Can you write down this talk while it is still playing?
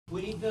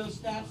appreciate the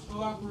staff's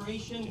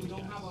cooperation. We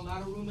don't have a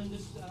lot of room in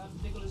this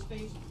particular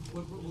space.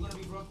 We're going to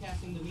be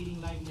broadcasting the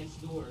meeting live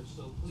next door.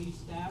 So please,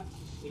 staff,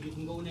 if you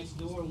can go next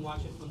door and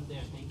watch it from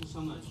there. Thank you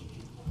so much.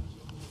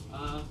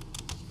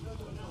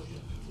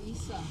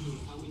 Lisa.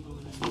 How we doing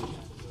in the chat?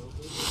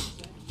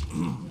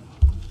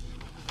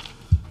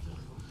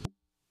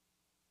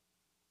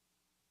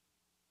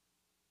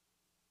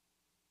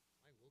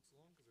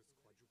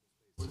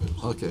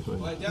 Okay.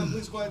 Quiet down,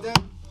 please quiet down.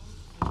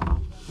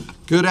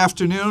 Good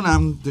afternoon.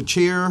 I'm the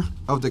chair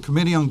of the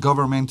Committee on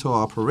Governmental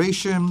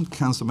Operation,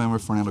 Councilmember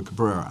Fernando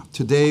Cabrera.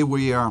 Today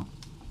we are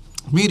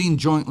meeting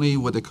jointly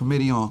with the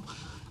Committee on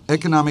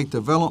Economic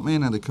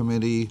Development and the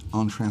Committee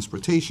on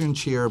Transportation,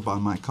 chaired by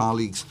my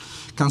colleagues,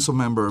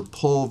 Councilmember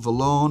Paul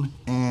Vallone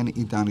and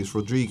Idanis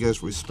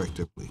Rodriguez,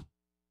 respectively.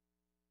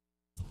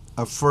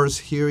 A first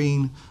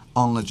hearing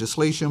on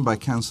legislation by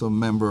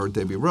Councilmember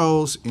Debbie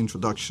Rose,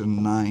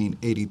 Introduction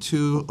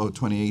 982 of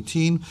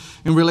 2018,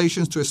 in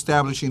relation to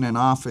establishing an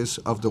office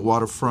of the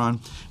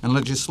waterfront, and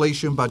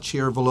legislation by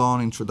Chair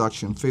Vallone,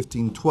 Introduction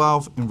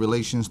 1512, in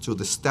relation to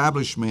the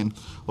establishment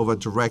of a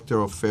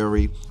director of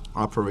ferry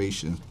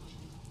operations.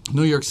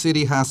 New York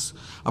City has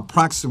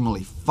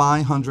approximately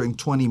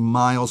 520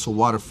 miles of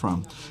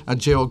waterfront, a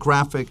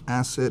geographic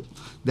asset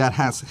that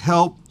has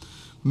helped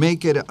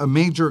make it a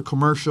major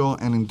commercial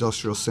and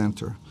industrial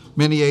center.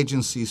 Many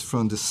agencies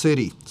from the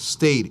city,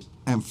 state,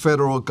 and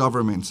federal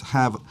governments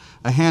have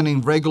a hand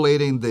in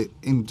regulating the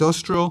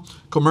industrial,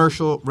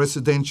 commercial,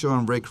 residential,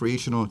 and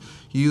recreational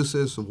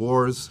uses of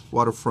wharves,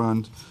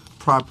 waterfront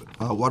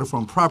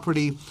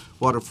property,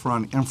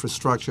 waterfront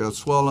infrastructure,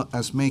 as well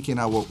as making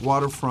our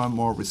waterfront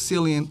more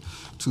resilient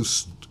to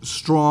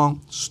strong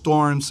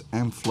storms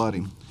and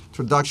flooding.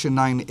 Introduction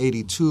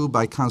 982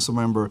 by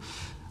Councilmember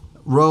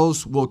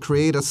Rose will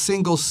create a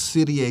single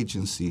city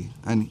agency,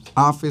 an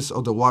office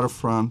of the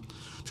waterfront,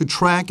 to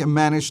track and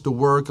manage the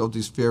work of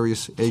these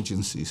various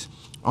agencies.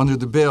 Under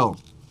the bill,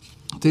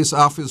 this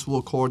office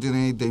will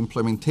coordinate the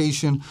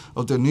implementation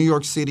of the New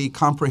York City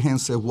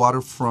Comprehensive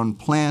Waterfront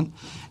Plan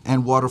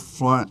and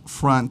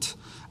Waterfront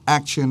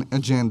Action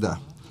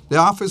Agenda. The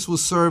office will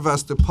serve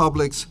as the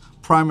public's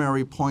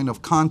primary point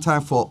of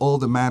contact for all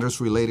the matters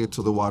related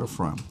to the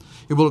waterfront.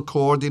 It will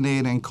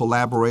coordinate and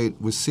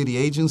collaborate with city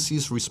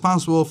agencies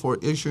responsible for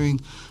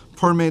issuing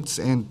permits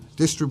and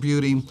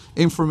distributing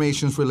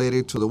information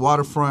related to the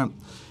waterfront,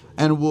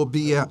 and will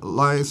be a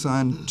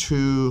liaison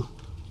to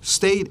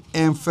state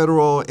and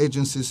federal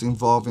agencies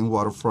involved in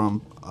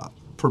waterfront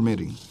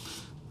permitting.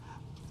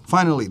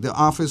 Finally, the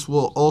office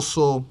will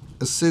also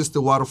assist the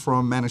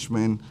Waterfront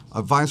Management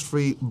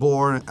Advisory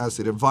Board as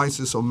it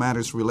advises on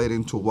matters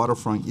relating to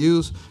waterfront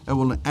use, and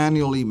will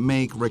annually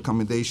make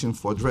recommendations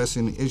for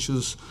addressing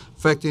issues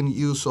affecting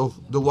use of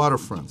the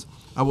waterfront.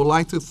 I would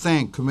like to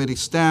thank committee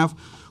staff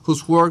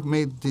whose work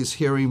made this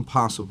hearing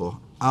possible.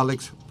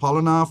 Alex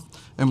Polinoff,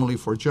 Emily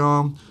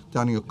Forjon,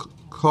 Daniel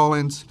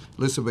Collins,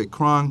 Elizabeth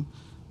Cron,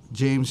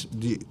 James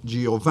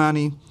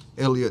Giovanni,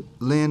 Elliot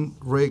Lynn,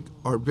 Rick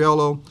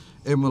Arbello,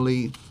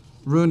 Emily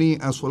Rooney,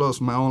 as well as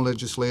my own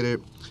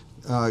legislative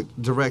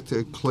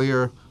director,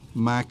 Claire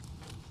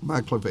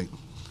McLevin.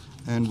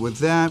 And with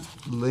that,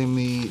 let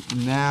me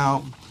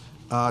now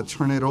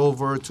turn it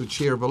over to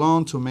Chair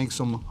Vallone to make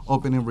some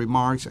opening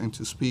remarks and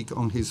to speak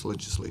on his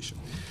legislation.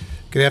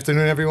 Good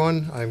afternoon,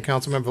 everyone. I'm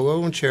Councilmember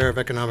Vallone, Chair of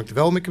Economic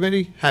Development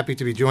Committee. Happy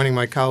to be joining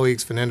my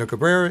colleagues Fernando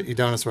Cabrera,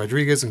 Idanis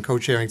Rodriguez, and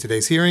co-chairing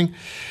today's hearing.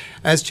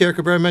 As Chair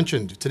Cabrera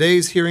mentioned,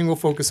 today's hearing will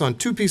focus on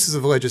two pieces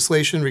of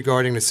legislation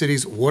regarding the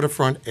city's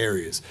waterfront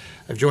areas.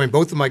 I've joined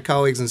both of my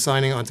colleagues in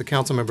signing onto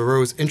Councilmember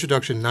Rowe's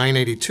Introduction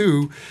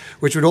 982,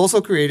 which would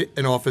also create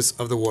an office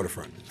of the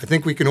waterfront. I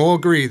think we can all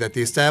agree that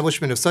the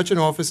establishment of such an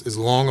office is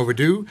long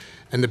overdue,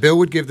 and the bill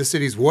would give the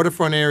city's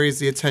waterfront areas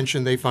the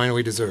attention they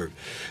finally deserve.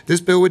 This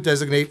bill would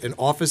designate an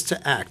office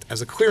to act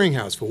as a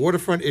clearinghouse for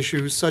waterfront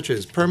issues such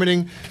as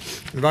permitting,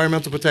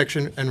 environmental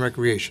protection, and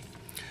recreation.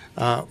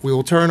 We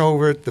will turn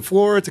over the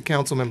floor to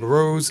Councilmember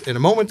Rose in a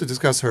moment to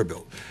discuss her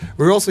bill.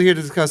 We're also here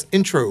to discuss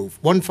Intro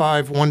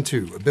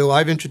 1512, a bill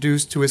I've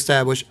introduced to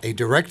establish a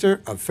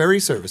Director of Ferry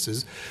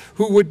Services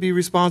who would be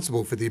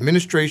responsible for the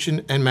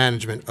administration and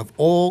management of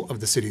all of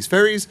the city's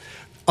ferries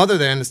other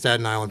than the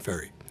Staten Island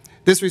Ferry.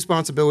 This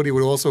responsibility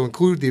would also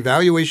include the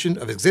evaluation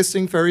of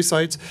existing ferry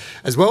sites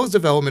as well as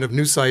development of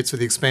new sites for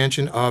the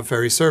expansion of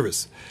ferry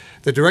service.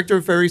 The Director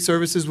of Ferry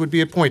Services would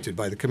be appointed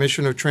by the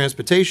Commissioner of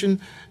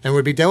Transportation and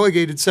would be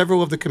delegated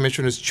several of the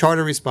Commissioner's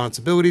charter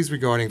responsibilities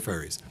regarding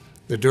ferries.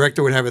 The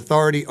Director would have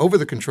authority over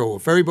the control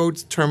of ferry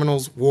boats,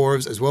 terminals,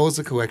 wharves, as well as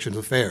the collection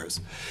of fares.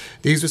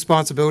 These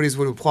responsibilities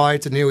would apply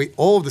to nearly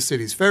all of the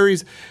city's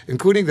ferries,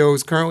 including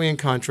those currently in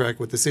contract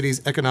with the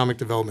city's Economic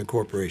Development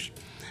Corporation.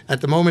 At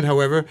the moment,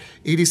 however,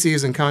 EDC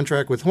is in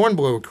contract with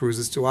Hornblower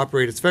Cruises to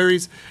operate its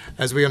ferries.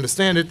 As we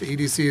understand it, the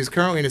EDC is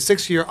currently in a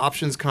 6-year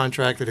options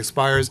contract that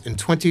expires in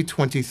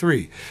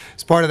 2023.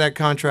 As part of that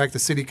contract, the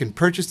city can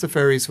purchase the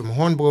ferries from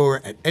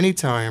Hornblower at any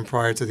time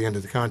prior to the end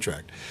of the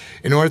contract.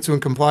 In order to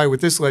comply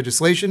with this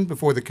legislation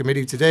before the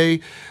committee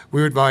today,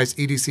 we advise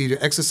EDC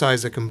to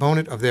exercise a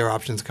component of their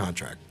options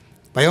contract.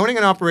 By owning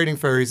and operating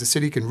ferries, the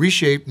city can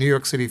reshape New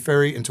York City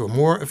Ferry into a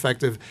more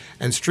effective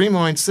and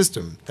streamlined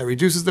system that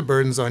reduces the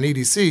burdens on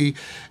EDC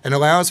and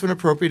allows for an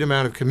appropriate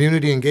amount of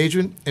community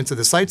engagement into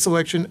the site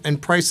selection and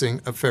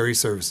pricing of ferry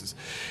services.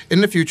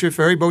 In the future,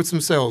 ferry boats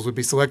themselves would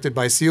be selected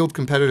by sealed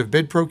competitive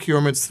bid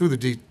procurements through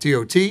the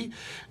DOT,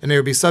 and they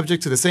would be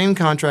subject to the same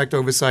contract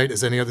oversight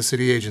as any other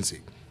city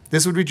agency.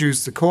 This would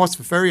reduce the cost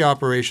for ferry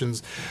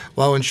operations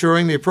while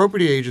ensuring the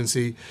appropriate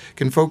agency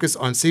can focus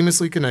on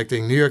seamlessly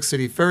connecting New York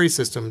City ferry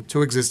system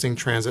to existing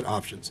transit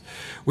options.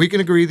 We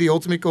can agree the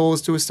ultimate goal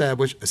is to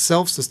establish a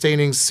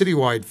self-sustaining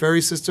citywide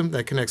ferry system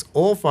that connects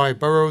all 5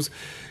 boroughs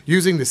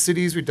using the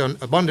city's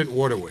abundant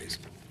waterways.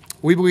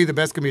 We believe the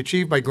best can be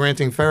achieved by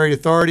granting ferry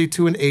authority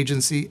to an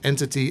agency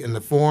entity in the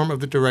form of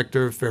the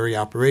Director of Ferry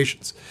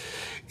Operations.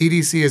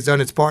 EDC has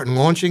done its part in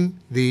launching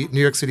the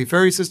New York City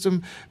ferry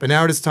system, but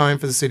now it is time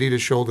for the city to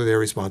shoulder their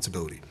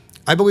responsibility.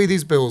 I believe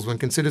these bills, when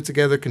considered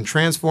together, can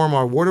transform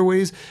our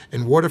waterways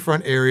and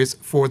waterfront areas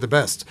for the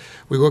best.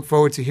 We look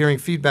forward to hearing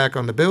feedback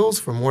on the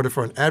bills from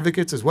waterfront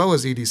advocates as well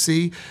as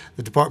EDC,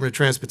 the Department of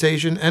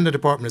Transportation, and the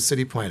Department of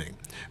City Planning.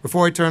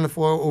 Before I turn the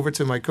floor over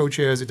to my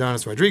co-chairs,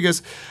 Adonis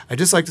Rodriguez, I'd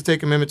just like to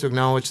take a minute to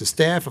acknowledge the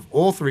staff of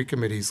all 3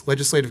 committees,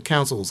 legislative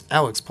councils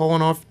Alex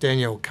Polinoff,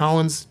 Danielle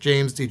Collins,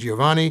 James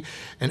DiGiovanni,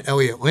 and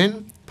Elliot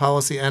Lynn,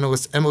 policy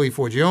analysts Emily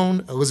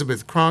Forgione,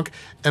 Elizabeth Cronk,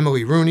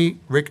 Emily Rooney,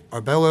 Rick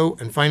Arbello,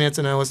 and finance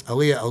analysts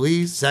Aliyah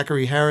Ali,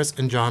 Zachary Harris,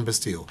 and John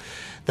Bastille.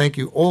 Thank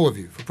you, all of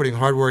you, for putting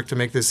hard work to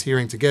make this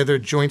hearing together.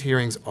 Joint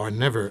hearings are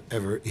never,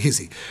 ever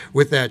easy.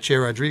 With that,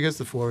 Chair Rodriguez,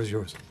 the floor is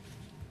yours.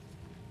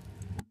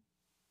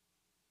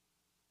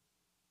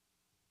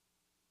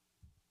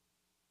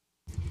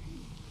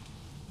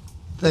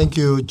 Thank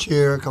you,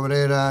 Chair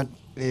Cabrera,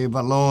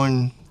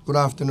 Balón. Good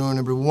afternoon,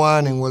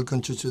 everyone, and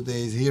welcome to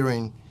today's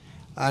hearing.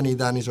 I'm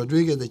Adonis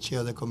Rodriguez, the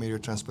Chair of the Committee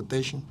of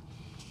Transportation.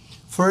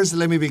 First,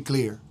 let me be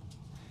clear.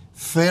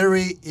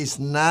 Ferry is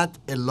not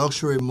a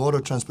luxury mode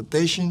of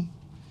transportation.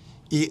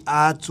 It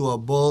adds to a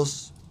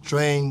bus,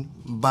 train,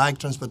 bike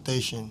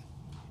transportation,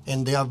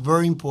 and they are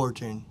very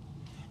important.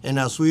 And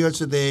as we are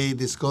today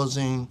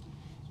discussing,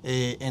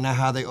 and I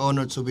had the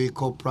honor to be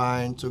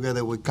co-prime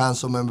together with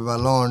Councilmember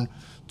Balón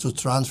to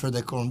transfer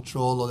the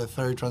control of the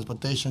ferry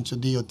transportation to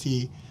DOT,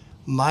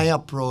 my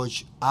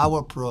approach, our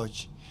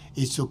approach,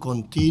 is to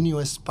continue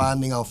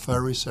expanding our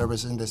ferry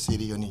service in the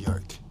city of New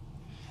York.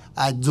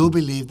 I do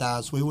believe that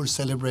as we will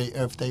celebrate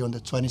Earth Day on the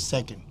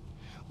 22nd,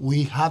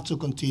 we have to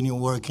continue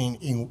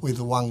working with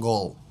one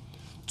goal,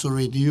 to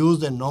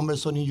reduce the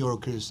numbers of New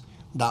Yorkers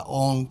that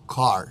own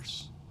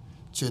cars.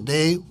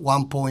 Today,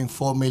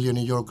 1.4 million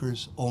New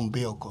Yorkers own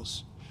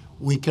vehicles.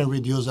 We can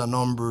reduce that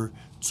number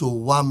to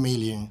 1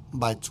 million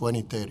by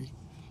 2030.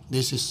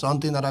 This is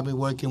something that I've been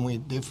working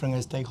with different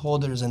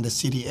stakeholders in the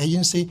city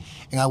agency,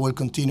 and I will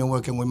continue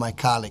working with my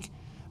colleague.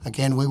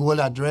 Again, we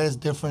will address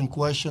different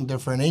questions,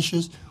 different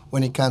issues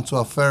when it comes to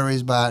our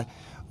ferries, but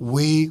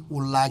we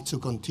would like to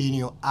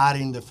continue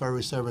adding the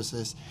ferry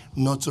services,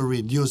 not to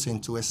reducing,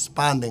 to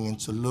expanding, and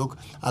to look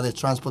at the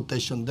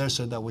transportation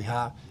desert that we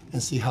have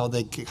and see how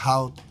they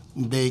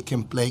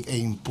can play an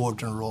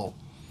important role.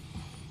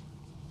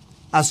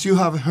 As you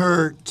have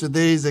heard,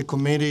 today is the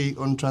Committee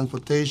on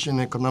Transportation,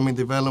 Economic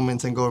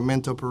Development, and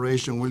Governmental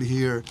Operation will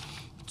hear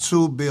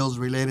 2 bills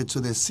related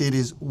to the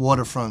city's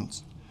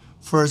waterfronts.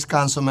 First,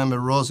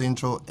 Councilmember Ross,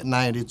 Intro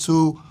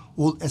 92,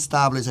 will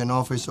establish an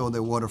office of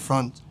the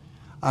waterfront.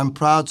 I'm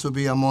proud to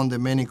be among the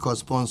many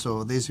co-sponsors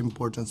of this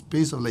important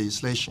piece of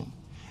legislation,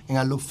 and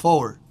I look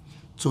forward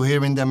to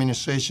hearing the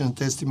administration's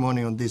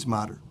testimony on this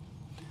matter.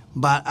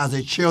 But as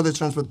the chair of the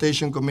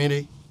Transportation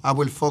Committee, I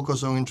will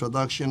focus on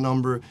introduction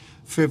number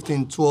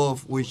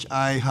 1512, which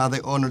I had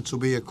the honor to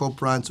be a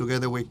co-prime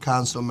together with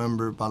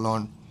Councilmember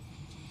Balón.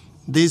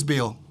 This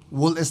bill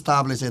will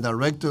establish a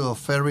Director of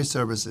Ferry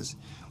Services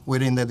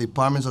within the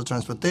Departments of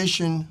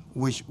Transportation,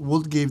 which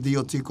would give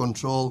DOT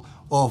control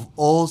of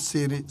all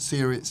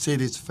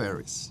city's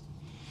ferries.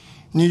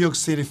 New York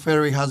City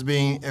Ferry has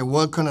been a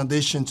welcome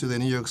addition to the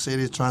New York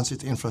City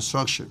transit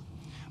infrastructure,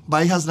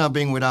 but it has not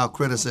been without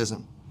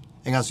criticism.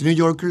 And as New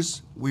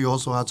Yorkers, we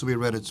also have to be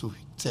ready to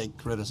take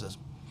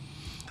criticism.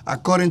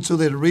 According to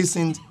the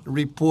recent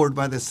report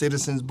by the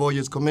Citizens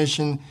Budget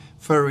Commission,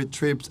 ferry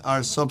trips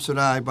are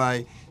subsidized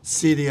by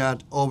city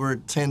at over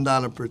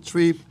 $10 per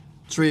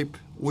trip,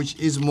 which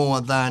is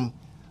more than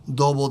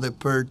double the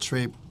per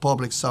trip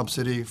public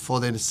subsidy for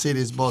the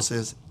city's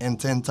buses and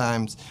 10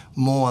 times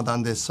more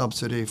than the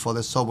subsidy for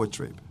the subway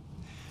trip.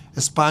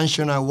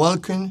 Expansion are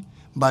welcomed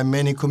by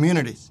many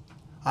communities.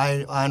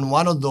 I'm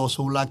one of those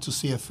who would like to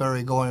see a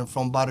ferry going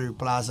from Battery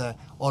Plaza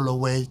all the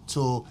way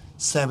to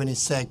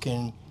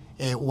 72nd,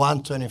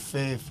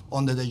 125th,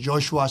 under the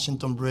George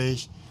Washington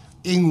Bridge,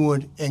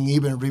 Inwood, and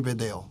even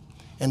Riverdale.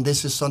 And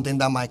this is something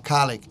that my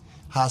colleague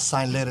has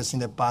signed letters in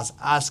the past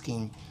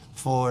asking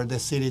for the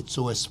city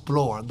to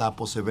explore that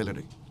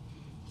possibility.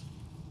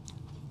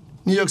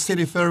 New York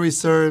City Ferry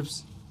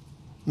serves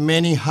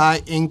many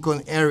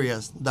high-income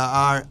areas that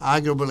are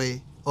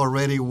arguably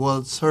already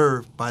well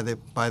served by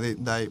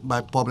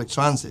public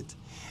transit.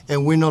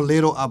 and we know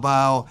little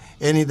about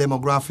any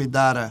demographic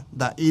data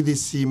that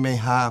EDC may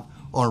have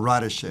on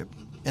ridership.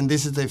 And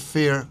this is a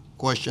fair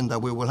question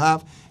that we will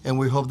have, and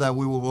we hope that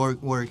we will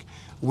work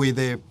with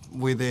the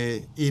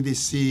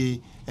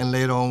EDC and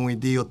later on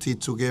with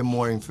DOT to get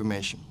more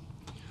information.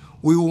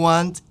 We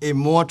want a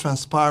more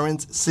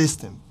transparent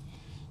system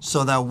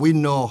so that we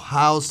know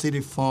how city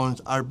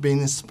funds are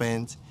being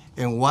spent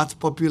and what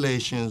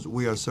populations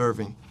we are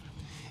serving.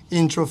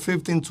 Intro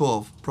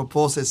 1512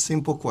 proposed a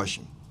simple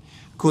question.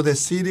 Could the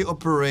city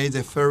operate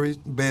the ferry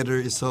better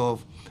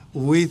itself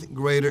with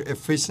greater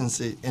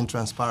efficiency and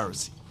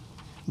transparency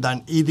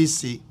than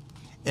EDC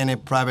and a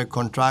private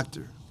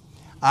contractor?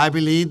 I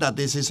believe that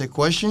this is a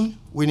question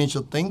we need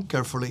to think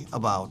carefully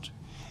about,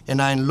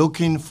 and I'm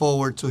looking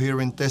forward to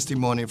hearing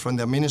testimony from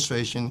the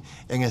administration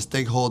and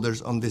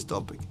stakeholders on this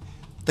topic.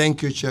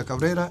 Thank you, Chair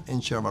Cabrera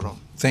and Chair Barron.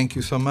 Thank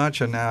you so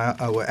much, and now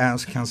I will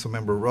ask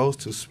Councilmember Rose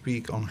to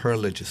speak on her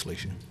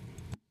legislation.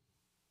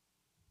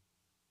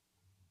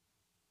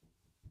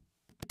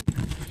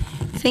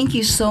 Thank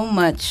you so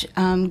much.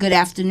 Good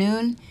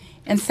afternoon,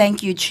 and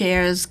thank you,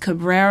 Chairs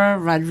Cabrera,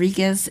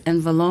 Rodriguez,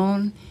 and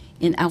Vallone,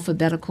 in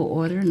alphabetical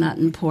order, not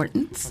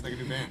importance.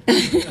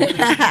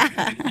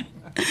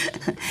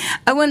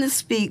 I want to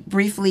speak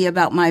briefly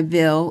about my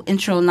bill,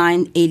 Intro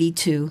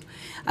 982.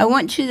 I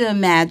want you to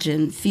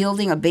imagine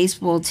fielding a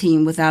baseball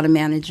team without a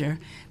manager,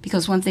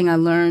 because one thing I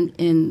learned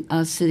in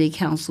city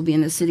council,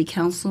 being a city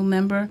council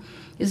member,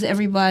 is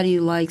everybody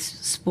likes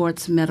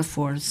sports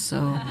metaphors,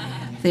 so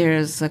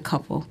there's a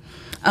couple.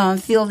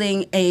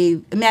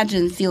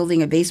 Imagine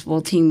fielding a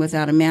baseball team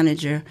without a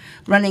manager,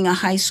 running a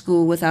high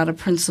school without a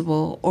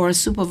principal, or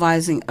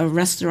supervising a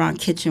restaurant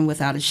kitchen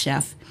without a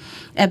chef.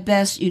 At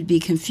best, you'd be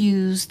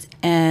confused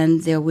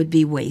and there would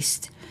be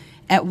waste.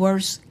 At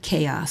worst,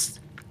 chaos.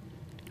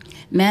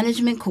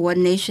 Management,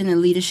 coordination,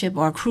 and leadership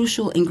are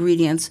crucial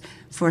ingredients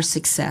for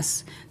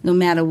success, no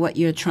matter what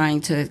you're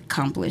trying to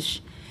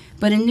accomplish.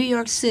 But in New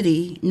York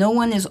City, no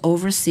one is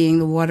overseeing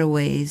the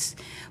waterways,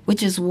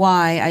 which is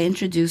why I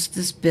introduced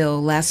this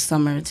bill last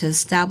summer to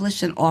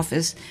establish an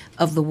office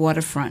of the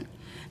waterfront.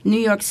 New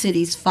York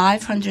City's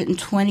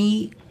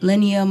 520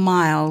 linear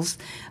miles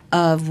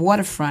of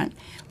waterfront,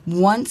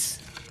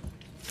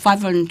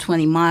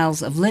 520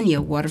 miles of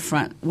linear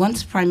waterfront,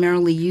 once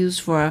primarily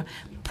used for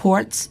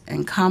ports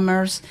and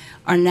commerce,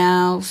 are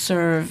now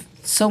serve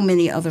so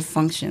many other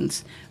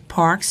functions: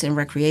 parks and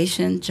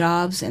recreation,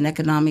 jobs and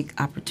economic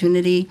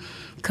opportunity,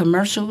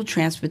 commercial,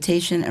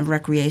 transportation, and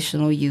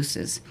recreational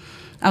uses.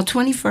 Our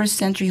 21st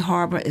century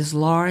harbor is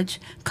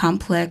large,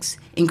 complex,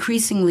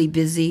 increasingly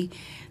busy,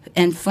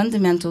 and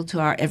fundamental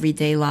to our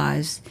everyday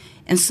lives,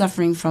 and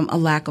suffering from a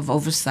lack of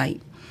oversight.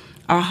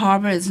 Our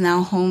harbor is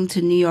now home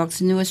to New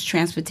York's newest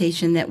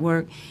transportation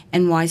network,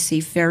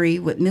 NYCC Ferry,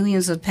 with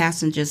millions of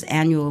passengers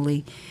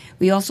annually.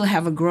 We also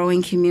have a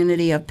growing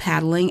community of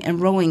paddling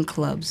and rowing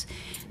clubs.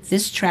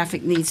 This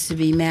traffic needs to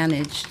be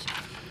managed.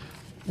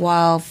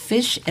 While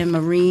fish and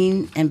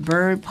marine and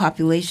bird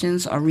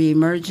populations are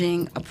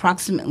reemerging,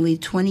 approximately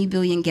 20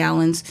 billion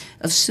gallons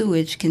of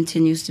sewage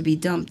continues to be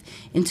dumped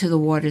into the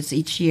waters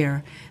each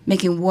year,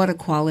 making water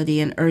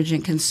quality an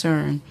urgent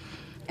concern.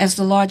 As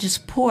the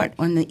largest port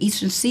on the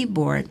eastern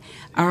seaboard,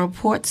 our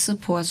port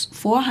supports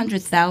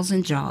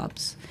 400,000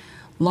 jobs,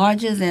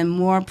 larger than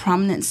more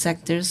prominent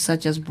sectors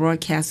such as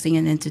broadcasting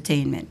and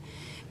entertainment.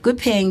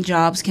 Good-paying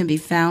jobs can be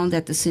found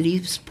at the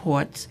city's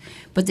ports,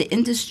 but the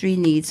industry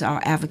needs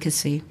our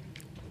advocacy.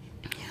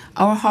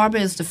 Our harbor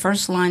is the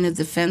first line of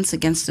defense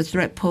against the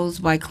threat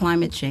posed by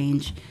climate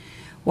change.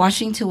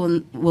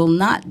 Washington will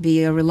not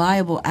be a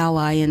reliable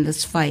ally in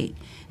this fight,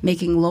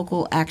 making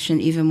local action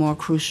even more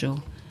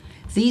crucial.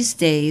 These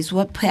days,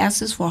 what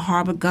passes for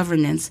harbor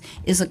governance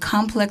is a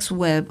complex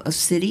web of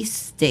city,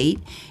 state,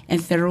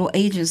 and federal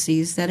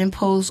agencies that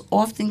impose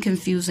often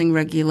confusing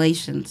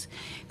regulations,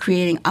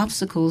 creating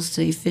obstacles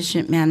to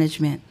efficient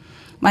management.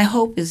 My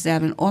hope is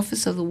that an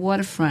Office of the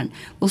Waterfront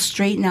will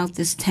straighten out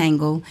this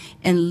tangle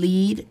and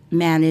lead,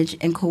 manage,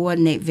 and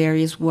coordinate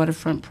various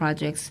waterfront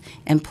projects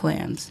and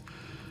plans.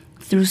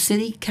 Through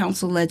City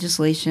Council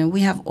legislation,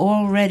 we have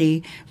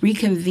already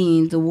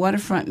reconvened the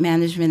Waterfront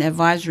Management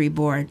Advisory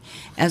Board.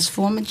 As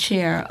former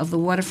chair of the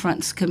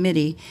Waterfronts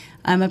Committee,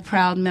 I'm a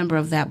proud member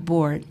of that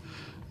board.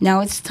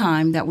 Now it's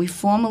time that we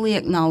formally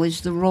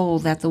acknowledge the role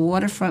that the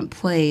waterfront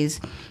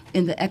plays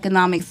in the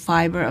economic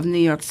fiber of New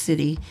York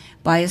City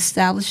by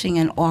establishing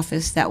an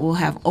office that will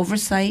have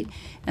oversight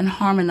and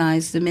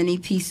harmonize the many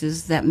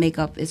pieces that make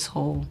up its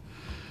whole.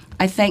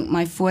 I thank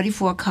my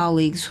 44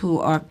 colleagues who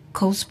are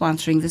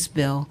co-sponsoring this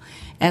bill,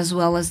 as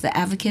well as the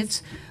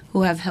advocates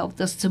who have helped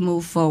us to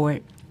move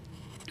forward.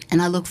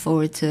 And I look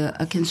forward to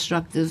a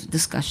constructive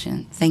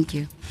discussion. Thank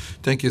you.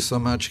 Thank you so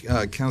much,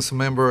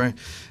 Councilmember.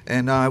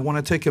 And I want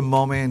to take a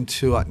moment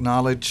to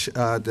acknowledge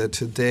that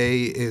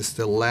today is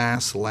the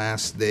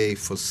last day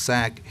for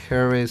Zach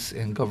Harris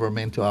in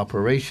Governmental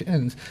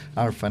Operations,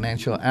 our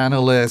financial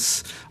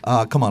analyst.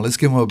 Come on, let's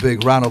give him a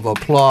big round of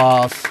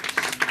applause.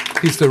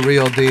 He's the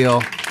real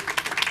deal.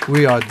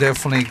 We are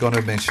definitely going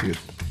to miss you.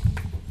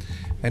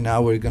 And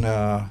now we're going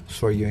to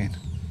swear you in.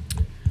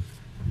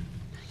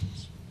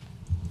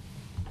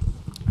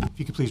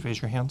 you could please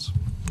raise your hands.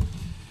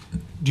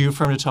 Do you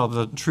affirm to tell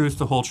the truth,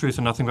 the whole truth,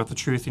 and nothing but the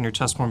truth in your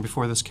testimony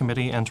before this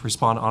committee and to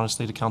respond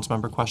honestly to council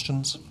member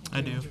questions? I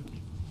do.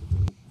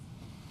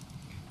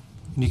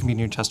 And you can begin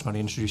your testimony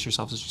and introduce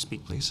yourselves as you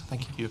speak, please.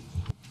 Thank you. Thank you.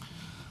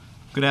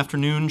 Good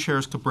afternoon,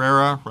 Chairs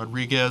Cabrera,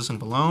 Rodriguez, and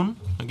Vallone,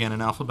 again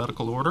in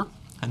alphabetical order,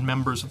 and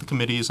members of the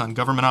committees on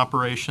government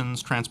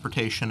operations,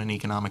 transportation, and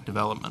economic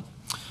development.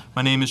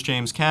 My name is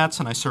James Katz,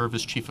 and I serve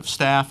as Chief of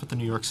Staff at the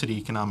New York City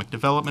Economic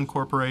Development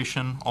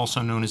Corporation,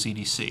 also known as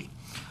EDC.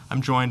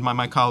 I'm joined by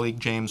my colleague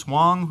James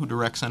Wong, who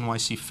directs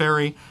NYC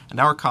Ferry, and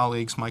our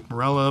colleagues Mike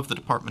Morella of the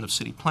Department of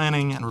City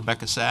Planning and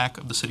Rebecca Sack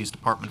of the city's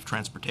Department of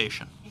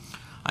Transportation.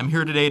 I'm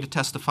here today to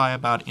testify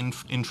about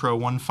Intro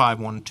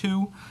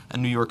 1512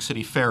 and New York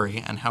City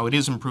Ferry and how it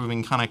is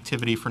improving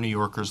connectivity for New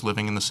Yorkers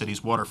living in the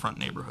city's waterfront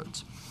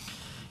neighborhoods.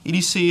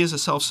 EDC is a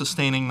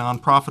self-sustaining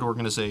nonprofit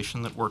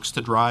organization that works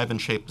to drive and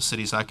shape the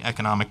city's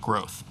economic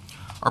growth.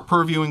 Our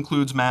purview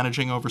includes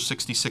managing over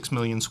 66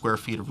 million square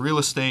feet of real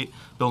estate,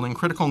 building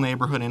critical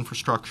neighborhood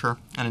infrastructure,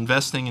 and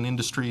investing in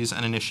industries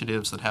and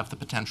initiatives that have the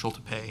potential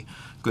to pay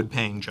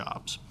good-paying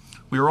jobs.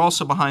 We are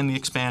also behind the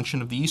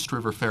expansion of the East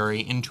River Ferry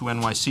into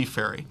NYC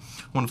Ferry,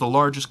 one of the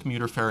largest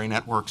commuter ferry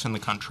networks in the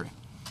country.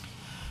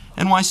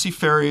 NYC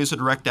Ferry is a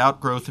direct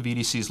outgrowth of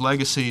EDC's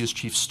legacy as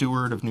chief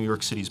steward of New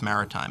York City's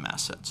maritime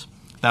assets.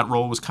 That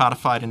role was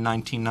codified in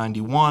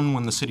 1991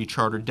 when the city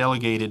charter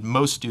delegated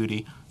most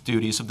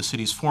duties of the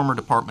city's former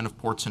Department of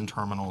Ports and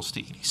Terminals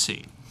to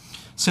EDC.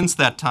 Since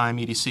that time,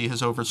 EDC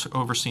has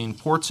overseen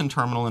ports and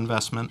terminal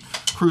investment,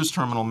 cruise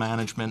terminal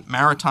management,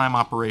 maritime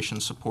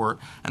operations support,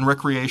 and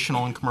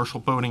recreational and commercial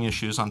boating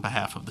issues on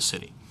behalf of the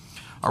city.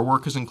 Our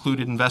work has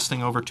included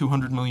investing over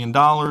 $200 million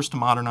to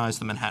modernize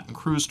the Manhattan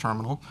Cruise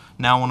Terminal,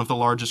 now one of the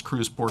largest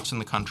cruise ports in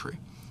the country.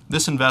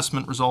 This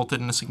investment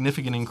resulted in a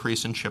significant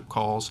increase in ship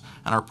calls,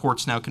 and our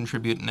ports now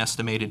contribute an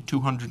estimated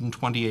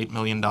 $228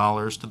 million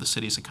to the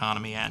city's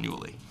economy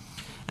annually.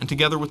 And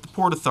together with the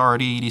Port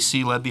Authority,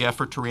 EDC led the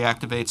effort to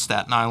reactivate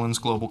Staten Island's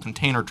global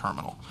container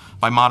terminal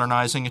by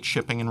modernizing its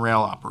shipping and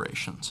rail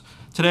operations.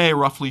 Today,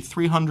 roughly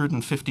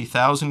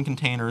 350,000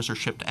 containers are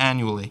shipped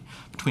annually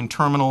between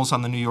terminals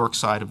on the New York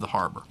side of the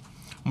harbor.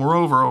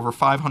 Moreover, over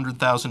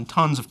 500,000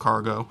 tons of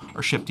cargo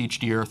are shipped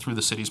each year through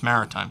the city's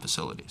maritime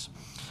facilities.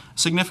 A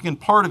significant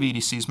part of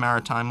EDC's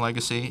maritime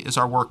legacy is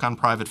our work on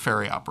private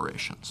ferry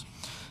operations.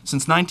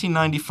 Since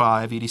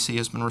 1995, EDC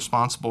has been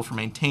responsible for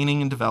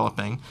maintaining and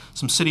developing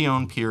some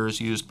city-owned piers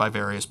used by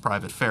various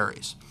private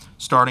ferries.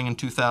 Starting in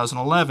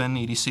 2011,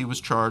 EDC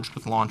was charged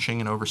with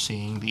launching and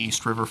overseeing the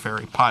East River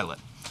Ferry pilot.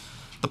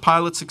 The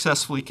pilot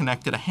successfully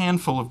connected a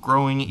handful of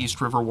growing East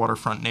River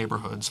waterfront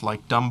neighborhoods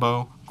like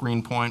Dumbo,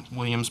 Greenpoint,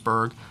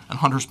 Williamsburg, and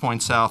Hunters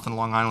Point South in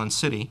Long Island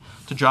City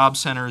to job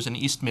centers in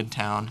East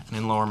Midtown and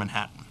in Lower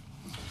Manhattan.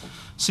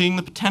 Seeing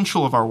the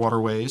potential of our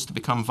waterways to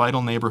become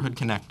vital neighborhood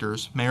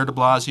connectors, Mayor de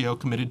Blasio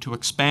committed to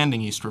expanding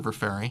East River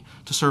Ferry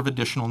to serve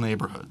additional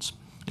neighborhoods.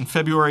 In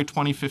February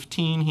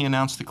 2015, he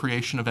announced the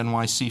creation of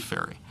NYC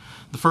Ferry,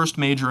 the first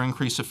major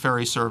increase of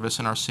ferry service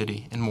in our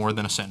city in more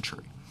than a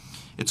century.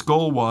 Its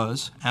goal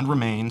was, and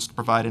remains, to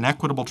provide an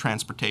equitable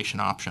transportation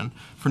option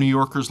for New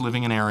Yorkers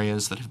living in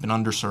areas that have been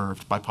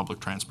underserved by public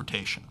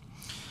transportation.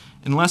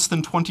 In less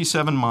than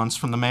 27 months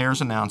from the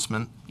mayor's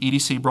announcement,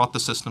 EDC brought the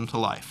system to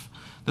life.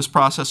 This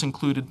process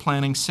included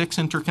planning 6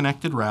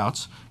 interconnected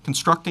routes,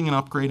 constructing and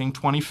upgrading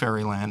 20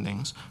 ferry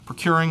landings,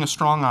 procuring a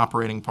strong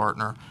operating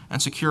partner,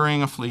 and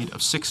securing a fleet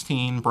of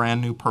 16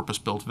 brand-new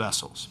purpose-built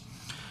vessels.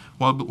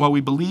 While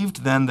we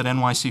believed then that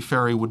NYC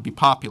Ferry would be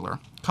popular,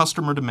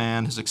 customer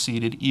demand has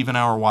exceeded even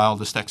our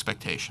wildest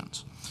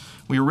expectations.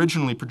 We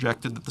originally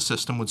projected that the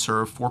system would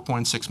serve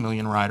 4.6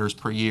 million riders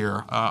per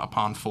year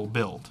upon full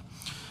build.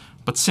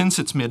 But since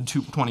its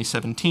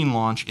mid-2017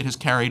 launch, it has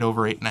carried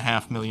over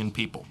 8.5 million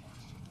people.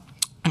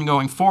 And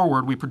going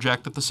forward, we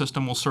project that the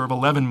system will serve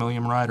 11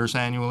 million riders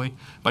annually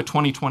by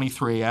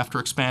 2023 after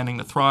expanding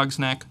to Throgs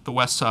Neck, the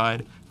West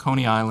Side,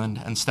 Coney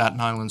Island, and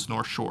Staten Island's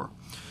North Shore.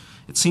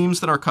 It seems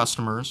that our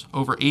customers,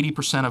 over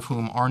 80% of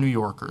whom are New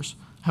Yorkers,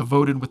 have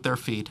voted with their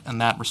feet, and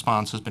that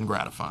response has been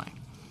gratifying.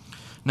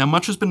 Now,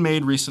 much has been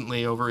made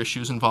recently over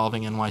issues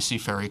involving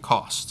NYC Ferry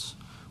costs.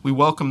 We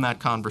welcome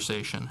that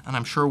conversation, and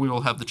I'm sure we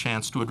will have the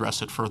chance to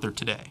address it further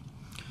today.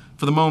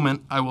 For the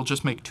moment, I will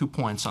just make 2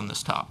 points on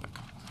this topic.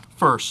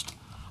 First,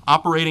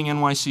 operating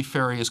NYC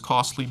Ferry is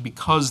costly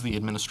because the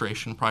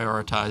administration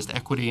prioritized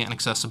equity and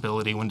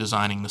accessibility when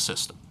designing the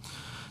system.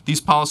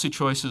 These policy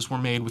choices were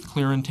made with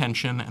clear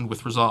intention and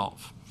with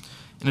resolve.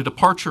 In a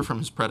departure from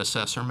his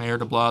predecessor, Mayor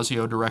de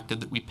Blasio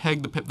directed that we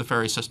peg the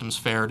ferry system's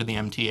fare to the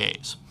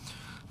MTAs.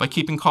 By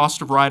keeping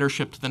cost of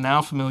ridership to the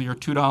now familiar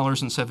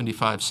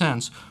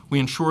 $2.75, we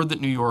ensured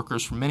that New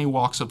Yorkers from many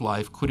walks of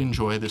life could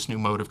enjoy this new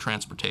mode of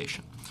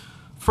transportation.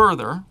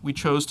 Further, we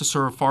chose to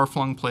serve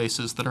far-flung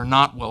places that are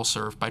not well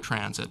served by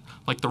transit,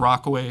 like the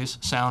Rockaways,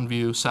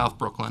 Soundview, South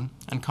Brooklyn,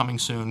 and coming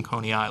soon,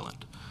 Coney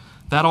Island.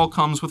 That all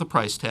comes with a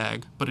price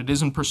tag, but it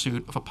is in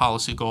pursuit of a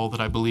policy goal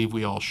that I believe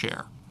we all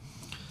share.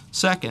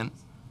 Second,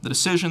 The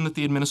decision that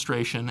the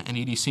administration and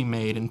EDC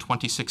made in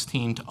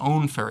 2016 to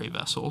own ferry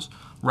vessels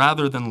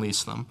rather than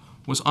lease them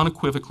was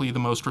unequivocally the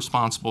most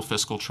responsible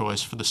fiscal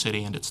choice for the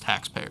city and its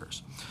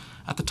taxpayers.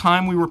 At the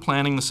time we were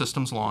planning the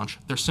system's launch,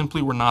 there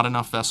simply were not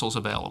enough vessels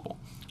available,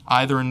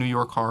 either in New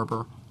York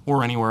Harbor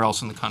or anywhere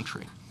else in the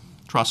country.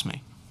 Trust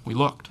me, we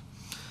looked.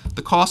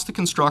 The cost to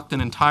construct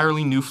an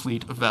entirely new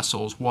fleet of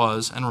vessels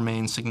was and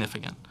remains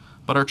significant,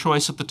 but our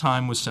choice at the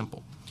time was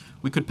simple.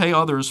 We could pay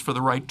others for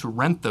the right to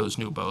rent those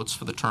new boats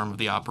for the term of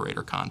the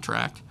operator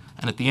contract,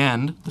 and at the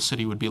end, the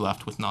city would be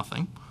left with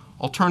nothing.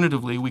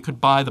 Alternatively, we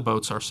could buy the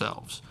boats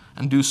ourselves,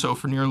 and do so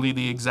for nearly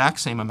the exact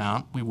same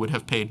amount we would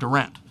have paid to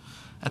rent.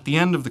 At the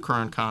end of the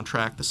current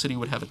contract, the city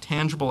would have a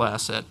tangible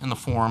asset in the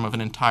form of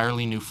an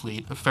entirely new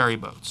fleet of ferry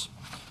boats.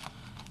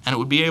 And it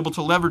would be able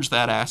to leverage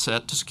that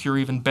asset to secure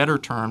even better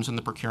terms in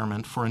the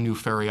procurement for a new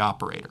ferry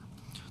operator.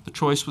 The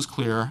choice was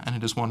clear, and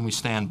it is one we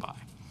stand by.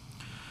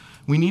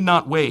 We need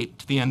not wait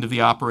to the end of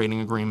the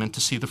operating agreement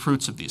to see the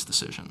fruits of these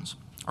decisions.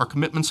 Our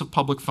commitments of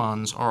public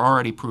funds are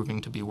already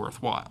proving to be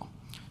worthwhile.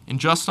 In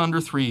just under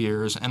 3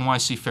 years,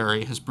 NYC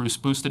Ferry has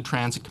boosted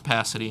transit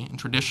capacity in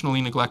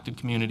traditionally neglected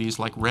communities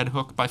like Red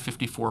Hook by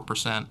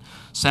 54%,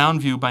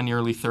 Soundview by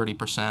nearly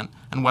 30%,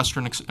 and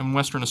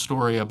Western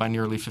Astoria by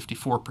nearly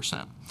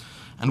 54%.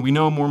 And we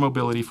know more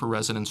mobility for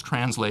residents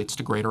translates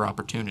to greater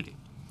opportunity.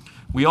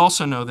 We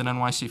also know that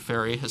NYC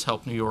Ferry has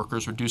helped New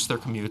Yorkers reduce their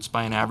commutes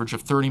by an average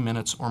of 30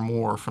 minutes or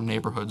more from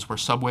neighborhoods where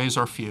subways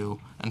are few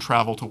and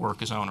travel to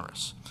work is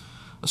onerous.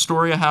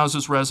 Astoria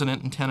House's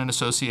resident and tenant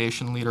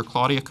association leader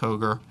Claudia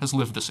Koger has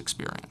lived this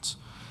experience.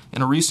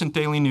 In a recent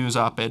Daily News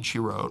op-ed she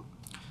wrote,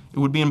 "It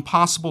would be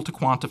impossible to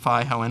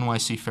quantify how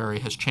NYC Ferry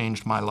has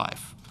changed my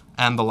life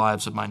and the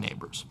lives of my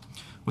neighbors.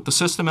 With the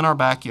system in our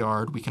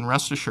backyard, we can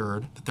rest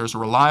assured that there's a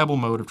reliable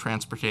mode of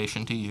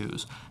transportation to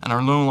use and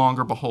are no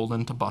longer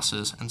beholden to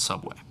buses and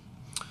subway."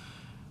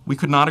 We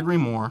could not agree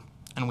more,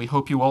 and we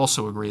hope you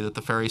also agree that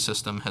the ferry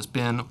system has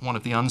been one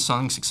of the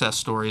unsung success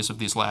stories of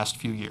these last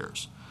few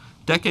years.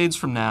 Decades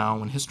from now,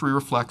 when history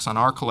reflects on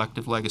our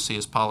collective legacy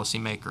as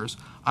policymakers,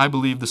 I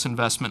believe this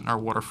investment in our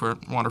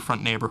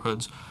waterfront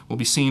neighborhoods will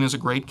be seen as a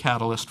great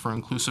catalyst for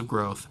inclusive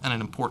growth and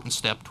an important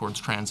step towards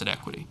transit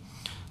equity.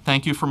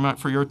 Thank you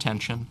for your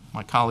attention.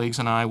 My colleagues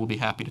and I will be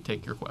happy to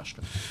take your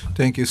questions.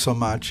 Thank you so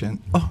much.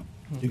 And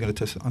you're going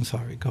to I'm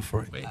sorry. Go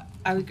for it. Wait.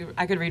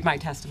 I could read my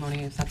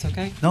testimony if that's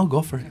okay. No,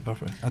 go for it. Go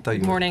for it. I thought you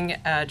Good morning,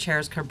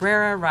 Chairs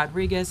Cabrera,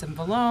 Rodriguez, and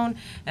Vallone,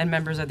 and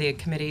members of the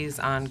committees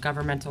on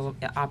governmental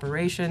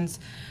operations,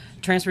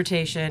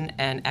 transportation,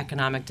 and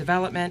economic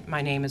development.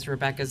 My name is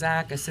Rebecca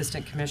Zach,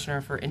 Assistant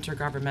Commissioner for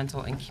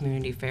Intergovernmental and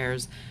Community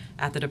Affairs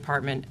at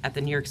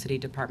the New York City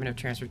Department of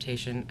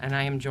Transportation, and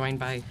I am joined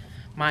by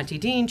Monty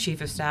Dean, Chief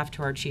of Staff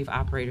to our Chief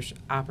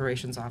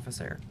Operations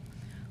Officer.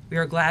 We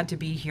are glad to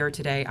be here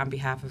today on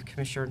behalf of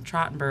Commissioner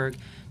Trottenberg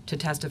to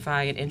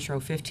testify in Intro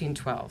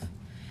 1512.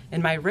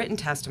 In my written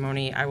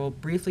testimony, I will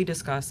briefly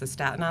discuss the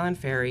Staten Island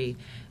Ferry,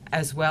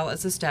 as well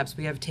as the steps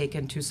we have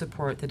taken to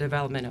support the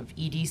development of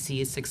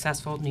EDC's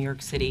successful New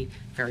York City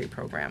ferry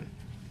program.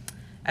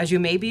 As you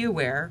may be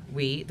aware,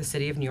 we, the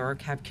City of New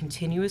York, have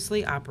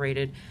continuously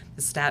operated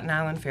the Staten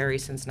Island Ferry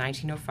since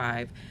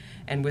 1905,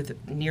 and with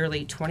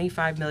nearly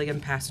 25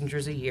 million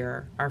passengers a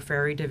year, our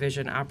ferry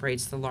division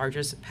operates the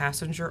largest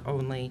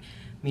passenger-only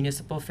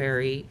municipal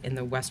ferry in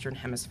the Western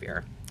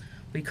Hemisphere.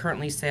 We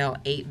currently sail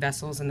 8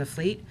 vessels in the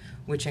fleet,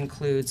 which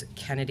includes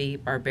Kennedy,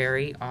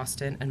 Barbary,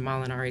 Austin, and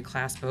Molinari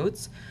class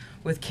boats,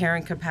 with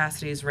carrying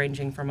capacities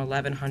ranging from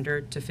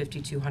 1,100 to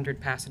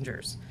 5,200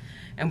 passengers.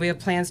 And we have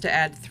plans to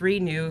add 3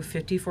 new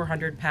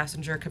 5,400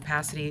 passenger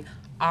capacity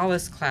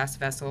Alice class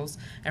vessels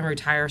and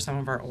retire some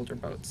of our older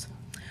boats.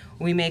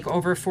 We make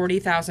over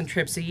 40,000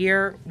 trips a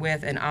year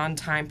with an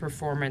on-time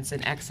performance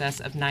in excess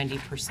of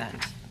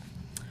 90%.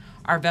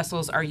 Our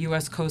vessels are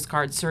U.S. Coast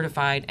Guard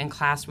certified and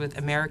classed with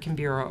American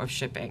Bureau of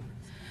Shipping.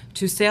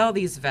 To sail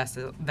these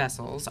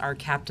vessels, our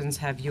captains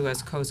have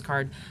U.S. Coast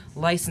Guard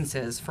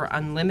licenses for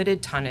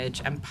unlimited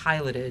tonnage and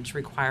pilotage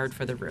required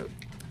for the route.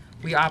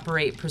 We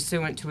operate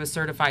pursuant to a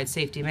certified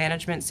safety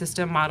management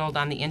system modeled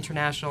on the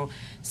International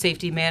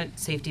Safety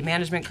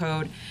Management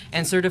Code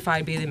and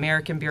certified by the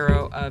American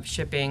Bureau of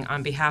Shipping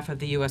on behalf of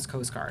the U.S.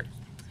 Coast Guard.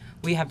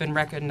 We have been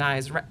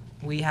recognized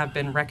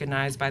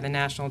by the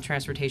National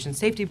Transportation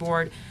Safety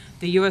Board,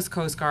 the U.S.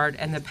 Coast Guard,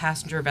 and the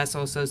Passenger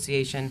Vessel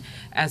Association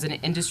as an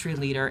industry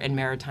leader in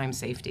maritime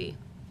safety.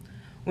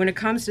 When it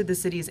comes to the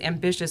city's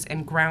ambitious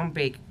and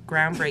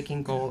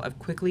groundbreaking goal of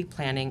quickly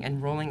planning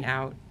and rolling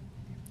out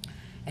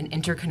an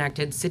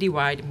interconnected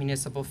citywide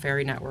municipal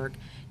ferry network,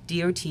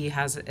 DOT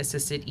has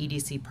assisted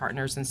EDC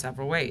partners in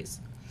several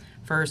ways.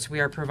 First, we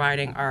are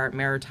providing our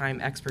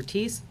maritime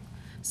expertise.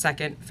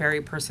 Second,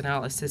 ferry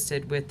personnel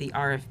assisted with the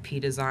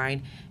RFP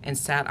design and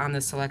sat on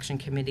the selection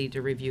committee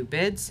to review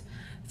bids.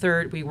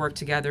 Third, we worked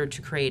together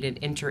to create an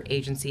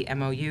interagency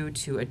MOU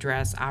to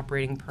address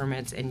operating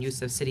permits and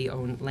use of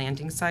city-owned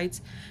landing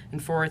sites.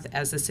 And fourth,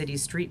 as the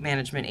city's street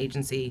management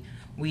agency,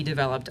 we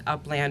developed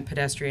upland,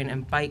 pedestrian,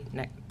 and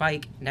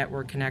bike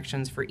network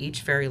connections for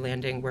each ferry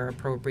landing where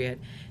appropriate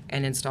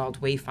and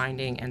installed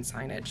wayfinding and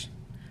signage.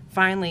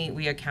 Finally,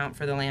 we account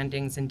for the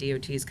landings in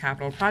DOT's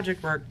capital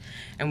project work,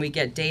 and we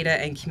get data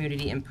and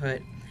community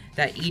input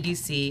that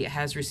EDC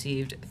has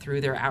received through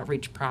their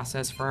outreach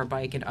process for our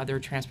bike and other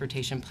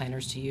transportation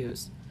planners to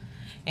use.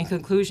 In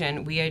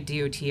conclusion, we at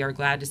DOT are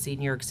glad to see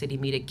New York City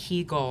meet a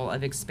key goal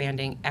of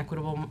expanding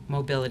equitable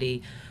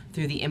mobility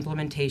through the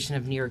implementation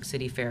of New York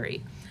City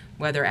Ferry,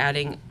 whether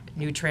adding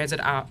new transit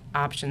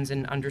options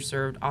in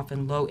underserved,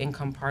 often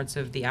low-income parts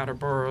of the outer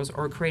boroughs,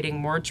 or creating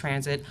more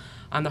transit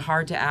on the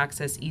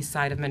hard-to-access east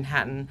side of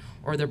Manhattan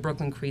or the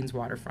Brooklyn-Queens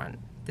waterfront.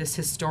 This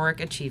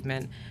historic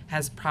achievement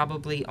has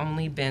probably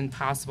only been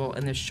possible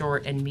in the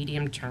short and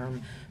medium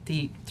term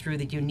through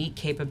the unique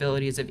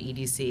capabilities of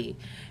EDC,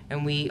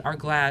 and we are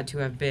glad to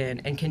have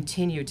been and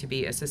continue to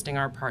be assisting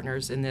our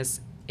partners in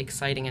this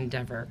exciting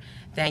endeavor.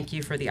 Thank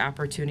you for the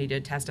opportunity to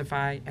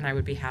testify, and I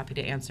would be happy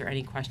to answer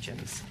any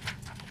questions.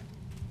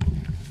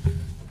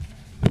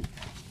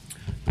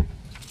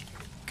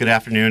 Good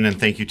afternoon, and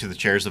thank you to the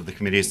chairs of the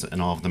committees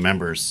and all of the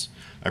members.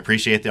 I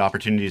appreciate the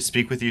opportunity to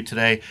speak with you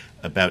today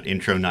about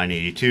Intro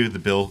 982, the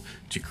bill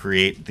to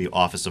create the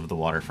Office of the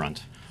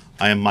Waterfront.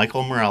 I am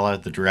Michael Morella,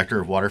 the Director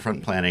of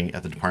Waterfront Planning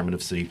at the Department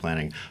of City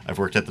Planning. I've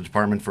worked at the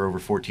department for over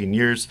 14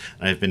 years,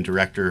 and I've been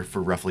Director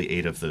for roughly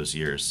 8 of those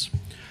years.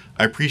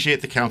 I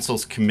appreciate the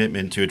Council's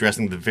commitment to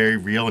addressing the very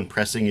real and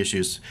pressing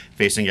issues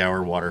facing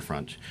our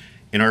waterfront.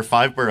 In our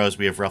 5 boroughs,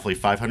 we have roughly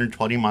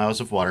 520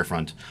 miles of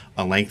waterfront,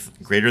 a length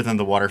greater than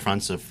the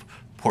waterfronts of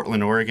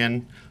Portland,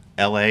 Oregon,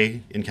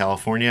 LA in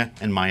California,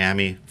 and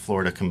Miami,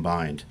 Florida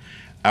combined.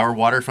 Our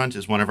waterfront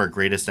is one of our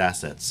greatest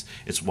assets.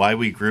 It's why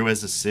we grew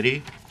as a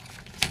city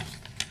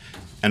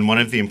and one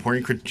of the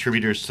important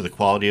contributors to the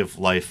quality of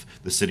life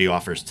the city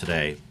offers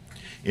today.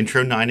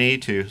 Intro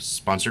 982,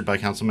 sponsored by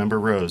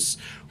Councilmember Rose,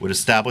 would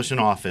establish an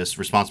office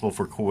responsible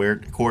for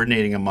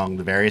coordinating among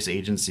the various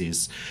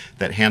agencies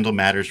that handle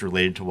matters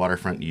related to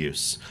waterfront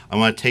use. I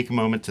want to take a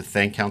moment to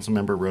thank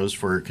Councilmember Rose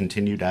for her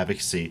continued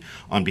advocacy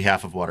on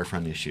behalf of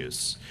waterfront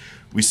issues.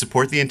 We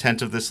support the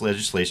intent of this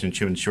legislation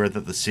to ensure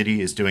that the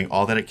city is doing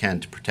all that it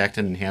can to protect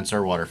and enhance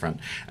our waterfront,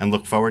 and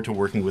look forward to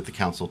working with the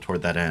council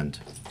toward that end.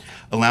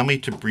 Allow me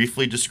to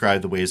briefly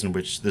describe the ways in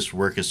which this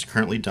work is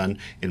currently done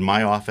in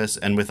my office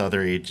and with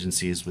other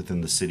agencies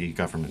within the city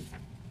government.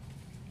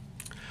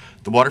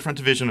 The Waterfront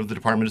Division of the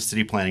Department of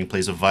City Planning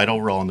plays a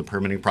vital role in the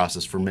permitting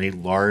process for many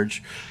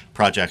large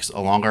projects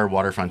along our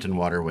waterfront and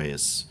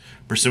waterways.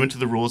 Pursuant to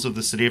the rules of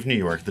the City of New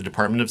York, the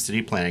Department of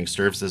City Planning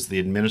serves as the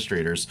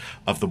administrators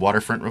of the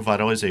Waterfront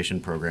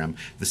Revitalization Program,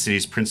 the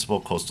city's principal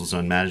coastal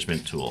zone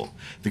management tool.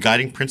 The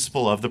guiding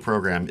principle of the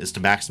program is to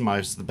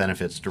maximize the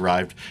benefits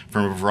derived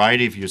from a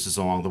variety of uses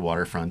along the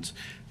waterfront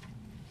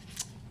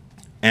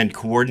and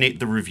coordinate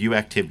the review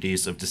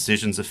activities of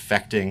decisions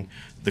affecting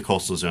the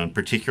coastal zone,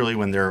 particularly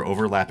when there are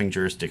overlapping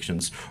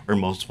jurisdictions or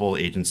multiple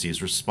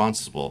agencies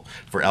responsible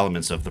for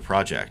elements of the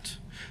project.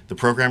 The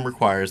program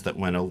requires that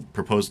when a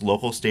proposed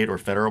local, state, or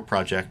federal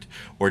project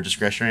or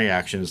discretionary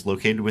action is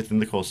located within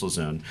the coastal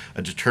zone,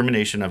 a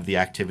determination of the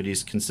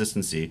activity's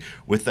consistency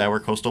with our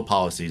coastal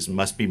policies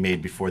must be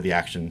made before the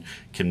action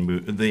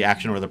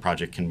or the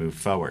project can move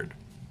forward.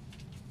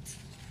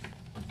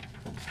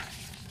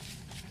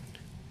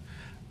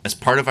 As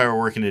part of our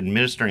work in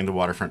administering the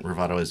Waterfront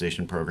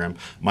Revitalization Program,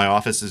 my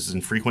office is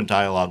in frequent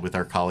dialogue with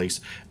our colleagues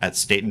at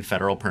state and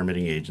federal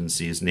permitting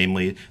agencies,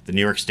 namely the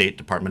New York State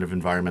Department of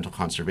Environmental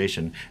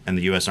Conservation and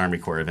the U.S. Army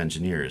Corps of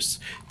Engineers.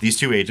 These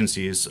 2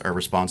 agencies are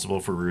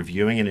responsible for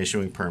reviewing and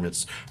issuing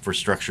permits for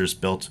structures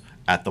built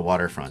at the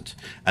waterfront.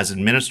 As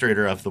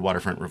administrator of the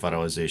Waterfront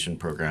Revitalization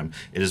Program,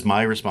 it is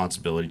my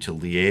responsibility to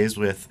liaise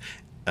with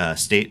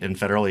state and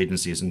federal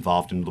agencies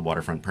involved in the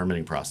waterfront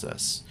permitting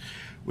process.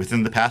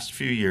 Within the past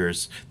few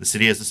years, the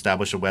city has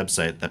established a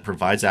website that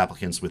provides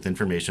applicants with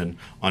information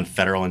on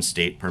federal and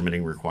state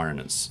permitting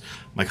requirements.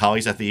 My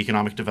colleagues at the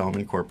Economic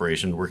Development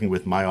Corporation, working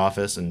with my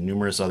office and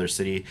numerous other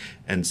city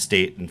and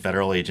state and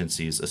federal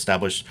agencies,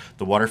 established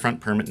the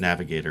Waterfront Permit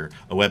Navigator,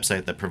 a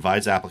website that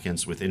provides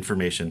applicants with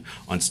information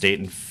on state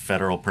and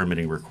federal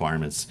permitting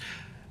requirements.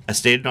 As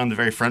stated on the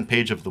very front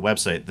page of the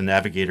website, the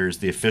Navigator is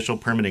the official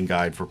permitting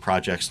guide for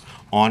projects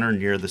on or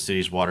near the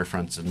city's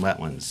waterfronts and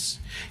wetlands.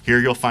 Here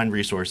you'll find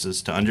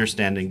resources to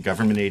understanding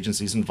government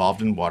agencies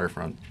involved in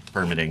waterfront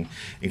permitting,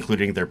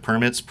 including their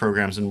permits,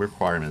 programs, and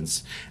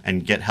requirements,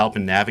 and get help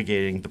in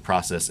navigating the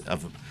process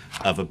of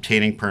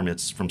obtaining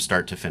permits from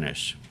start to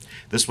finish.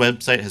 This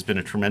website has been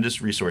a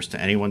tremendous resource to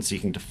anyone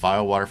seeking to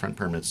file waterfront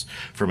permits,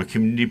 from a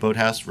community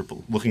boathouse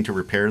looking to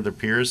repair their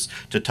piers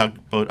to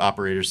tugboat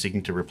operators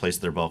seeking to replace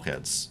their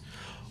bulkheads.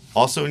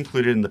 Also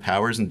included in the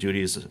powers and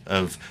duties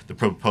of the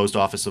proposed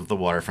Office of the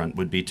Waterfront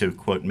would be to,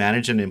 quote,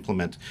 manage and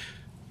implement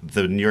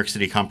the New York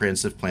City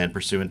Comprehensive Plan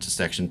pursuant to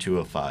Section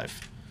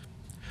 205.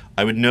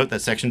 I would note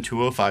that Section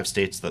 205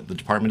 states that the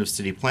Department of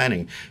City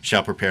Planning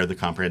shall prepare the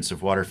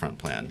Comprehensive Waterfront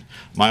Plan.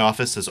 My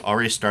office has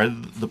already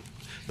started the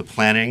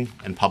planning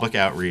and public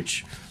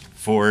outreach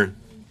for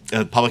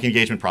public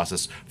engagement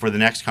process for the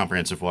next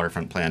Comprehensive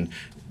Waterfront Plan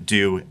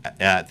due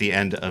at the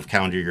end of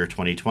calendar year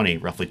 2020,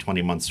 roughly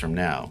 20 months from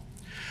now.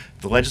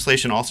 The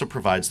legislation also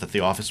provides that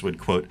the office would,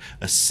 quote,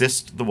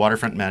 assist the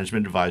Waterfront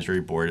Management Advisory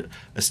Board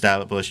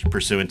established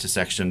pursuant to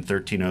Section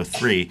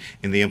 1303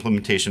 in the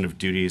implementation of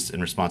duties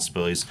and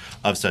responsibilities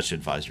of such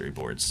advisory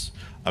boards.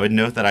 I would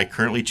note that I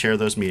currently chair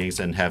those meetings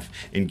and have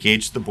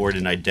engaged the board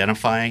in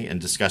identifying and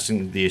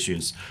discussing the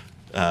issues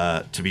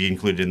to be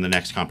included in the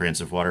next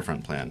Comprehensive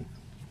Waterfront Plan.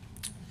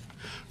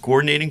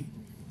 Coordinating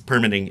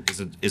permitting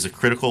is a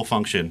critical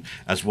function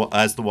of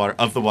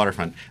the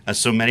waterfront, as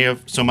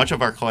so much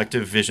of our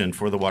collective vision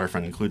for the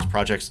waterfront includes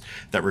projects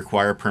that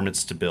require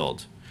permits to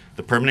build.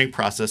 The permitting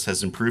process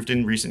has improved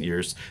in recent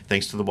years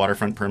thanks to the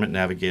Waterfront Permit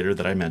Navigator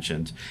that I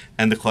mentioned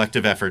and the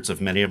collective efforts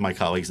of many of my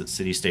colleagues at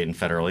city, state, and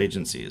federal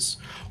agencies.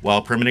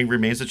 While permitting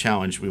remains a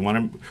challenge, we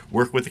want to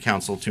work with the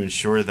council to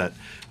ensure that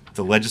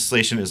the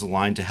legislation is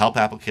aligned to help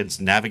applicants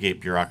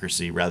navigate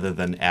bureaucracy rather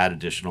than add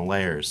additional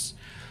layers.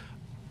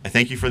 I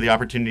thank you for the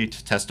opportunity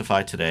to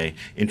testify today.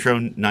 Intro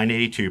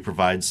 982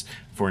 provides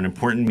for an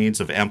important means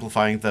of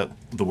amplifying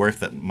the work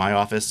that my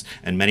office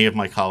and many of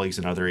my colleagues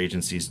in other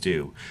agencies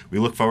do. We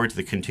look forward to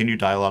the continued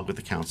dialogue with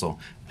the council,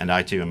 and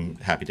I too am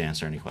happy to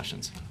answer any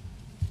questions.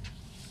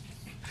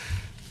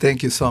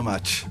 Thank you so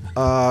much.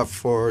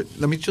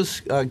 Let me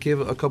just give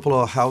a couple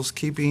of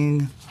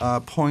housekeeping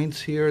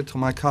points here to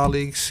my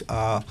colleagues.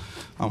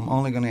 I'm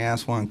only going to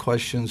ask one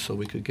question so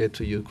we could get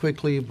to you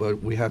quickly,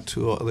 but we have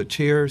two other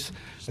chairs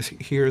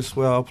here as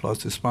well,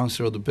 plus the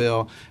sponsor of the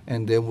bill,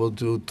 and then we'll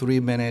do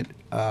 3-minute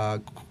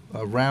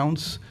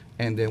rounds,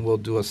 and then we'll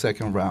do a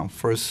second round.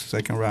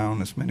 Second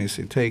round, as many as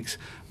it takes,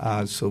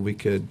 so we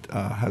could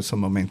have some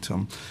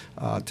momentum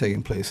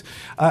taking place.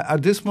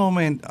 At this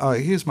moment,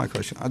 here's my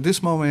question. At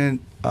this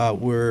moment,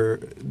 where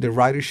the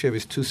ridership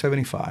is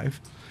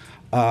 275,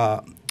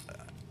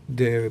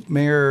 the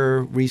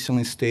mayor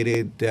recently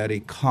stated that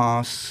it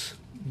costs,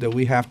 that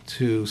we have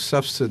to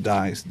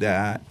subsidize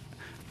that,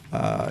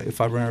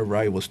 if I remember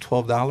right, it was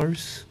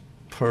 $12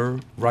 per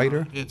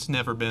rider? It's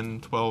never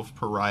been 12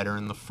 per rider.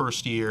 In the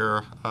first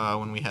year,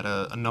 when we had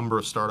a number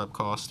of startup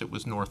costs, it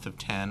was north of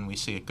 10. We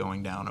see it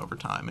going down over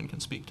time and can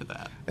speak to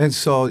that. And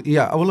so,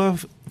 yeah, I would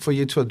love for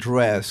you to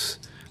address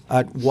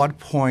at what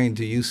point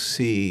do you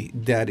see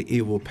that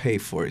it will pay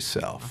for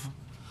itself?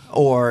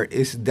 Or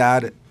is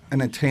that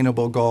an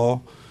attainable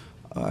goal?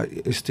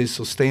 Is this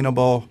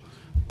sustainable?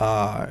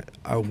 Where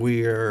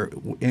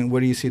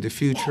do you see the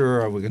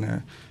future? Are we going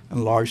to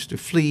enlarge the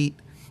fleet?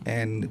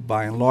 And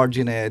by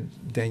enlarging it,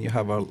 then you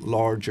have a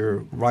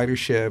larger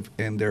ridership,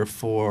 and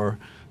therefore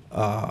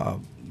the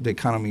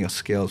economy of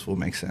scales will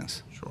make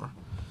sense. Sure.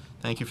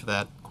 Thank you for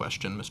that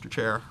question, Mr.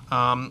 Chair.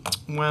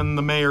 When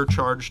the mayor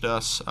charged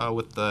us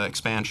with the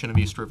expansion of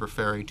East River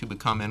Ferry to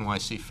become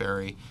NYC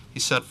Ferry, he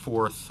set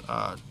forth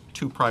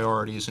 2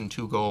 priorities and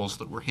 2 goals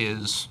that were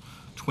his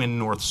twin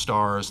North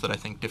Stars that I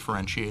think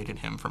differentiated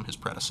him from his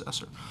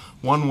predecessor.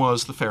 One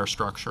was the fare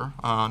structure.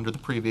 Under the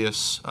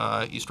previous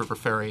East River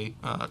Ferry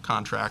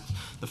contract,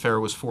 the fare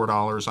was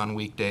 $4 on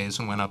weekdays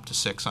and went up to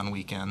 $6 on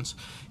weekends.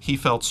 He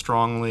felt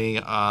strongly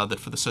that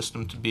for the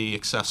system to be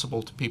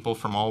accessible to people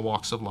from all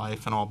walks of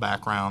life and all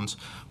backgrounds,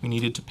 we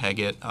needed to peg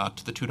it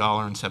to the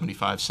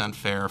 $2.75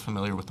 fare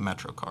familiar with the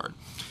MetroCard.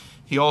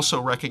 He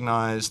also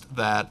recognized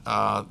that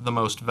the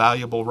most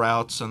valuable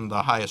routes and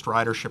the highest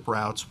ridership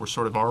routes were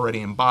sort of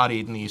already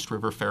embodied in the East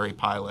River Ferry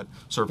pilot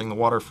serving the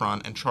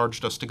waterfront, and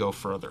charged us to go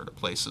further to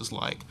places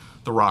like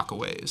the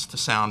Rockaways, to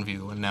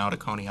Soundview, and now to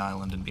Coney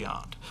Island and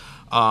beyond.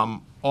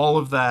 All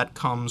of that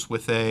comes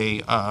with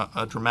a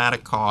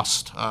dramatic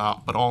cost,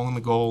 but all in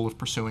the goal of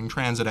pursuing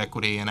transit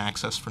equity and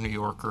access for New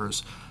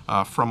Yorkers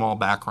from all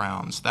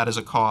backgrounds. That is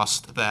a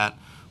cost that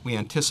we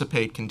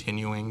anticipate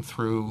continuing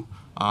through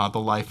the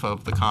life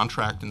of the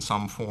contract in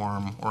some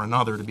form or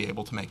another to be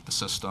able to make the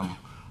system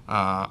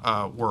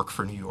work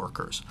for New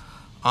Yorkers.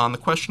 On the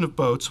question of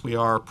boats, we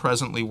are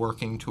presently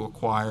working to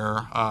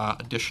acquire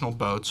additional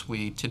boats.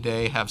 We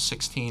today have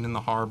 16 in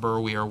the harbor.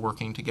 We are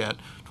working to get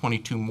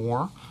 22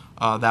 more.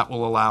 That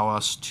will allow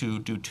us to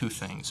do 2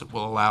 things. It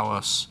will allow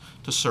us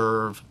to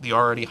serve the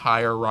already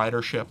higher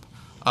ridership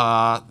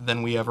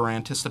than we ever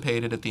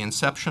anticipated at the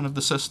inception of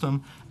the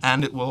system,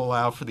 and it will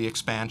allow for the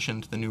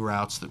expansion to the new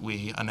routes that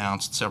we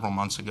announced several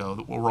months ago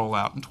that will roll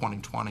out in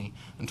 2020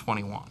 and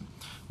 21.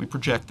 We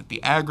project that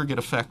the aggregate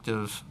effect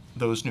of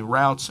those new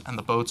routes and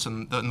the boats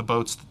the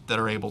boats that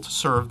are able to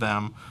serve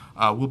them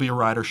will be a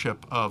ridership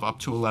of up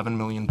to 11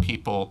 million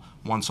people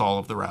once all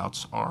of the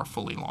routes are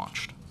fully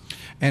launched.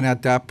 And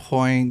at that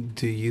point,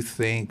 do you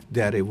think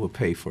that it will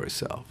pay for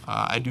itself?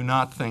 I do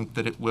not think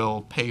that it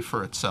will pay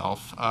for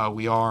itself.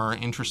 We are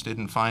interested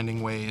in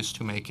finding ways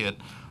to make it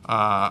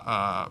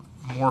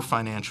more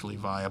financially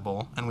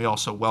viable, and we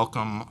also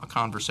welcome a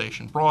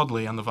conversation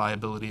broadly on the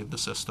viability of the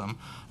system,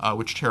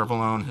 which Chair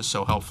Vallone has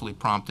so helpfully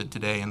prompted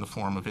today in the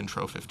form of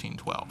Intro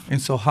 1512.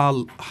 And so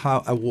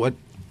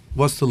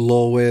what's the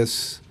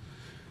lowest,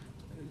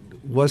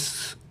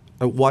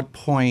 at what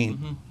point,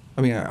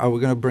 I mean, are we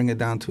going to bring it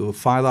down to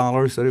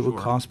 $5 that it would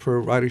Sure. cost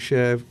per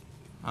ridership,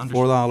 Understood.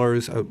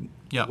 $4?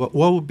 Yeah.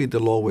 What would be the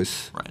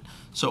lowest? Right.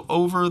 So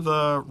over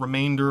the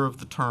remainder of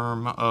the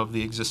term of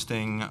the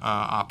existing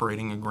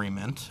operating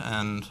agreement,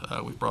 and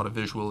we've brought a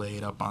visual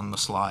aid up on the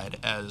slide,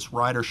 as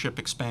ridership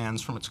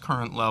expands from its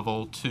current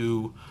level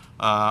to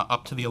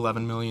up to the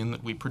 11 million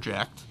that we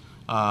project,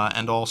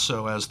 and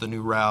also as the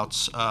new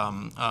routes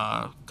come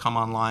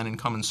online and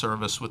come in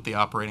service with the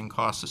operating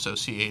costs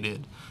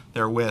associated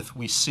therewith,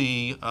 we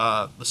see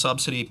the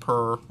subsidy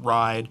per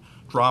ride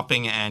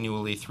dropping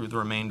annually through the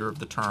remainder of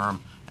the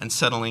term and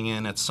settling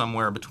in at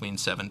somewhere between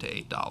 $7 to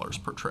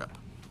 $8 per trip.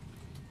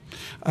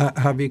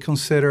 Have you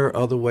considered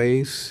other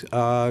ways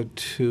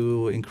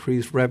to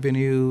increase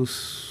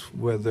revenues,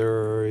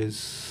 whether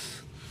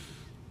it's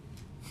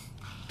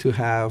to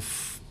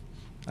have,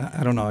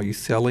 I don't know, are you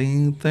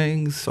selling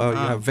things? You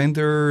have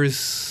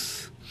vendors?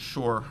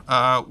 Sure.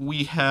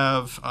 We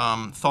have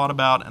thought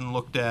about and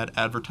looked at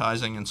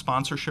advertising and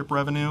sponsorship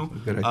revenue.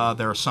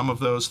 There are some of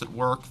those that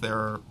work. There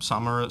are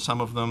some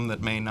of them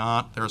that may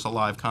not. There's a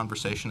live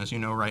conversation, as you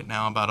know, right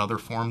now about other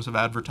forms of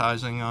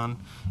advertising on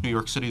New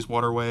York City's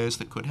waterways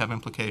that could have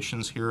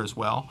implications here as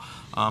well.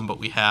 But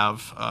we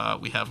have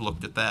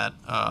looked at that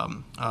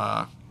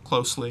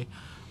closely.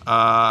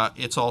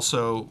 It's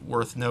also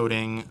worth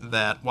noting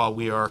that while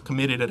we are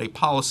committed at a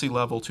policy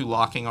level to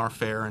locking our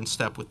fare in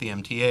step with the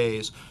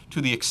MTAs, to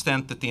the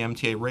extent that the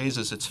MTA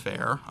raises its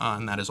fare,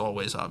 and that is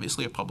always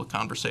obviously a public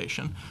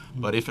conversation,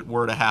 but if it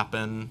were to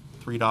happen,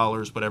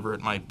 $3, whatever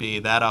it might be,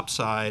 that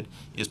upside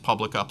is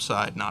public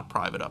upside, not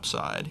private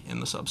upside in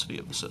the subsidy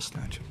of the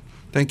system. Gotcha.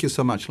 Thank you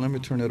so much. Let me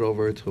turn it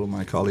over to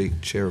my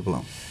colleague, Chair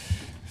Vallone.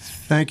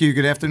 Thank you.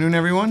 Good afternoon,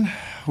 everyone.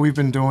 We've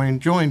been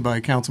joined by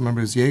Council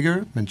Members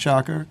Yeager,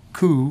 Menchaca,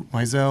 Koo,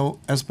 Mizell,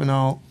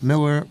 Espinal,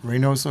 Miller,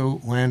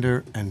 Reynoso,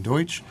 Lander, and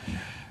Deutsch,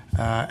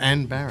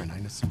 and Barron.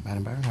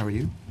 Madam Barron, how are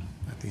you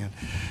at the end?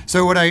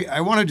 So what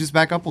I want to just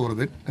back up a little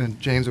bit, and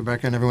James,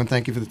 Rebecca, and everyone,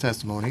 thank you for the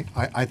testimony.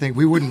 I think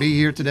we wouldn't be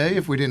here today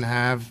if we didn't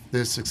have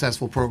this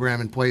successful program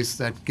in place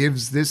that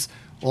gives this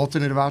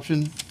alternative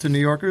option to New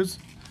Yorkers.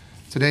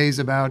 Today's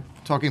about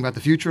talking about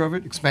the future of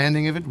it,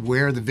 expanding of it,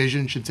 where the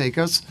vision should take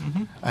us,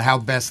 how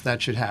best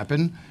that should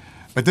happen.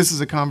 But this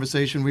is a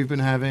conversation we've been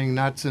having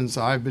not since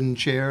I've been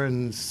chair,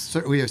 and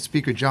certainly as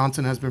Speaker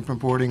Johnson has been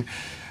purporting.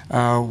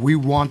 We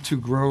want to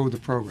grow the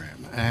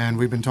program, and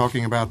we've been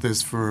talking about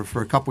this for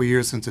a couple of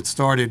years since it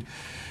started.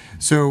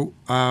 So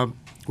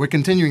we're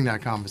continuing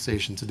that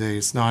conversation today.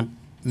 It's not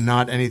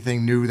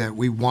anything new that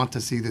we want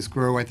to see this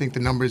grow. I think the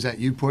numbers that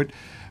you put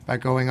by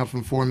going up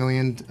from 4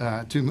 million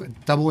to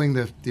doubling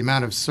the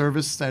amount of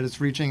service that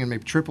it's reaching and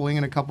maybe tripling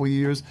in a couple of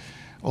years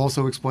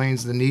also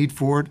explains the need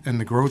for it and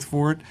the growth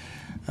for it.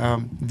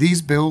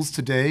 These bills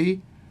today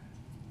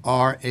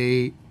are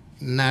a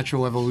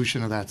natural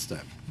evolution of that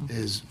step.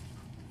 Is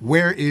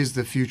where is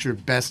the future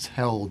best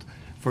held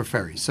for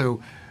ferries?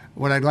 So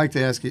what I'd like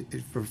to ask you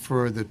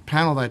for the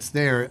panel that's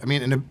there, I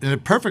mean, in a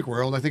perfect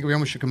world, I think we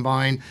almost should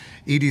combine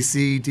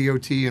EDC,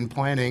 DOT, and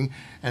planning,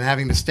 and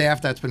having the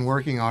staff that's been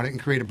working on it and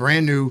create a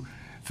brand new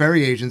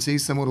ferry agency,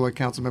 similar to what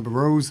Councilmember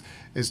Rose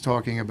is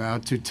talking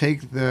about, to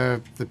take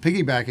the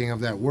piggybacking of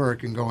that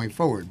work and going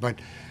forward. But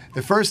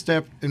the first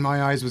step, in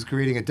my eyes, was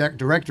creating a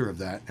director of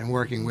that and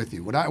working with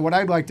you. What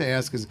I'd like to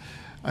ask is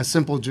a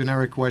simple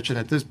generic question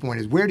at this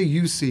point is, where do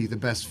you see the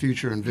best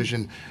future and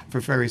vision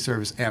for ferry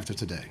service after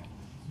today?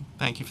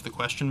 Thank you for the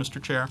question, Mr.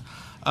 Chair.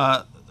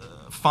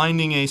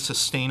 Finding a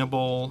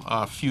sustainable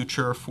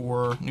future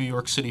for New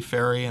York City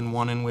Ferry and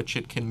one in which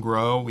it can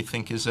grow, we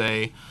think is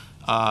an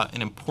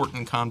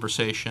important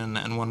conversation,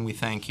 and one we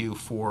thank you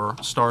for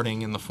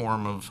starting in the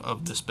form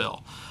of this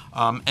bill.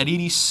 At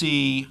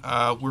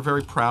EDC, we're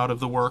very proud of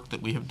the work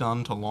that we have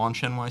done to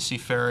launch NYC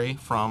Ferry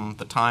from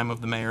the time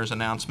of the mayor's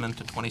announcement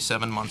to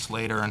 27 months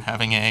later, and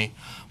having a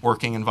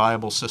working and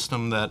viable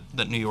system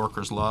that New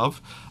Yorkers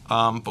love.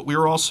 But we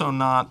are also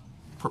not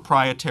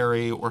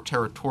proprietary or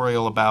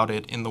territorial about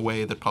it in the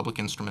way that public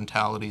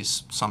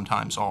instrumentalities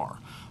sometimes are.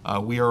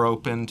 We are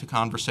open to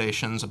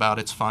conversations about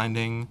its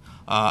finding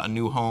a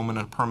new home and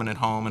a permanent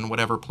home in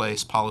whatever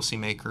place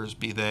policymakers,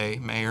 be they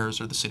mayors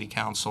or the city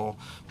council,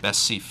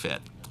 best see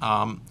fit.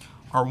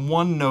 Our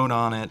one note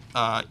on it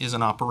is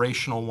an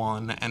operational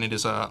one, and it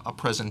is a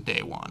present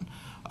day one.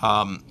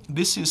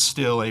 This is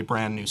still a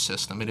brand new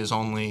system. It is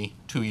only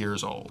 2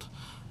 years old.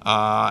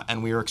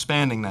 And we are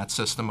expanding that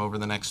system over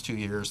the next 2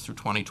 years through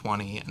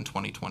 2020 and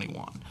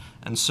 2021.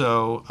 And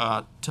so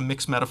to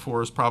mix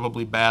metaphors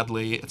probably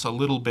badly, it's a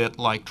little bit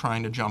like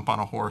trying to jump on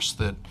a horse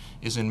that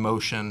is in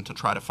motion to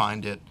try to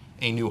find it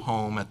a new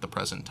home at the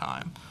present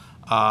time.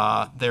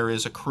 There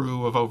is a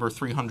crew of over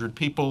 300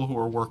 people who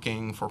are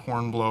working for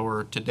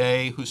Hornblower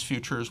today, whose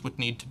futures would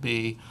need to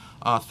be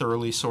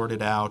thoroughly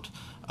sorted out.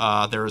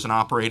 There is an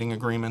operating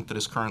agreement that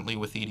is currently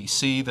with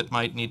EDC that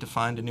might need to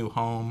find a new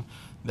home.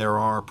 There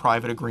are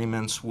private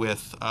agreements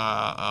with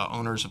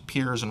owners of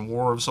piers and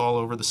wharves all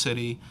over the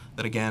city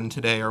that, again,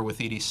 today are with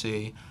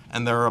EDC.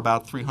 And there are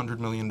about $300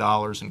 million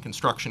in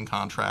construction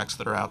contracts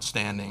that are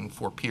outstanding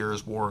for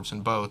piers, wharves,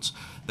 and boats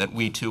that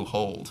we too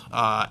hold.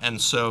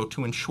 And so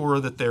to ensure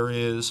that there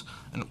is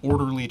an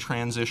orderly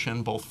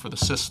transition both for the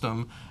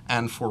system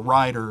and for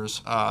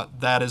riders,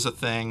 that is a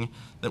thing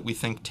that we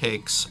think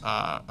takes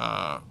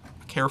a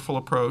careful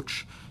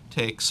approach,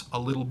 takes a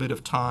little bit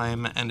of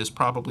time, and is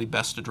probably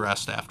best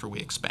addressed after we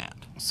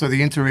expand. So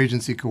the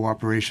interagency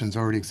cooperation is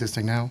already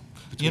existing now?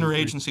 The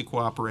interagency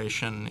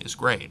cooperation is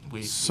great.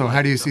 So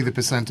how do you see the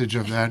percentage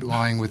of that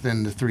lying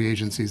within the three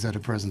agencies that are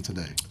present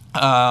today?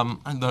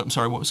 I'm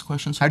sorry, what was the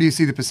question? How do you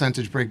see the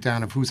percentage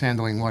breakdown of who's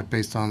handling what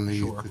based on the,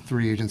 Sure. the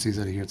three agencies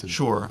that are here today?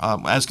 Sure.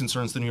 As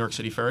concerns the New York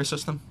City ferry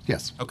system?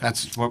 Yes. Okay.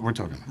 That's what we're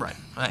talking about. Right.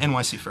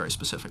 NYC ferry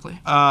specifically.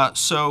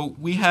 So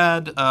we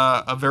had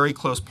a very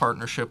close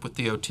partnership with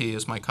DOT,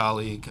 as my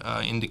colleague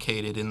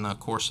indicated in the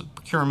course of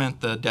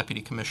procurement. The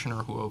deputy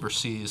commissioner who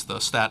oversees the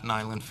Staten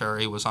Island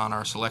ferry was on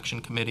our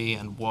selection committee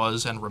and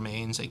was and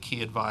remains a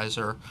key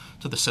advisor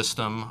to the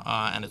system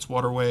and its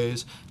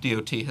waterways.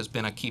 DOT has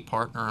been a key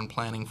partner in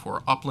planning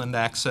for upland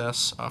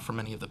access for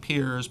many of the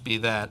piers, be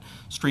that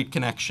street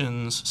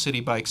connections,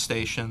 city bike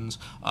stations,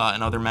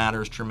 and other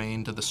matters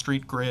germane to the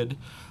street grid.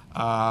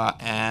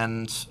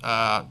 And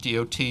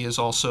DOT is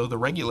also the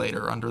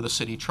regulator under the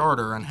city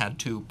charter and had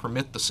to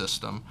permit the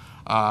system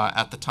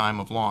at the time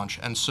of launch.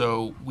 And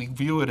so we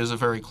view it as a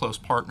very close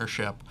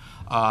partnership,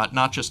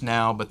 not just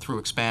now, but through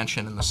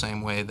expansion in the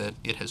same way that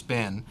it has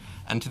been.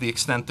 And to the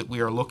extent that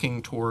we are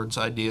looking towards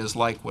ideas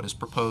like what is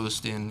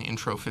proposed in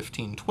Intro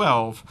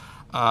 1512,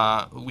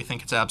 we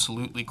think it's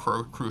absolutely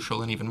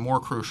crucial, and even more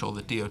crucial,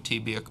 that DOT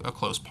be a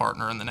close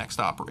partner in the next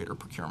operator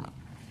procurement.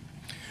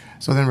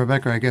 So then,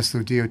 Rebecca, I guess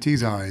through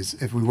DOT's eyes,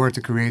 if we were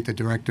to create the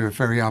Director of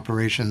Ferry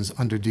Operations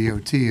under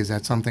DOT, is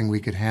that something we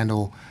could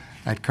handle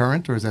at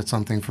current, or is that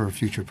something for a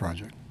future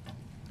project?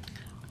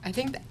 I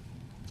think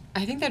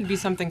that'd be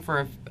something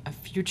for a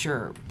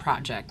future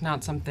project,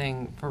 not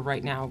something for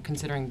right now,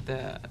 considering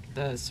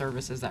the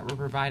services that we're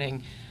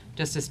providing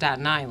just to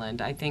Staten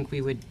Island. I think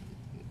we would,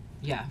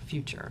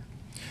 future.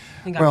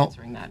 I think I'm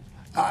answering that.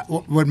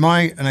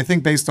 And I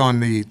think based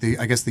on the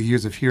I guess the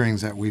years of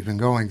hearings that we've been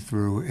going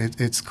through,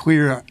 it's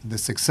clear the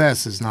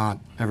success has not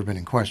ever been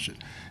in question.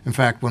 In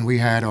fact, when we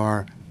had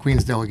our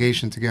Queens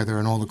delegation together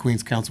and all the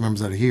Queens council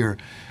members that are here,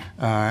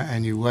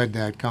 and you led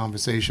that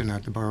conversation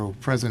at the borough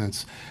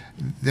presidents,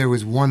 there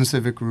was one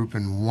civic group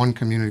and one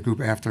community group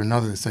after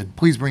another that said,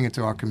 please bring it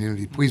to our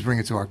community, please bring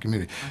it to our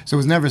community. So it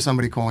was never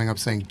somebody calling up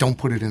saying, don't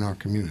put it in our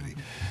community.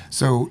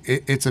 So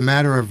it's a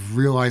matter of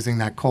realizing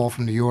that call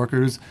from New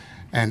Yorkers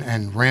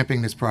and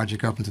ramping this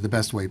project up into the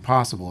best way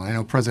possible. And I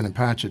know President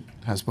Patchett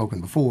has spoken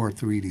before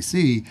through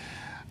EDC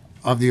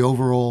of the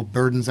overall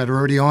burdens that are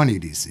already on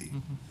EDC,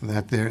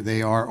 that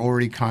they are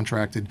already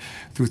contracted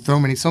through so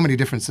many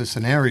different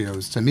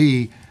scenarios. To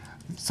me,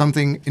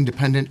 something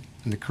independent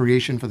in the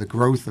creation for the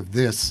growth of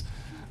this,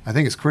 I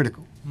think is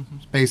critical.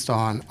 It's based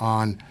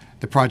on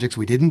the projects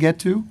we didn't get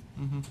to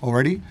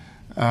already,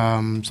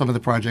 some of the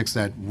projects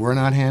that were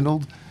not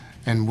handled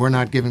and were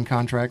not given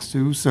contracts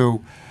to.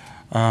 So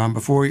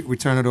before we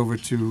turn it over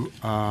to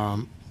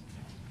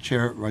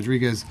Chair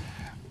Rodriguez,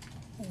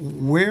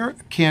 where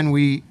can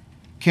we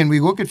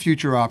look at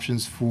future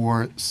options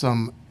for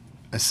some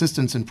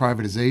assistance in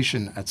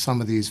privatization at some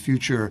of these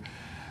future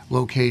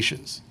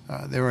locations?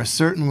 There are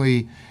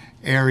certainly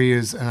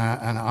areas,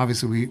 and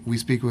obviously we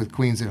speak with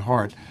Queens at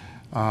heart,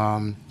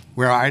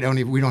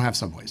 where we don't have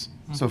subways.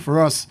 So for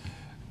us,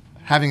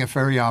 having a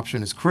ferry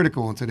option is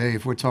critical. And today,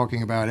 if we're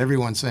talking about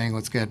everyone saying,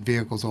 let's get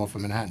vehicles off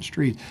of Manhattan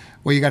Street,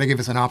 well, you got to give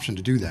us an option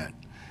to do that.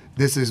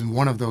 This is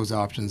one of those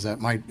options that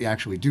might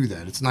actually do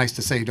that. It's nice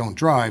to say don't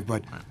drive,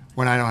 but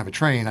when I don't have a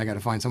train, I got to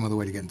find some other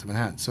way to get into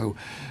Manhattan. So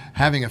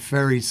having a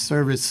ferry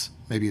service,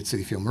 maybe at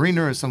City Field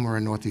Marina or somewhere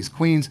in Northeast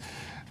Queens,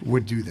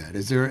 would do that.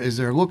 Is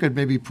there a look at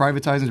maybe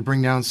privatizing to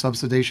bring down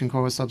subsidizing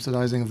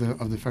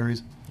of the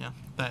ferries? Yeah,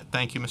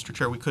 thank you, Mr.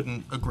 Chair. We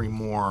couldn't agree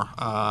more.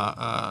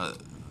 I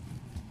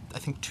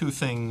think two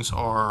things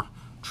are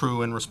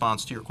true in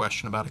response to your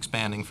question about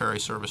expanding ferry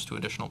service to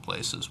additional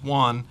places.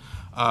 One,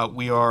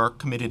 we are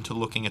committed to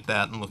looking at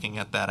that and looking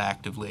at that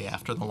actively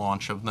after the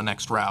launch of the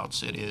next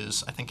routes. It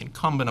is, I think,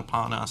 incumbent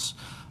upon us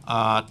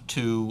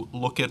to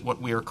look at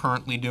what we are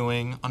currently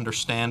doing,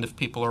 understand if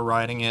people are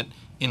riding it,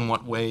 in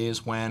what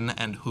ways, when,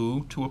 and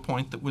who, to a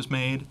point that was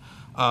made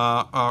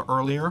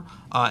earlier,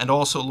 and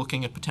also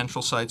looking at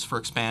potential sites for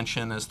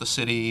expansion as the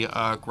city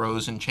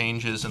grows and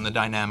changes in the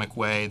dynamic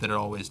way that it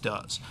always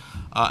does.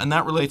 And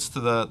that relates to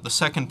the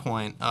second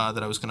point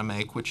that I was going to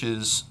make, which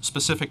is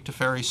specific to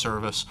ferry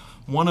service.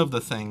 One of the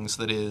things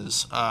that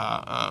is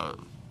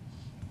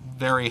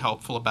very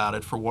helpful about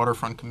it for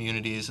waterfront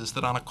communities is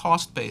that on a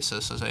cost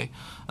basis, as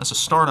a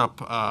startup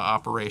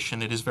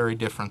operation, it is very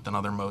different than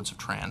other modes of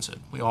transit.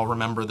 We all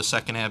remember the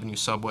 2nd Avenue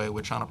subway,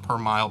 which on a per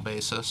mile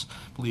basis,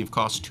 I believe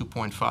costs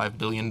 $2.5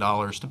 billion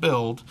to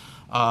build.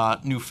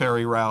 New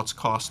ferry routes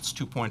costs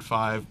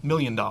 $2.5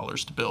 million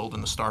to build in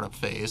the startup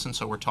phase, and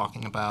so we're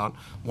talking about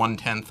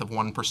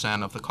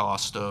 0.1% of the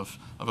cost of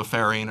a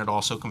ferry, and it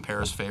also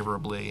compares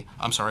favorably,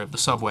 of the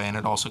subway, and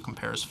it also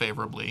compares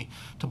favorably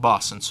to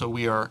bus. And so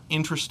we are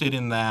interested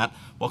in that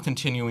while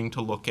continuing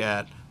to look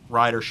at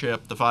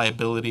ridership, the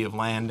viability of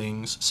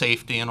landings,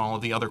 safety, and all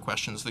of the other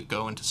questions that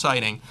go into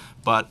siting,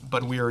 but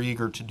we are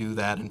eager to do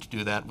that and to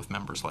do that with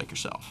members like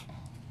yourself.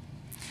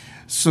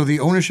 So the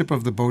ownership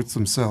of the boats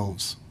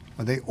themselves,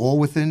 are they all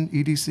within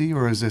EDC,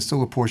 or is there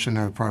still a portion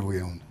that are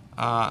privately owned?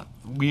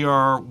 We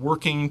are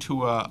working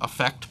to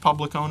affect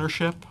public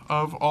ownership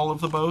of all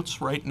of the boats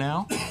right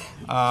now.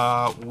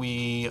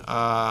 We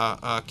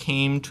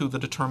came to the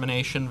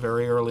determination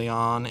very early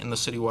on in the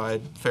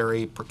citywide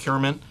ferry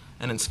procurement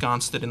and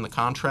ensconced it in the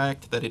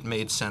contract that it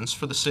made sense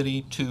for the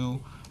city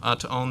to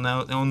own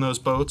those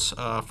boats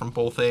from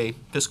both a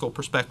fiscal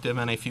perspective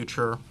and a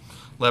future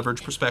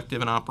leverage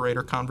perspective and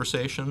operator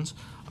conversations.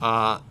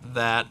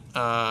 That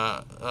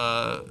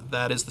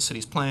is the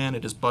city's plan.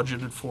 It is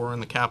budgeted for in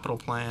the capital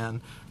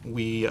plan.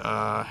 We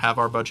have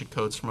our budget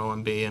codes from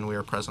OMB, and we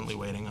are presently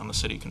waiting on the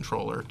city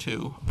controller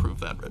to approve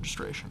that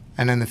registration.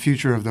 And in the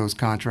future of those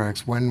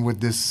contracts, when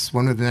would the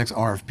next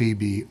RFP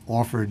be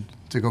offered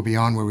to go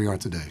beyond where we are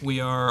today? We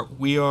are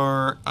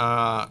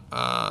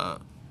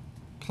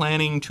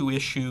planning to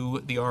issue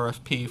the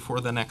RFP for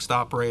the next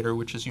operator,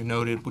 which, as you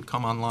noted, would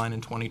come online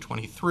in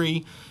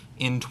 2023,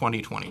 in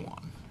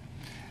 2021.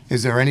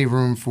 Is there any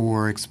room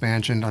for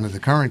expansion under the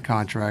current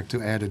contract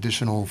to add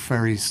additional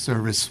ferry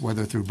service,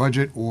 whether through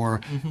budget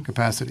or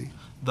capacity?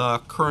 The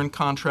current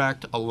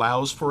contract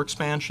allows for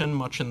expansion,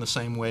 much in the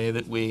same way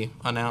that we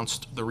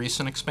announced the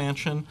recent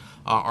expansion.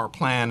 Our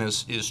plan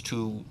is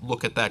to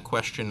look at that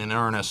question in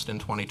earnest in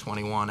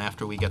 2021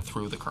 after we get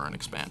through the current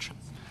expansion.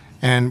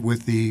 And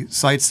with the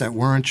sites that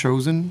weren't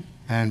chosen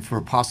and for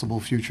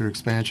possible future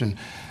expansion,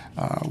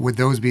 would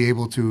those be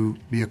able to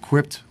be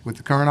equipped with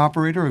the current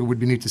operator, or would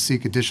we need to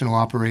seek additional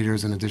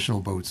operators and additional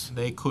boats?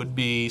 They could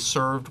be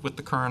served with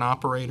the current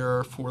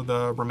operator for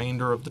the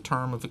remainder of the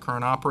term of the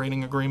current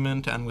operating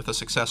agreement and with a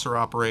successor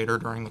operator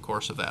during the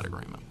course of that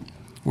agreement.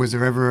 Was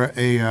there ever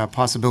a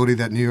possibility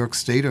that New York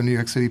State or New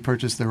York City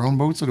purchased their own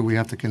boats, or do we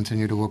have to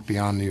continue to look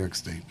beyond New York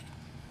State?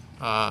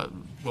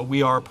 Well,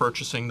 we are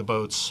purchasing the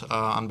boats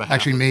on behalf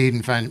Actually made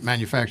and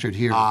manufactured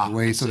here,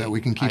 so that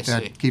we can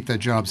keep that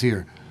jobs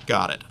here.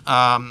 Got it.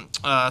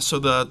 So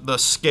the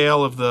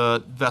scale of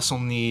the vessel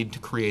need to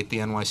create the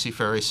NYC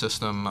ferry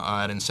system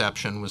at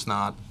inception was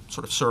not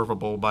sort of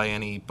servable by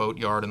any boat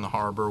yard in the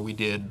harbor. We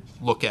did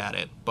look at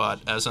it,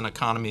 but as an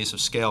economies of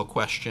scale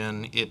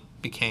question, it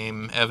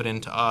became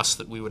evident to us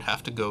that we would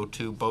have to go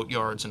to boat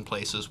yards in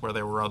places where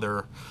there were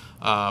other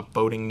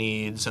boating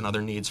needs and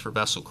other needs for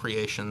vessel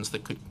creations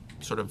that could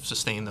sort of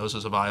sustain those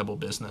as a viable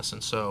business.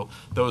 And so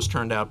those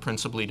turned out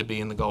principally to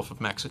be in the Gulf of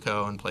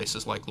Mexico and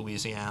places like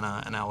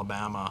Louisiana and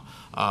Alabama,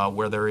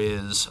 where there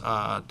is,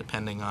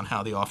 depending on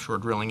how the offshore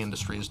drilling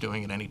industry is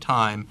doing at any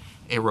time,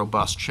 a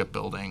robust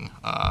shipbuilding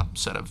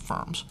set of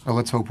firms. Well,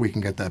 let's hope we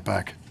can get that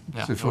back.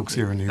 Yeah, So folks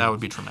here in New York. that would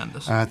be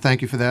tremendous.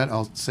 Thank you for that.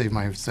 I'll save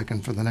my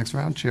second for the next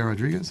round. Chair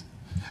Rodriguez.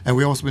 And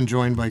we've also been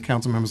joined by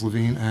Council Members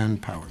Levine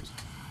and Powers.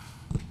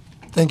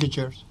 Thank you,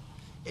 Chairs.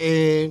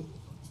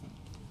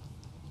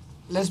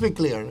 Let's be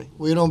clear.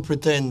 We don't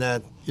pretend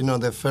that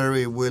the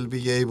ferry will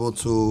be able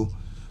to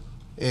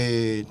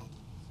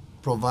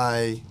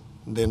provide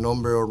the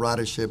number of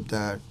ridership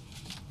that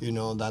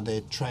that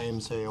the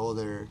trams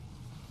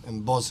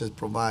and buses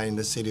provide in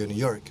the city of New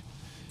York.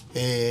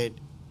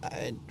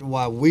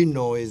 What we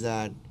know is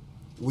that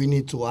we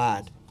need to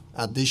add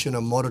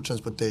additional motor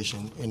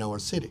transportation in our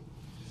city,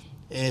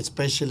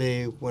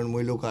 especially when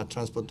we look at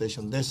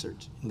transportation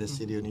deserts in the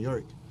city of New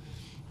York.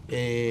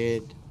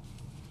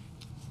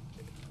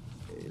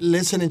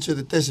 Listening to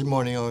the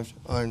testimony of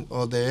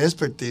the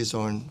expertise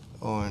on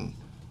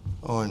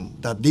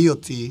that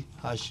DOT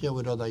has shared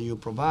with us that you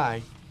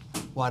provide,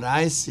 what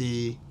I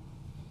see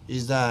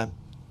is that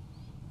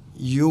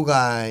you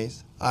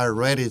guys are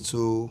ready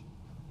to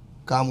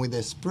come with the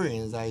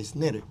experience that is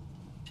needed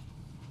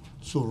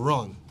to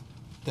run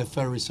the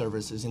ferry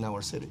services in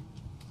our city.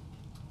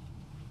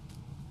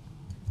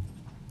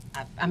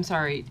 I'm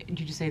sorry,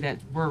 did you say that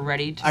we're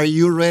ready to? Are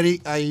you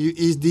ready?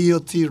 Is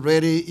DOT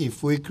ready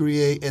if we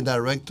create a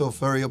director of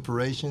ferry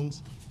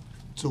operations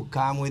to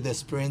come with the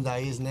experience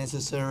that is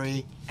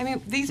necessary? I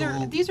mean, these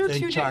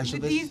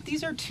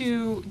are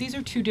two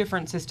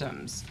different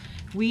systems.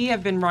 We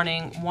have been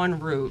running one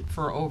route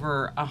for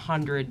over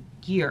 100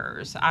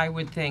 years. I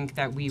would think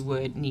that we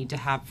would need to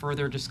have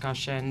further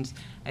discussions.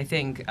 I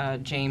think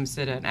James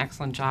did an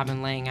excellent job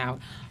in laying out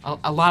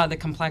a lot of the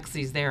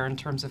complexities there in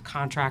terms of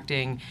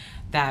contracting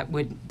that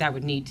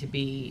would need to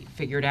be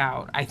figured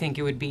out. I think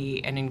it would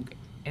be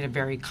a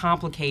very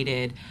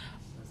complicated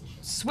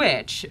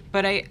switch,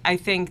 but I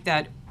think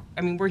that,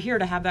 I mean, we're here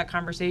to have that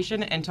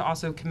conversation and to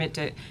also commit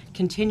to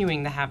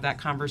continuing to have that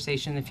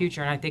conversation in the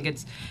future. And I think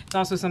it's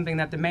also something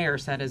that the mayor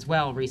said as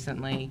well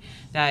recently,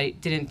 that I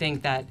didn't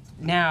think that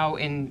now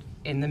in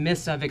the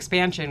midst of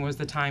expansion was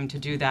the time to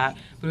do that,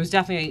 but it was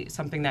definitely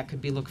something that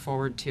could be looked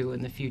forward to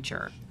in the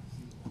future.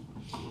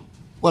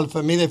 Well,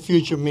 for me, the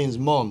future means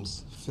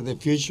moms. So the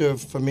future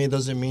for me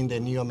doesn't mean the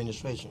new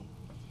administration.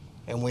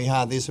 And we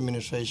have this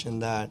administration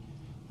that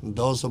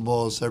those of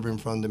us serving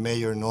from the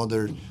mayor and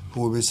others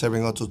who will be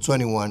serving up to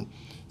 21.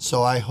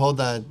 So I hope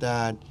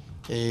that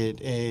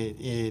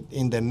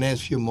in the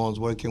next few months,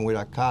 working with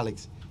our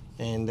colleagues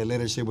and the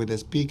leadership with the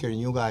speaker and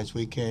you guys,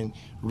 we can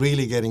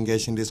really get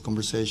engaged in this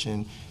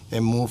conversation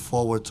and move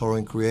forward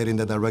toward creating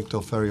the director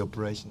of ferry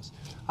operations.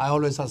 I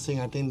always have seen,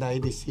 I think the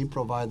ADC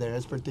provide their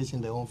expertise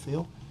in their own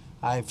field.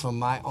 From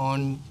my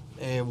own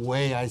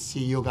way, I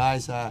see you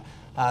guys are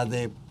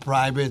the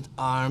private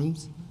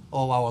arms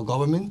of our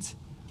government.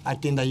 I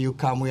think that you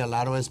come with a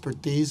lot of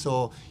expertise,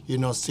 or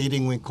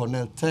sitting with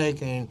Cornell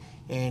Tech and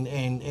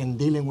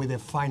dealing with the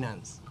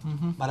finance.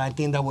 Mm-hmm. But I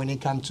think that when it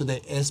comes to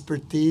the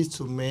expertise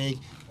to make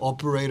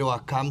operator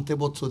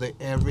accountable to the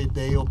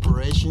everyday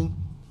operation,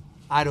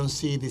 I don't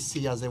see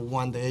EDC as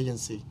the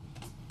agency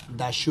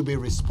that should be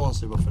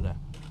responsible for that.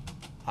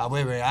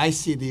 However, I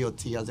see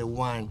DOT as the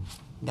one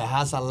that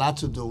has a lot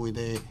to do with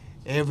the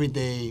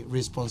everyday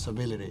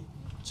responsibility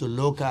to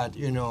look at,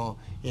 in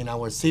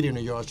our city,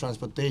 New York,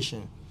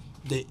 transportation,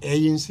 the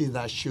agencies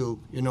that should,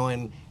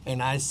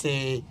 and I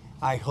say,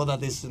 I hope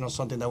that this is not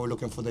something that we're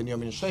looking for the new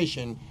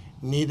administration.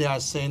 Neither are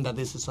saying that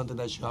this is something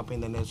that should happen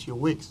in the next few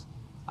weeks.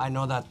 I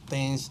know that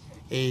things,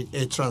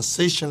 a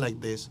transition like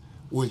this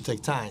will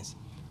take time.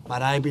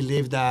 But I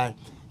believe that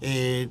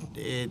it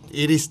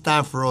is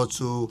time for us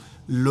to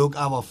look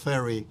at our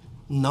ferry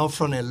not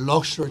from a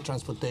luxury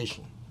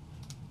transportation,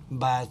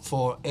 but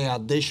for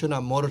an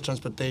additional mode of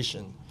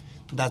transportation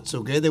that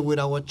together with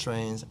our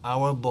trains,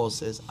 our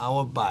buses,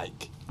 our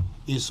bike,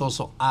 is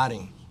also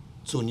adding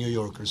to New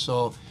Yorkers.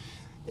 So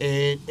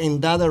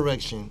in that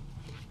direction,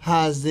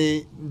 has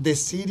the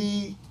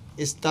city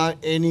start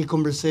any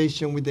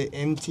conversation with the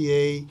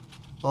MTA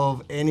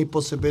of any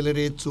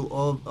possibility to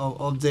of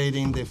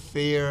updating the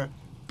fare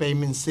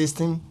payment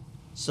system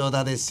so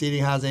that the city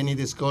has any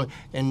discussion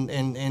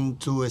and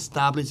to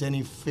establish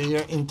any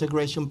fare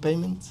integration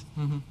payments?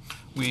 Mm-hmm.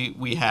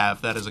 We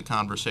have. That is a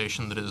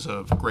conversation that is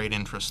of great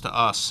interest to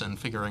us in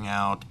figuring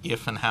out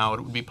if and how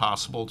it would be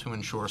possible to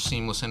ensure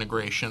seamless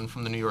integration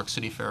from the New York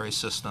City ferry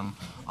system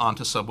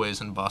onto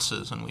subways and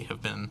buses. And we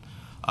have been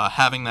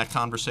having that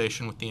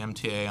conversation with the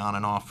MTA on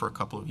and off for a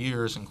couple of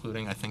years,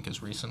 including, I think,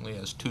 as recently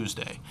as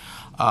Tuesday.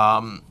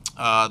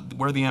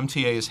 Where the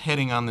MTA is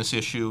heading on this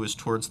issue is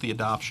towards the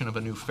adoption of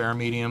a new fare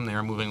medium. They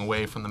are moving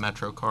away from the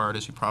Metro card,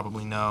 as you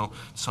probably know,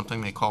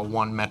 something they call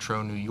One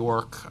Metro New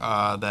York.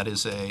 That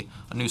is a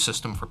new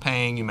system for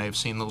paying. You may have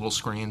seen the little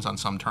screens on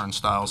some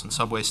turnstiles and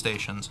subway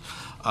stations.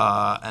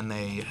 And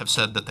they have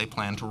said that they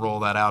plan to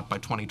roll that out by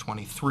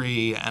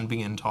 2023 and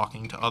begin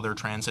talking to other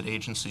transit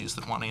agencies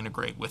that want to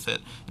integrate with it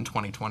in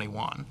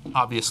 2021.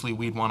 Obviously,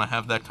 we'd want to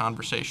have that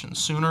conversation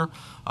sooner,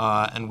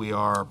 and we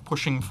are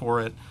pushing for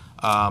it.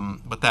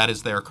 But that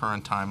is their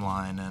current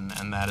timeline,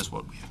 and that is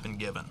what we have been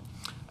given.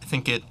 I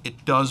think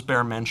it does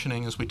bear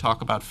mentioning as we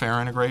talk about fare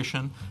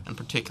integration, and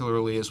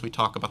particularly as we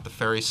talk about the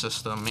ferry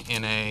system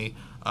in a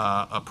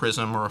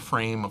prism or a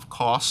frame of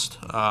cost,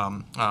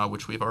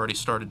 which we've already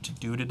started to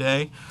do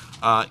today.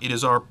 It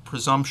is our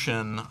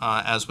presumption,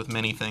 as with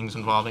many things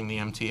involving the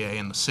MTA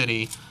and the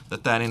city,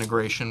 that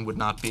integration would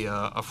not be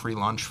a free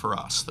lunch for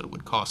us, that it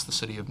would cost the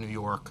city of New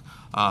York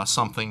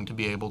something to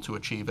be able to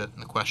achieve it.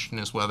 And the question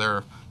is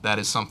whether that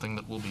is something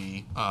that will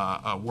be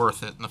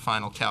worth it in the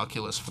final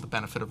calculus for the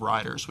benefit of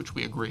riders, which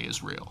we agree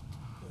is real.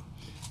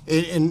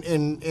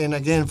 And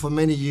again, for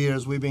many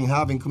years, we've been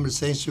having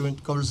conversation with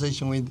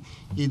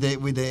the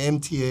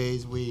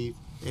MTAs,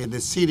 with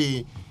the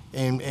city,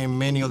 and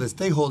many other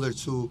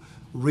stakeholders to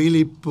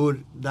really put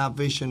that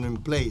vision in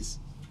place.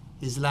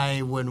 It's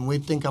like when we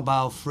think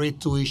about free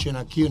tuition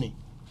at CUNY,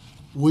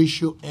 we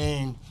should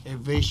end a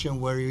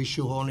vision where it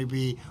should only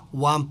be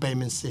one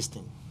payment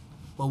system.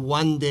 But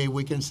one day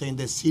we can say in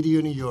the city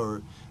of New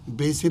York,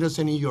 visitors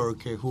in New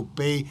York who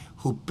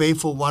pay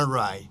for one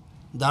ride,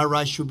 that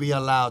ride should be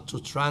allowed to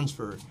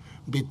transfer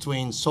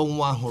between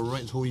someone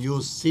who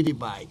use city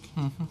bike,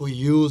 mm-hmm. who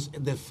use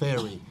the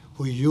ferry,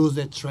 who use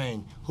the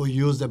train, who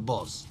use the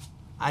bus.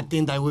 I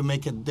think that will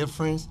make a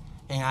difference,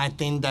 and I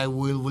think that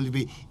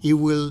it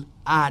will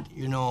add,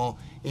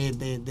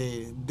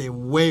 the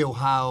way of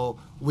how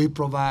we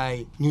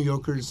provide New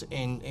Yorkers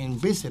and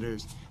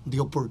visitors the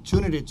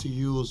opportunity to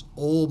use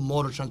all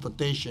mode of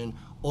transportation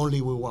only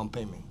with one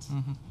payment.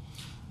 Mm-hmm.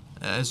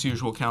 As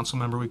usual, council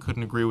member, we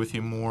couldn't agree with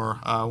you more.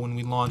 When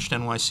we launched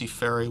NYC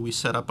Ferry, we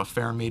set up a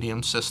fare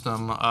medium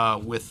system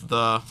with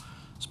the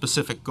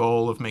specific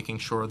goal of making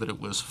sure that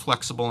it was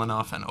flexible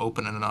enough and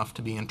open enough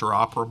to be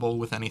interoperable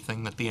with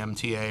anything that the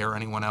MTA or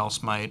anyone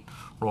else might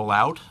roll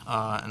out.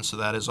 And so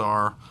that is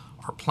our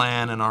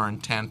plan and our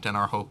intent, and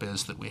our hope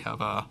is that we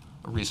have a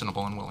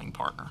reasonable and willing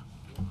partner.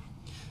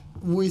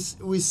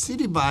 With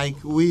City Bike,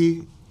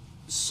 we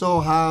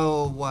saw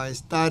how it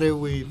started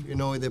with,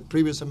 the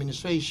previous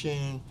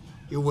administration.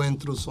 It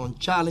went through some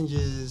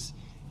challenges.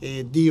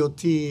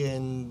 DOT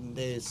and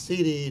the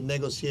city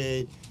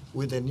negotiate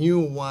with a new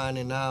one,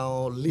 and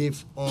now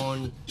live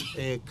on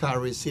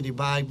carry City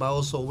Bike. But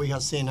also we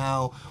have seen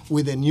how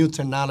with the new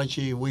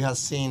technology, we have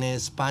seen an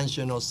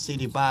expansion of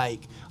City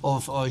Bike,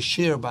 of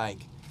share bike.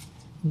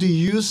 Do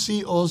you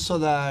see also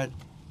that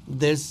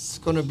there's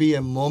going to be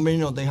a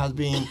moment, or there has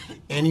been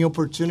any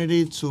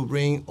opportunity to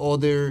bring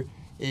other,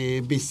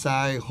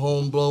 beside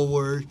home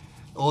blower,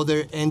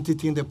 other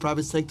entity in the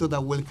private sector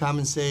that will come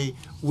and say,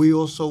 we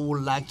also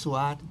would like to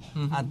add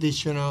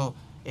additional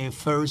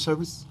ferry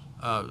service?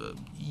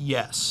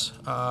 Yes,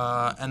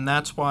 and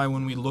that's why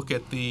when we look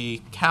at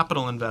the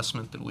capital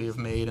investment that we have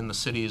made in the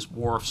city's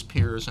wharfs,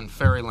 piers, and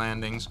ferry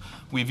landings,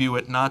 we view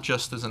it not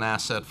just as an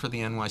asset for the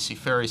NYC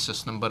ferry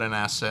system, but an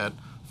asset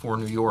for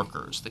New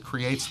Yorkers that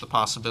creates the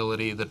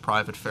possibility that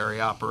private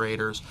ferry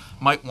operators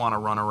might want to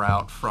run a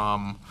route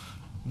from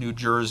New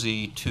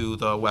Jersey to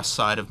the west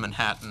side of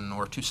Manhattan,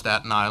 or to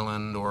Staten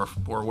Island, or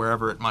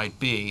wherever it might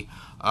be,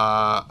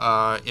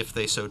 if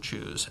they so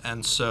choose.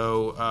 And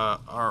so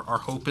our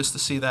hope is to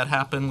see that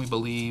happen. We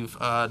believe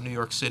New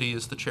York City,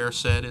 as the chair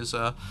said, is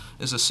a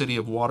city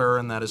of water,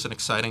 and that is an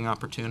exciting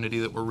opportunity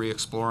that we're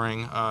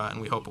re-exploring,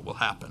 and we hope it will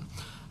happen.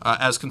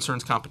 As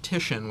concerns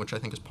competition, which I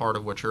think is part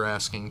of what you're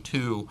asking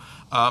too,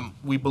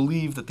 we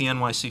believe that the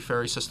NYC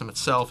ferry system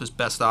itself is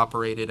best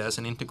operated as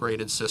an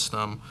integrated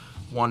system,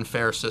 one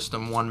fare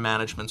system, one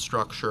management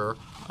structure,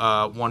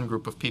 one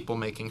group of people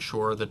making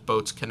sure that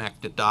boats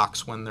connect at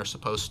docks when they're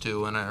supposed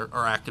to and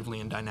are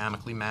actively and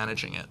dynamically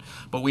managing it.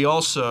 But we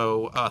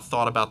also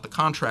thought about the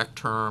contract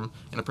term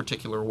in a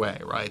particular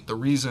way, right? The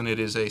reason it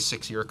is a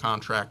 6-year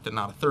contract and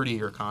not a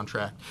 30-year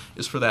contract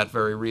is for that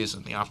very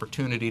reason, the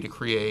opportunity to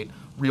create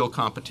real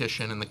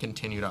competition in the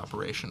continued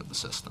operation of the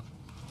system.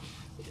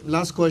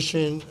 Last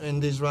question in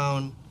this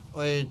round.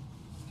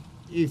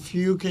 If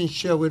you can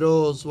share with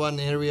us one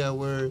area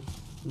where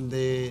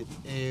the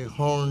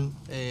horn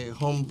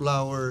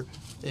blower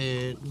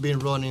been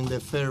running the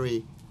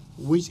ferry,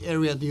 which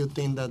area do you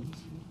think that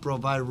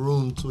provide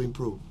room to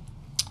improve?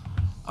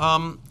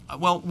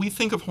 Well, we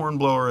think of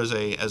Hornblower as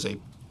a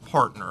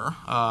partner,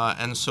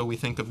 and so we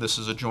think of this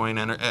as a joint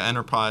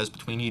enterprise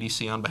between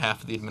EDC on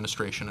behalf of the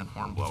administration and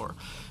Hornblower.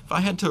 If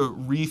I had to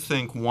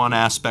rethink one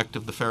aspect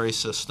of the ferry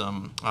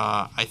system,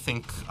 I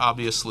think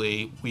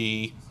obviously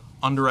we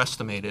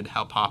underestimated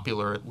how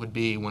popular it would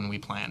be when we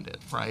planned it,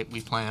 right?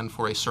 We planned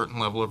for a certain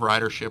level of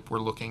ridership. We're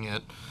looking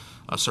at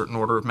a certain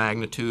order of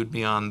magnitude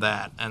beyond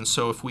that. And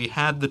so if we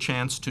had the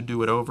chance to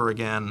do it over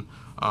again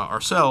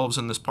ourselves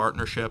in this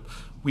partnership,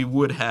 we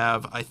would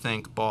have, I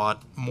think,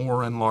 bought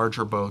more and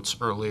larger boats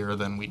earlier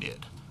than we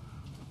did.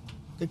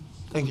 Okay.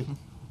 Thank you.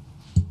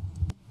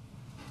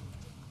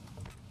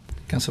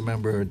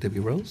 Councilmember Debbie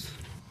Rose.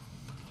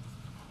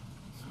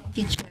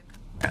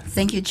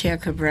 Thank you, Chair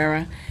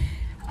Cabrera.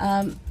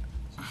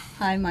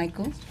 Hi,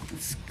 Michael.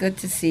 It's good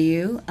to see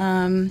you.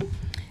 In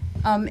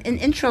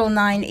Intro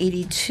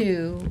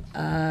 982,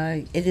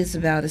 it is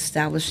about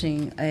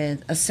establishing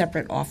a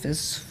separate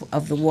office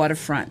of the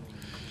waterfront.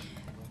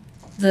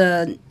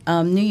 The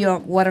New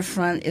York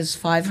waterfront is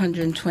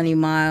 520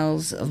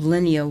 miles of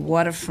linear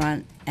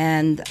waterfront,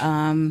 and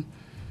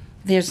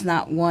there's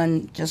not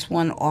just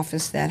one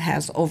office that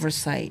has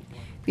oversight.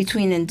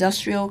 Between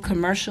industrial,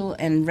 commercial,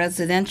 and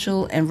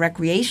residential and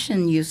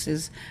recreation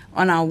uses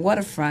on our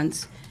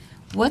waterfronts,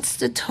 what's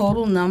the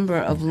total number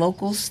of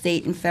local,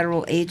 state, and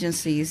federal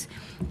agencies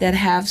that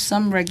have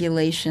some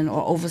regulation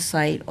or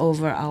oversight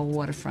over our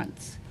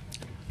waterfronts?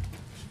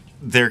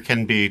 There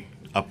can be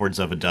upwards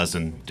of a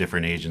dozen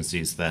different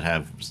agencies that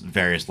have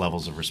various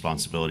levels of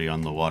responsibility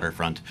on the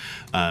waterfront,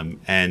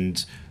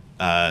 and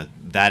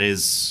that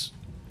is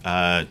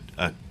a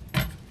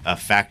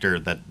factor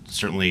that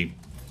certainly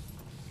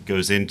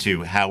goes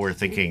into how we're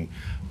thinking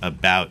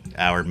about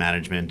our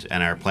management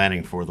and our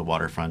planning for the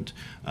waterfront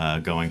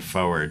going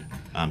forward.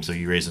 So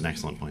you raise an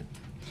excellent point.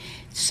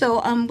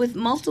 So with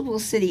multiple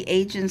city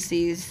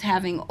agencies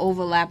having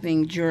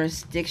overlapping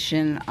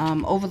jurisdiction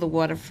over the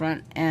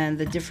waterfront and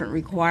the different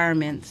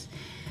requirements,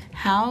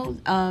 how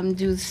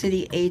do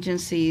city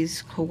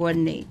agencies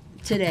coordinate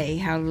today?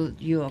 How do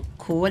you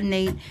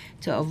coordinate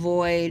to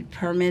avoid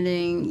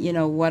permitting,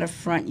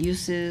 waterfront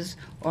uses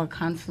or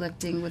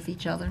conflicting with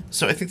each other?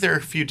 So I think there are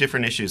a few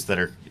different issues that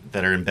are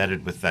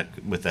embedded with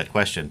that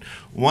question.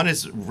 One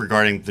is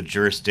regarding the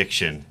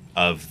jurisdiction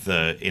of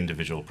the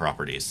individual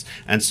properties,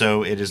 and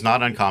so it is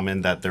not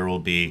uncommon that there will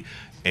be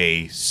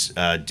a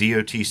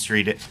DOT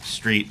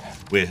street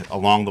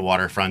along the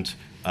waterfront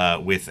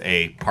with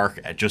a park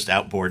just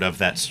outboard of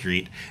that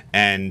street,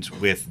 and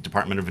with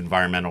Department of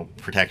Environmental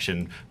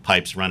Protection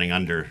pipes running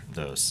under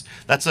those.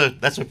 That's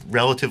a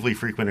relatively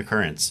frequent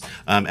occurrence,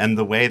 and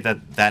the way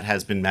that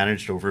has been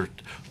managed over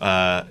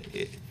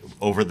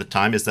over the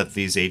time is that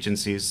these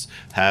agencies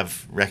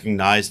have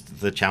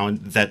recognized the challenge,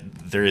 that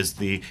there is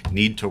the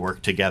need to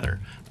work together.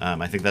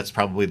 I think that's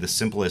probably the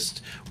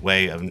simplest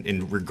way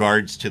in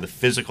regards to the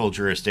physical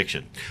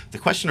jurisdiction. The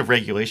question of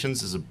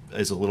regulations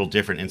is a little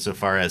different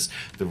insofar as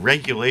the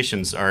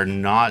regulations are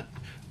not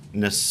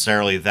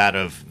necessarily that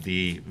of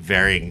the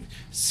varying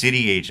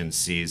city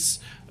agencies,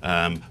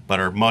 but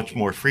are much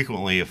more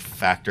frequently a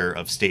factor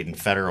of state and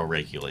federal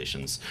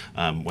regulations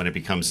when it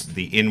becomes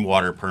the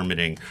in-water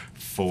permitting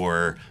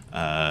for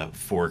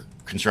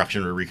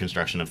construction or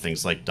reconstruction of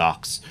things like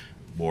docks,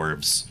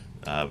 wharves,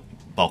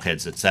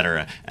 bulkheads, et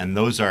cetera. And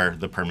those are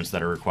the permits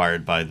that are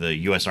required by the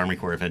U.S. Army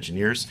Corps of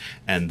Engineers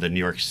and the New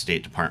York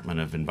State Department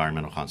of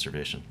Environmental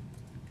Conservation.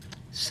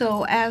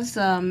 So as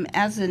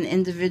an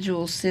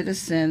individual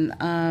citizen,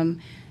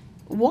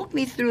 walk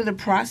me through the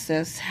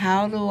process.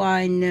 How do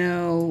I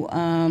know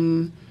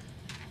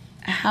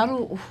how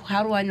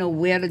do I know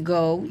where to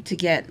go to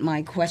get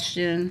my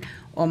question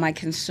or my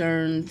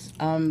concerns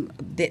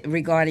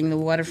regarding the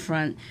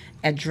waterfront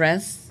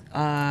addressed,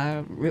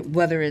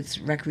 whether it's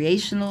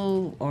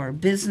recreational or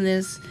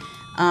business,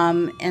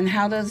 and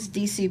how does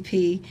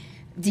DCP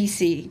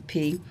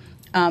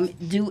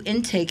do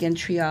intake and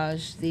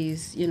triage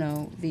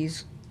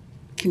these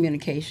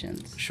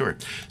communications? Sure.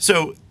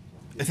 So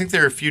I think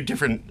there are a few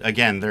different,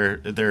 again,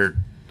 there are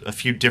a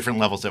few different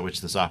levels at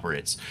which this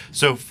operates.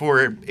 So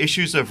for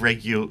issues of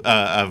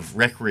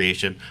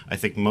recreation, I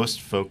think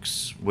most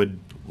folks would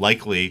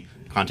likely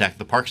contact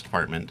the Parks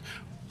Department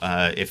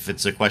if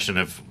it's a question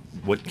of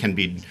what can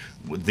be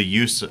the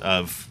use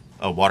of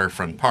a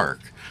waterfront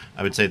park.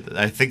 I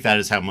think that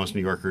is how most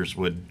New Yorkers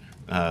would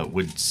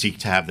seek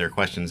to have their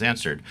questions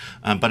answered.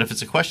 But if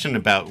it's a question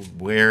about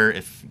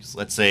if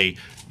let's say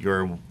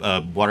you're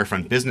a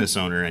waterfront business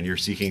owner and you're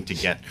seeking to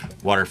get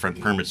waterfront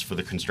permits for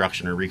the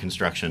construction or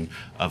reconstruction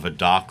of a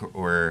dock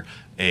or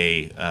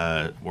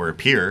a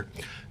pier,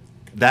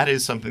 that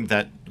is something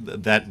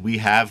that we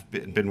have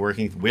been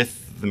working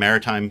with the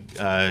maritime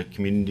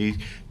community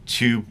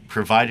to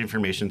provide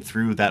information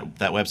through that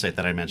website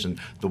that I mentioned,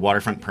 the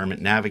Waterfront Permit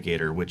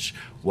Navigator, which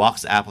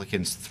walks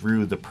applicants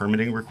through the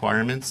permitting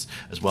requirements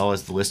as well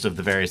as the list of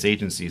the various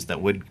agencies that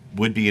would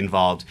be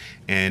involved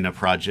in a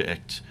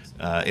project's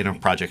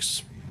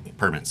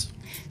permits.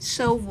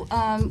 So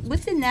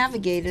with the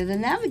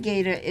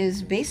Navigator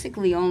is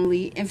basically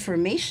only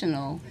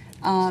informational,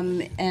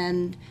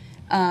 and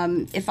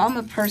if I'm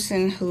a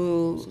person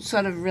who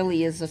sort of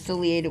really is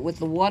affiliated with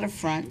the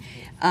waterfront,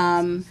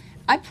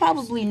 I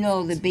probably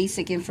know the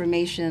basic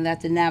information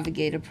that the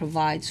Navigator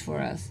provides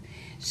for us.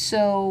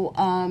 So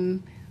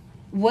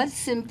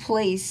what's in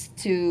place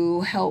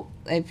to help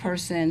a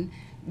person,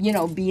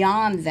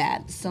 beyond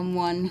that,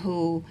 someone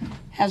who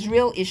has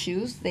real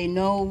issues, they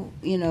know,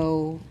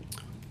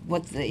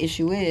 what the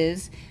issue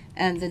is,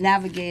 and the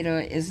Navigator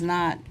is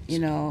not,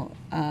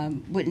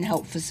 wouldn't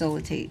help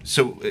facilitate.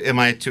 So am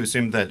I to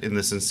assume that in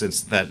this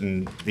instance that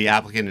the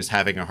applicant is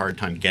having a hard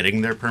time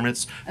getting their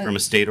permits from a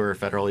state or a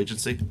federal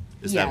agency?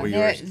 Is that what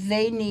you're...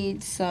 They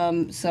need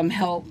some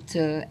help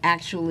to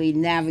actually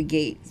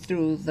navigate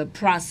through the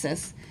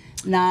process,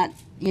 not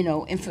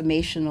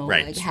informational.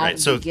 Right. Like how right.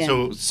 to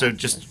begin. So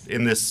just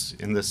in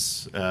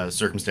this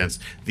circumstance,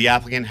 the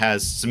applicant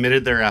has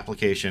submitted their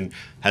application,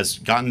 has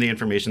gotten the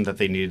information that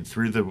they need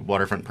through the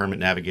Waterfront Permit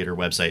Navigator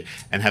website,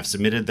 and have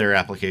submitted their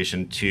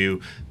application to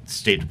the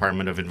State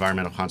Department of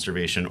Environmental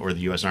Conservation or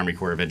the U.S. Army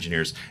Corps of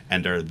Engineers,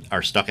 and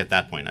are stuck at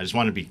that point. I just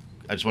want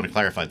to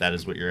clarify, that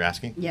is what you're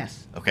asking?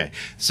 Yes. Okay.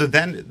 So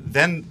then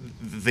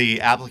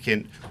the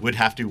applicant would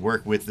have to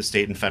work with the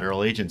state and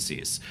federal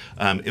agencies.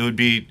 It would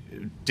be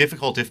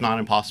difficult, if not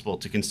impossible,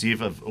 to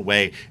conceive of a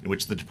way in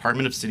which the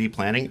Department of City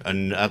Planning,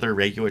 another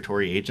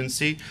regulatory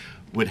agency,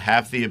 would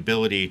have the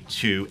ability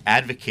to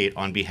advocate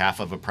on behalf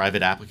of a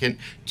private applicant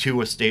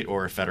to a state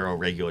or a federal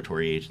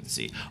regulatory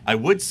agency. I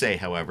would say,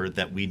 however,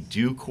 that we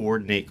do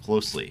coordinate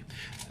closely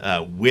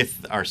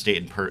with our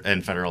state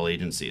and federal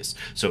agencies.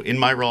 So in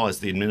my role as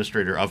the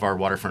administrator of our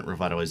waterfront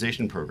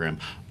revitalization program,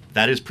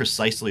 that is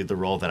precisely the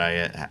role that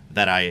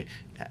I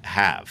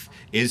have,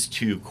 is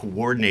to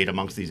coordinate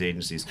amongst these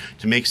agencies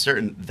to make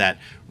certain that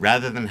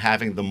rather than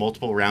having the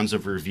multiple rounds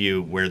of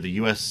review where the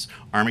U.S.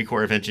 Army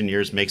Corps of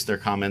Engineers makes their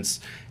comments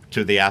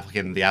to the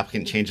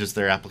applicant changes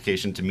their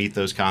application to meet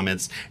those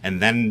comments,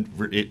 and then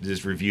it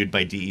is reviewed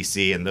by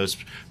DEC, and those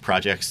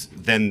projects,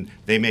 then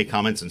they make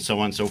comments and so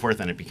on and so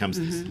forth, and it becomes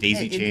this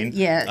daisy chain.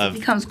 It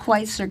becomes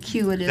quite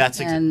circuitous.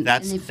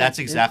 That's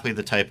exactly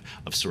the type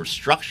of sort of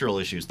structural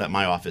issues that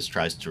my office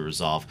tries to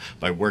resolve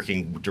by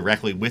working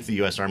directly with the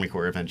U.S. Army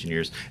Corps of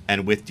Engineers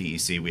and with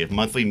DEC. We have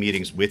monthly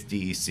meetings with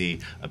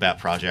DEC about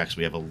projects.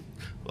 We have a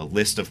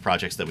list of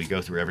projects that we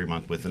go through every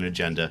month with an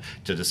agenda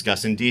to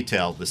discuss in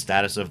detail the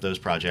status of those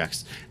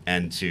projects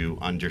and to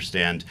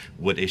understand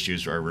what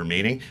issues are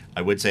remaining.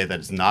 I would say that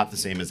it's not the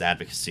same as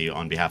advocacy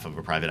on behalf of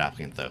a private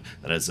applicant, though.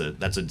 That's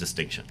a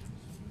distinction.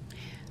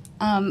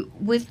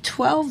 With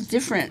 12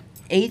 different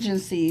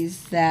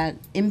agencies that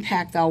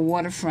impact our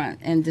waterfront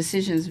and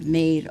decisions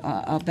made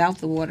about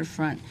the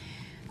waterfront,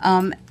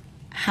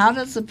 how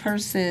does a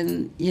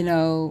person,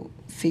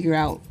 figure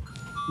out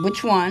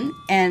which one?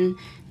 And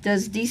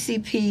does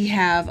DCP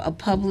have a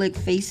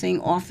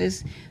public-facing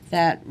office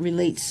that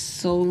relates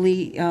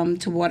solely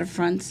to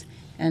waterfronts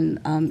and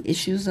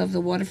issues of the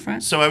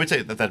waterfront? So I would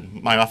say that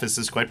my office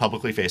is quite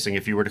publicly facing.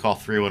 If you were to call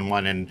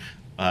 311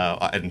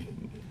 and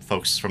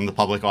folks from the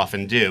public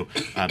often do,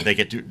 they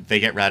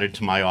get routed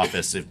to my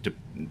office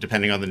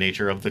depending on the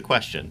nature of the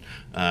question.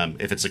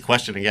 If it's a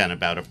question, again,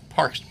 about a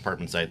Parks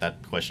Department site,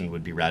 that question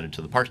would be routed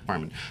to the Parks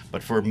Department.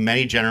 But for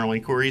many general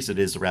inquiries, it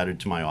is routed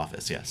to my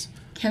office, yes.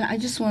 Can I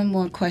just one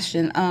more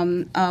question?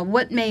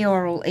 What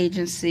mayoral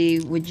agency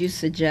would you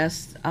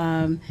suggest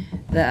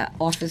the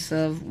Office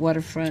of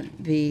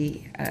Waterfront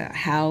be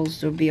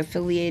housed or be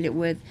affiliated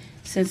with?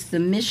 Since the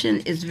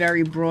mission is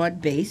very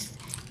broad-based,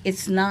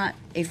 it's not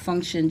a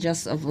function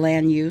just of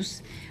land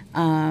use,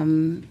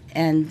 and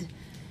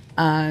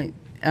I'm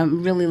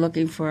really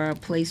looking for a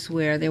place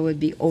where there would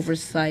be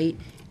oversight,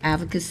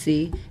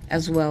 advocacy,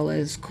 as well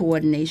as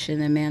coordination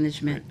and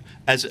management.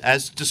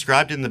 As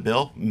described in the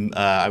bill,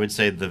 I would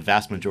say the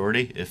vast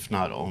majority, if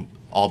not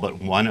all but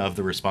one of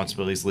the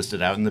responsibilities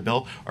listed out in the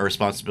bill, are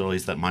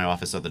responsibilities that my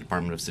office at the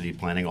Department of City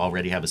Planning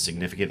already have a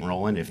significant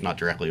role in, if not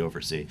directly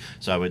oversee.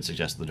 So I would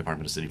suggest the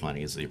Department of City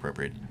Planning is the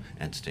appropriate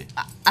entity.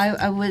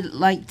 I would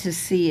like to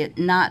see it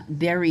not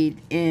buried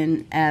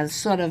in as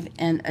sort of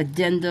an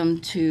addendum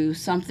to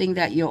something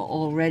that you're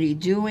already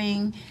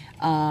doing,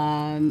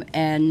 and,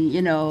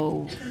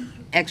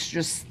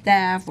 extra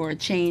staff or a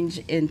change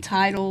in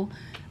title.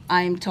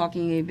 I'm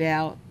talking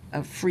about a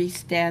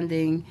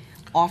freestanding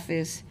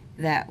office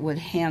that would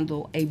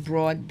handle a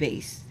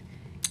broad-based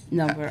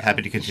number.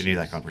 Happy to continue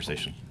that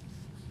conversation.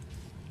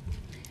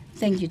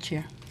 Thank you,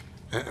 Chair.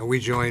 We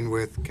join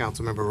with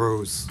Councilmember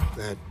Rose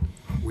that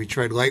we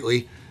tread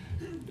lightly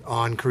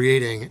on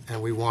creating,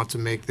 and we want to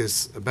make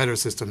this a better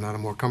system, not a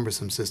more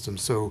cumbersome system.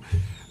 So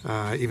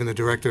even the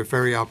Director of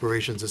Ferry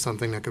Operations is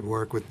something that could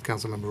work with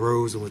Councilmember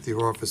Rose and with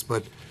your office,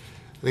 but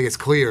I think it's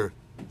clear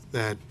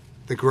that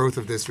the growth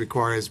of this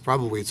requires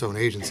probably its own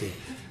agency.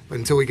 But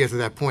until we get to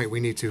that point, we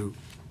need to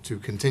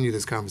continue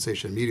this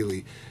conversation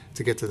immediately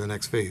to get to the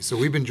next phase. So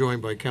we've been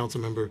joined by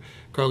Councilmember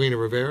Carlina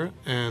Rivera,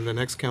 and the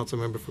next council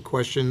member for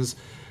questions.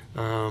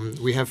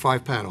 We have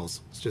 5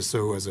 panels, just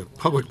so as a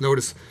public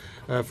notice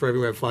for everyone,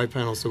 we have 5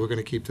 panels, so we're going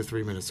to keep to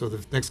 3 minutes. So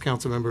the next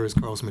council member is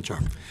Carlos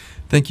Machak.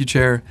 Thank you,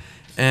 Chair.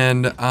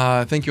 And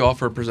thank you all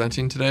for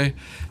presenting today.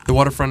 The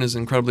waterfront is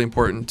incredibly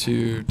important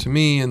to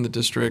me and the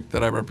district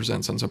that I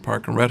represent, Sunset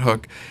Park and Red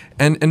Hook.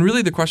 And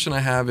really the question I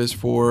have is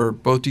for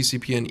both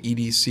DCP and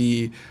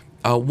EDC.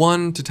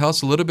 One, to tell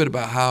us a little bit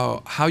about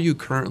how you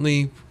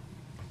currently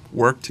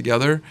work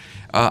together.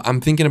 I'm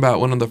thinking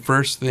about one of the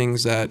first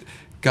things that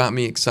got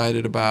me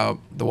excited about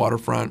the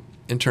waterfront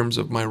in terms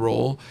of my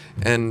role,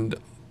 and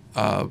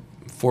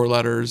 4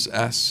 letters,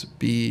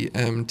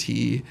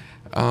 SBMT.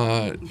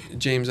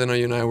 James, I know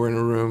you and I were in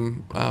a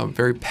room,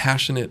 very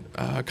passionate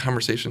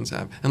conversations,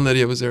 and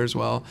Lydia was there as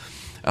well.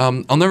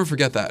 I'll never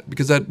forget that,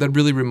 because that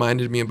really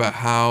reminded me about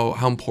how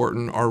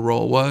important our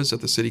role was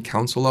at the city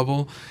council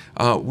level.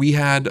 We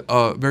had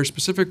a very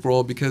specific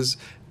role because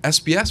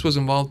SBS was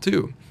involved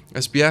too.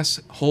 SBS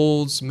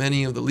holds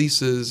many of the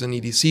leases, and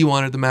EDC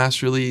wanted the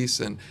master lease,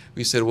 and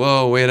we said,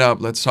 whoa, wait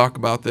up, let's talk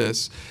about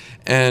this.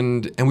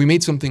 And we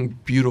made something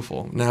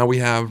beautiful. Now we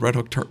have Red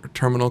Hook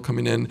Terminal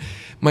coming in.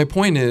 My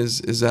point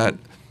is that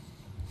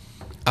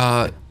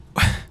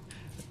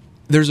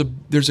there's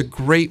a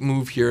great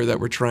move here that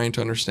we're trying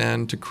to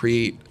understand to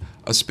create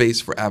a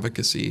space for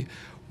advocacy.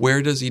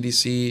 Where does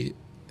EDC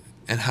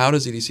and how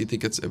does EDC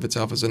think of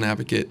itself as an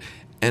advocate,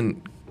 and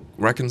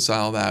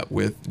reconcile that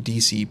with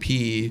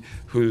DCP,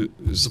 who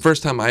is the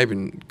first time I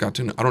even got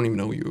to know. I don't even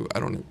know you.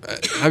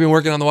 I've been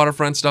working on the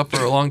waterfront stuff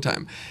for a long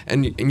time,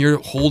 and you're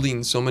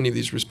holding so many of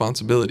these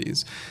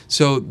responsibilities.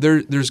 So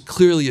there's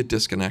clearly a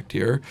disconnect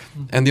here,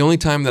 and the only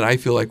time that I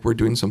feel like we're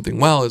doing something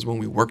well is when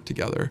we work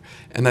together.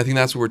 And I think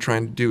that's what we're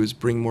trying to do, is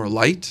bring more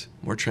light,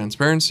 more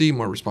transparency,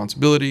 more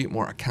responsibility,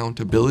 more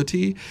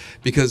accountability,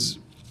 because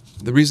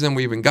the reason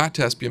we even got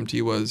to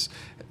SBMT was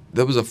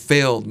that was a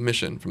failed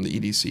mission from the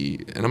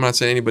EDC. And I'm not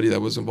saying anybody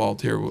that was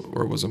involved here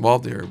or was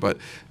involved here, but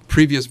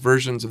previous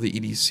versions of the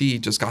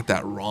EDC just got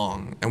that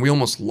wrong, and we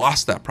almost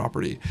lost that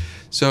property.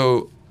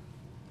 So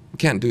we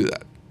can't do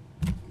that.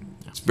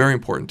 It's very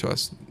important to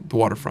us, the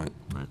waterfront.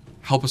 Right.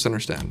 Help us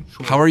understand.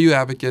 Sure. How are you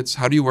advocates?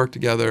 How do you work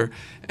together?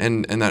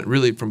 And that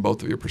really from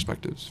both of your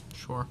perspectives.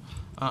 Sure.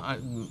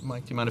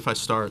 Mike, do you mind if I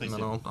start? Please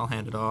And then do. I'll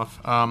hand it off.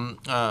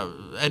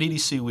 At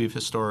EDC, we've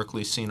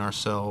historically seen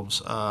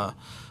ourselves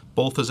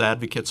both as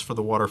advocates for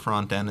the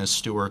waterfront and as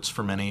stewards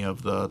for many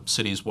of the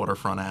city's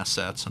waterfront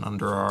assets. And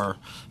under our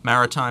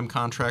maritime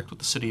contract with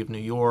the City of New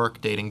York,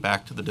 dating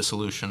back to the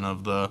dissolution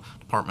of the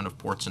Department of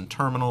Ports and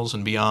Terminals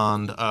and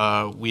beyond.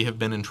 We have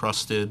been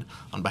entrusted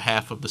on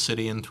behalf of the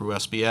city and through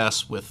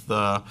SBS with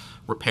the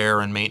repair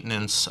and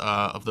maintenance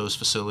of those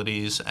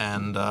facilities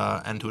and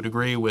to a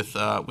degree with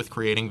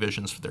creating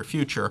visions for their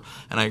future.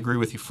 And I agree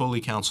with you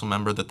fully, Council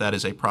Member, that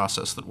is a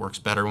process that works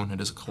better when it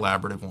is a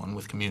collaborative one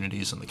with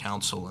communities and the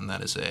Council, and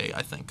that is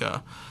I think,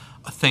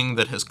 a thing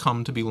that has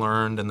come to be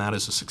learned, and that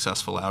is a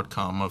successful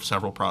outcome of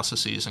several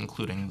processes,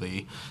 including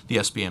the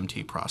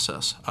SBMT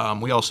process.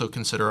 We also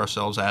consider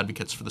ourselves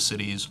advocates for the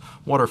city's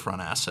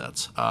waterfront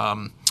assets.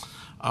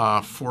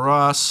 For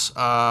us,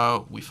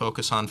 we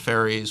focus on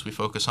ferries, we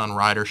focus on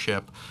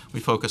ridership, we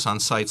focus on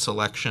site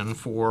selection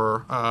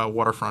for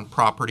waterfront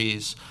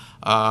properties,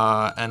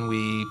 and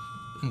we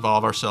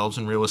involve ourselves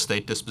in real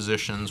estate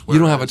dispositions. You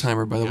don't have a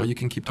timer, by the way. You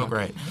can keep talking. Oh,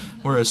 great.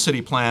 Whereas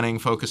city planning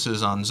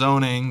focuses on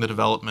zoning, the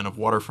development of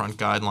waterfront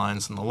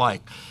guidelines, and the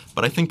like.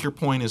 But I think your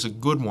point is a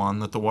good one,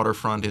 that the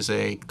waterfront is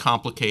a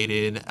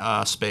complicated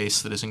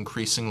space that is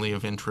increasingly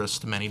of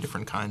interest to many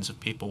different kinds of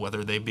people,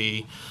 whether they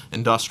be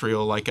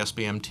industrial like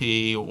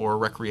SBMT, or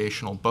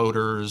recreational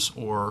boaters,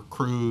 or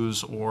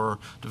crews, or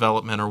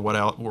development, or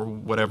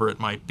whatever it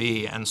might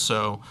be. And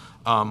so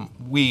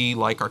we,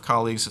 like our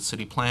colleagues at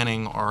City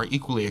Planning, are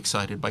equally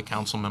excited by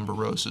Councilmember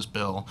Rose's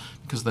bill,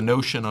 because the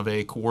notion of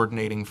a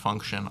coordinating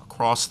function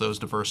across those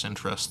diverse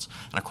interests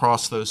and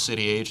across those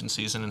city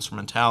agencies and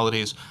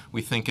instrumentalities,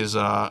 we think is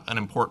an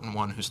important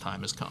one whose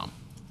time has come.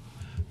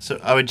 So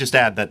I would just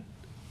add that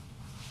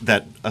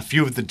a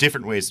few of the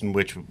different ways in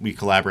which we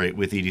collaborate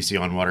with EDC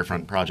on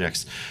waterfront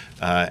projects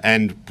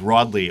and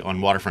broadly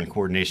on waterfront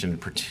coordination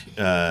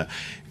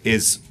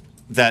is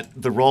that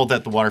the role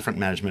that the Waterfront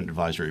Management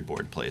Advisory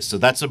Board plays. So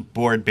that's a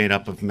board made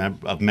up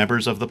of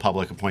members of the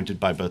public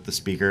appointed by both the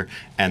Speaker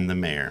and the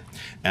Mayor.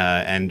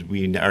 And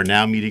we are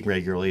now meeting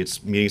regularly.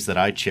 It's meetings that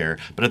I chair.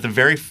 But at the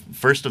very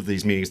first of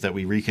these meetings that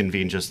we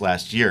reconvened just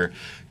last year,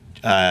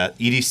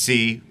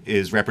 EDC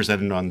is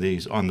represented on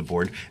the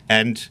board,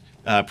 and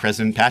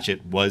President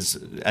Patchett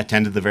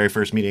attended the very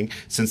first meeting.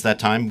 Since that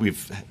time,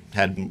 we've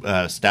had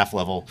senior staff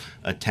level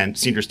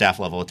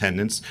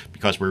attendance,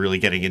 because we're really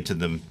getting into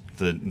the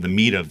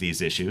meat of these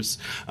issues.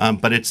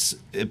 But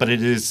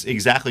it is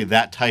exactly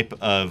that type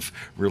of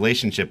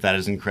relationship that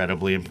is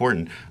incredibly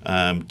important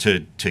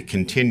to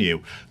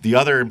continue. The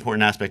other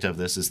important aspect of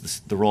this is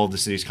the role of the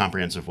city's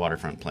comprehensive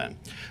waterfront plan,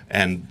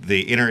 and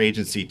the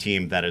interagency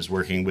team that is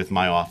working with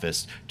my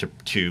office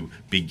to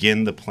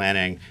begin the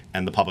planning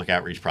and the public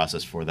outreach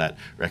process for that.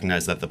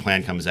 Recognize that the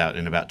plan comes out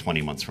in about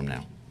 20 months from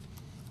now.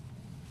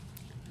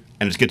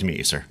 And it's good to meet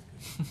you, sir.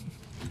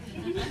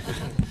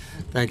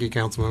 Thank you,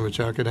 Councilmember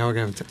Chaka. Now we're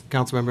going to have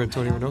Councilmember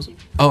Antonio Reynoso.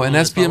 Oh, and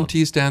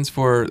SBMT stands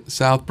for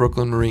South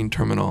Brooklyn Marine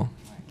Terminal.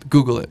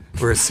 Google it.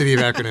 We're a city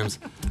of acronyms.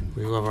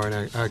 We love our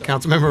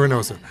Councilmember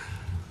Reynoso.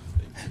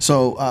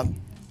 So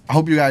I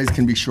hope you guys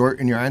can be short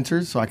in your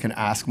answers so I can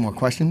ask more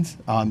questions.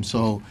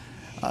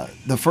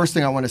 The first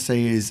thing I want to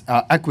say is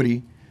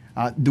equity.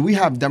 Do we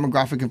have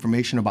demographic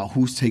information about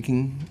who's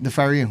taking the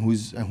ferry and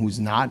who's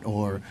not,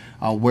 or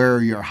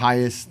where your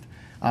highest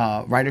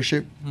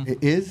ridership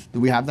is? Do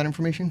we have that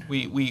information?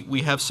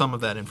 We have some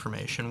of that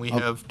information. We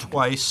have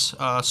twice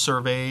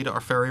surveyed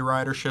our ferry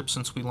ridership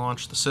since we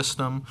launched the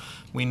system.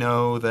 We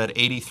know that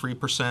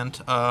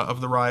 83%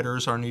 of the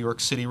riders are New York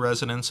City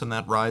residents, and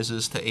that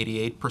rises to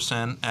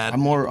 88% at...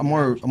 I'm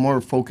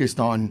more focused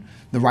on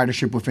the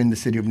ridership within the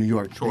city of New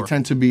York. Sure. They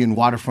tend to be in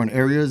waterfront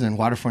areas, and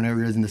waterfront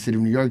areas in the city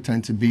of New York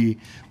tend to be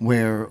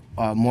where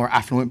more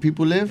affluent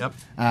people live. Yep.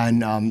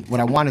 And what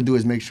I want to do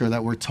is make sure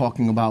that we're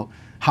talking about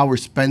how we're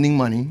spending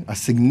money, a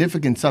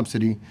significant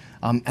subsidy,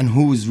 and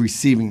who is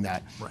receiving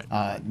that. Right.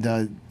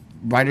 The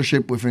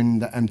ridership within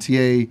the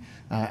MTA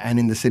and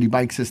in the city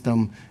bike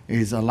system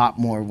is a lot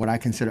more what I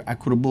consider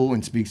equitable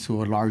and speaks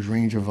to a large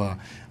range of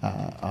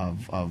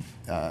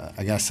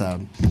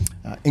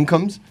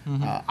incomes.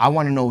 I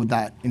want to know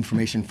that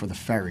information for the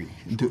ferry.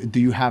 Do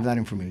you have that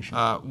information?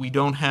 We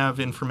don't have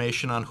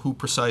information on who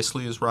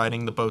precisely is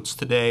riding the boats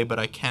today, but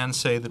I can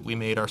say that we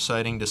made our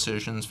siting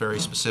decisions very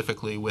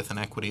specifically with an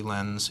equity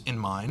lens in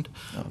mind,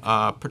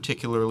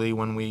 particularly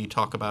when we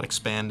talk about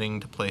expanding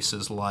to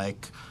places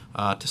like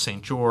to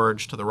St.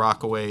 George, to the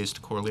Rockaways,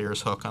 to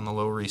Corlears Hook on the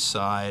Lower East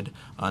Side,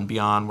 and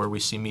beyond, where we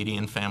see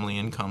median family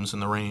incomes in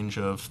the range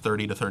of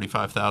 $30,000 to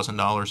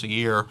 $35,000 a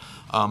year.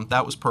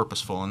 That was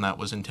purposeful and that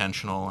was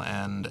intentional,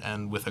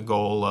 and with a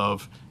goal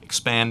of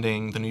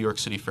expanding the New York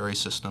City ferry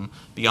system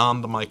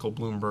beyond the Michael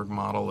Bloomberg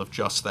model of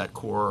just that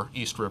core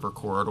East River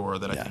corridor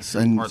that I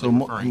think you're partly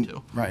referring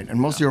to. Right, and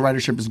most of your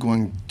ridership is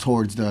going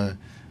towards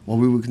what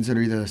we would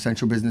consider either the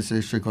central business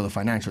district or the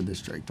financial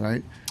district,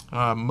 right?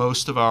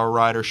 Most of our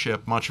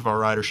ridership, much of our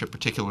ridership,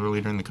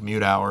 particularly during the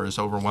commute hours,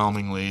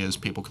 overwhelmingly is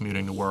people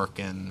commuting to work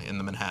in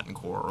the Manhattan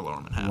core or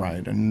Lower Manhattan.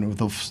 Right, and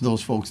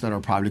those folks that are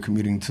probably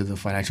commuting to the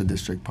financial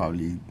district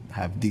probably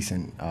have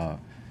decent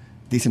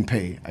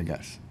pay, I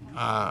guess.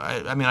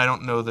 I mean, I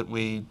don't know that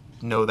we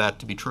know that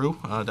to be true.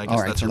 I guess All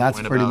right, that's so your that's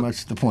point pretty about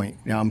much the point.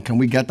 Can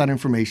we get that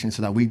information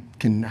so that we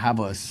can have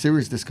a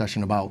serious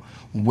discussion about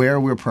where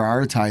we're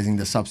prioritizing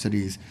the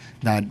subsidies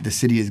that the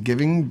city is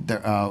giving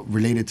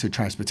related to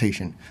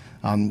transportation?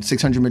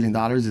 $600 million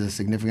is a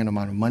significant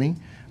amount of money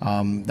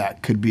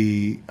that could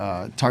be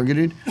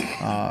targeted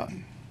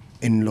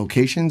in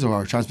locations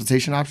or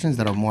transportation options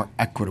that are more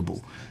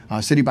equitable.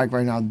 City Bike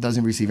right now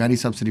doesn't receive any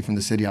subsidy from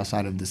the city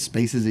outside of the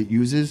spaces it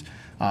uses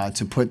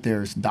to put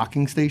their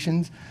docking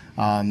stations,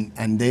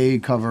 and they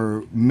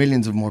cover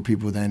millions of more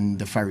people than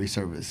the ferry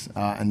service.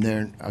 And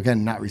they're,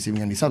 again, not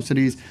receiving any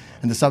subsidies.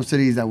 And the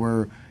subsidies that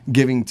we're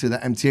giving to the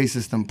MTA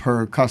system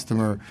per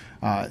customer,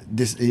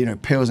 this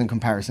pales in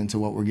comparison to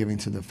what we're giving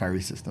to the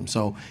ferry system.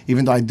 So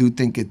even though I do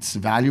think it's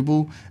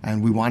valuable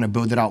and we want to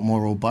build it out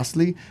more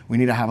robustly, we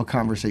need to have a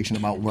conversation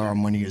about where our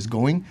money is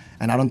going.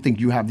 And I don't think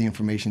you have the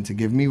information to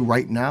give me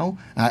right now.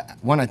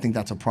 One, I think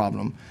that's a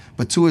problem.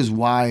 But two is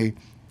why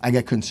I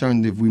get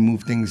concerned if we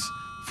move things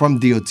from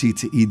DOT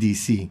to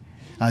EDC.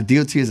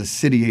 DOT is a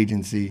city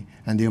agency,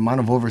 and the amount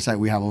of oversight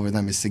we have over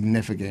them is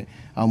significant.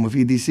 With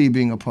EDC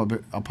being a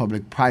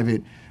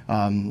public-private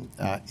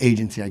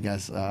agency, I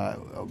guess,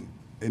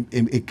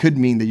 it could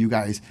mean that you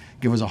guys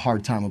give us a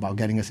hard time about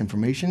getting us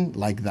information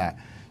like that.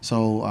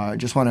 So I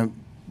just want to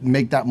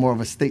make that more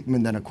of a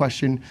statement than a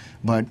question,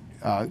 but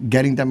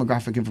getting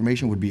demographic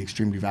information would be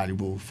extremely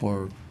valuable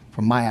for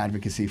my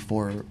advocacy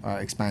for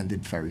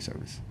expanded ferry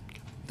service.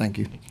 Thank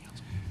you.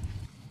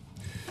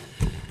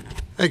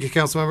 Thank you,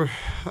 Councilmember.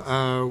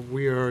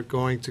 We are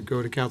going to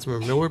go to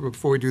Councilmember Miller, but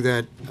before we do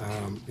that,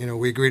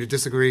 we agree to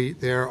disagree.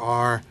 There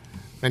are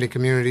many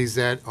communities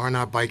that are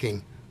not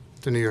biking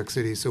to New York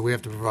City, so we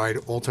have to provide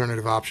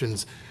alternative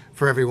options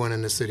for everyone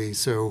in the city.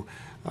 So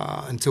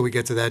until we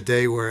get to that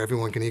day where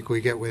everyone can equally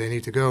get where they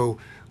need to go,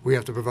 we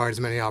have to provide as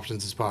many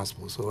options as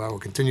possible. So I will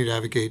continue to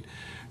advocate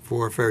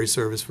for ferry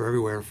service for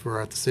everywhere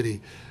throughout the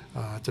city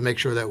to make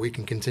sure that we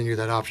can continue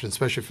that option,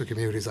 especially for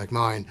communities like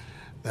mine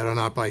that are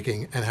not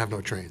biking and have no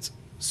trains.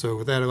 So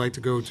with that, I'd like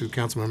to go to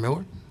Councilmember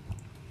Miller.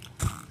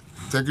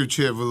 Thank you,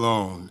 Chair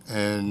Vallone,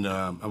 and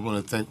I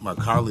want to thank my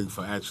colleague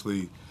for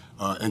actually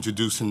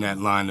introducing that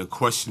line of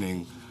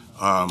questioning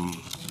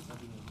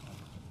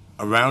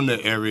around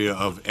the area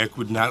of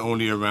equity, not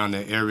only around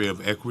the area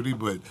of equity,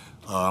 but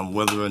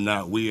whether or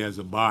not we as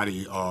a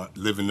body are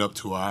living up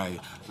to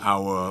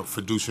our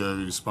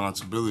fiduciary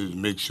responsibility to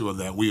make sure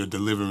that we are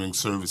delivering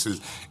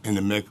services in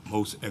the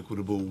most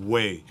equitable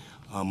way.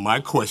 My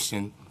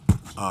question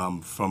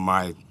from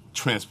my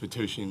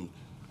transportation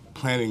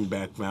planning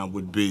background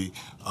would be,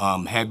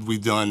 had we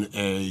done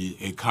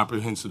a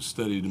comprehensive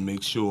study to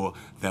make sure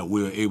that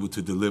we're able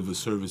to deliver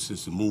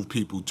services to move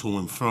people to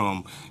and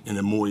from in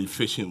a more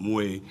efficient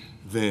way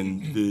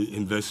than the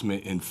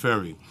investment in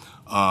ferry?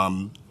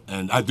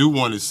 And I do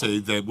want to say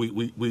that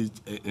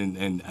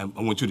and I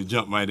want you to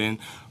jump right in,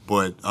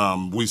 but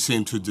we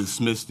seem to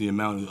dismiss the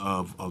amount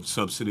of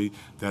subsidy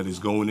that is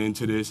going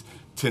into this.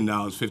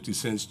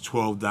 $10.50,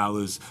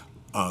 $12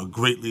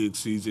 greatly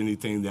exceeds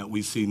anything that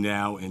we see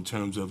now in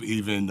terms of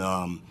even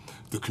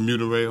the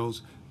commuter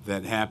rails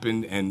that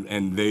happen,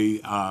 and they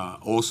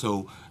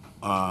also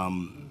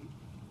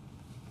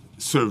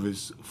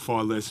service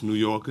far less New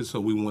Yorkers,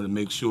 so we want to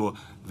make sure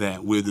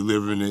that we're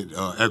delivering it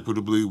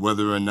equitably,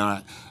 whether or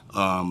not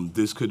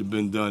this could have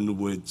been done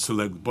with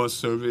select bus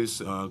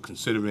service,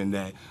 considering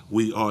that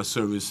we are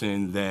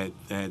servicing that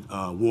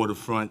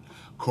waterfront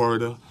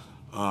corridor.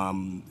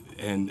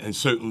 And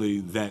certainly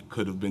that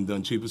could have been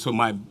done cheaper. So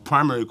my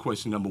primary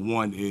question, number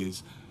one,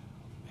 is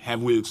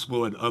have we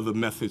explored other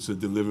methods of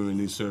delivering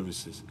these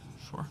services?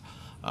 Sure.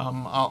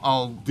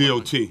 I'll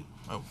DOT.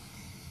 Oh.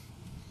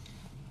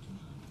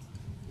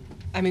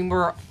 I mean,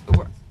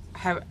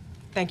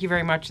 thank you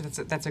very much.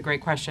 That's a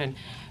great question.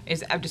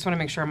 I just want to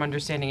make sure I'm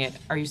understanding it.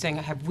 Are you saying,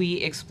 have we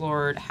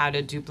explored how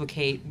to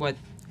duplicate what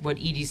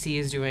EDC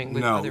is doing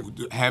with other?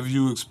 No. Have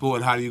you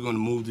explored how you're going to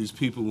move these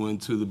people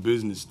into the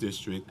business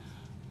district?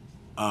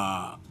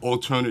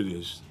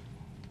 Alternatives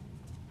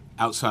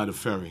outside of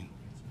ferry?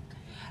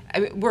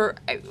 We're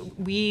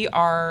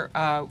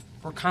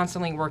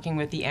constantly working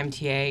with the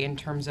MTA in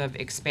terms of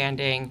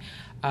expanding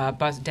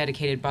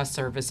dedicated bus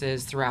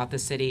services throughout the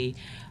city,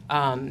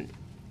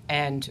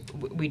 and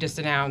we just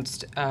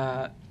announced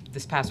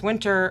this past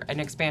winter an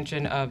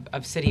expansion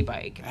of City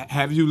Bike.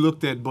 Have you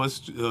looked at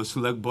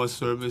select bus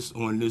service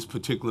on this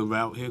particular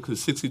route here?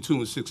 Because 62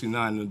 and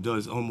 69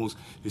 does almost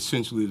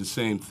essentially the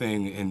same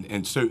thing,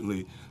 and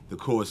certainly the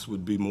cost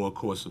would be more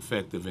cost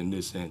effective in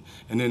this end.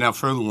 And then I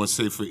further want to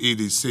say for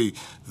EDC,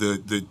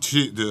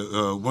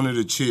 one of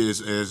the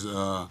chairs is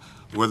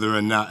whether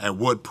or not at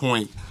what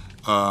point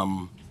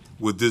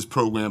would this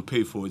program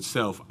pay for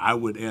itself. I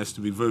would ask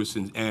the reverse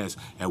and ask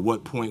at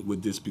what point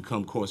would this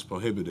become cost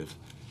prohibitive,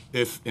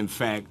 if in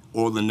fact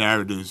all the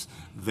narratives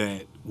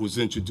that was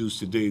introduced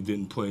today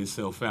didn't play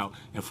itself out.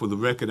 And for the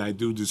record, I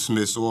do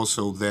dismiss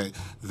also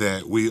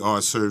that we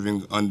are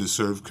serving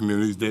underserved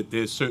communities, that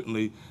there's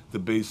certainly the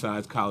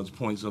Bayside College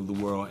Points of the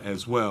world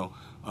as well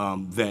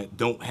that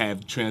don't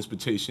have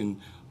transportation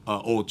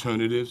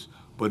alternatives.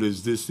 but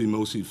is this the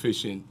most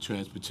efficient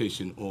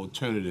transportation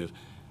alternative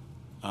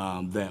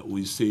that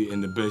we see in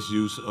the best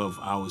use of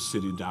our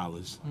city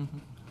dollars?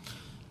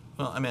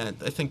 Well, I mean,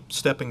 I think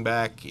stepping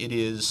back, it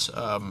is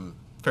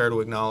fair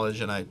to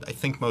acknowledge, and I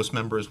think most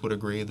members would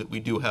agree, that we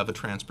do have a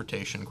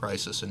transportation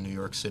crisis in New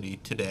York City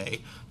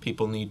today.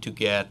 People need to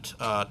get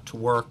to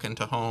work and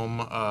to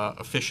home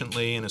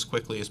efficiently and as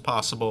quickly as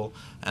possible,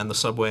 and the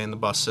subway and the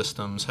bus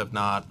systems have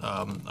not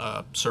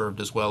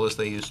served as well as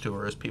they used to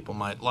or as people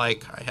might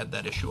like. I had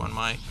that issue on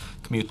my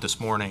commute this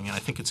morning, and I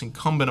think it's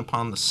incumbent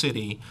upon the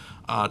city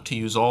to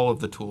use all of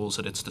the tools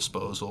at its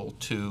disposal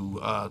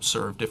to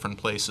serve different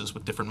places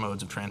with different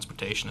modes of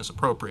transportation as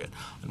appropriate.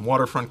 In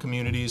waterfront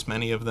communities,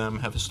 many of them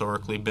have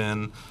historically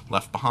been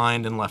left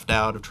behind and left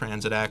out of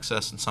transit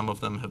access, and some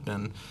of them have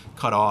been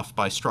cut off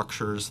by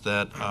structures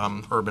that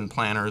urban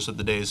planners of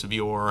the days of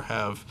yore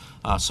have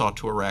sought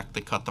to erect.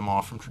 They cut them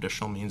off from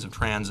traditional means of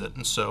transit,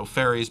 and so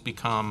ferries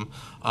become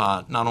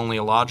not only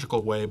a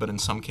logical way, but in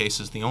some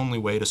cases the only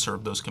way to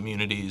serve those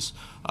communities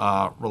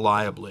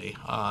reliably.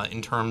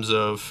 In terms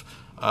of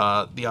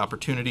the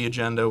opportunity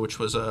agenda, which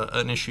was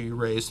an issue you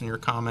raised in your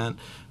comment,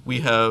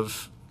 we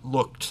have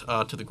looked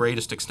to the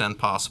greatest extent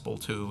possible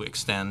to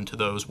extend to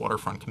those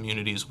waterfront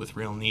communities with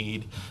real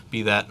need,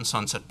 be that in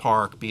Sunset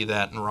Park, be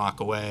that in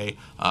Rockaway,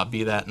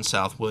 be that in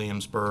South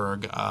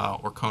Williamsburg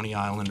or Coney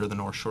Island or the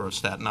North Shore of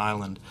Staten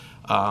Island.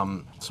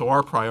 So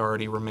our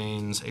priority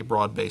remains a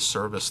broad-based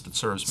service that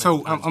serves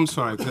many So I'm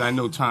sorry, because I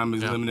know time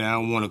is limited. I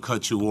don't want to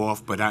cut you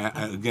off, but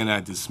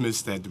I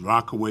dismiss that. The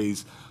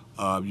Rockaways,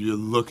 you're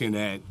looking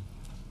at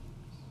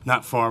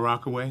not far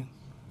Rockaway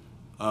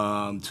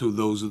to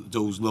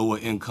those lower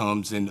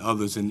incomes and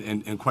others,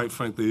 and quite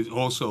frankly, it's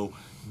also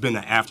been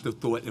an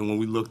afterthought. And when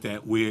we looked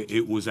at where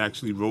it was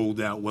actually rolled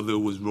out, whether it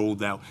was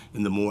rolled out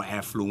in the more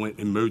affluent,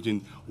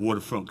 emerging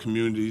waterfront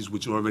communities,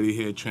 which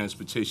already had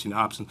transportation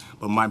options.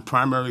 But my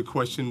primary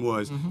question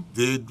was,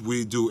 did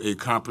we do a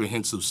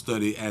comprehensive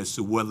study as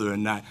to whether or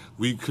not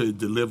we could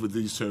deliver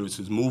these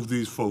services, move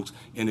these folks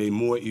in a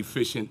more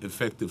efficient,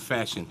 effective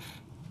fashion?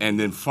 And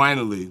then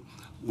finally,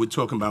 we're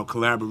talking about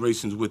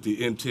collaborations with the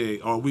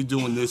MTA. Are we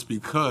doing this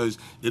because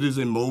it is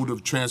a mode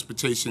of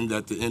transportation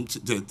that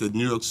the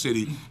New York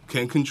City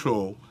can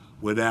control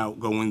without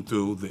going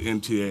through the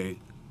MTA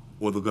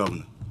or the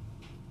governor?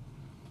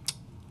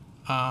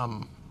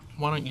 Why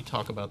don't you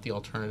talk about the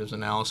alternatives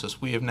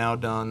analysis? We have now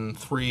done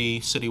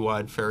 3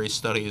 citywide ferry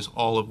studies,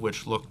 all of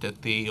which looked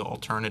at the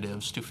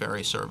alternatives to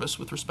ferry service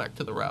with respect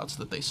to the routes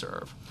that they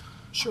serve.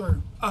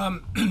 Sure.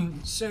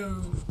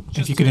 So,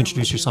 If you could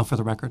introduce yourself for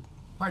the record.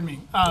 Pardon me.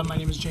 My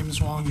name is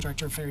James Wong,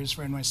 Director of Ferries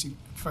for NYCC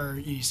for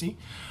EDC.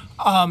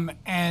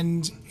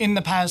 And in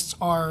the past,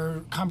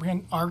 our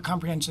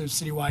comprehensive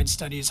citywide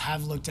studies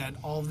have looked at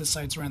all of the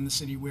sites around the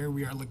city where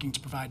we are looking to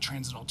provide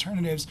transit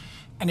alternatives.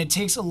 And it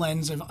takes a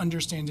lens of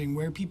understanding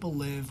where people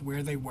live,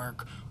 where they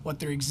work, what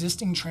their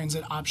existing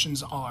transit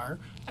options are,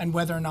 and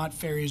whether or not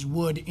ferries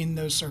would, in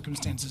those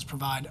circumstances,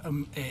 provide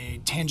a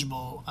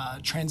tangible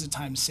transit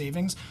time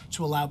savings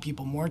to allow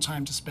people more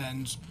time to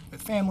spend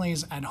with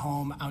families at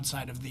home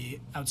outside of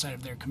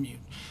their commute.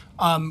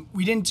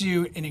 We didn't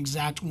do an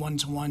exact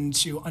one-to-one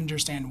to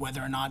understand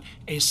whether or not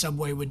a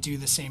subway would do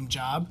the same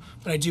job,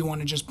 but I do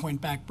want to just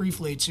point back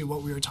briefly to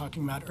what we were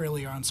talking about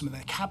earlier on some of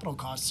the capital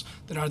costs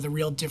that are the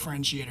real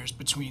differentiators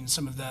between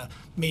some of the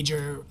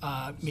major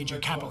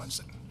capital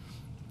investments.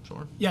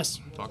 Sure. Yes.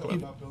 Talk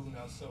about Not building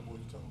out subway,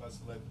 you're talking about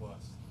select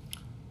bus.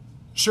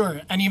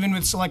 Sure, and even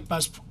with select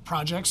bus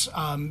projects,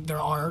 there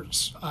are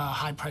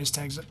high price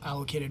tags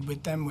allocated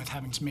with them, with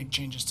having to make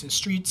changes to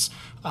streets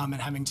and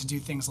having to do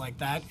things like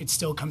that. It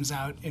still comes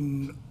out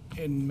in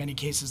many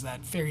cases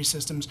that ferry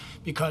systems,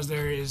 because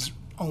there is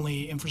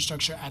only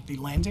infrastructure at the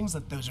landings,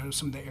 that those are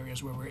some of the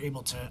areas where we're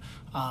able to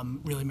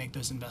really make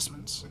those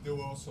investments. But there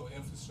were also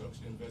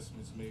infrastructure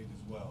investments made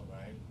as well,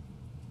 right?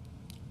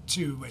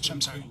 To which,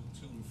 I'm sorry?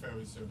 To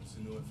ferry service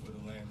in order for the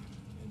landing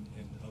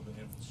and other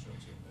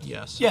infrastructure investments.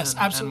 Yes. Yes,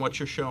 and, absolutely. And what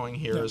you're showing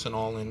here Yeah. is an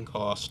all-in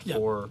cost Yeah.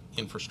 for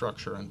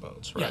infrastructure and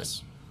boats, right?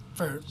 Yes.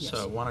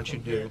 So why don't you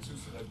Compared to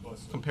select bus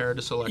service. compared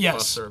to select Yes.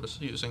 bus service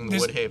using the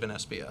This- Woodhaven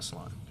SBS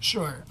line?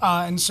 Sure.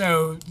 And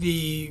so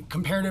the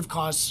comparative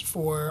costs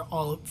for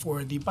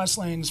the bus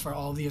lanes, for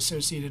all the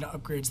associated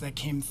upgrades that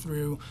came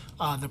through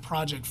the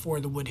project for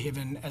the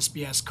Woodhaven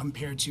SBS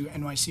compared to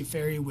NYC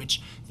Ferry, which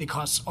the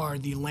costs are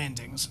the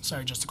landings.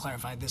 Sorry, just to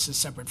clarify, this is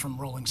separate from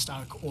rolling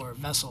stock or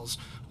vessels.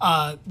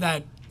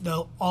 That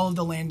all of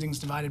the landings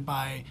divided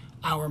by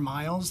our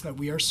miles that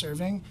we are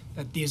serving,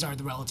 that these are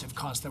the relative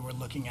costs that we're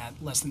looking at,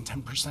 less than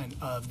 10%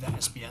 of the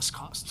SBS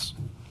costs.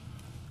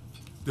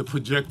 The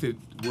projected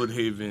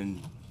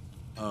Woodhaven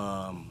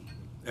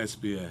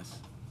SBS,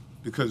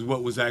 because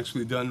what was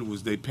actually done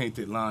was they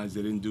painted lines,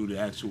 they didn't do the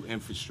actual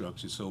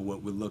infrastructure. So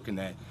what we're looking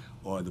at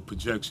are the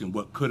projection,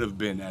 what could have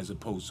been as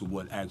opposed to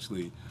what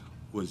actually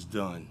was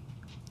done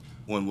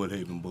on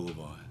Woodhaven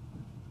Boulevard.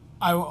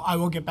 I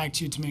will get back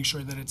to you to make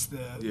sure that it's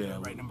the Yeah,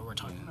 right number we're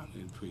talking about. I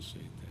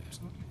appreciate that.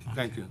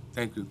 Thank you,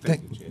 you,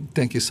 Chair.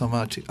 Thank you so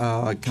much.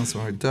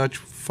 Councilmember Dutch,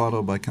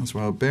 followed by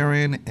Councilmember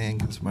Barron and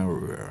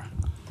Councilmember Rivera.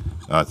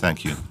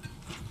 Thank you.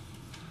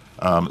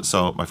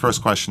 So my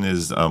first question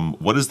is,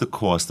 what is the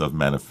cost of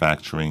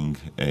manufacturing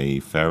a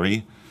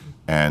ferry,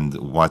 and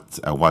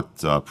at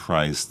what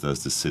price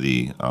does the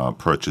city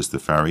purchase the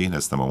ferry?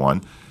 That's number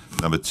one.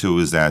 Number two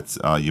is that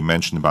you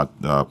mentioned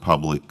about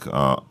public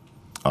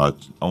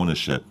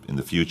ownership in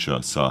the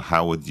future. So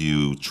how would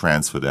you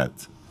transfer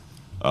that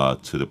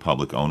to the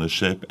public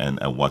ownership,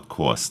 and at what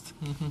cost?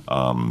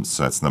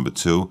 So that's number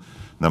two.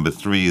 Number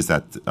three is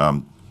that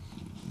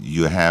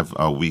you have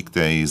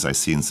weekdays. I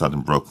see in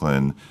Southern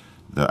Brooklyn,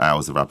 the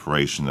hours of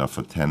operation are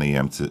from 10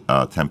 p.m.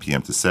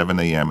 to 7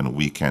 a.m. and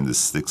weekend is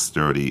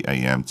 6:30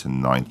 a.m. to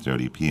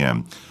 9:30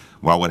 p.m.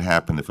 What would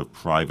happen if a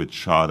private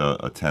charter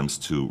attempts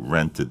to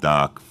rent the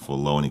dock for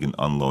loading and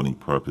unloading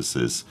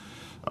purposes?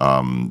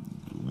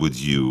 Would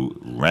you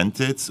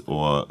rent it,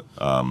 or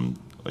are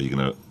you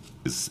gonna?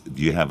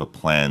 Do you have a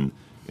plan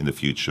in the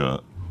future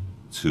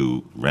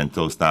to rent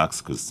those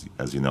docks? Because,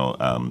 as you know,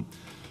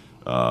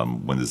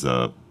 when there's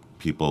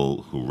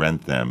people who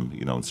rent them,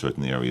 in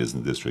certain areas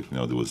in the district,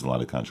 there was a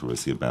lot of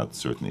controversy about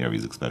certain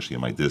areas, especially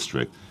in my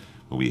district,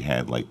 where we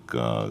had like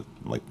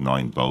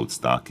 9 boats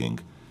docking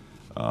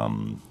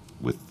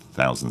with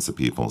thousands of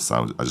people.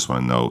 So I just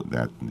want to know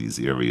that in these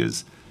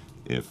areas,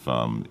 if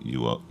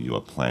you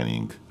are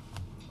planning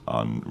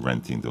on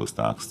renting those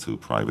docks to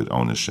private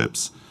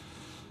ownerships.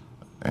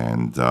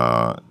 And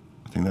I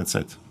think that's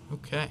it.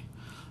 Okay.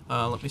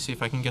 Let me see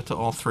if I can get to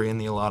all three in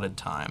the allotted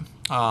time.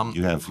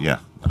 You have,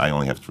 I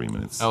only have 3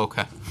 minutes.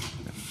 Okay.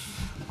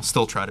 I'll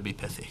still try to be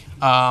pithy.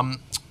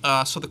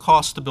 So the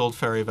cost to build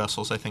ferry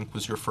vessels, I think,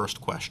 was your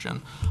first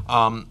question.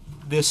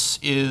 This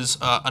is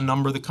a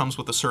number that comes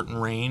with a certain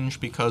range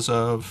because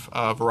of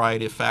a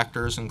variety of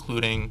factors,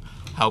 including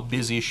how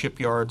busy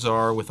shipyards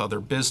are with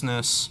other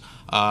business,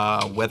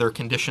 weather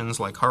conditions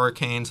like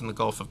hurricanes in the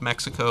Gulf of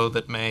Mexico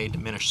that may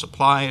diminish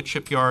supply at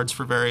shipyards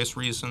for various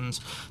reasons,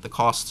 the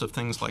costs of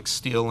things like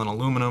steel and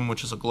aluminum,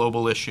 which is a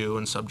global issue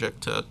and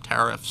subject to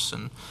tariffs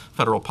and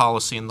federal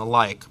policy and the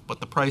like. But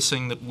the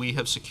pricing that we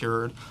have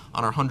secured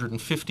on our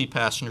 150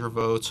 passenger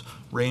boats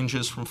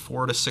ranges from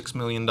 $4 to $6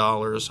 million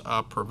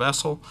per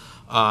vessel,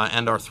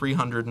 and our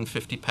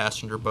 350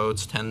 passenger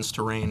boats tends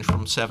to range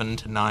from $7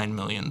 to $9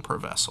 million per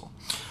vessel.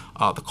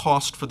 The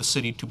cost for the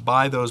city to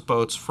buy those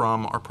boats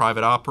from our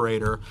private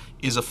operator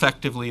is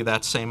effectively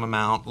that same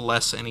amount,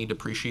 less any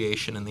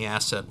depreciation in the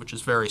asset, which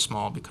is very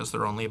small because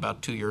they're only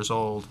about 2 years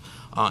old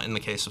in the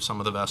case of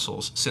some of the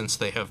vessels since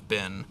they have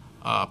been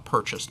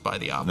purchased by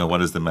the operator. Now,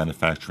 what is the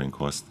manufacturing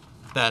cost?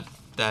 That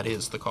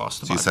is the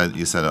cost. So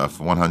you said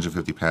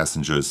 150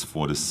 passengers,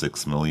 $4 to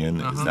 $6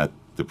 million. Is that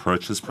the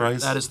purchase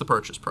price? That is the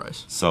purchase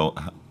price. So,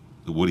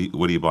 what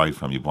do you buy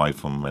from? You buy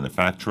from a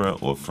manufacturer,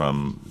 or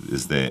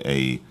is there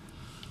a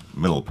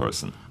middle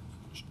person?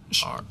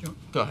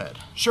 Go ahead.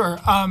 Sure.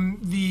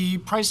 The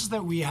prices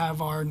that we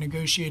have are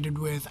negotiated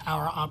with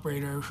our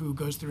operator, who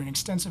goes through an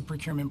extensive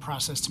procurement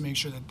process to make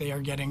sure that they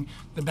are getting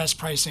the best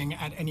pricing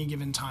at any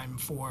given time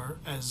for,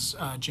 as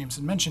James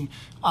had mentioned,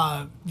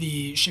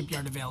 the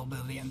shipyard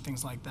availability and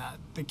things like that.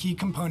 The key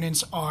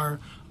components are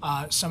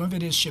some of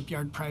it is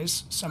shipyard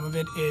price, some of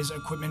it is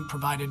equipment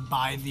provided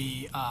by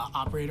the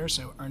operator,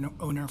 so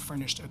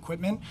owner-furnished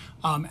equipment,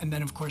 and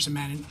then, of course,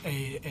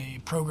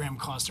 a program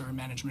cost or a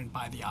management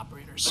by the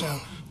operator. So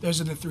those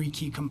are the three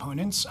key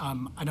components.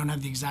 I don't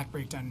have the exact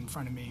breakdown in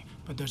front of me,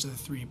 but those are the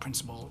three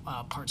principal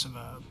parts of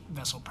a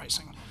vessel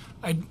pricing.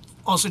 I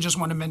also just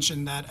want to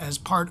mention that as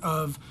part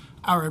of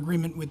our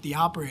agreement with the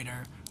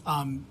operator,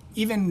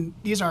 even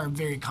these are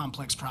very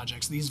complex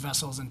projects. These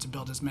vessels, and to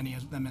build as many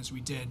of them as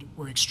we did,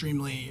 were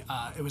extremely,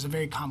 it was a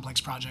very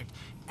complex project.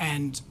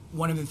 And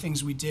one of the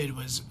things we did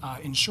was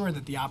ensure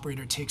that the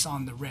operator takes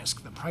on the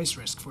risk, the price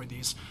risk for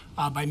these,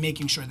 by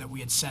making sure that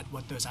we had set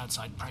what those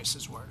outside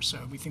prices were. So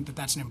we think that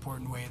that's an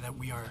important way that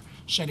we are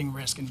shedding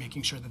risk and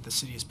making sure that the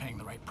city is paying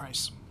the right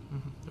price.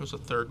 There was a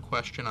third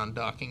question on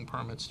docking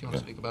permits. Do you want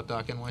to speak about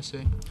Dock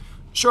NYC?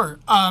 Sure.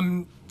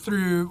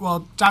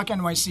 Dock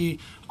NYC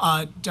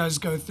does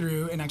go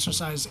through an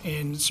exercise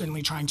in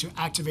certainly trying to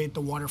activate the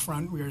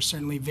waterfront. We are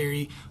certainly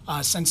very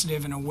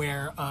sensitive and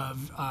aware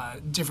of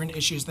different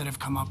issues that have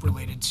come up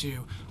related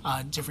to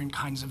different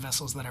kinds of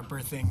vessels that are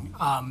berthing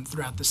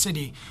throughout the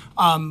city.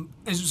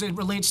 As it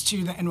relates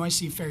to the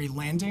NYC ferry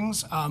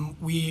landings,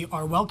 we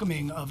are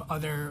welcoming of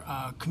other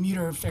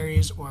commuter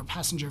ferries or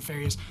passenger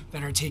ferries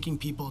that are taking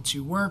people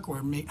to work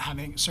or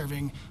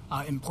serving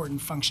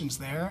important functions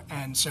there.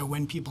 And so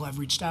when people have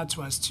reached out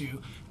to us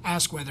to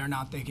ask whether or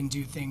not they can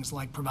do things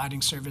like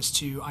providing service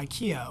to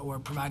IKEA or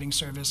providing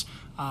service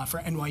for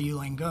NYU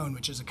Langone,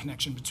 which is a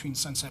connection between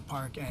Sunset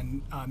Park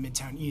and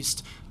Midtown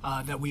East,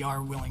 that we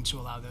are willing to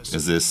allow those.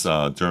 Is this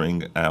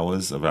during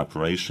hours of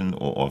operation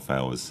or off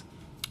hours?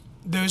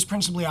 Those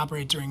principally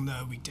operate during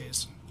the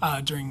weekdays,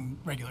 during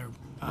regular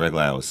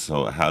hours.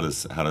 So how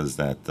does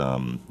that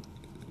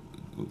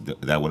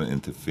that wouldn't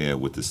interfere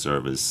with the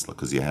service,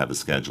 because you have a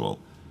schedule,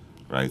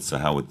 right? So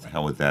how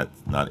would that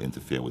not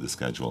interfere with the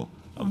schedule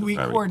of the We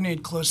ferry?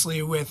 coordinate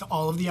closely with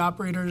all of the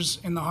operators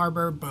in the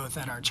harbor, both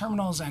at our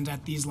terminals and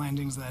at these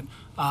landings that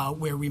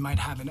where we might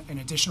have an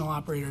additional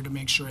operator to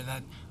make sure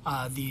that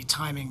the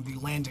timing, the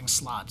landing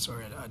slots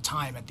or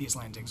time at these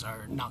landings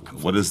are not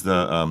conflicting. What is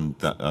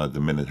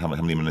the minute? How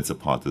many minutes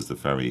apart does the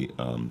ferry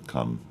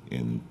come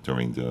in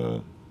during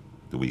the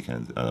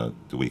weekend,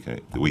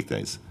 the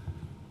weekdays?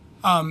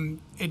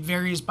 It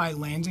varies by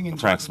landing in terms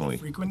of Approximately.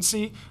 the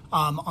frequency.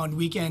 On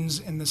weekends,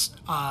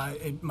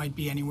 it might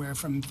be anywhere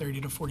from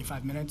 30 to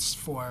 45 minutes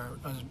for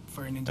an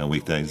individual. And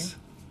weekdays?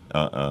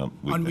 landing.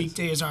 On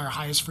weekdays, our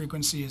highest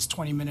frequency is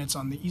 20 minutes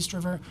on the East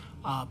River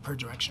per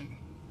direction.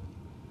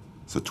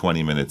 So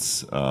 20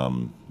 minutes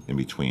in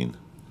between.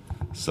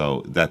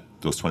 So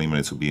those 20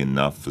 minutes would be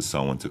enough for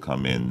someone to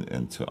come in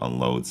and to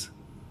unload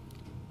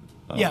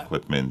Yeah.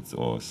 equipment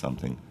or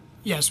something.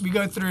 Yes, we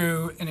go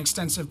through an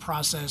extensive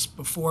process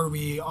before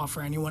we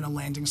offer anyone a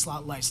landing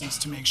slot license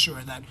to make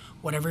sure that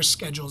whatever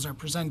schedules are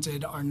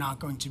presented are not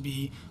going to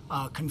be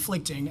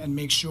conflicting, and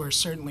make sure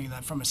certainly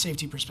that from a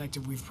safety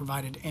perspective we've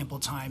provided ample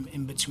time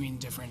in between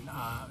different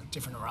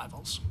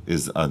arrivals.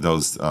 Is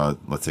those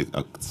let's say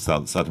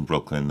Southern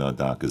Brooklyn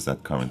dock, is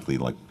that currently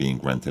like being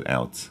rented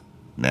out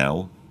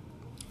now?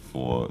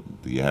 Or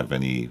do you have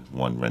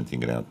anyone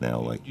renting it out now,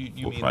 like You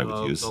for mean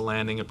private use? the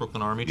landing at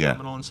Brooklyn Army Yeah.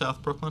 Terminal in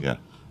South Brooklyn? Yeah.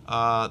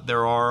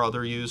 There are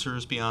other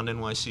users beyond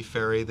NYC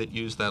Ferry that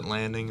use that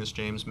landing, as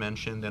James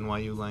mentioned,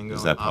 NYU Lango.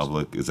 Is that and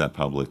Oslo. public? Is that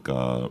public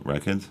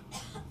record?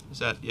 Is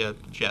that, yeah,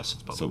 yes,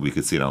 it's public. So we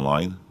could see it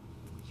online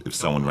if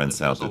someone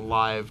rents out There's a the.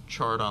 live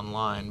chart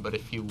online, but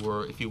if you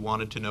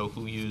wanted to know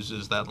who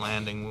uses that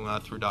landing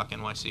through Dock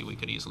NYC, we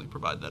could easily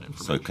provide that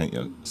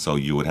information. So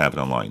you would have it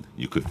online.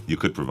 You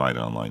could provide it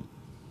online.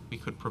 We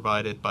could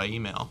provide it by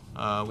email.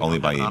 We Only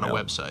don't by have it on email.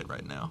 our website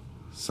right now.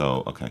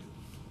 So okay,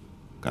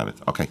 got it.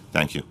 Okay,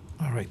 thank you.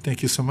 All right,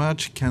 thank you so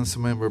much.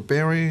 Councilmember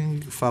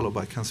Bering, followed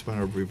by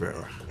Councilmember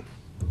Rivera.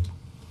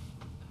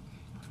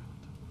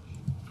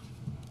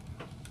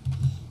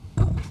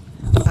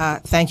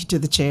 Thank you to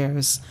the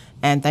chairs,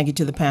 and thank you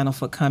to the panel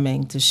for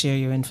coming to share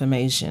your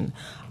information.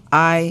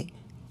 I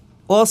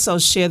also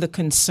share the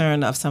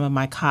concern of some of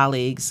my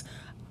colleagues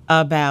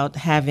about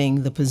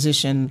having the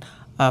position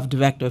of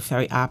Director of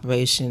Ferry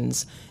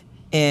Operations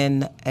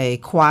in a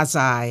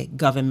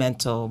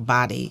quasi-governmental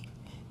body,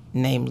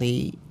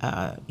 namely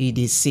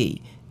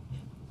EDC.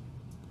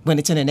 When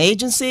it's in an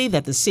agency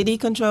that the city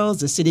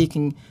controls, the city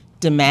can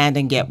demand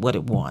and get what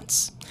it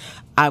wants.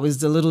 I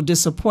was a little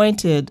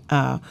disappointed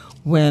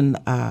when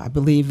I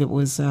believe it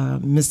was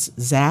Ms.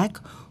 Zach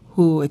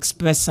who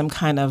expressed some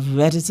kind of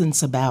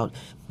reticence about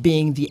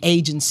being the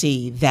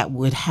agency that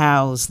would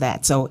house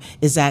that. So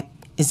is that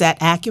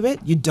accurate?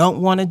 You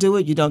don't want to do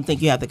it? You don't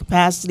think you have the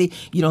capacity?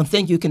 You don't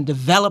think you can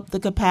develop the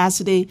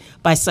capacity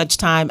by such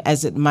time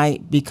as it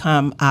might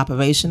become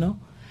operational?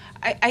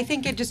 I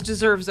think it just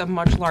deserves a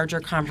much larger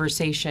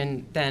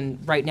conversation than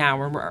right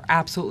now, and we're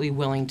absolutely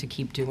willing to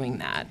keep doing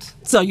that.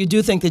 So you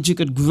do think that you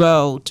could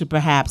grow to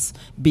perhaps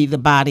be the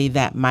body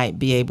that might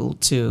be able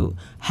to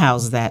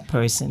house that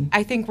person?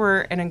 I think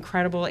we're an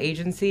incredible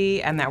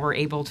agency and that we're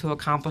able to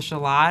accomplish a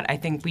lot. I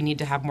think we need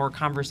to have more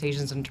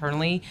conversations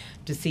internally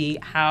to see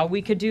how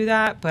we could do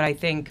that. But I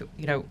think,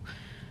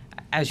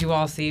 as you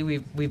all see,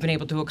 we've been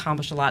able to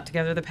accomplish a lot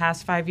together the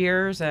past 5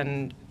 years,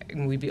 and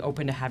we'd be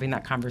open to having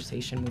that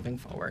conversation moving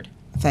forward.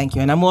 Thank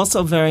you. And I'm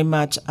also very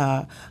much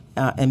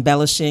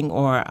embellishing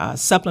or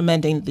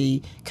supplementing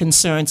the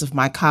concerns of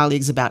my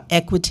colleagues about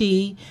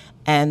equity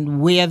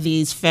and where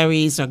these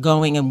ferries are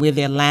going and where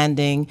they're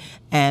landing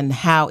and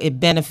how it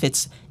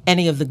benefits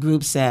any of the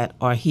groups that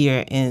are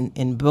here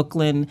in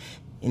Brooklyn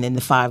and in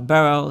the 5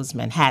 boroughs,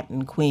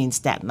 Manhattan, Queens,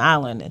 Staten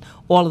Island, and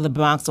all of the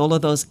Bronx, all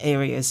of those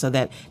areas, so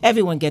that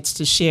everyone gets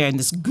to share in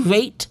this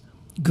great,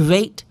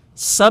 great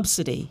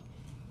subsidy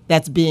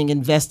that's being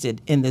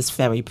invested in this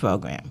ferry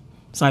program.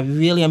 So I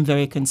really am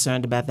very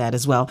concerned about that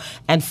as well.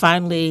 And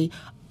finally,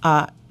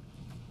 are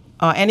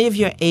any of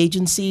your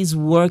agencies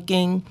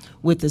working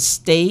with the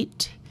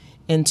state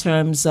in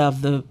terms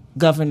of the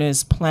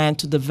governor's plan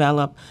to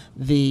develop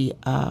the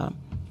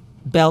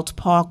Belt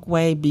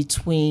Parkway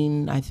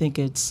between, I think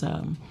it's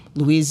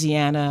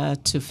Louisiana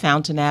to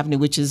Fountain Avenue,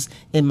 which is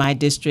in my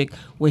district,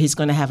 where he's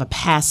going to have a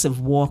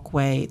passive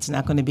walkway. It's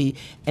not going to be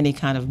any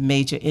kind of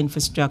major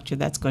infrastructure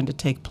that's going to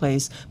take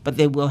place, but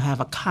they will have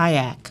a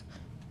kayak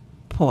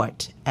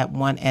port at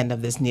one end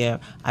of this near,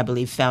 I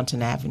believe,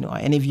 Fountain Avenue. Are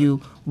any of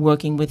you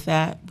working with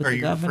that with Are the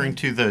you governor? referring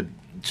to the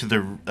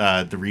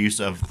reuse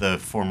of the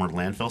former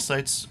landfill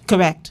sites?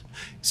 Correct.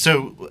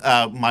 So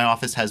my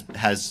office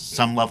has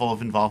some level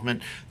of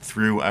involvement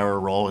through our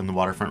role in the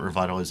waterfront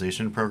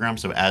revitalization program.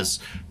 So as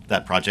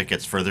that project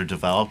gets further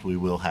developed, we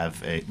will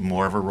have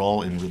more of a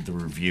role in the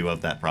review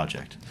of that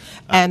project.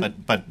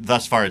 But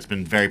thus far, it's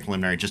been very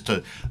preliminary, just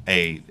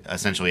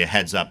essentially a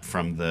heads up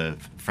from the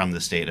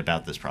state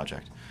about this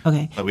project.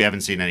 Okay. But we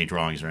haven't seen any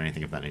drawings or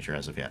anything of that nature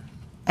as of yet.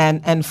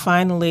 And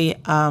finally,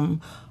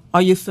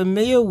 are you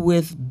familiar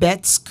with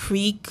Betts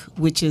Creek,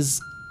 which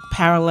is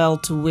parallel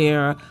to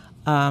where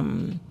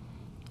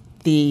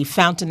the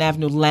Fountain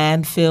Avenue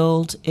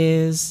landfill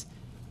is.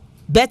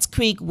 Betts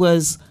Creek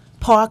was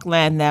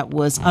parkland that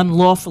was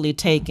unlawfully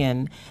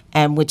taken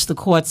and which the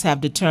courts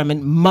have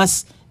determined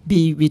must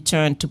be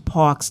returned to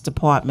Parks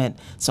Department.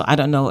 So I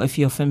don't know if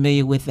you're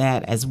familiar with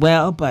that as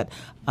well, but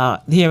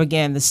here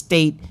again, the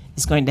state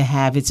is going to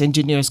have its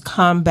engineers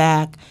come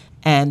back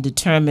and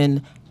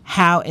determine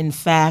how, in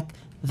fact,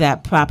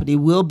 that property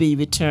will be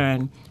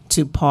returned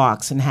to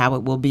parks and how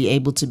it will be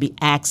able to be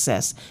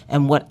accessed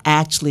and what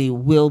actually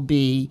will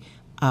be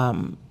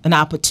an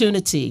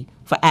opportunity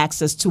for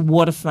access to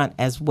waterfront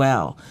as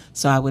well.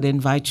 So I would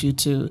invite you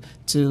to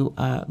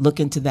look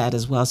into that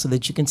as well so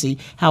that you can see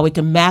how we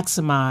can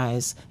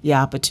maximize the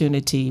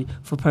opportunity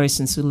for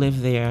persons who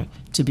live there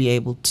to be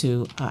able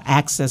to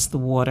access the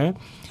water.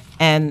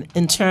 And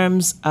in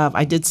terms of,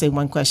 I did say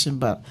one question,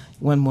 but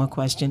one more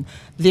question.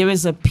 There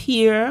is a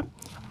pier,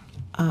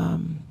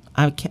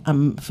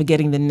 I'm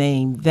forgetting the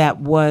name, that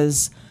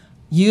was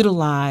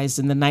utilized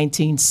in the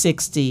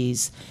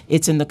 1960s.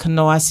 It's in the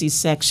Canarsie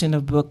section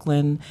of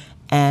Brooklyn,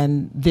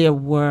 and there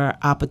were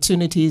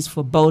opportunities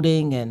for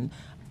boating and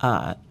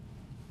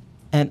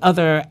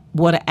other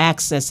water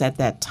access at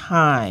that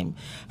time.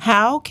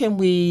 How can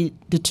we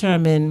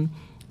determine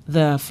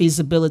the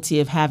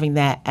feasibility of having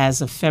that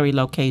as a ferry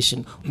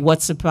location?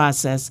 What's the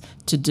process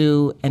to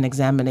do an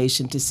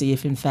examination to see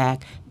if, in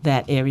fact,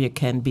 that area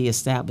can be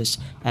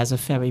established as a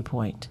ferry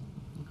point?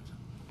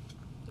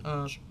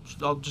 I'll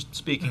just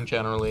speaking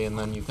generally, and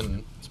then you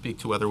can speak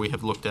to whether we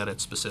have looked at it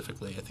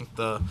specifically. I think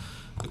the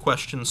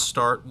questions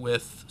start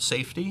with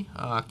safety.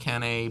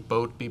 Can a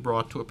boat be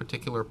brought to a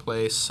particular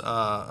place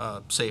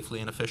safely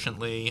and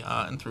efficiently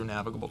and through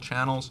navigable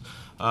channels?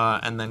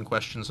 And then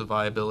questions of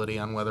viability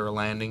on whether a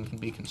landing can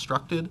be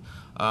constructed.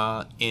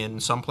 In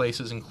some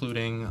places,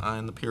 including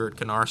in the pier at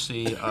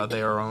Canarsie,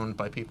 they are owned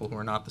by people who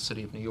are not the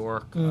City of New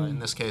York. In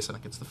this case, I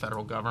think it's the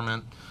federal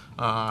government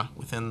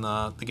within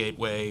the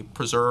Gateway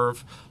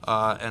Preserve,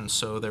 and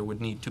so there would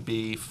need to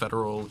be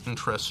federal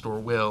interest or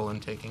will in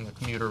taking a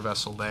commuter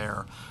vessel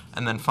there.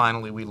 And then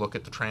finally, we look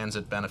at the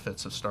transit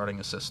benefits of starting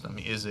a system.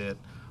 Is it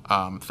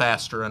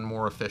faster and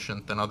more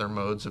efficient than other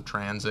modes of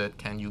transit?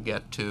 Can you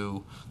get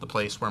to the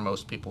place where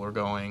most people are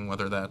going,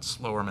 whether that's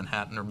Lower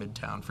Manhattan or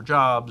Midtown for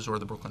jobs, or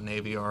the Brooklyn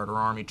Navy Yard or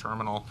Army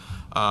Terminal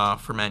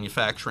for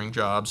manufacturing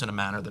jobs in a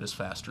manner that is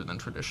faster than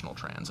traditional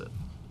transit?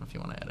 If you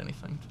want to add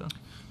anything to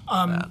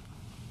that.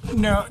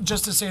 No,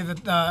 just to say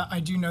that I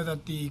do know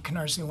that the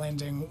Canarsie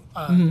Landing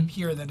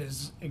pier that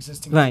is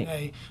existing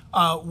today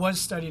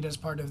was studied as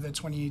part of the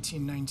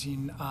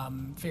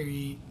 2018-19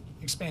 ferry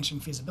expansion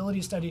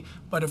feasibility study,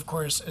 but of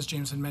course, as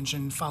James had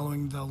mentioned,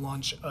 following the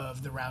launch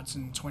of the routes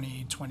in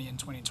 2020 and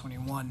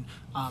 2021,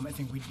 I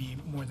think we'd be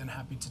more than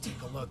happy to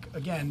take a look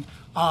again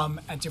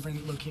at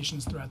different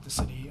locations throughout the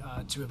city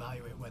to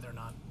evaluate whether or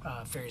not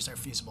ferries are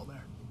feasible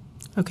there.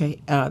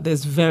 Okay,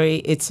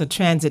 it's a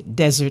transit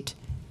desert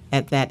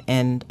at that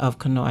end of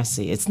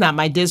Canarsie. It's not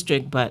my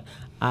district, but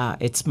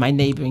it's my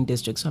neighboring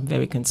district, so I'm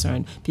very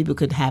concerned people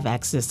could have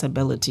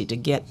accessibility to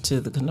get to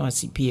the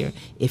Canarsie Pier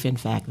if, in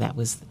fact, that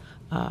was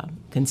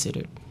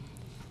considered.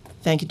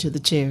 Thank you to the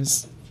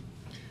chairs.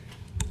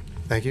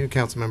 Thank you.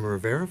 Councilmember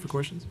Rivera for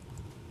questions.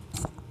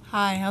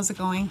 Hi, how's it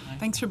going?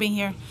 Thanks for being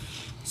here.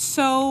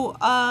 So,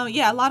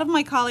 a lot of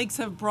my colleagues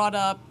have brought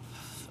up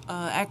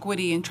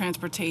equity in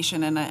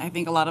transportation, and I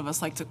think a lot of us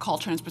like to call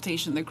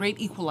transportation the great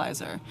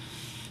equalizer.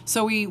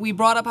 So we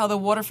brought up how the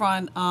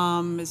waterfront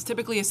is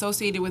typically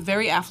associated with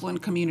very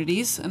affluent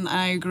communities, and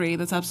I agree,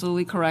 that's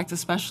absolutely correct,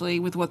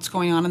 especially with what's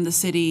going on in the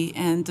city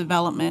and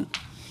development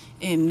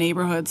in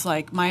neighborhoods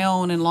like my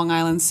own in Long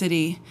Island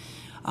City.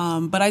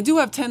 But I do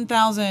have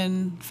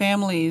 10,000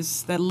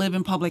 families that live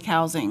in public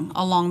housing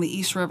along the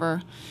East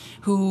River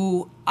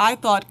who I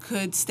thought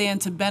could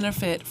stand to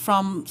benefit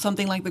from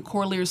something like the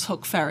Corlears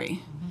Hook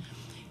Ferry.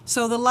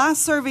 So the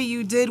last survey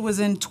you did was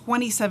in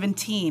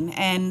 2017,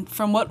 and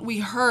from what we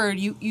heard,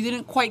 you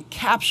didn't quite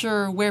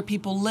capture where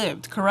people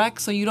lived,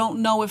 correct? So you don't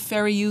know if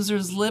ferry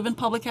users live in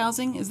public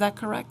housing, is that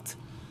correct?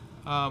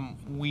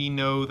 We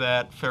know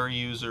that ferry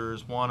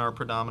users, one, are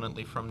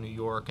predominantly from New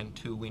York, and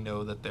two, we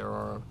know that there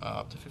are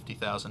up to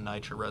 50,000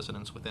 NYCC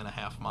residents within a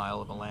half mile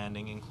of a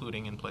landing,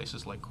 including in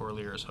places like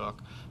Corlears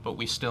Hook. But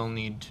we still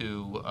need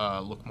to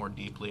look more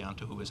deeply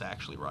onto who is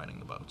actually riding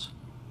the boats.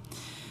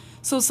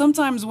 So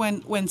sometimes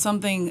when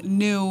something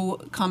new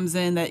comes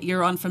in that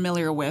you're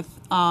unfamiliar with,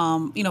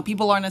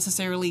 people aren't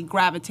necessarily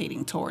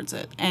gravitating towards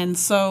it. And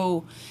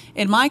so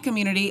in my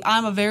community,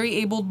 I'm a very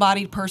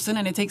able-bodied person,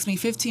 and it takes me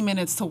 15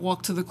 minutes to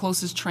walk to the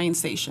closest train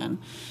station.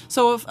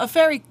 So a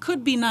ferry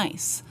could be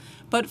nice.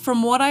 But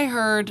from what I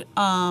heard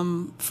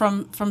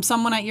from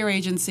someone at your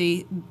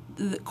agency,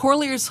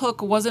 Corlears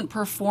Hook wasn't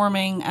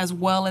performing as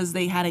well as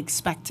they had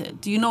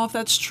expected. Do you know if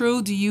that's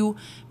true? Do you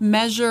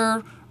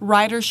measure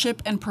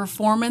ridership and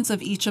performance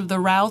of each of the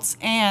routes?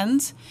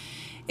 And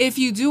if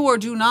you do or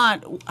do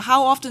not,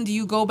 how often do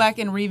you go back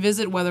and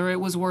revisit whether it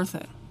was worth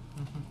it?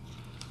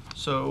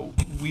 So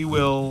we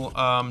will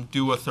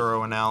do a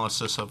thorough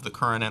analysis of the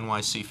current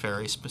NYC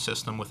ferry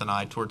system with an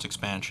eye towards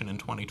expansion in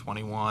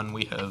 2021.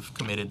 We have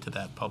committed to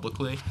that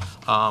publicly.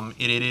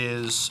 It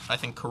is, I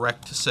think,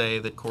 correct to say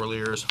that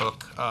Corlear's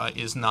Hook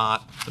is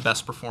not the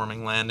best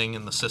performing landing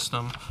in the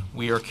system.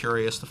 We are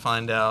curious to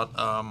find out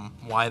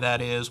why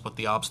that is, what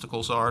the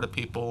obstacles are to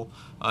people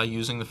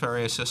using the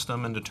ferry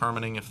system, and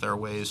determining if there are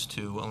ways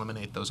to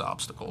eliminate those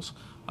obstacles.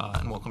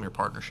 And welcome your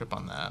partnership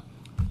on that.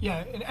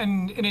 Yeah,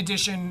 and in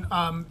addition,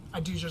 I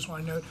do just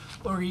want to note,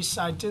 Lower East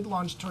Side did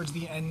launch towards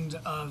the end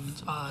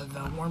of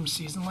the warm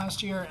season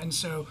last year, and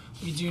so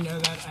we do know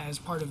that as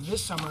part of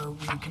this summer,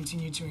 we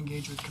continue to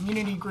engage with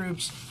community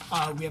groups.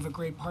 We have a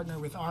great partner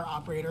with our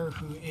operator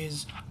who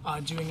is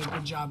doing a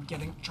good job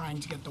trying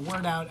to get the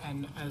word out,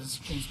 and as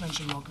James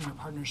mentioned, welcome your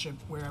partnership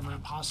wherever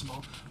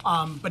possible.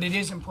 But it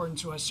is important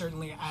to us,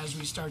 certainly as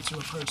we start to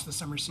approach the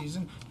summer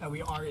season, that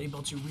we are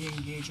able to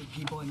re-engage with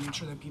people and make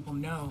sure that people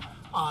know,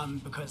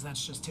 because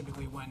that's just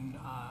typically when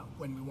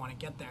we want to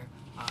get there,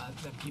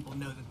 that people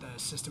know that the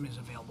system is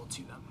available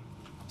to them.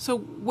 So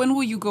when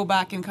will you go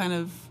back and kind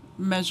of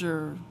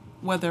measure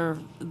whether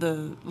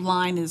the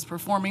line is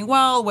performing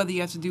well, whether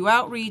you have to do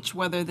outreach,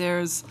 whether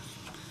there's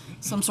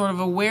some sort of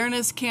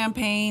awareness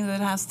campaign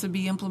that has to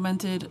be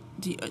implemented?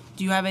 Do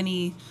you have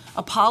a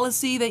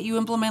policy that you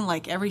implement,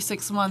 like every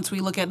 6 months we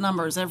look at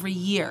numbers, every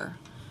year?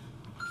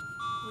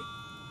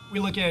 We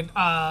look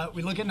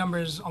at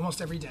numbers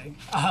almost every day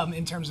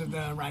in terms of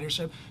the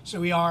ridership. So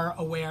we are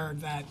aware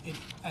that it,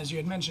 as you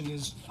had mentioned,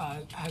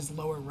 has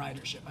lower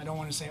ridership. I don't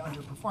want to say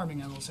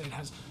underperforming. I will say it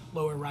has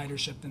lower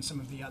ridership than some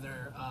of the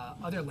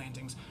other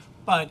landings.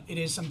 But it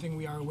is something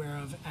we are aware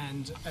of,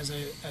 and as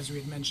we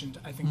had mentioned,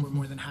 I think we're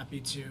more than happy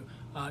to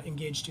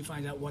engage to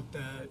find out what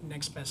the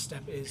next best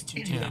step is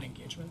to do that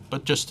engagement.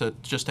 But just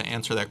to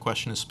answer that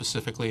question as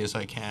specifically as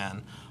I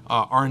can,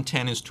 our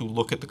intent is to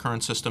look at the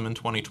current system in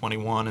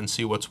 2021 and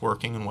see what's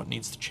working and what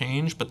needs to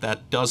change, but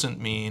that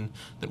doesn't mean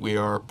that we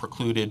are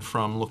precluded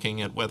from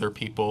looking at whether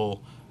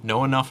people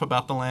know enough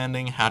about the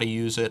landing, how to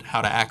use it,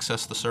 how to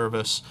access the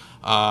service,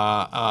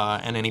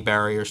 and any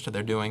barriers to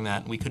their doing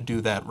that. We could do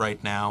that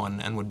right now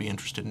and would be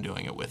interested in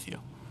doing it with you.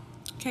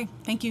 Okay,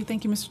 thank you,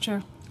 Mr.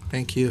 Chair.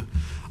 Thank you.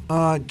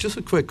 Just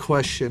a quick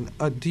question.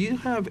 Do you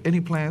have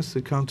any plans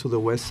to come to the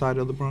west side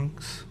of the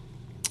Bronx?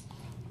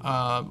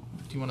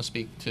 Do you want to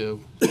speak to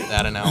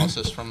that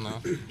analysis from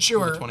the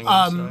Sure. from the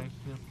 21 study?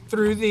 Yeah.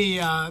 Through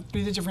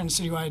the different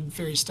citywide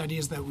ferry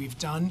studies that we've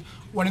done,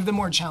 one of the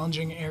more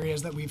challenging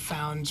areas that we've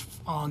found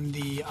on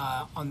the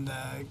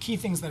key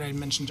things that I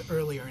mentioned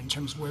earlier in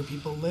terms of where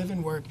people live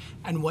and work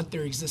and what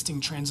their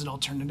existing transit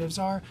alternatives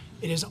are,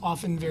 it is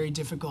often very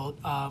difficult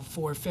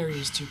for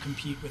ferries to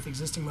compete with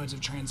existing modes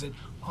of transit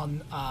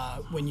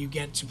when you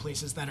get to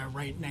places that are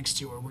right next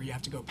to or where you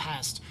have to go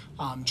past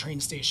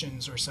train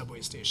stations or subway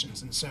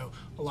stations. And so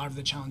a lot of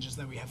the challenges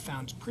that we have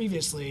found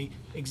previously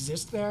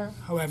exist there.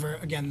 However,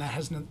 again,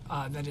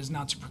 that is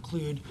not to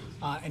preclude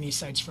any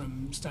sites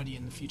from study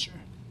in the future.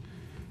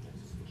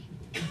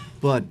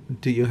 But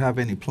do you have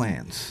any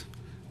plans?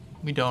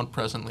 We don't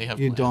presently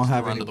have You plans don't to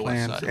have run any to the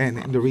west plans, side of and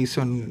Bronx. the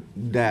reason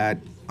that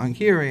I'm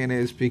hearing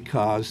is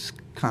because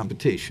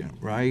competition,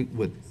 right?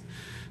 With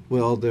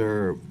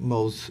their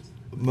modes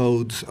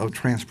of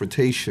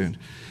transportation.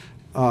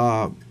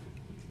 I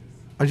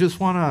just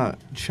want to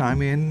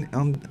chime in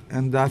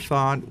on that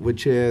thought,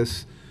 which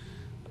is,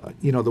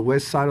 the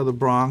west side of the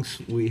Bronx,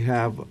 we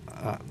have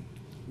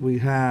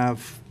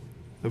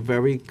a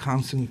very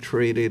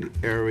concentrated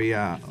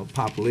area of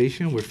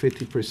population where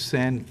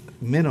 50%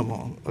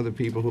 minimum of the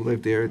people who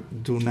live there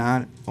do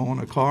not own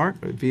a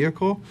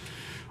vehicle.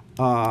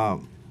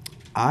 I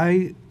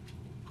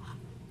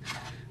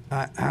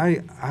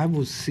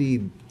would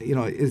see,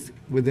 it's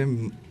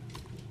within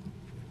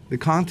the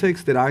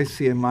context that I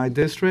see in my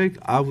district,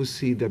 I would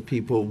see that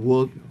people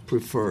would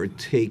prefer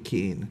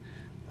taking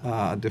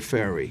the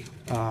ferry.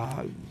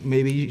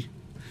 Maybe,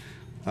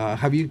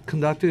 have you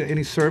conducted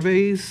any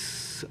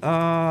surveys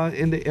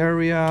in the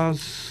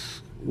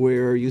areas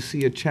where you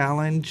see a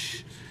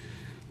challenge?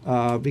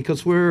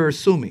 Because we're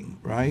assuming,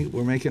 right?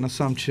 We're making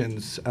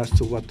assumptions as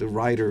to what the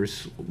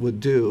riders would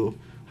do.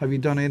 Have you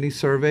done any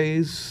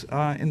surveys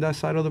in that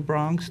side of the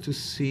Bronx to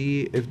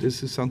see if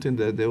this is something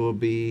that they will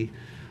be,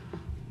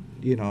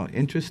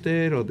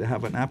 interested or they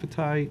have an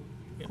appetite?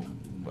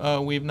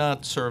 We've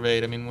not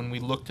surveyed. I mean, when we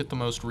looked at the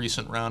most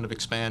recent round of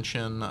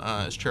expansion,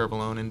 as Chair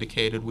Vallone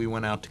indicated, we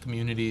went out to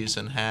communities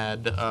and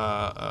had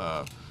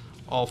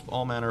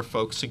all manner of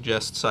folks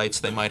suggest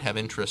sites they might have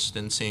interest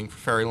in seeing for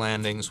ferry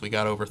landings. We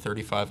got over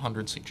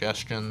 3,500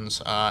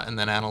 suggestions and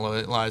then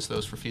analyzed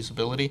those for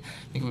feasibility.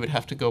 I think we would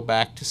have to go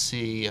back to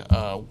see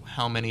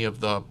how many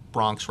of the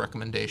Bronx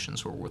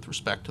recommendations were with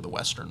respect to the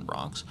western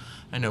Bronx.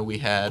 I know we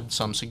had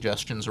some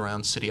suggestions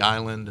around City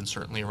Island and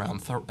certainly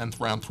around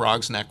around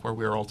Throgs Neck, where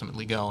we are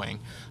ultimately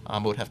going,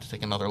 but we'd have to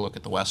take another look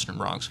at the western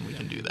Bronx, and we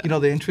can do that.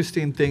 The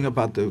interesting thing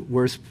about the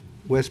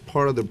west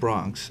part of the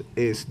Bronx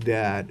is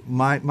that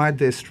my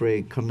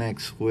district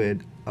connects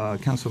with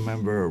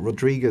Councilmember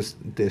Rodriguez's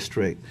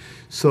district.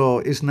 So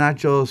it's not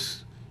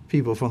just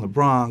people from the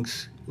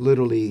Bronx,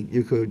 literally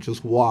you could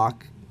just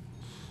walk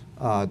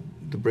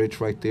the bridge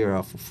right there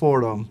off of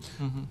Fordham,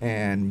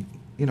 and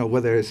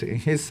whether it's in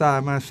his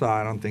side, my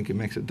side, I don't think it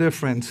makes a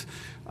difference.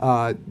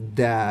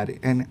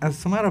 And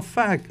as a matter of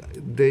fact,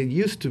 they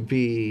used to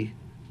be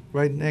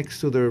right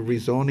next to the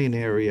rezoning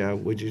area,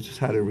 which you just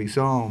had to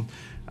rezone.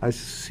 I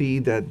see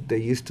that there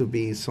used to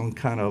be some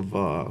kind of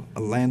a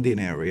landing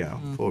area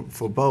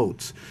for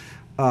boats.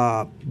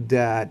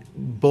 That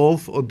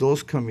both of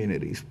those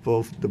communities,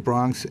 both the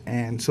Bronx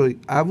and so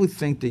I would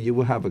think that you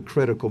will have a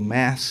critical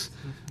mass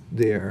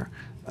there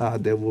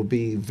that will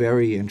be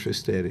very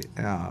interested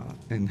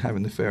in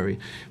having the ferry.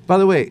 By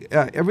the way,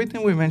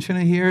 everything we're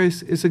mentioning here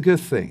is a good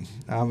thing.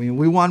 I mean,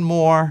 we want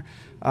more.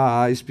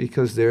 It's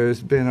because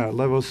there's been a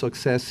level of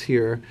success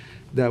here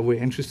that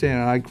we're interested in.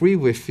 And I agree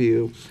with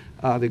you.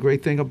 The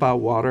great thing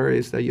about water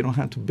is that you don't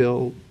have to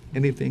build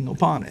anything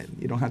upon it.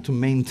 You don't have to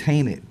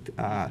maintain it.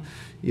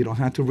 You don't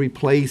have to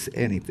replace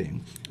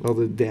anything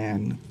other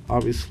than,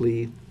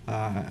 obviously,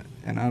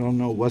 and I don't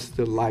know what's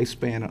the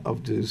lifespan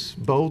of these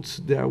boats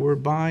that we're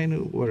buying.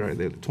 What are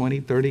they, 20,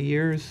 30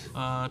 years?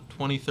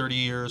 20, 30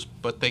 years,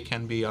 but they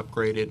can be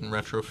upgraded and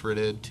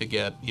retrofitted to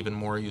get even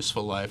more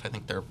useful life. I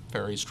think there are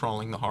ferries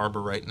trawling the harbor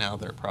right now.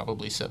 They're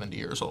probably 70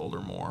 years old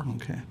or more.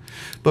 Okay.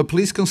 But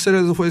please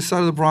consider the west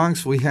side of the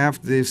Bronx. We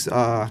have this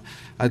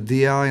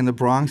idea in the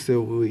Bronx that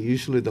we're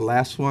usually the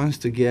last ones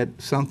to get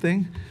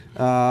something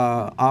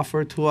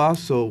offered to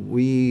us. So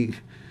we're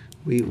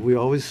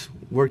always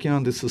working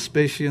on the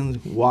suspicion,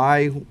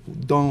 why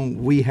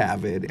don't we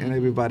have it and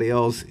everybody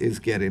else is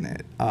getting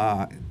it?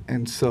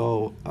 And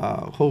so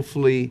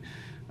hopefully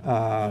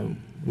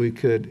we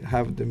could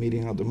have the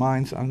meeting of the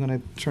minds. I'm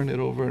going to turn it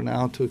over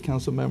now to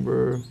Council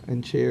Member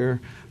and Chair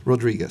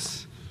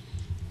Rodriguez.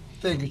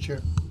 Thank you,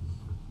 Chair.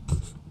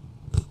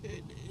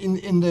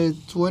 In the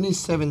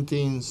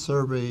 2017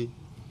 survey,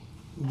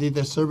 did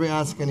the survey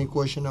ask any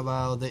question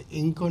about the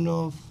income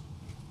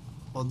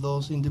of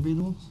those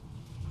individuals?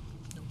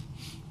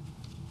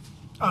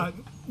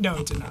 No,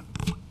 it did not.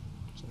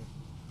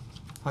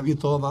 Have you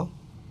thought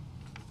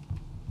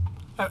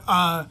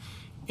about?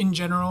 In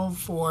general,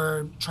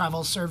 for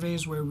travel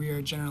surveys where we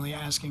are generally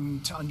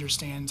asking to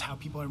understand how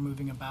people are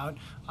moving about,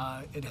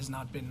 it has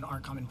not been our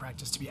common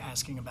practice to be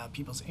asking about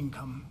people's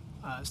income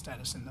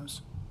status in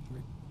those.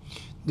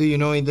 Do you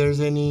know if there's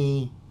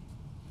any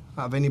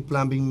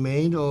plan being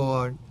made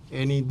or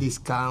any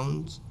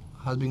discounts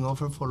has been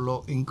offered for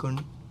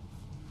low-income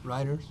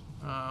riders?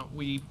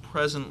 We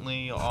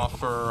presently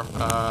offer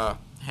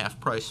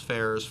half-price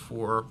fares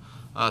for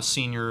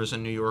seniors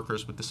and New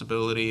Yorkers with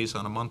disabilities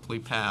on a monthly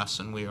pass,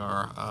 and we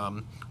are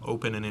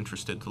open and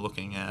interested to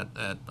looking at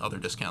other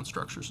discount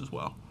structures as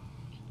well.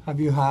 Have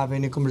you had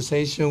any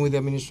conversation with the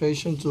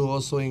administration to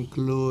also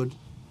include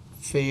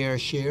fair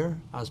share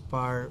as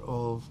part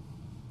of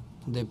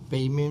the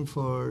payment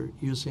for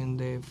using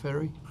the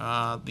ferry?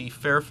 The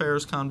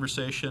fares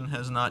conversation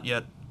has not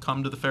yet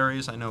come to the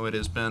ferries. I know it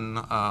has been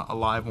a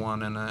live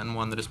one and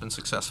one that has been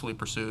successfully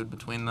pursued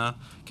between the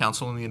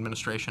council and the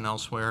administration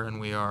elsewhere, and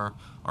we are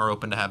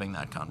open to having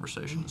that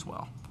conversation as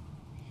well.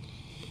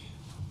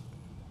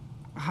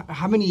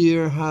 How many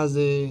years has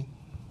a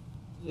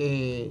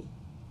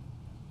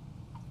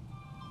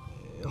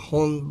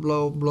horn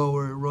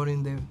blower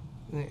running the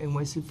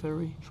NYC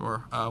ferry?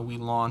 Sure. We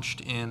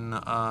launched in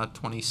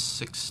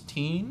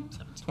 2016.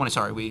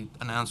 We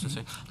announced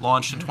it.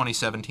 Launched in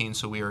 2017,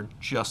 so we are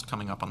just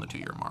coming up on the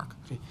 2-year mark.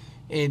 Okay.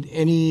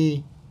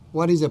 And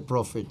what is the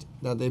profit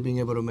that they've been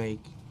able to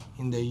make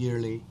in the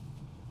yearly,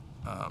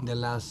 the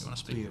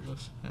last 2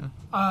 years?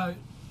 Yeah.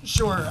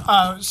 Sure.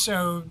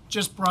 So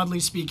just broadly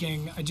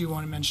speaking, I do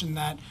want to mention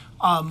that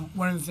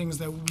one of the things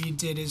that we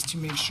did is to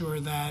make sure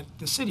that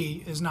the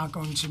city is not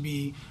going to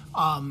be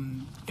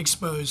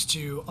exposed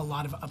to a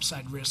lot of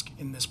upside risk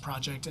in this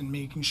project, and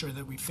making sure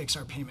that we fix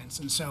our payments.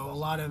 And so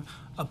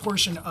a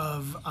portion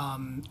of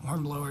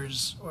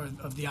hornblowers or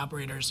of the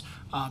operators'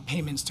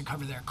 payments to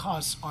cover their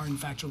costs are in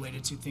fact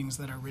related to things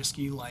that are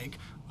risky, like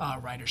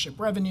ridership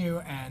revenue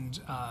and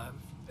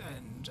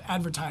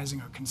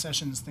advertising or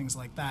concessions, things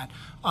like that.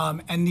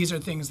 And these are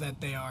things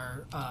that they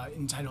are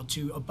entitled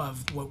to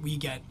above what we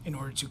get in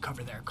order to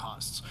cover their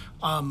costs.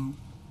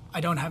 I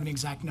don't have an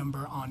exact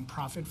number on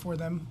profit for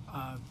them.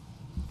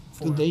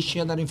 Do they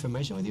share that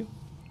information with you?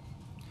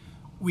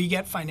 We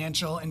get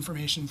financial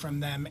information from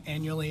them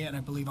annually, and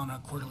I believe on a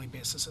quarterly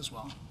basis as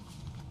well.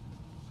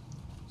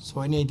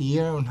 So any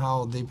idea on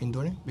how they've been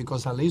doing it?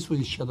 Because at least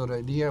we share the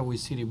idea with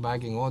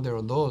Citibank and other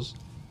of those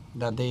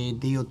that the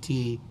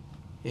DOT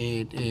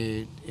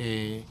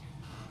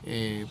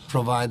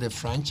provide the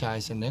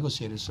franchise and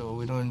negotiate it. So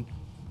we don't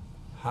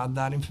have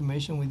that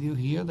information with you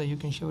here that you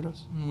can share with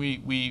us?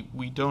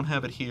 We don't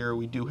have it here.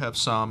 We do have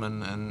some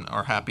and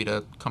are happy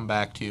to come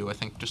back to you. I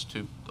think just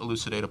to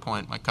elucidate a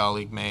point my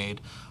colleague made,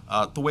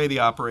 the way the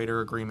operator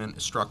agreement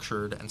is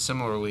structured, and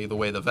similarly the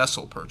way the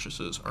vessel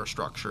purchases are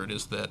structured,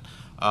 is that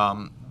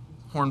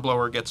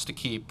Hornblower gets to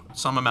keep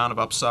some amount of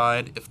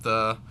upside if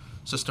the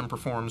System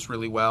performs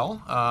really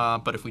well,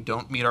 but if we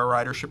don't meet our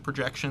ridership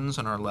projections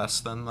and are less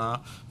than the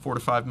 4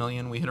 to 5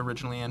 million we had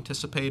originally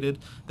anticipated,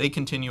 they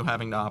continue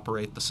having to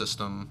operate the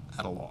system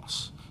at a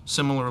loss.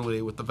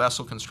 Similarly, with the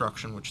vessel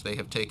construction, which they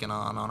have taken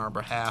on our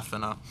behalf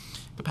in a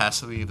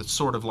capacity that's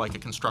sort of like a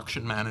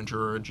construction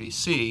manager or a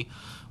GC,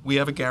 we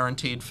have a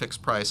guaranteed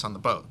fixed price on the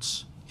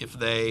boats. If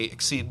they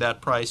exceed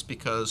that price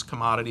because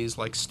commodities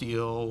like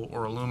steel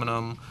or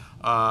aluminum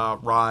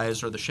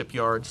rise, or the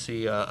shipyards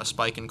see a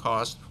spike in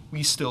cost,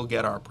 we still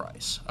get our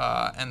price.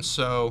 And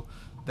so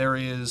there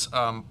is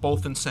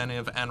both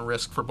incentive and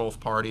risk for both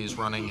parties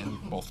running in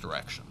both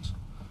directions.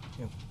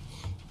 Yeah.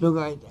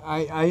 Look,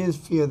 I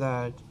just feel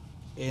that,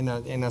 and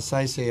as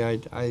I say,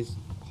 I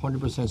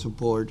 100%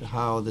 support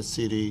how the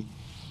city,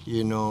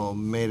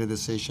 made a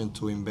decision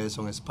to invest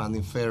on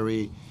expanding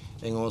ferry,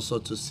 and also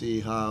to see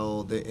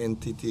how the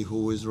entity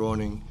who is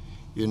running,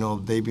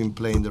 they've been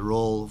playing the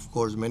role. Of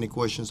course, many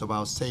questions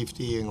about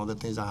safety and other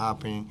things that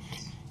happened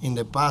in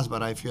the past,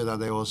 but I feel that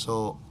they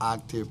also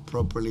acted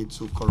properly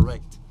to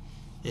correct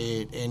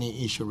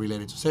any issue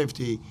related to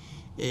safety.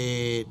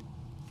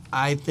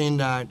 I think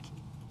that,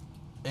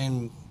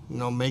 and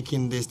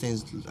making these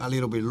things a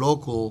little bit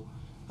local,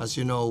 as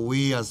you know,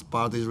 we as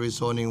part of this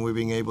rezoning, we've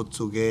been able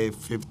to get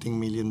 $15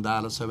 million,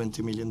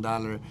 $70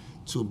 million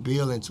to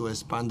build and to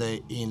expand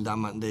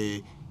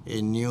the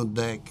new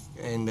deck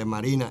in the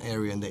marina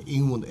area, in the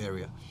inwood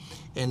area.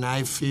 And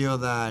I feel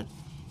that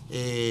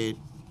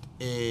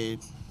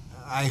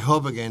I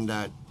hope again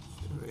that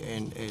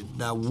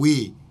that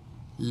we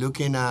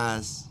looking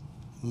as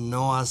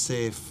not as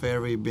a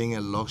ferry being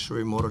a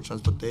luxury mode of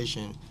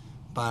transportation,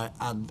 but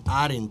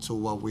adding to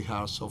what we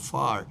have so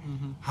far,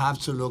 have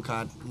to look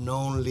at not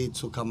only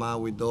to come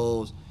out with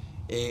those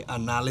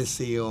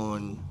analysis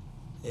on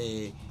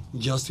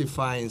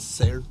justifying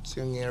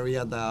certain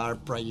areas that are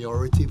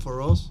priority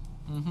for us,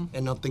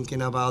 and not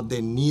thinking about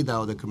the need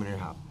of the community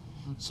have.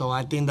 So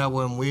I think that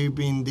when we've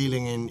been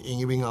dealing in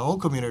even our own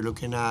community,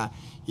 looking at,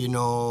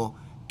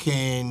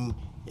 can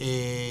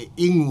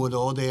Inwood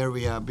or the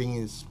area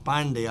being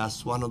expanded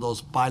as one of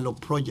those pilot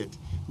projects,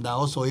 that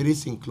also it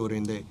is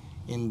included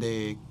in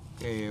the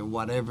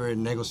whatever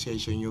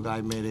negotiation you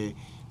guys made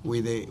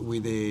with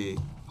the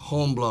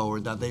home blower,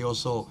 that they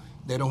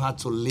don't have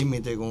to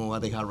limit it on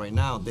what they have right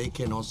now. They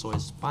can also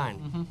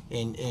expand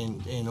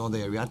in other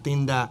areas. I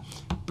think that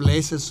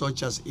places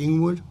such as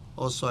Inwood,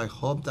 also I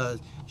hope that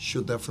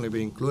should definitely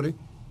be included.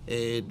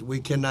 We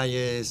cannot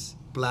just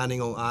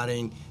planning on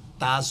adding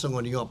thousands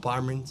of new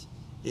apartments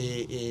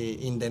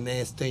in the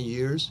next 10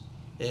 years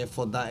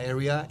for that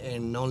area,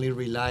 and only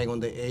relying on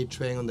the A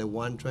train, on the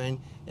 1 train,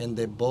 and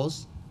the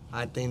bus.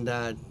 I think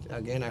that,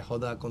 again, I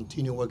hope that I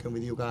continue working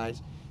with you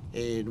guys.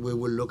 We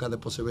will look at the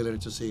possibility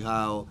to see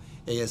how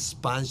a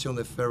expansion of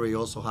the ferry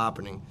also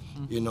happening,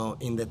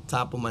 in the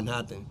top of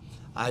Manhattan.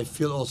 I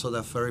feel also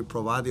that ferry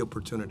provide the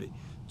opportunity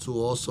to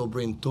also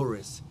bring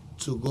tourists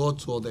to go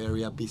to other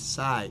area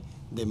beside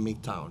the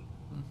Midtown.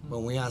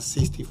 When we had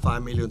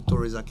 65 million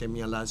tourists that came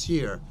here last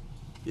year,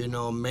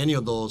 many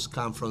of those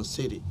come from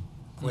city,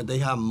 where they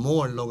have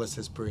more and longest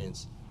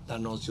experience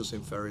than us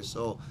using ferries.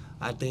 So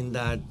I think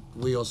that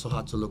we also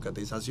have to look at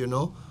this. As you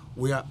know,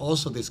 we are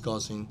also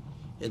discussing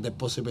the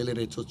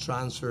possibility to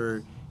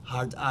transfer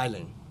Hart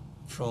Island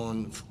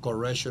from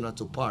Correctional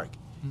to Park.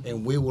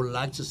 And we would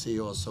like to see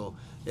also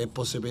a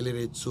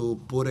possibility to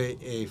put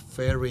a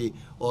ferry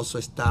also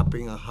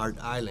stopping at Hart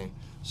Island,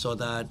 so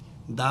that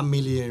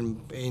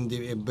million in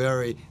the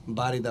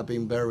body that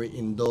been buried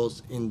in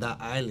that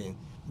island,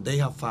 they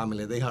have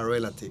family, they have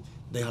relatives,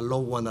 they have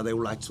loved one that they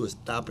would like to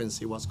stop and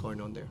see what's going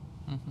on there.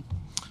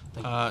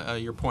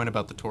 Your point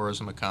about the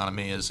tourism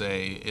economy is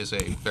a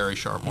very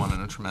sharp one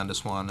and a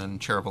tremendous one, and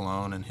Chair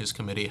Vallone and his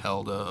committee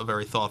held a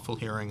very thoughtful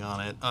hearing on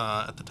it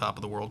at the top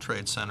of the World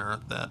Trade Center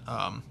that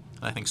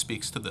I think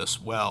speaks to this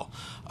well.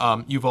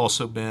 You've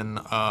also been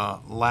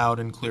loud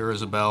and clear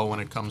as a bell when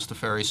it comes to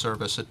ferry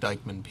service at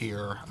Dyckman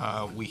Pier.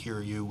 We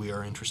hear you, we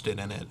are interested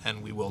in it,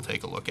 and we will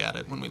take a look at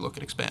it when we look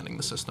at expanding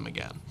the system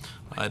again.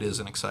 It is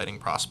an exciting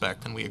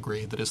prospect, and we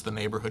agree that as the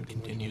neighborhood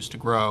continues to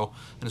grow,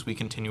 and as we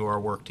continue our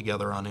work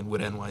together on Inwood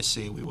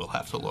NYC, we will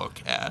have to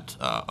look at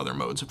other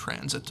modes of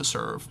transit to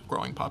serve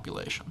growing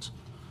populations.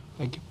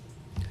 Thank you.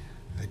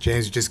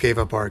 James just gave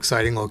up our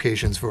exciting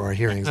locations for our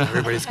hearings.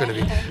 Everybody's going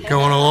to be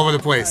going all over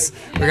the place.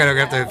 We're going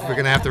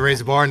to have to raise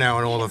the bar now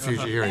in all the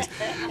future hearings.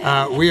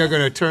 We are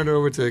going to turn it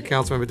over to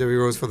Councilmember Debbie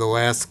Rose for the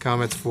last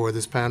comments for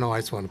this panel.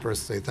 I just want to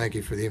personally say thank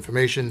you for the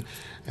information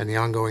and the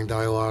ongoing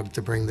dialogue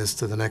to bring this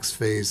to the next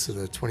phase, to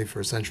the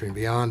 21st century and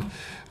beyond.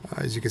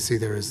 As you can see,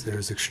 there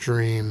is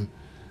extreme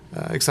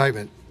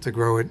excitement to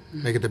grow it,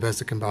 make it the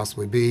best it can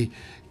possibly be,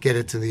 get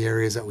it to the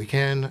areas that we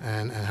can,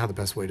 and how the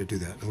best way to do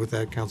that. And with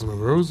that,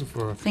 Councilmember Rose,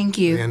 Thank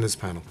you. the end of this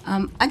panel.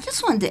 I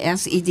just wanted to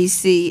ask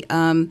EDC,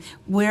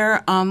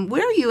 where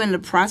are you in the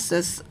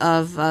process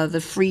of the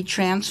free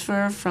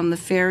transfer from the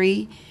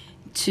ferry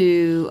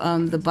to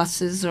the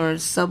buses or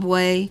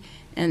subway?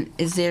 And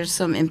is there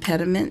some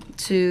impediment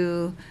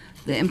to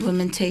the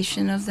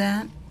implementation of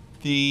that?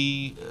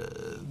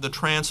 The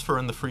transfer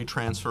and the free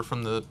transfer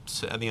from the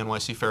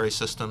NYC ferry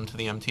system to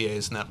the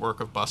MTA's network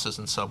of buses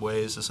and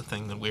subways is a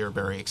thing that we are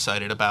very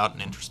excited about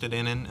and interested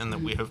in, and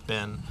that we have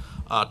been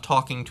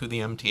talking to the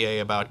MTA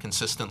about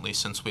consistently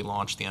since we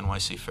launched the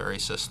NYC ferry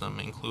system,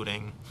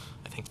 including,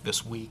 I think,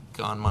 this week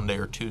on Monday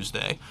or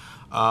Tuesday.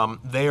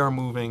 They are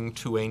moving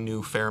to a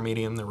new fare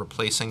medium. They're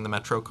replacing the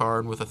Metro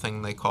card with a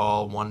thing they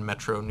call One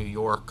Metro New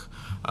York.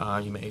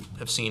 You may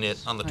have seen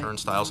it on the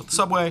turnstiles at the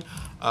subway.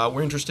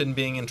 We're interested in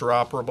being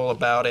interoperable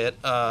about it.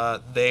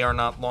 They are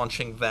not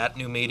launching that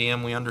new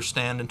medium, we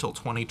understand, until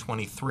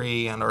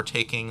 2023, and are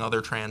taking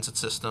other transit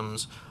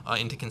systems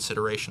into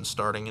consideration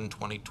starting in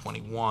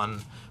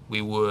 2021.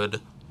 We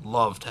would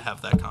love to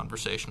have that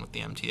conversation with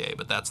the MTA,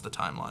 but that's the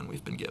timeline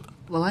we've been given.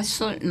 Well, I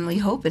certainly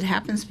hope it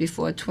happens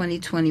before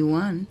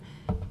 2021.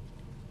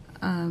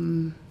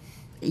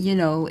 You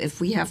know,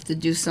 if we have to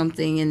do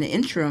something in the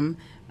interim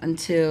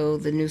until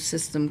the new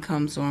system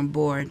comes on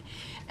board.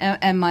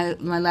 And my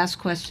last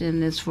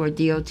question is for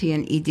DOT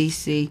and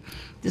EDC,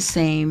 the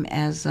same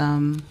as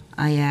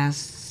I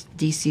asked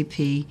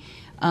DCP.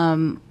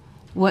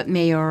 What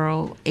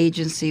mayoral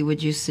agency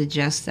would you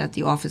suggest that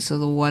the Office of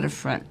the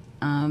Waterfront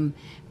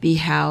be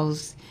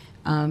housed,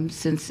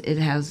 since it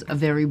has a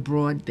very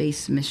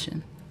broad-based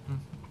mission?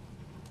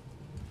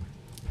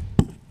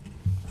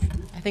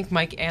 I think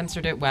Mike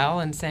answered it well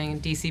in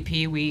saying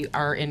DCP, we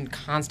are in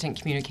constant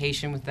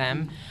communication with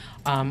them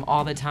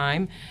all the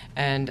time,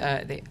 and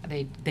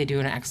they do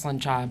an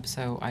excellent job,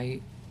 so I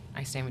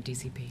stand with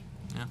DCP.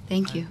 Yeah.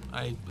 Thank you.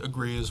 I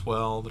agree as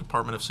well. The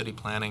Department of City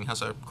Planning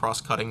has a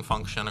cross-cutting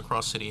function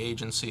across city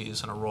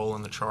agencies and a role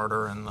in the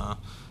charter and the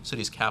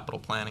city's capital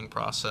planning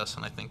process,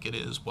 and I think it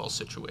is well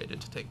situated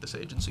to take this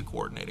agency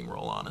coordinating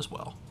role on as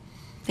well.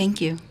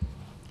 Thank you.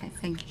 Okay,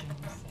 thank you.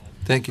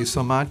 Thank you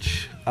so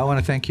much. I want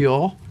to thank you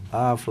all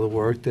for the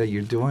work that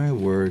you're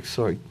doing.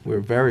 We're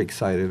very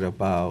excited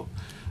about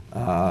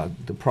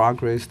the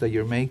progress that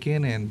you're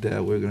making, and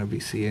we're going to be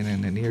seeing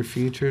in the near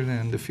future and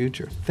in the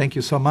future. Thank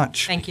you so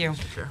much. Thank you.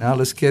 Now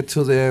let's get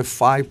to the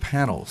 5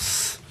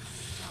 panels.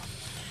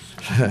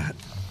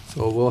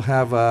 So we'll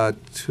have a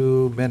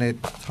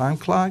 2-minute time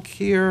clock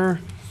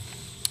here.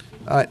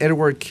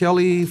 Edward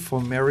Kelly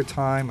from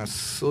Maritime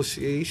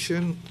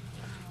Association,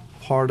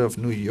 part of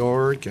New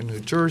York and New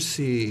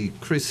Jersey.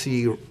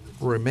 Chrissy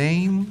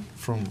Remain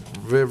from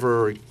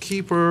River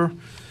Keeper.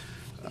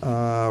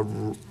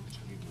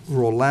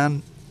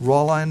 Roland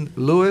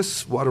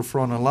Lewis,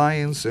 Waterfront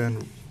Alliance,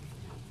 and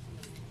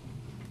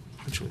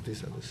actually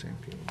these are the same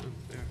people.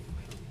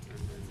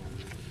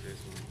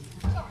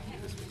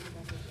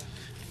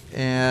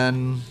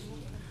 And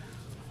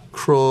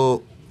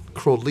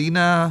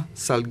Crolina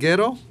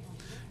Salguero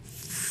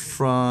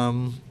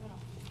from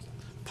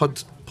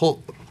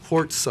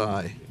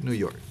Portside, New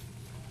York.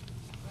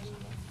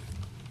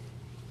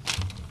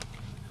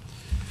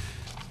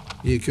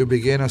 You could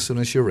begin as soon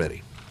as you're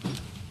ready.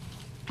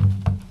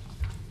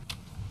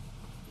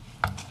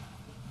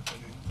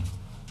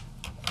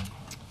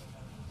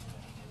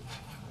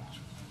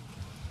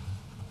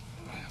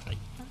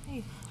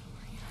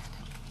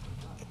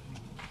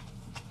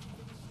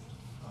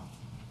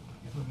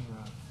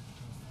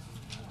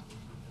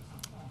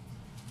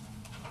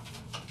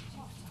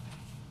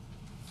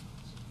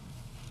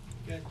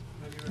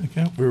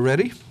 Okay, we're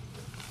ready?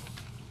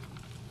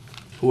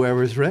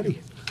 Whoever's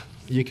ready.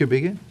 You can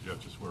begin.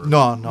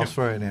 No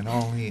swearing in.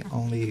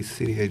 Only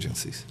city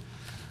agencies.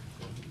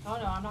 Oh,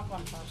 no, I'm not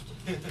going first.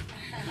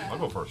 I'll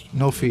go first.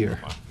 No fear.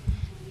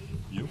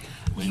 You?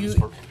 Ladies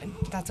first?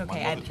 That's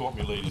okay. My mother taught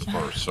me ladies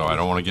first, so I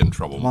don't want to get in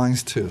trouble.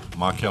 Mine's too.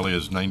 Ma Kelly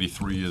is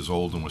 93 years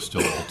old and we're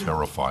still all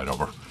terrified of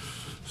her.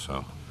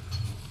 So,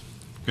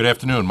 good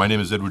afternoon. My name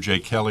is Edward J.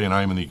 Kelly, and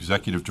I am the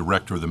Executive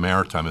Director of the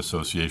Maritime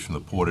Association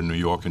of the Port of New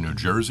York and New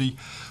Jersey.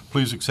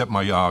 Please accept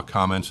my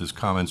comments as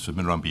comments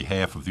submitted on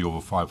behalf of the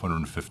over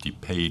 550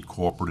 paid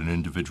corporate and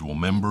individual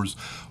members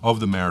of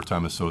the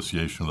Maritime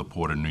Association of the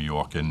Port of New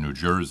York and New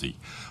Jersey.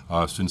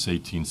 Since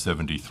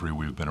 1873,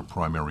 we've been a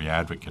primary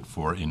advocate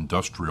for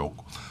industrial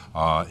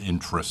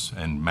interests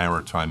and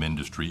maritime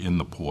industry in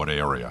the port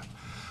area.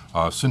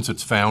 Since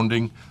its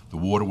founding, the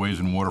waterways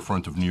and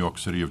waterfront of New York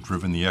City have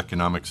driven the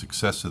economic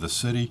success of the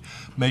city,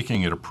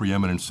 making it a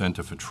preeminent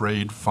center for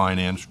trade,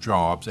 finance,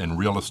 jobs, and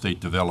real estate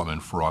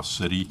development for our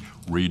city,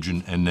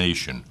 region, and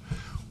nation.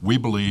 We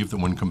believe that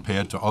when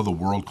compared to other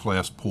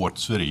world-class port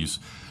cities,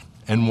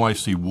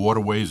 NYC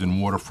waterways and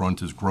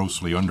waterfront is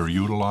grossly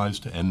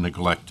underutilized and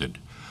neglected.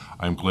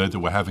 I'm glad that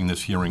we're having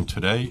this hearing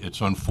today.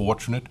 It's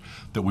unfortunate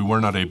that we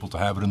were not able to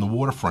have it in the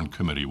Waterfront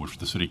Committee, which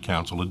the City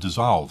Council had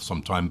dissolved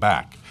some time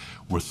back.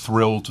 We're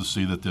thrilled to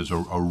see that there's a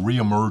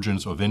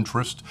reemergence of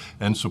interest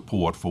and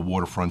support for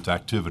waterfront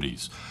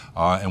activities.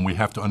 And we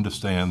have to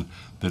understand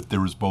that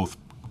there is both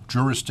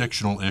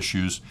jurisdictional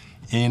issues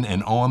in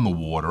and on the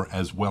water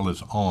as well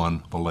as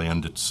on the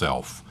land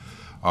itself.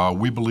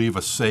 We believe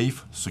a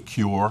safe,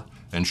 secure,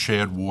 and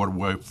shared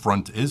waterway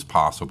front is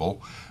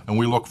possible, and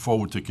we look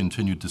forward to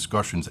continued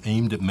discussions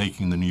aimed at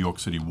making the New York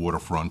City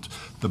waterfront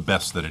the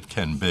best that it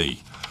can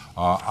be.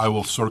 I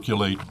will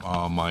circulate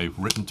my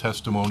written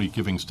testimony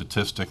giving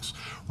statistics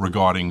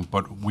regarding,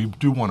 but we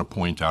do want to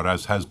point out,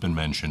 as has been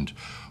mentioned,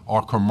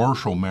 our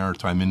commercial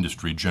maritime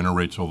industry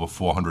generates over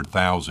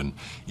 400,000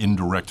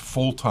 indirect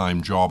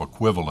full-time job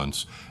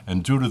equivalents,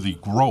 and due to the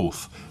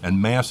growth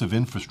and massive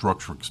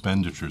infrastructure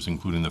expenditures,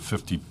 including the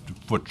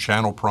 50-foot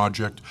channel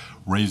project,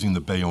 raising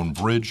the Bayonne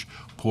Bridge,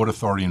 Port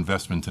Authority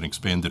investment in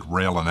expanded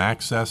rail and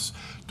access,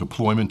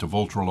 deployment of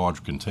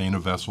ultra-large container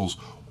vessels,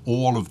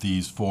 all of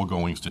these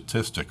foregoing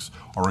statistics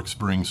are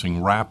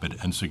experiencing rapid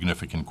and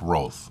significant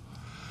growth.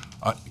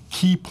 A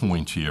key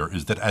point here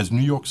is that as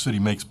New York City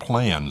makes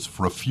plans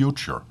for a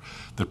future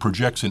that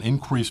projects an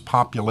increased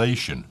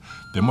population,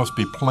 there must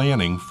be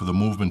planning for the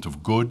movement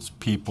of goods,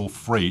 people,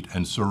 freight,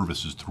 and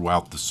services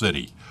throughout the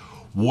city.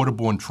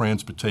 Waterborne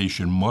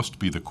transportation must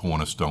be the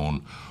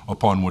cornerstone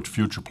upon which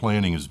future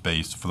planning is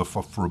based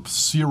for a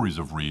series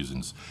of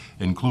reasons,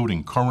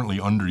 including currently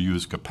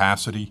underused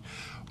capacity,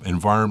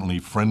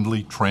 environmentally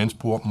friendly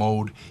transport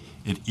mode.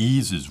 It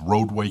eases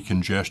roadway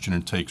congestion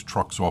and takes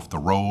trucks off the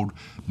road,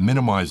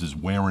 minimizes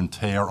wear and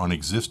tear on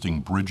existing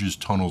bridges,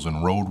 tunnels,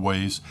 and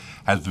roadways,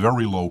 has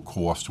very low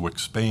cost to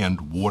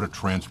expand water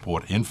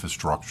transport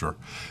infrastructure,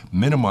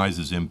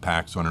 minimizes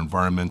impacts on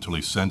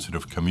environmentally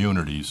sensitive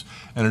communities,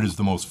 and it is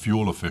the most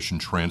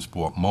fuel-efficient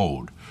transport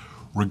mode.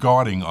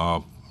 Regarding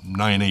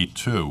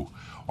 982,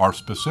 our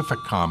specific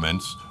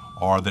comments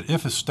are that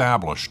if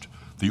established,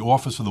 the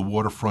Office of the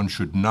Waterfront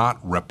should not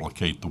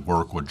replicate the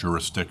work or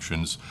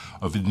jurisdictions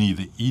of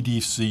neither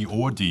EDC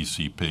or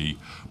DCP,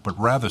 but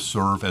rather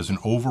serve as an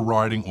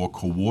overriding or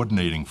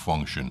coordinating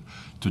function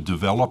to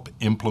develop,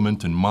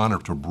 implement, and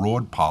monitor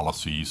broad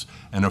policies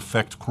and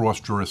affect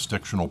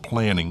cross-jurisdictional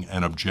planning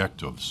and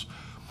objectives.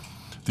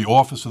 The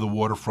Office of the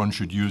Waterfront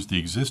should use the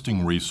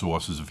existing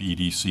resources of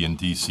EDC and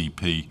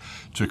DCP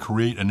to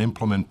create and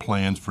implement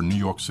plans for New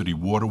York City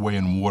waterway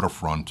and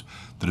waterfront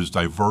that is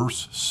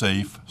diverse,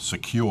 safe,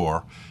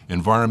 secure,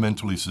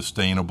 environmentally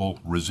sustainable,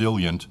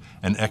 resilient,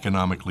 and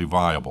economically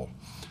viable.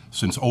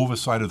 Since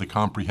oversight of the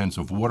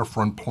Comprehensive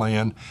Waterfront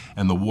Plan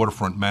and the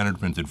Waterfront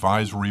Management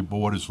Advisory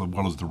Board, as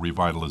well as the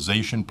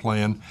Revitalization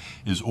Plan,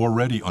 is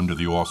already under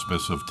the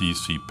auspice of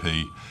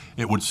DCP,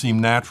 it would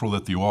seem natural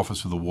that the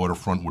Office of the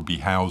Waterfront would be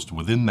housed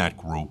within that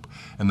group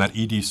and that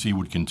EDC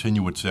would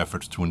continue its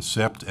efforts to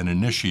incept and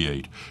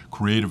initiate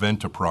creative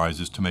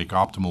enterprises to make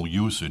optimal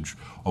usage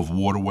of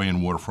waterway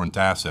and waterfront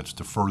assets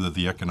to further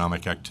the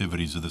economic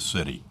activities of the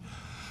city.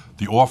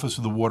 The Office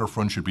of the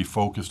Waterfront should be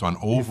focused on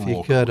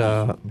overall. If you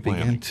could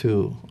begin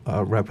to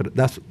wrap it.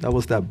 That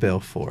was that bell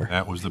for.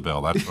 That was the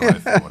bell. That's what I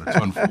thought. It's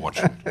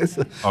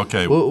unfortunate.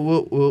 Okay.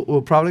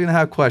 We're probably gonna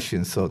have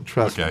questions, so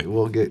trust Okay. me.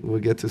 We'll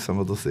get to some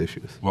of those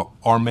issues. Well,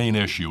 our main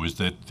issue is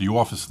that the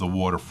Office of the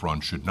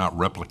Waterfront should not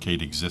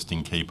replicate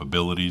existing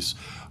capabilities,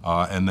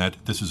 and that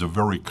this is a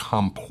very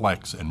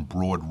complex and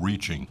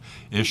broad-reaching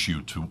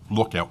issue to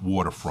look at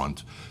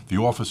waterfront. The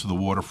Office of the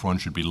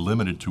Waterfront should be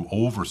limited to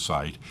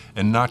oversight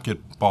and not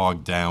get bogged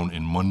down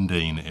in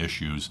mundane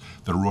issues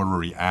that are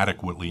already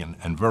adequately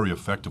and very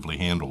effectively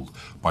handled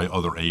by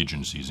other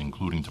agencies,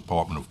 including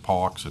Department of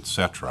Parks,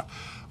 etc.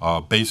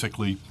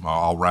 Basically,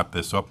 I'll wrap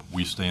this up.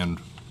 We stand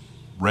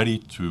ready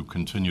to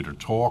continue to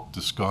talk,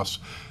 discuss,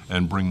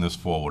 and bring this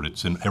forward.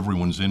 It's in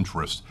everyone's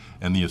interest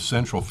and the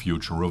essential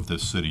future of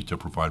this city to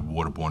provide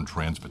waterborne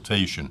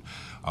transportation.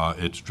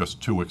 It's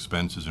just too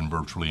expensive and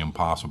virtually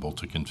impossible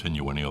to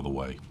continue any other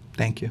way.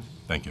 Thank you.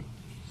 Thank you.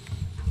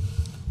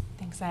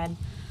 Thanks, Ed.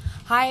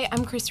 Hi,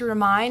 I'm Christy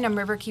Ramine. I'm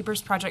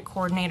Riverkeepers Project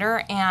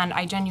Coordinator, and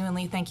I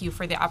genuinely thank you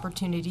for the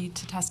opportunity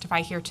to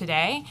testify here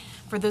today.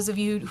 For those of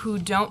you who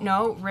don't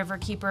know,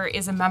 Riverkeeper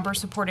is a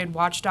member-supported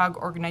watchdog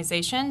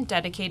organization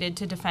dedicated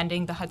to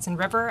defending the Hudson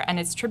River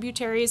and its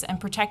tributaries and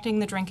protecting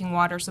the drinking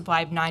water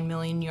supply of 9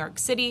 million New York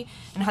City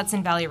and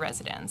Hudson Valley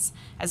residents.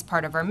 As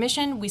part of our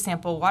mission, we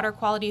sample water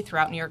quality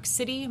throughout New York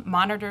City,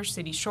 monitor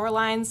city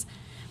shorelines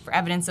for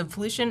evidence of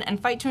pollution,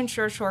 and fight to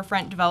ensure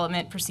shorefront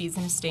development proceeds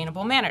in a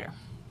sustainable manner.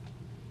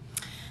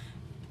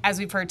 As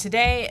we've heard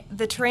today,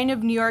 the terrain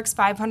of New York's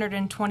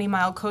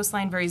 520-mile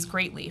coastline varies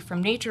greatly,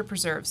 from nature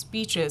preserves,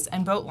 beaches,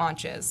 and boat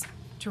launches,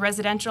 to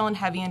residential and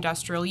heavy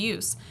industrial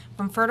use,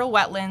 from fertile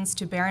wetlands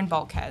to barren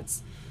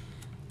bulkheads.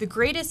 The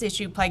greatest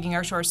issue plaguing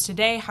our shores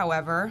today,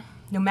 however,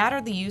 no matter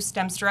the use,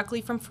 stems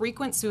directly from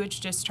frequent sewage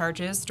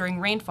discharges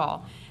during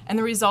rainfall and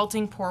the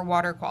resulting poor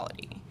water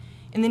quality.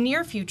 In the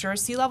near future,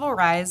 sea level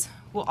rise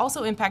will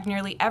also impact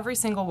nearly every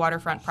single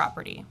waterfront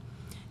property.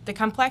 The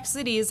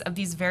complexities of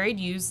these varied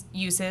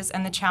uses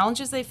and the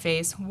challenges they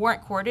face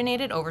warrant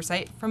coordinated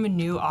oversight from a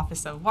new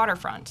Office of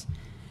Waterfront.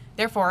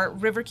 Therefore,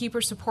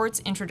 Riverkeeper supports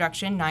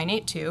Introduction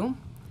 982,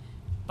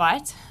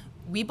 but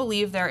we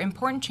believe there are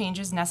important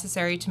changes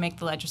necessary to make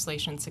the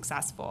legislation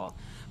successful.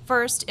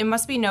 First, it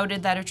must be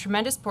noted that a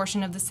tremendous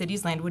portion of the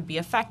city's land would be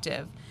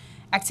effective.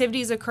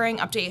 Activities occurring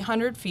up to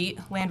 800 feet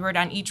landward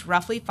on each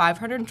roughly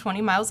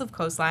 520 miles of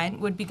coastline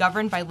would be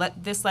governed by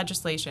this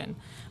legislation,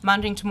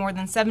 amounting to more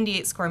than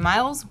 78 square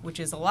miles, which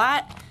is a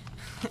lot,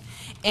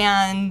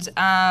 and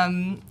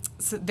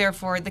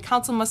therefore, the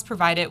council must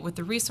provide it with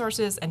the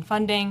resources and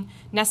funding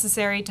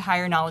necessary to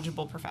hire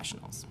knowledgeable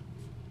professionals.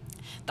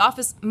 The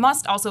office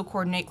must also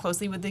coordinate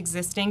closely with the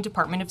existing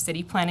Department of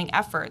City Planning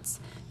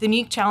efforts. The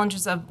unique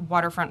challenges of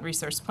waterfront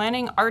resource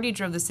planning already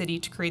drove the city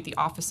to create the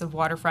Office of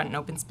Waterfront and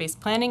Open Space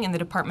Planning in the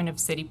Department of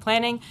City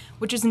Planning,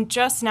 which is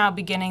just now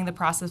beginning the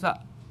process of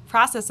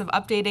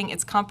updating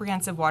its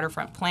comprehensive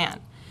waterfront plan.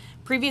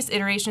 Previous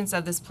iterations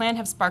of this plan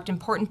have sparked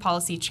important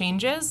policy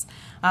changes,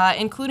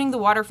 including the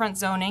waterfront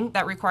zoning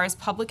that requires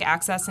public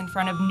access in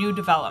front of new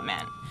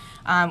development,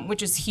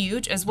 which is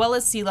huge, as well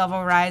as sea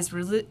level rise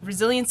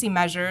resiliency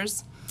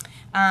measures.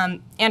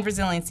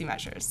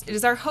 It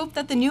is our hope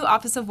that the new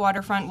Office of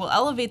Waterfront will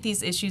elevate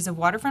these issues of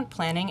waterfront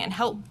planning and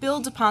help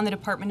build upon the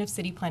Department of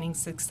City Planning's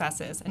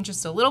successes. And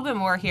just a little bit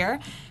more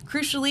here.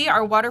 Crucially,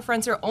 our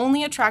waterfronts are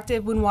only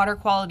attractive when water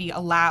quality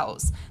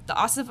allows. The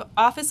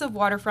Office of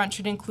Waterfront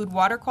should include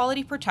water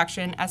quality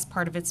protection as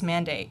part of its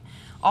mandate.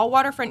 All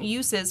waterfront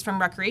uses,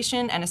 from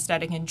recreation and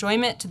aesthetic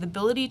enjoyment to the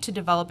ability to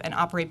develop and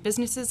operate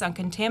businesses on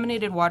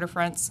contaminated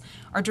waterfronts,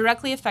 are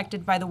directly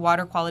affected by the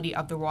water quality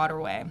of the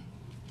waterway.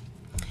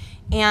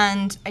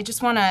 And I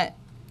just want to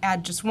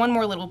add just one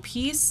more little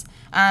piece.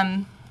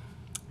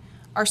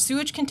 Our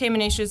sewage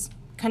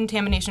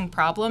contamination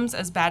problems,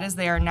 as bad as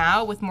they are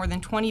now, with more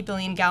than 20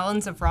 billion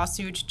gallons of raw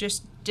sewage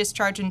just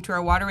discharged into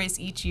our waterways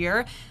each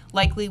year,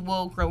 likely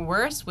will grow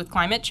worse with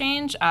climate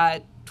change.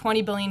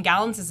 20 billion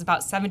gallons is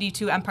about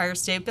 72 Empire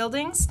State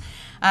Buildings.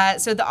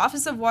 So the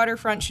Office of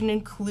Waterfront should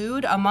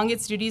include among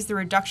its duties the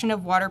reduction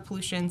of water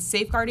pollution,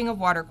 safeguarding of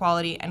water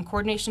quality, and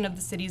coordination of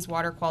the city's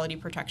water quality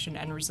protection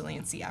and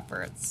resiliency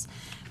efforts.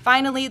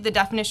 Finally, the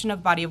definition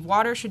of body of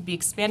water should be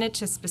expanded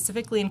to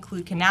specifically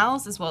include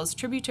canals as well as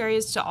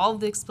tributaries to all of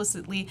the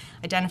explicitly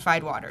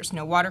identified waters.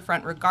 No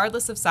waterfront,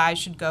 regardless of size,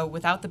 should go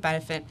without the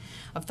benefit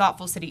of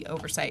thoughtful city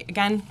oversight.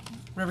 Again,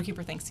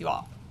 Riverkeeper thanks you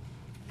all.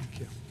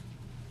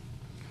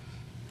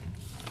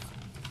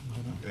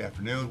 Good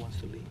afternoon.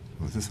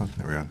 Was this on?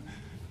 There we go.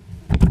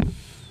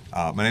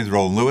 My name is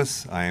Roland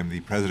Lewis. I am the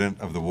president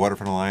of the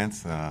Waterfront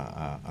Alliance,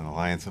 an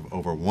alliance of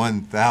over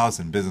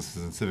 1,000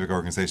 businesses and civic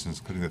organizations,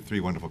 including the three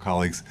wonderful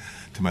colleagues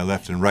to my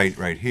left and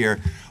right here.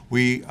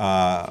 We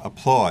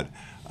applaud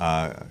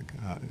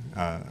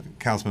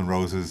Councilman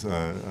Rose's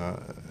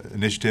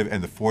initiative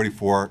and the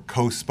 44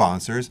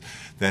 co-sponsors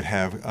that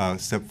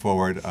have stepped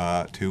forward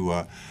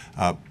to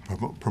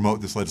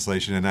promote this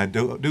legislation. And I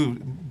do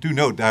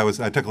note,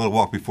 I took a little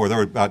walk before. There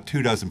were about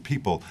 24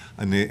 people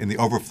in the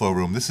overflow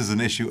room. This is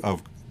an issue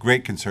of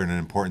great concern and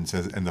importance,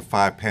 and the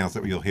 5 panels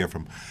that you'll hear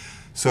from.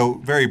 So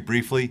very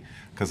briefly,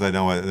 because I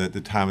know that the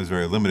time is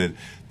very limited,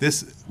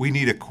 we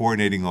need a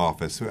coordinating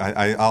office.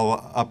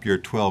 I'll up your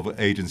 12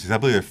 agencies. I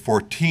believe there are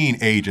 14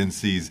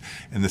 agencies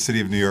in the city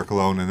of New York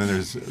alone, and then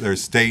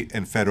there's state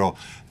and federal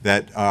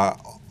that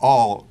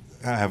all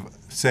have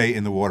say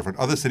in the waterfront.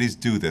 Other cities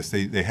do this.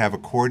 They have a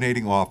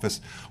coordinating office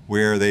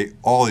where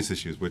all these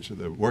issues, which are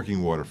the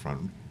working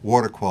waterfront,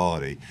 water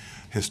quality,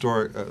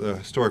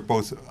 historic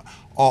boats,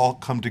 all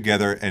come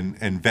together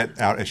and vet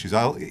out issues.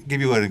 I'll give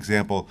you an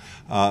example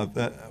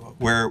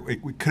where we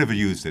could have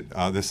used it.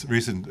 This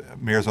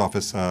recent mayor's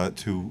office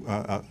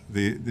to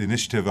the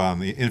initiative on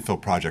the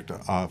infill project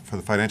for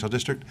the financial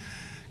district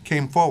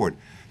came forward.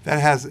 That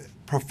has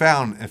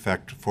profound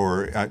effect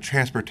for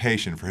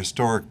transportation, for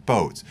historic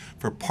boats,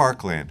 for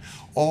parkland.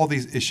 All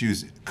these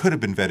issues could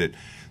have been vetted.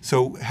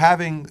 So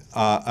having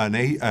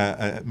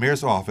a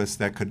mayor's office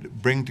that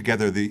could bring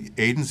together the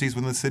agencies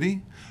within the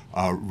city,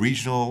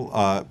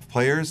 regional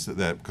players,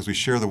 because we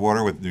share the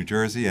water with New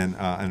Jersey and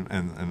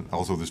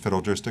also this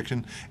federal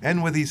jurisdiction,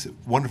 and with these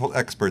wonderful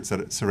experts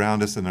that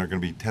surround us and are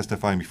going to be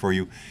testifying before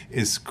you,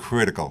 is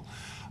critical.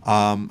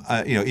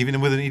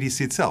 Even within EDC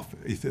itself,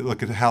 if you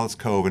look at Hallett's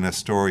Cove in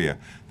Astoria,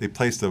 they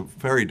placed a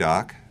ferry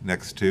dock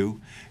next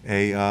to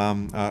a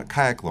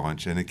kayak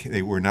launch, and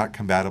they were not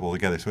compatible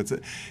together. So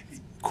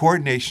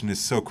coordination is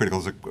so critical.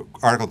 There's an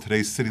article in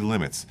today's City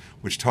Limits,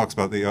 which talks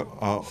about the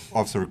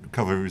Office of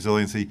Recovery and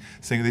Resiliency,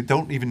 saying they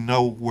don't even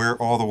know where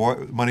all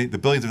the money, the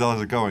billions of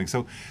dollars, are going.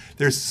 So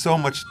there's so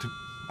much to.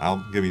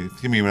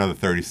 Give me another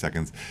 30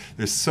 seconds.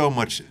 There's so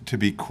much to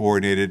be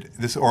coordinated.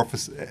 This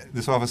office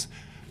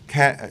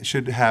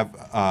should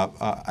have,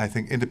 I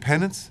think,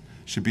 independence.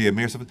 Should be a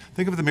mayor's office.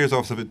 Think of the mayor's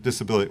office of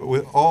disability.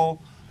 With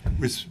all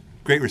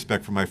great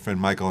respect for my friend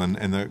Michael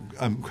and the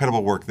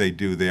incredible work they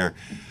do there.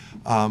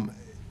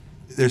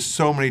 There's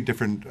so many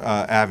different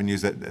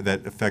avenues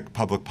that affect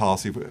public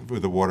policy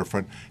with the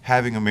waterfront.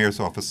 Having a mayor's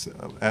office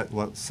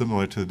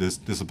similar to this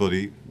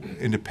disability,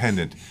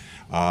 independent,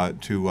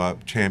 to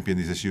champion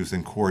these issues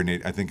and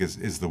coordinate, I think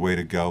is the way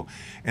to go.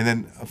 And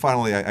then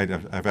finally,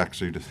 I've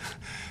actually just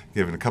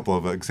given a couple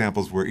of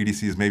examples where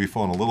EDC has maybe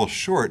fallen a little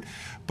short,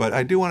 but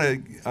I do want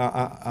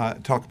to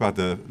talk about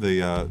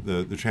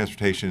the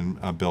transportation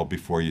bill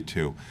before you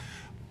too.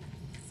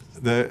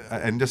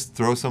 And just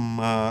throw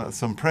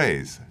some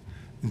praise.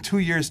 in 2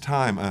 years'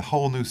 time, a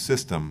whole new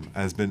system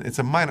has been. It's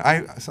a minor.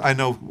 I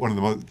know one of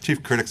the most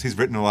chief critics. He's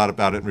written a lot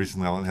about it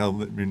recently. He'll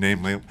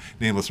remain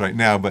nameless right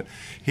now, but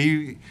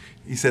he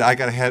said, I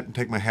got to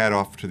take my hat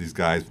off to these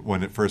guys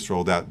when it first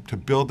rolled out to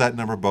build that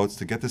number of boats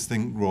to get this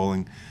thing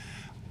rolling.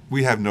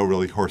 We have no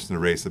really horse in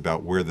the race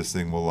about where this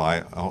thing will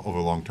lie over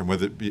long term,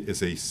 whether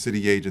it's a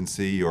city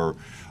agency or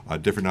a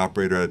different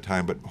operator at a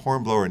time. But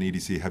Hornblower and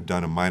EDC have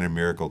done a minor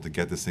miracle to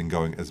get this thing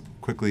going as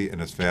quickly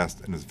and as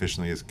fast and as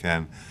efficiently as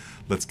can.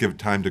 Let's give it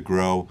time to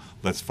grow.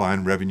 Let's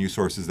find revenue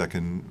sources that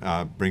can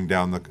bring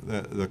down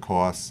the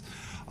costs.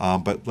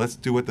 But let's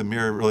do what the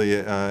mayor really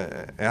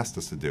asked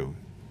us to do.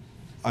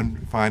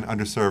 Find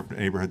underserved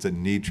neighborhoods that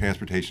need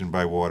transportation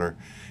by water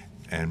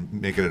and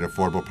make it at an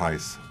affordable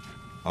price.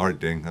 All right,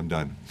 Ding, I'm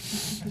done.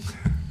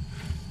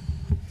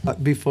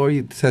 Before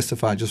you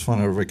testify, I just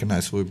want to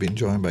recognize we've been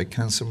joined by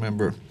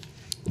Councilmember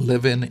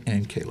Levin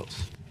and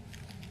Kalos.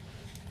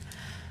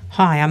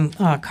 Hi, I'm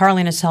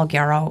Carlina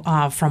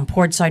Salguero from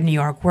Portside, New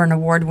York. We're an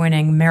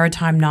award-winning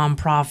maritime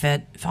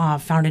nonprofit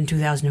founded in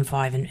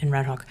 2005 in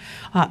Red Hook.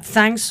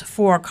 Thanks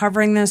for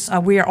covering this.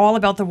 We are all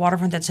about the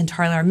waterfront. That's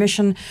entirely our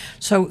mission.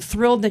 So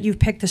thrilled that you've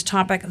picked this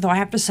topic, though I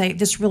have to say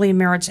this really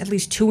merits at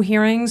least 2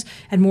 hearings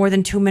and more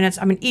than 2 minutes.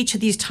 I mean, each of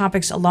these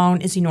topics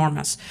alone is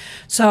enormous.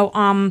 So,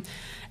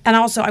 and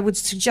also, I would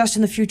suggest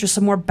in the future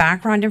some more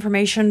background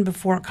information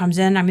before it comes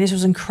in. I mean, this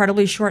was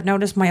incredibly short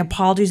notice. My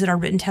apologies that our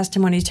written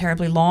testimony is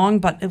terribly long,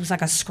 but it was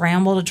like a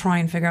scramble to try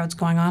and figure out what's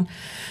going on.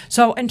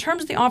 So in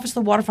terms of the Office of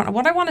the Waterfront,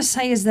 what I want to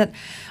say is that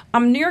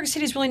New York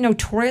City is really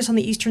notorious on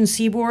the eastern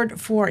seaboard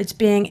for its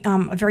being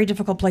a very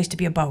difficult place to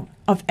be a boat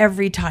of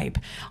every type.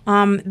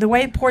 The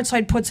way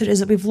Portside puts it is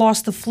that we've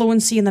lost the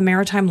fluency in the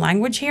maritime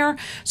language here,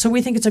 so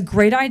we think it's a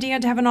great idea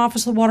to have an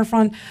Office of the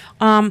Waterfront.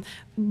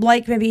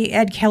 Like maybe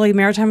Ed Kelly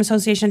Maritime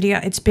Association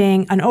idea, it's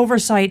being an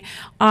oversight.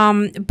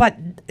 But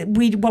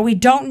what we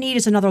don't need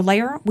is another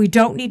layer. We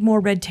don't need more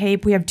red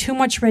tape. We have too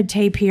much red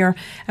tape here,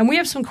 and we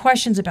have some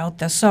questions about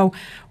this. So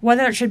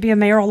whether it should be a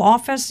mayoral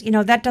office,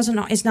 that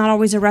is not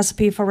always a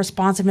recipe for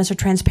responsiveness or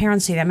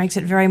transparency. That makes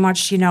it very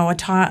much,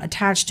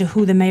 attached to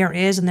who the mayor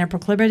is and their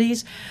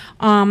proclivities.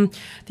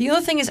 The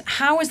other thing is,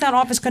 how is that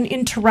office going to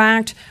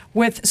interact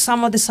with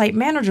some of the site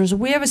managers?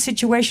 We have a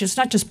situation, it's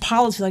not just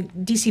policy, like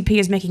DCP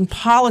is making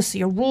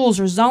policy or rules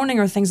or zoning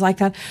or things like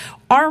that.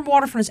 Our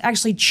waterfront is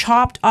actually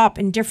chopped up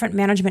in different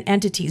management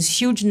entities,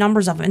 huge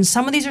numbers of them. And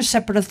some of these are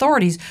separate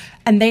authorities,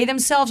 and they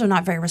themselves are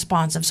not very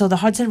responsive. So the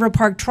Hudson River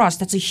Park Trust,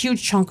 that's a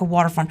huge chunk of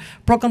waterfront.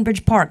 Brooklyn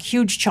Bridge Park,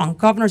 huge chunk.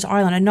 Governor's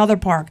Island, another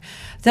park.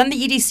 Then the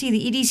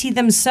EDC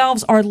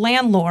themselves are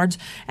landlords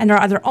and are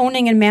either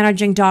owning and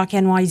managing Dock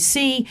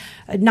NYC,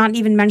 not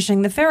even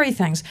mentioning the ferry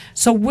things.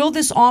 So will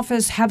this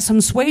office have some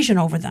suasion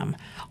over them?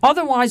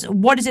 Otherwise,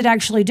 what is it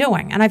actually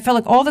doing? And I felt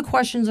like all the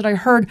questions that I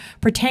heard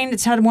pertained, it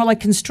sounded more like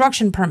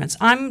construction permits.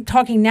 I'm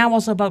talking now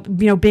also about,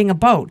 being a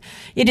boat.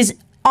 It is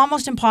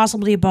almost impossible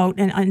to be a boat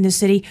in the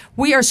city.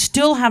 We are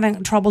still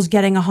having troubles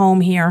getting a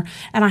home here,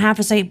 and I have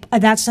to say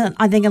that's,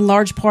 I think, in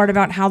large part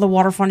about how the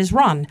waterfront is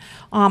run.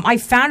 I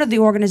founded the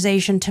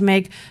organization to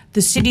make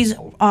the city's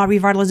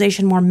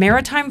revitalization more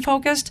maritime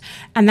focused,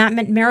 and that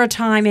meant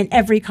maritime in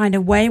every kind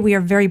of way. We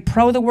are very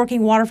pro the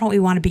working waterfront. We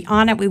want to be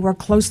on it. We work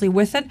closely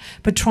with it,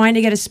 but trying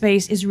to get a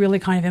space is really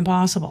kind of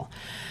impossible.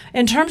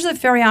 In terms of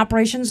ferry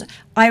operations,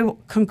 I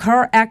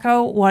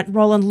echo what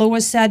Roland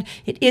Lewis said.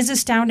 It is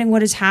astounding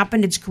what has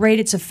happened. It's great.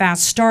 It's a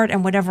fast start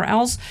and whatever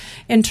else.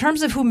 In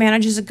terms of who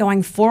manages it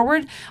going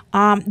forward,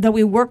 though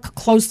we work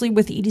closely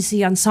with the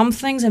EDC on some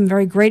things, I'm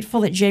very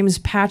grateful that James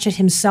Patchett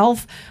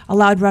himself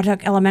allowed Red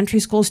Hook Elementary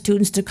School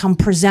students to come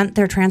present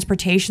their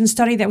transportation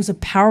study. That was a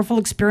powerful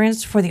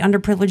experience for the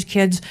underprivileged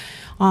kids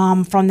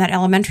from that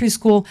elementary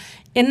school.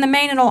 In the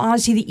main, in all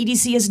honesty, the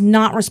EDC is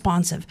not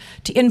responsive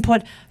to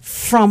input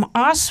from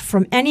us,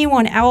 from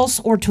anyone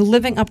else, or to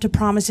living up to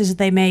promises that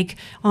they make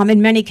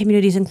in many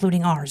communities,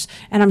 including ours.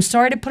 And I'm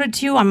sorry to put it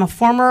to you, I'm a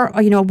former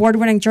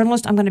award-winning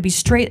journalist. I'm going to be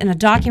straight in a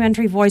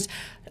documentary voice.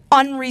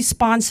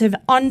 Unresponsive,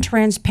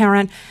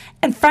 untransparent,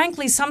 and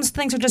frankly, some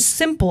things are just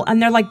simple,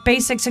 and they're like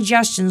basic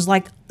suggestions,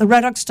 like the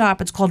Red Hook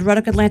stop. It's called Red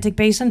Hook Atlantic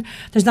Basin.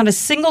 There's not a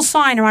single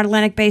sign around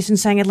Atlantic Basin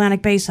saying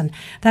Atlantic Basin.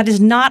 That is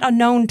not a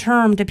known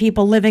term to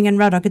people living in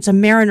Red Hook. It's a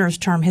mariner's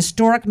term,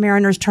 historic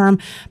mariner's term.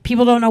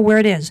 People don't know where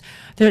it is.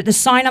 The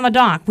sign on the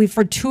dock, we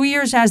for 2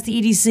 years as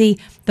the EDC,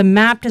 the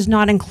map does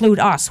not include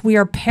us. We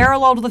are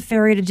parallel to the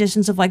ferry at a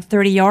distance of like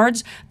 30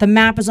 yards. The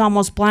map is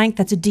almost blank.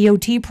 That's a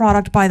DOT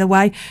product, by the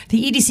way.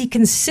 The EDC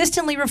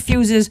consistently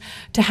refuses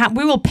to have,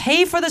 we will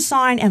pay for the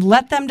sign and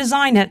let them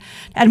design it,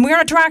 and we're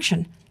an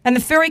attraction. And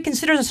the ferry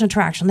considers us an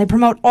attraction. They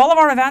promote all of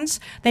our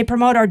events. They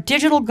promote our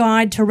digital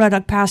guide to Red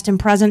Hook, past and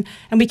present,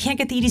 and we can't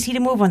get the EDC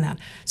to move on that.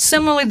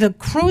 Similarly, the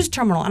cruise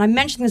terminal, and I'm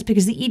mentioning this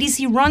because the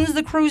EDC runs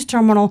the cruise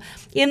terminal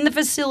in the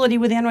facility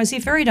where the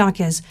NYC ferry dock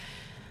is.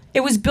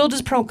 It was built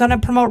as going to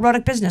promote Red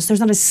Hook business. There's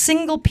not a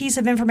single piece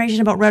of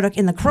information about Red Hook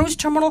in the cruise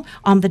terminal,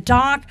 on the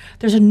dock.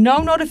 There's no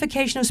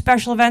notification of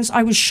special events.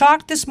 I was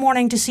shocked this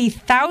morning to see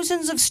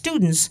thousands of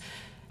students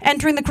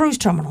entering the cruise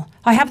terminal.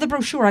 I have the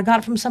brochure. I got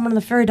it from someone on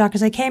the ferry dock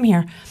as I came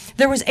here.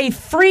 There was a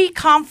free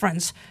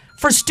conference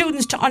for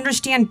students to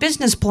understand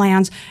business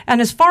plans, and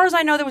as far as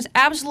I know, there was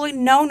absolutely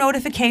no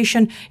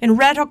notification in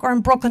Red Hook or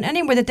in Brooklyn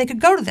anywhere that they could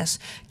go to this.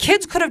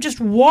 Kids could have just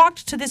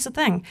walked to this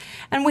thing.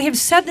 And we have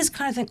said this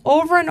kind of thing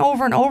over and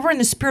over and over in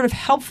the spirit of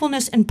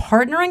helpfulness and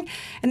partnering,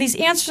 and these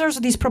answers,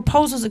 or these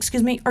proposals,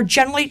 are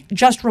generally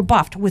just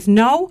rebuffed with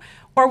no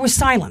or with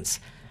silence.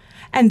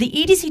 And the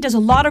EDC does a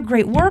lot of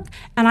great work,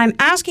 and I'm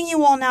asking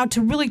you all now to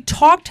really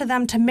talk to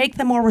them to make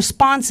them more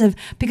responsive,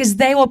 because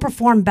they will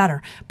perform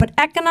better. But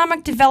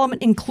economic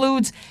development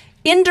includes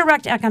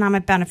indirect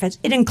economic benefits.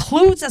 It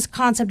includes this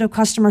concept of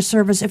customer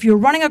service if you're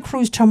running a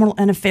cruise terminal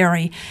and a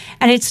ferry.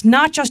 And it's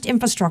not just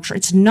infrastructure.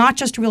 It's not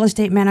just real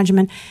estate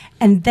management.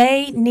 And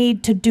they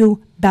need to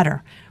do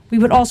better. We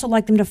would also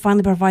like them to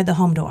finally provide the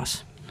home to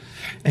us.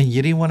 And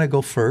you didn't want to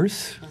go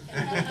first?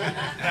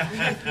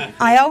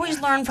 I always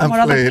learn from what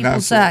other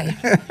people say.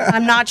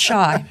 I'm not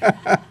shy.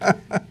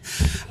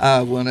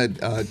 I want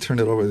to turn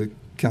it over to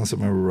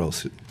Councilmember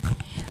Rose.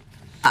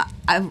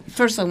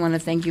 First, I want to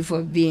thank you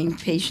for being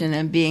patient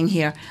and being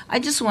here. I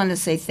just want to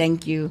say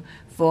thank you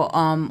for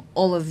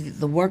all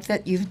of the work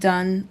that you've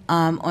done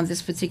on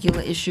this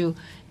particular issue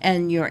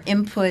and your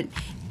input,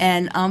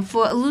 and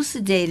for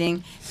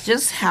elucidating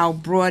just how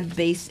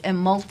broad-based and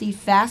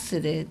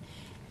multifaceted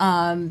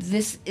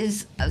this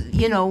is,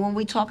 when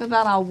we talk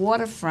about our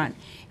waterfront.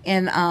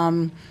 And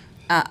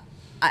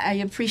I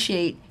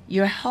appreciate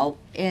your help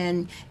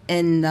in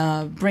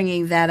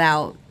bringing that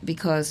out,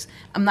 because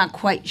I'm not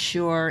quite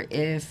sure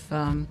if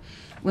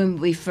when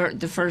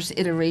the first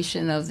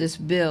iteration of this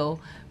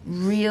bill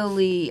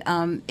really,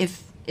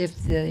 if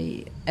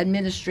the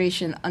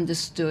administration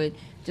understood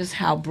just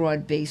how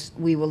broad-based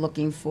we were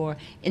looking for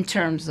in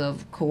terms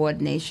of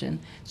coordination.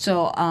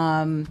 So,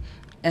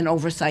 and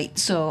oversight.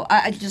 So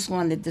I just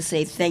wanted to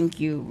say thank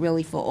you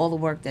really for all the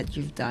work that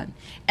you've done.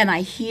 And I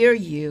hear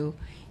you,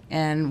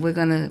 and we're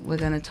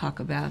gonna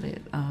talk about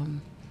it.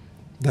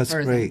 That's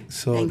further. great.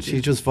 So Thank she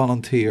you. just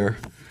volunteered.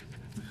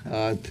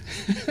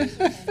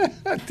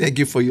 Thank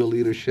you for your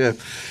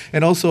leadership.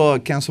 And also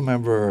council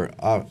member,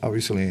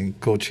 obviously, and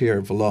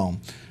co-chair Valone,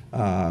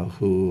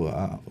 who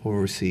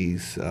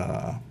oversees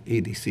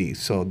EDC.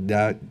 So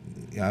that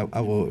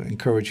I will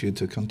encourage you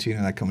to continue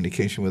that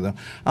communication with them.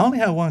 I only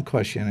have one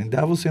question, and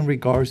that was in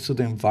regards to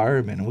the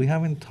environment. We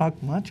haven't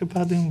talked much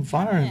about the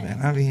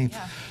environment. I mean,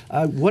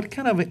 what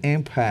kind of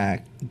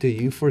impact do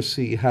you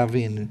foresee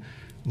having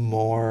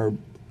more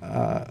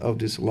of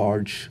these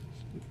large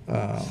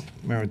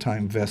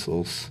maritime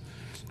vessels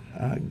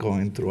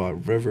going through our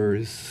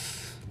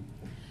rivers?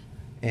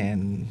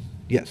 And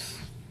yes.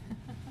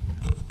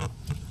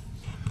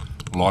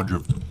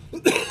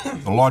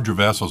 The larger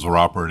vessels are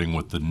operating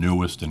with the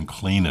newest and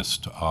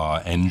cleanest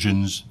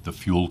engines, the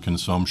fuel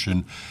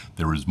consumption.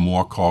 There is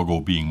more cargo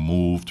being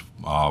moved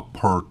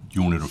per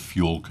unit of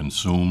fuel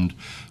consumed.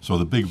 So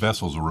the big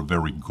vessels are a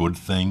very good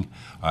thing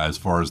as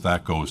far as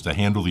that goes, to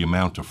handle the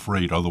amount of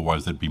freight.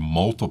 Otherwise, there'd be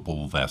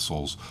multiple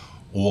vessels,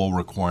 all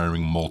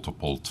requiring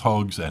multiple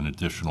tugs and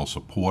additional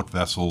support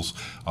vessels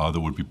that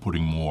would be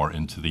putting more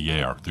into the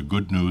air. The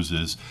good news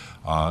is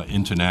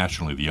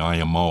internationally, the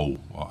IMO,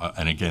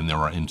 and again, there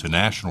are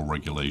international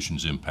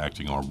regulations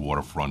impacting our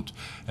waterfront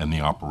and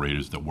the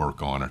operators that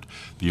work on it.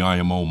 The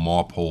IMO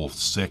MARPOL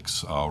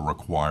 6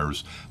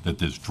 requires that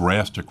there's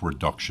drastic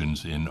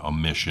reductions in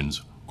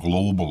emissions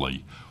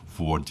globally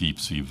for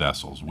deep-sea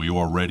vessels. We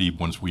already,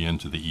 once we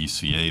enter the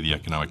ECA, the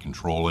Economic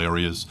Control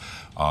Areas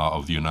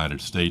of the United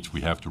States,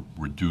 we have to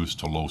reduce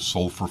to low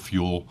sulfur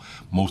fuel.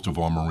 Most of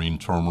our marine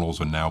terminals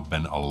are now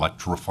been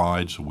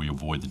electrified, so we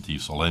avoid the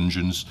diesel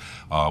engines.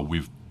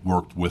 We've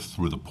worked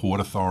through the Port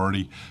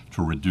Authority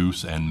to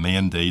reduce and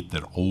mandate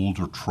that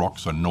older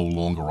trucks are no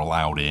longer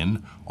allowed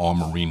in our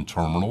marine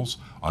terminals.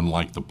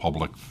 Unlike the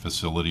public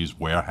facilities,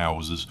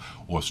 warehouses,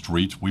 or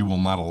streets, we will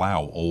not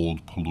allow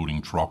old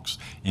polluting trucks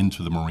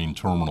into the marine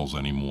terminals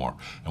anymore.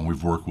 And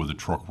we've worked with a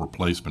truck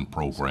replacement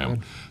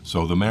program.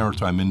 So the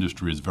maritime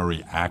industry is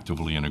very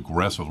actively and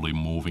aggressively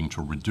moving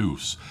to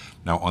reduce.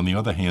 Now, on the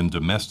other hand,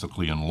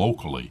 domestically and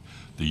locally,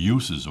 the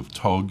uses of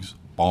tugs,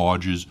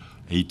 barges,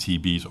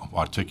 ATBs,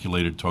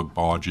 articulated tug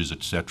barges,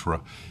 etc.,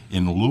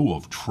 in lieu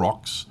of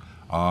trucks.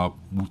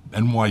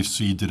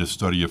 NYC did a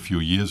study a few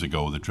years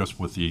ago that just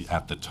with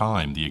at the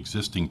time, the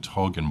existing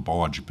tug and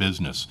barge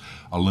business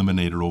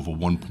eliminated over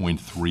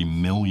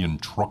 1.3 million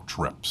truck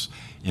trips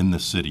in the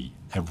city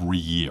every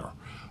year.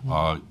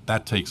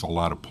 That takes a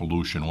lot of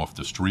pollution off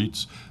the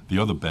streets. The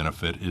other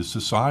benefit is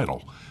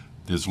societal.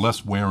 There's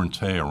less wear and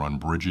tear on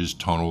bridges,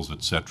 tunnels,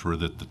 etc.,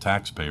 that the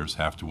taxpayers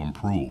have to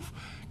improve.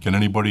 Can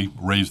anybody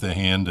raise their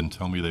hand and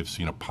tell me they've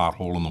seen a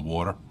pothole in the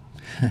water?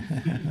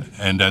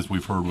 And as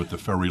we've heard with the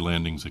ferry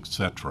landings,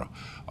 etc.,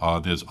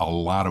 there's a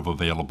lot of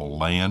available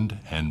land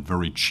and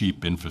very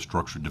cheap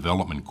infrastructure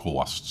development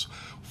costs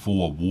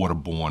for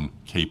waterborne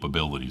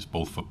capabilities,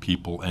 both for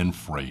people and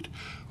freight.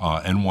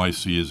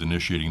 NYC is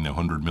initiating the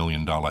 $100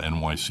 million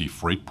NYC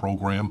freight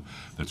program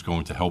that's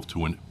going to help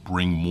to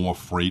bring more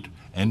freight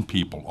and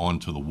people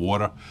onto the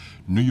water.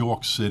 New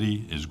York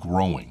City is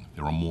growing.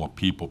 There are more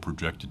people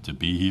projected to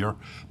be here.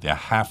 There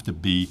have to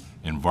be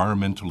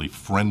environmentally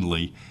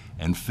friendly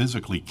and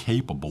physically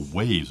capable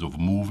ways of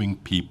moving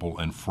people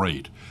and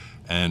freight.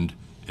 And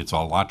it's a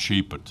lot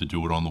cheaper to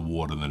do it on the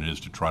water than it is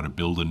to try to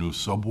build a new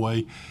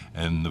subway.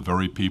 And the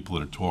very people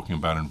that are talking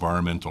about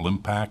environmental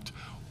impact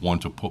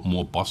want to put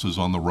more buses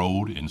on the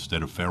road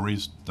instead of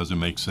ferries. Doesn't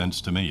make sense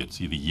to me. It's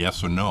either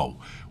yes or no.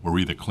 We're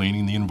either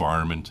cleaning the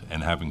environment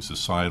and having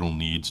societal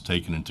needs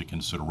taken into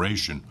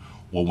consideration,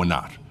 or we're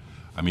not.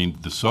 I mean,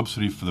 the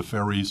subsidy for the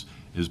ferries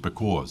is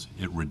because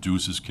it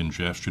reduces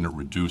congestion, it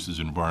reduces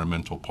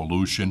environmental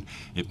pollution,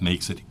 it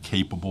makes it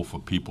capable for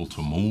people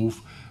to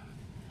move.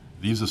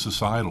 These are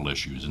societal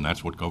issues, and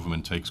that's what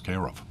government takes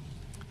care of.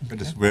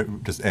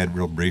 Just add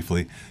real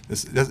briefly,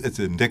 it's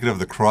indicative of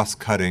the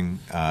cross-cutting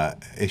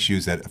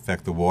issues that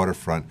affect the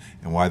waterfront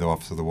and why the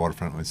Office of the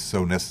Waterfront was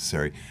so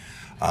necessary.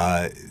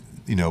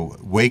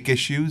 Wake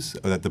issues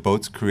that the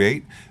boats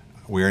create,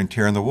 wear and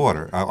tear on the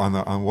water, on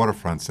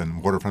waterfronts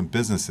and waterfront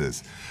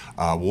businesses.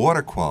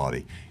 Water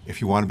quality. If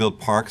you want to build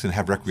parks and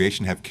have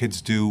recreation, have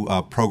kids do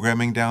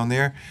programming down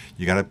there,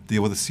 you got to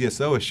deal with the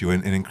CSO issue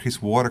and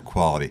increase water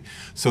quality.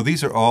 So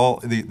these are all,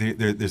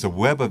 there's a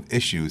web of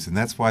issues, and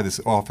that's why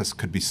this office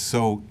could be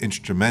so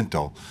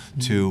instrumental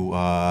to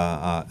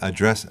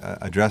address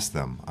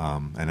them.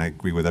 And I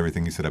agree with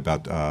everything you said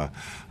about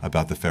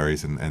the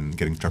ferries and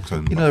getting trucks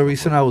on. The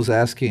reason I was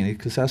asking is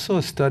because I saw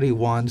a study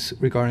once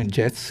regarding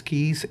jet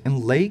skis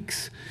in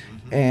lakes,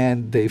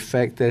 and the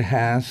effect that it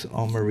has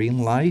on marine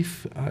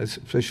life,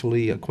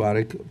 especially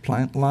aquatic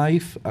plant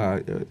life,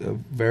 a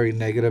very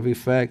negative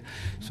effect.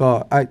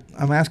 So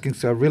I'm asking,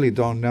 so I really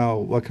don't know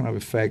what kind of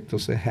effect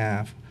does it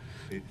have.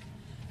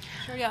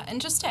 Sure, yeah,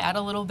 and just to add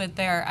a little bit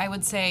there, I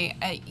would say,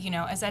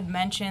 as Ed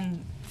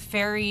mentioned,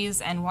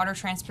 ferries and water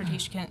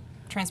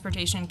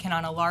transportation can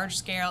on a large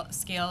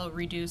scale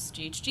reduce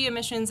GHG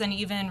emissions and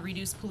even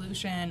reduce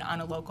pollution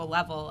on a local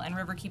level. And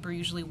Riverkeeper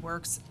usually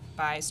works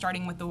by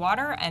starting with the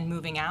water and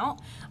moving out.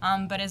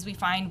 But as we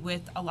find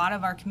with a lot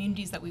of our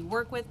communities that we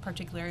work with,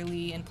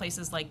 particularly in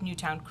places like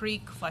Newtown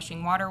Creek,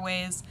 Flushing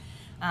Waterways,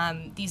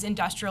 these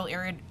industrial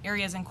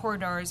areas and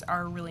corridors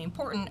are really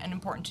important and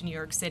important to New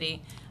York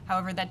City.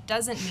 However, that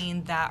doesn't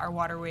mean that our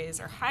waterways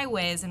are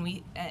highways and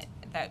we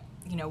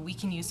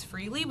can use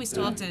freely. We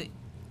still have to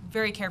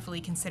very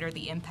carefully consider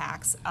the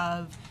impacts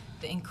of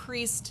the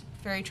increased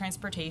ferry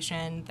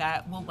transportation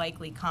that will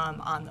likely come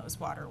on those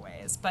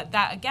waterways. But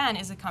that, again,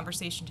 is a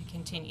conversation to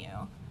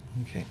continue.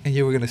 Okay. And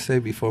you were going to say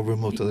before we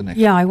move to the next.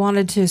 Yeah, I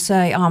wanted to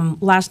say,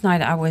 last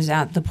night I was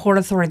at the Port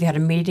Authority. They had a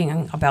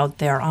meeting about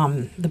their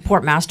the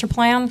Port Master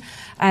Plan.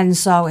 And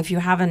so if you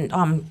haven't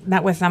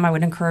met with them, I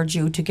would encourage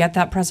you to get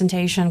that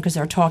presentation because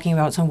they're talking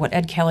about some of what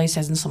Ed Kelly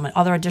says and some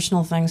other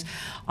additional things.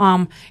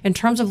 In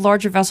terms of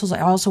larger vessels, I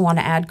also want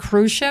to add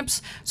cruise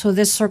ships. So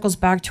this circles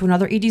back to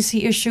another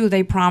EDC issue.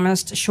 They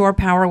promised shore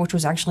power, which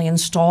was actually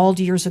installed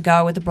years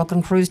ago at the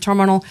Brooklyn Cruise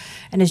Terminal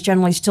and is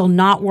generally still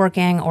not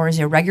working or is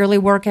irregularly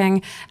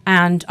working.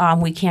 And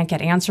we can't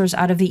get answers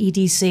out of the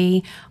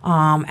EDC.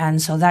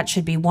 And so that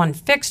should be one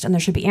fixed, and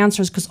there should be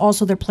answers because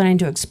also they're planning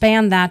to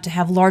expand that to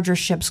have larger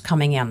ships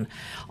coming in.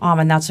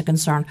 And that's a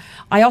concern.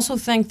 I also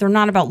think they're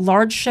not about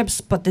large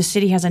ships, but the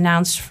city has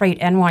announced Freight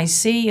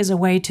NYC as a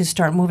way to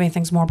start moving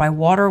things more by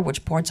water,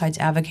 which Portside's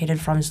advocated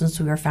from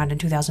since we were founded in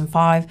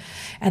 2005.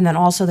 And then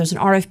also there's an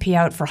RFP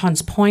out for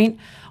Hunts Point.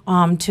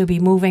 To be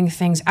moving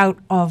things out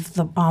of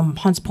the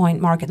Hunts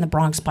Point market in the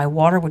Bronx by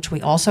water, which we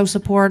also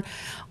support.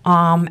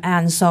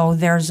 And so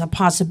there's a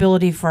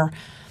possibility for,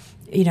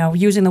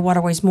 using the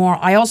waterways more.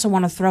 I also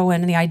want to throw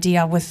in the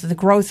idea with the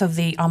growth of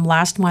the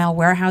last mile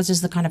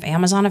warehouses, the kind of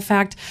Amazon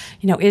effect,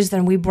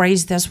 we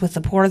raised this with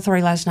the Port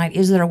Authority last night,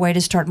 is there a way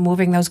to start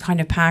moving those kind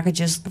of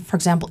packages, for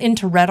example,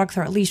 into Red Hook?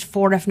 There are at least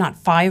 4, if not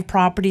 5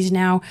 properties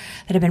now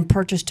that have been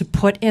purchased to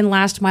put in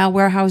last mile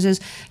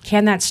warehouses.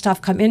 Can that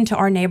stuff come into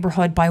our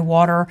neighborhood by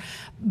water?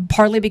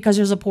 Partly because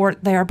there's a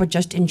port there, but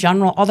just in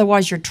general.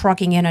 Otherwise, you're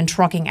trucking in and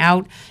trucking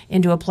out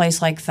into a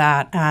place like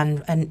that.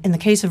 And in the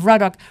case of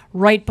Red Hook,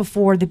 right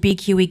before the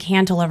BQE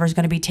cantilever is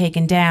going to be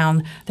taken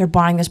down, they're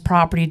buying this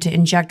property to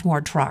inject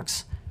more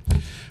trucks.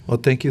 Well,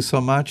 thank you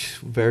so much.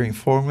 Very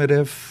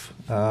informative.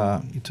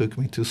 You took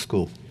me to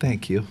school.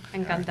 Thank you.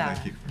 Encantada.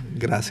 Thank you.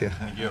 Gracias.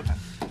 Thank you.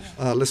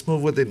 Let's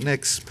move with the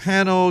next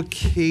panel.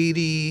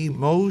 Katie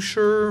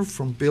Mosher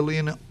from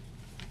Billion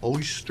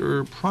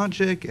Oyster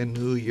Project and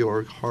New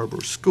York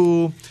Harbor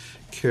School,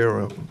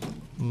 Kara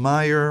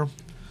Meyer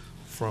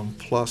from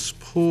Plus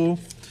Pool,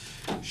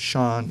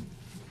 Sean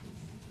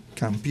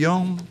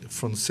Campion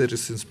from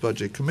Citizens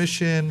Budget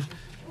Commission,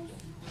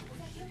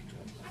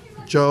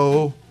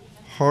 Joe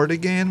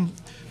Hardigan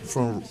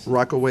from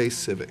Rockaway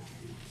Civic.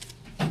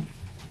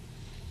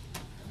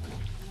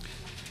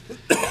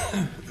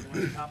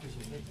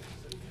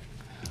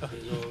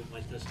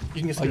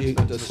 You can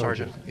get the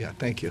sergeant. Yeah,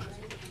 thank you.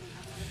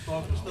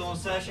 Folks, we're still in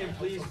session,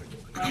 please.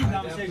 Private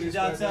conversations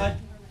outside.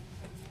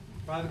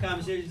 Private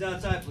conversations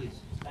outside, please.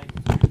 Thank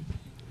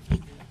you.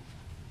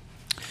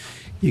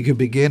 You can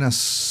begin as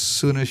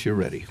soon as you're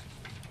ready.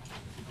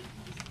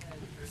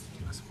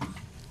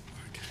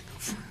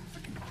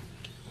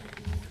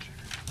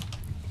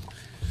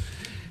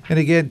 And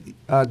again,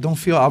 don't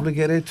feel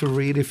obligated to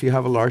read if you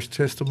have a large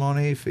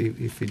testimony. If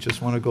you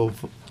just want to go,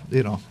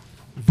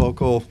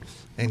 vocal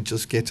and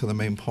just get to the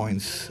main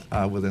points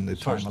within the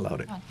time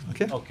allowed.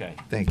 Okay. Okay.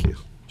 Thank you.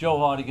 Joe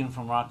Hardigan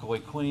from Rockaway,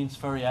 Queens,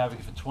 ferry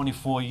advocate for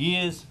 24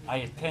 years. I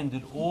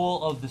attended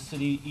all of the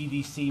city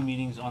EDC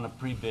meetings on the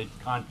pre-bid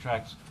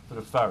contracts for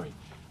the ferry.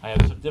 I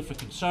have some different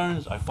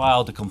concerns. I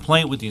filed a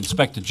complaint with the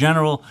Inspector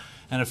General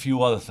and a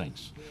few other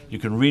things. You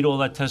can read all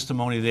that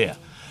testimony there.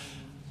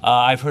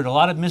 I've heard a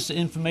lot of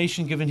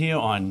misinformation given here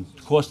on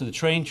the cost of the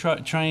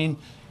train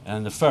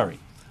and the ferry.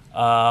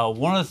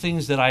 One of the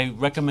things that I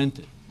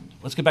recommend,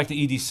 let's get back to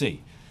EDC.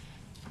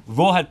 We've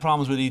all had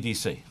problems with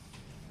EDC.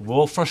 We're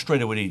all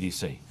frustrated with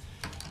EDC.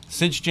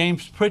 Since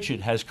James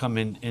Pritchett has come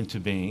into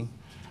being,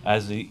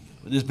 there's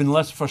been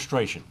less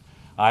frustration.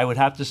 I would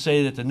have to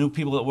say that the new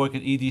people that work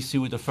at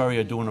EDC with the ferry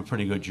are doing a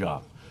pretty good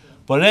job.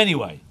 But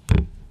anyway,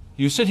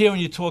 you sit here and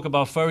you talk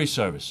about ferry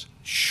service.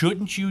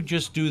 Shouldn't you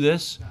just do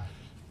this?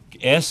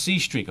 Ask C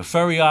Street, a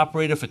ferry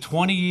operator for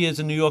 20 years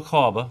in New York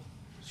Harbor,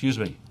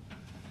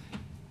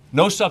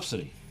 no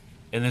subsidy,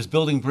 and is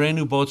building brand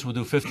new boats will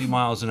do 50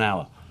 miles an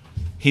hour.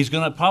 He's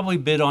going to probably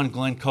bid on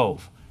Glen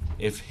Cove.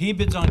 If he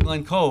bids on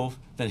Glen Cove,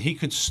 then he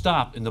could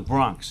stop in the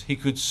Bronx. He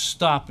could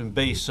stop in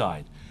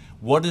Bayside.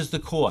 What is the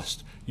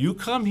cost? You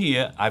come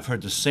here, I've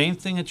heard the same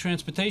thing at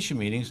transportation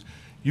meetings,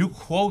 you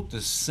quote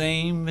the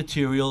same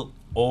material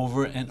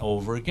over and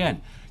over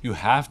again. You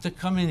have to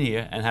come in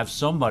here and have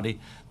somebody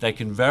that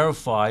can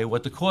verify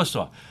what the costs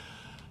are.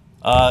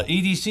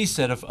 EDC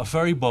said a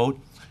ferry boat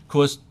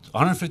costs,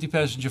 150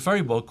 passenger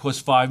ferry boat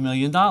costs $5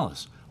 million.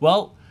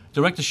 Well,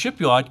 Director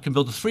Shipyard can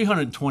build a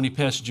 320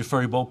 passenger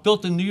ferry boat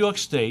built in New York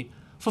State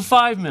for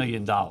 $5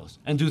 million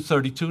and do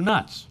 32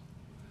 knots.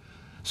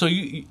 So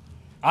did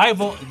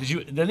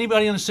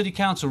anybody on the city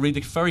council read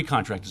the ferry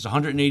contract? It's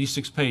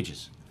 186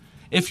 pages.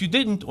 If you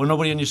didn't, or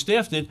nobody on your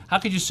staff did, how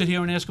could you sit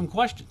here and ask them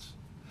questions?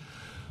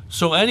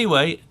 So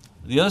anyway,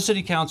 the other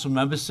city council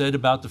members said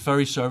about the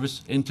ferry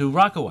service into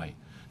Rockaway.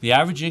 The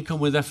average income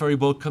where that ferry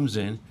boat comes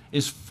in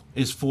is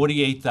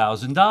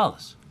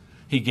 $48,000.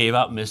 He gave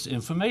out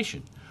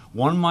misinformation.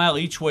 1 mile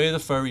each way of the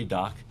ferry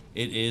dock,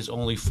 it is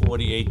only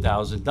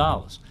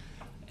 $48,000.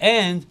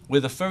 And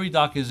where the ferry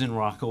dock is in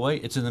Rockaway,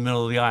 it's in the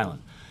middle of the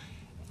island.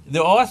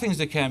 There are things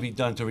that can be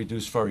done to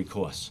reduce ferry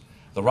costs.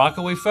 The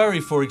Rockaway ferry,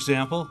 for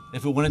example,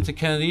 if it went into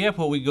Kennedy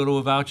Airport, we'd go to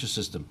a voucher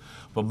system.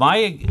 But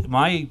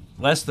my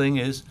last thing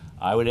is,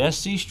 I would ask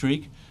C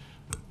Street,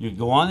 you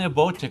go on their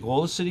boat, take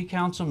all the city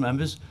council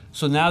members,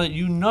 so now that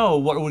you know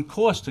what it would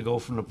cost to go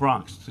from the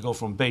Bronx, to go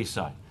from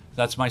Bayside.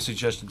 That's my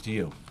suggestion to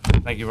you.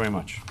 Thank you very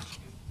much.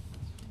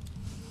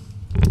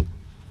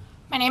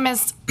 My name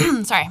is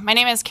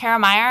Kara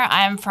Meyer.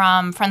 I'm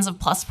from Friends of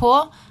Plus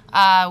Pool.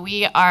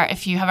 We are,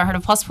 if you haven't heard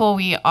of Plus Pool,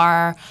 we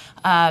are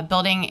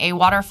building a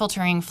water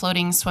filtering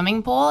floating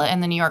swimming pool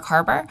in the New York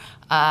Harbor.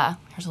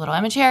 Here's a little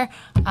image here.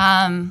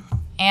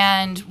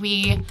 And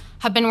we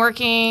have been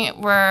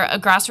working, we're a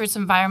grassroots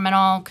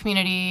environmental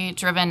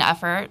community-driven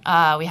effort.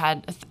 We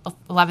had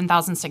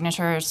 11,000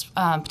 signatures,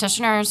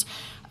 petitioners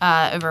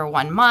over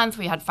 1 month.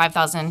 We had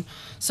 5,000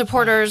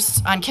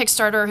 supporters on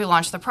Kickstarter who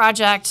launched the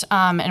project.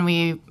 And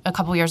we, a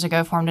couple years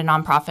ago, formed a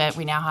nonprofit.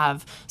 We now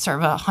have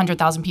serve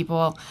 100,000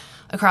 people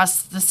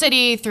across the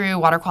city through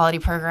water quality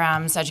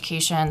programs,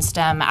 education,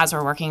 STEM, as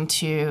we're working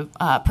to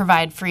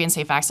provide free and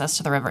safe access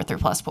to the river through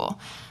Plus Pool.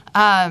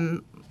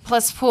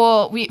 Plus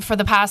Pool, for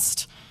the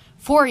past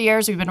 4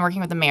 years, we've been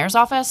working with the mayor's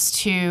office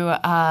to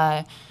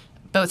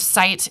both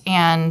cite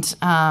and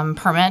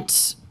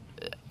permit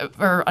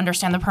or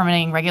understand the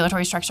permitting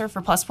regulatory structure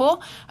for Plus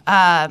Pool,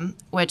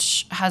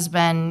 which has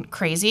been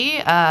crazy.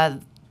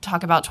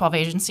 Talk about 12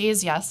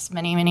 agencies. Yes,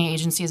 many, many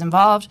agencies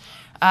involved.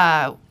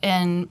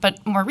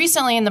 But more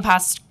recently, in the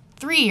past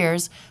 3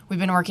 years, we've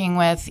been working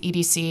with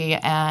EDC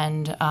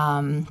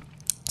and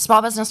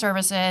Small Business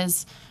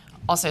Services.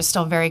 Also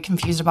still very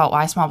confused about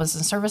why Small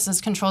Business Services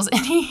controls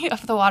any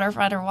of the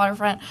waterfront or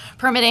waterfront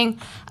permitting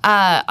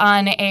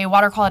on a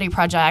water quality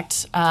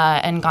project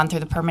and gone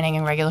through the permitting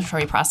and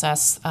regulatory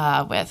process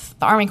with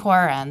the Army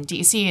Corps and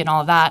DEC and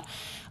all of that.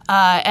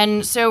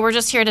 And so we're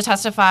just here to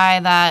testify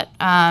that,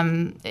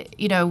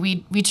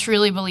 we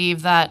truly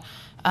believe that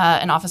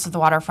an Office of the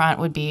Waterfront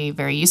would be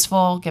very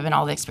useful given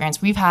all the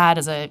experience we've had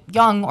as a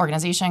young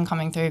organization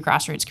coming through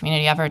grassroots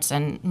community efforts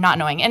and not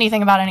knowing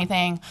anything about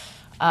anything.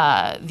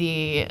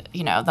 The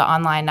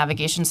online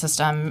navigation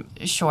system,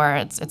 sure,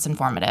 it's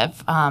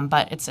informative,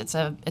 but it's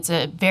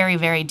a very,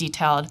 very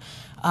detailed,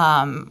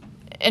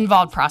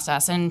 involved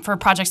process. And for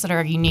projects that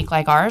are unique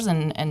like ours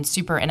and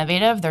super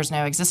innovative, there's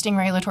no existing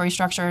regulatory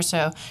structure,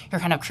 so you're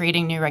kind of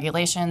creating new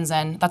regulations,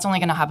 and that's only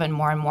going to happen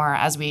more and more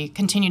as we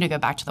continue to go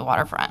back to the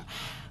waterfront.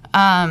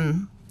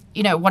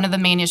 One of the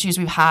main issues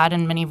we've had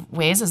in many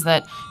ways is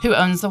that who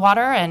owns the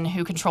water and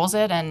who controls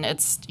it, and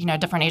it's,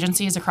 different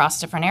agencies across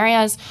different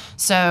areas.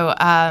 So,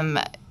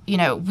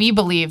 we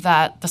believe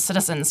that the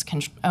citizens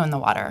can own the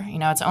water.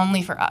 It's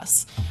only for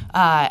us.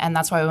 And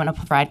that's why we want to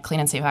provide clean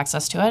and safe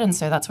access to it. And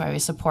so that's why we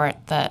support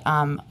that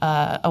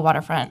a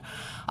waterfront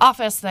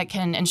office that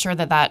can ensure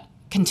that that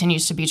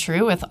continues to be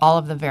true with all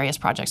of the various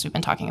projects we've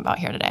been talking about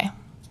here today.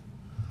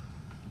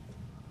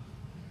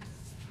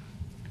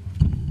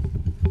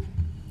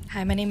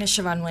 Hi, my name is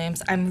Siobhan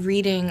Williams. I'm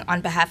reading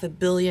on behalf of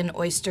Billion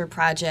Oyster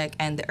Project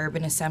and the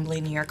Urban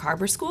Assembly New York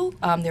Harbor School.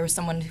 There was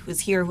someone who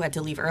was here who had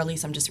to leave early,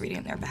 so I'm just reading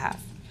on their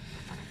behalf.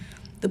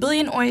 The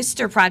Billion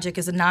Oyster Project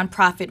is a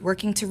nonprofit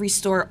working to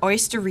restore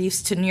oyster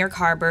reefs to New York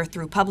Harbor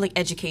through public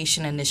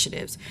education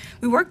initiatives.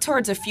 We work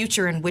towards a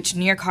future in which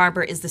New York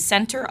Harbor is the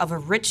center of a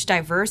rich,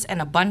 diverse,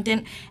 and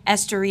abundant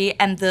estuary,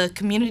 and the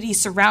communities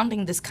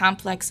surrounding this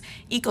complex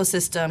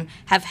ecosystem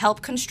have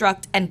helped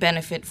construct and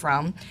benefit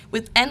from,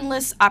 with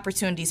endless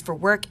opportunities for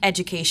work,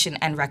 education,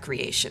 and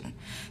recreation.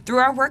 Through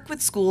our work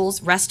with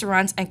schools,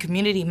 restaurants, and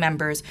community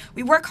members,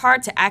 we work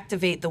hard to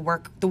activate the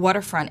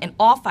waterfront in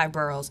all 5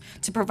 boroughs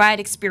to provide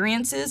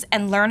experiences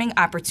and learning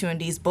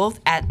opportunities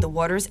both at the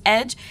water's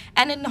edge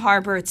and in the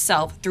harbor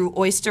itself through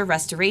oyster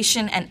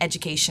restoration and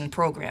education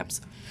programs.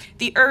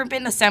 The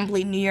Urban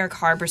Assembly New York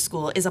Harbor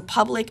School is a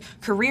public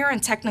career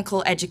and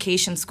technical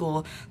education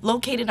school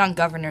located on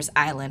Governor's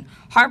Island.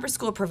 Harbor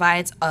School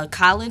provides a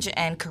college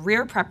and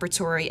career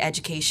preparatory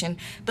education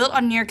built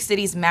on New York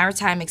City's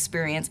maritime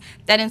experience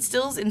that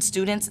instills in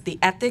students the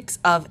ethics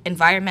of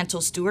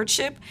environmental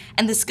stewardship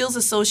and the skills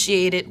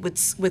associated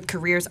with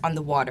careers on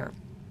the water.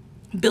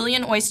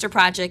 Billion Oyster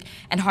Project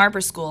and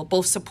Harbor School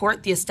both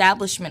support the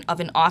establishment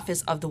of an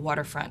Office of the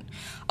Waterfront,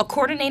 a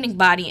coordinating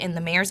body in the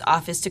Mayor's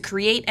office to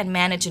create and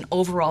manage an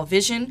overall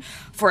vision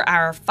for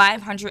our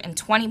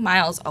 520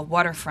 miles of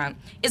waterfront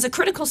is a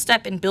critical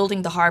step in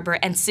building the harbor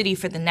and city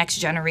for the next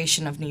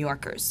generation of New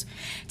Yorkers.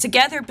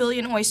 Together,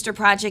 Billion Oyster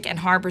Project and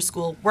Harbor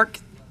School work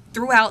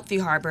throughout the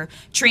harbor,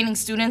 training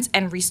students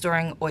and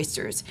restoring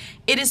oysters.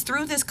 It is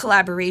through this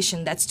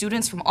collaboration that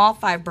students from all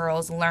 5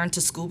 boroughs learn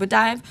to scuba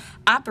dive,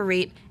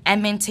 operate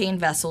and maintain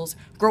vessels,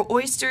 grow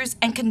oysters,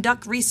 and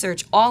conduct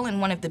research all in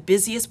one of the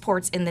busiest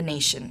ports in the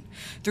nation.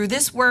 Through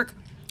this work,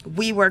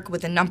 we work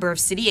with a number of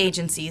city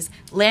agencies,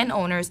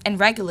 landowners, and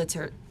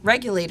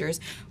regulators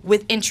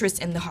with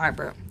interest in the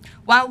harbor.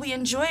 While we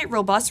enjoy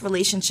robust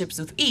relationships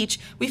with each,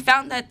 we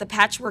found that the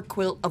patchwork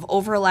quilt of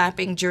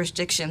overlapping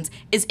jurisdictions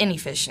is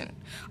inefficient.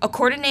 A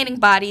coordinating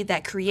body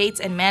that creates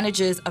and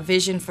manages a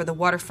vision for the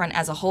waterfront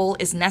as a whole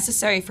is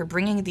necessary for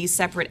bringing these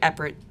separate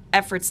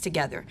efforts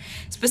together.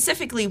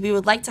 Specifically, we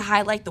would like to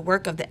highlight the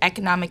work of the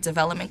Economic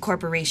Development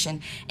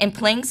Corporation in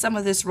playing some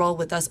of this role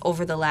with us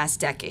over the last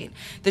decade.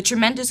 The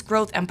tremendous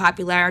growth and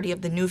popularity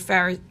of the new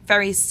ferry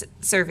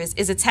service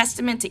is a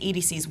testament to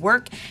EDC's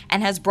work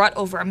and has brought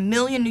over 1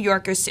 million New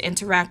Yorkers to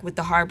interact with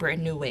the harbor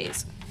in new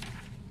ways.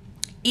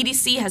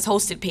 EDC has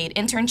hosted paid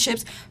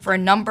internships for a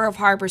number of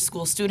Harbor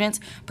School students,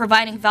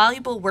 providing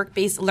valuable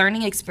work-based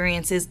learning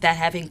experiences that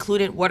have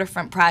included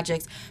waterfront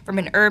projects from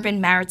an urban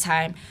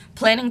maritime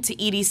planning to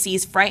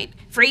EDC's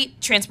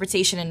freight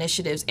transportation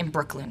initiatives in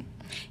Brooklyn.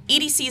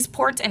 EDC's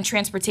Port and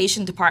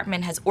Transportation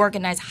Department has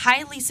organized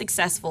highly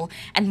successful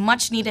and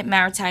much-needed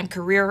maritime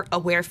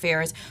career-aware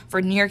fairs for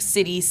New York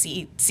City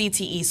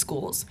CTE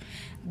schools.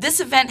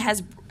 This event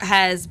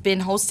has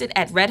been hosted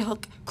at Red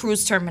Hook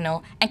Cruise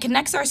Terminal and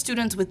connects our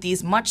students with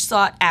these much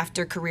sought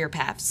after career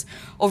paths.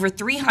 Over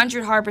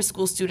 300 Harbor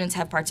School students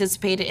have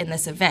participated in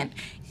this event,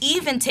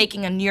 even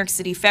taking a New York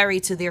City ferry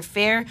to their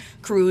fair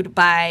crewed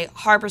by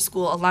Harbor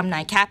School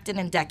alumni captain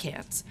and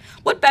deckhands.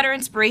 What better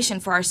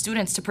inspiration for our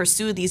students to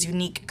pursue these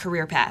unique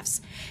career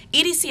paths?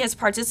 EDC has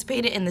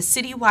participated in the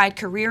citywide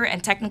Career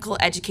and Technical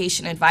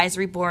Education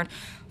Advisory Board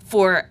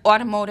for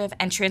Automotive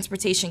and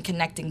Transportation,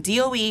 connecting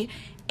DOE,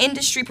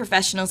 industry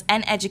professionals,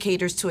 and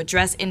educators to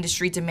address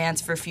industry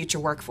demands for future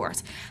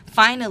workforce.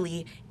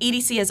 Finally,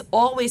 EDC has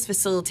always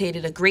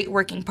facilitated a great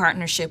working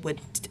partnership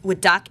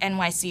with Dock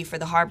NYC for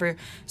the Harbor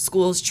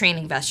School's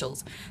training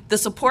vessels. The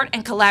support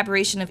and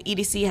collaboration of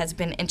EDC has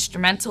been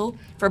instrumental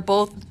for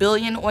both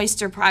Billion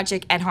Oyster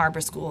Project and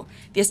Harbor School.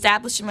 The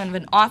establishment of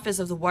an Office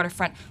of the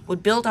Waterfront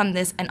would build on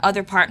this and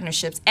other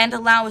partnerships and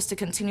allow us to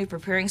continue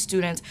preparing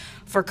students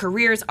for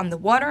careers on the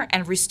water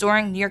and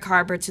restoring New York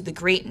Harbor to the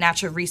great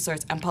natural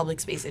resource and public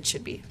space it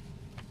should be.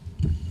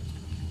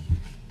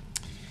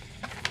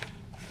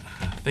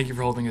 Thank you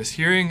for holding this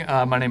hearing.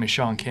 My name is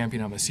Sean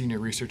Campion. I'm a Senior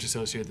Research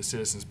Associate at the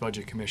Citizens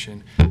Budget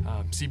Commission.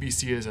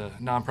 CBC is a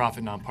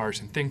nonprofit,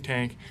 nonpartisan think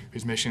tank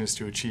whose mission is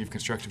to achieve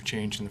constructive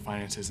change in the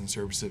finances and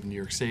services of New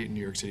York State and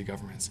New York City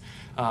governments.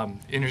 In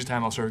interest of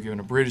time, I'll sort of give an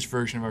abridged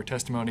version of our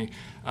testimony.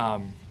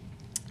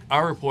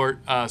 Our report,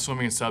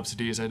 Swimming in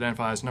Subsidies,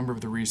 identifies a number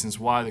of the reasons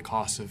why the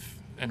cost of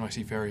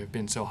NYC Ferry have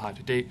been so high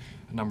to date.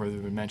 A number of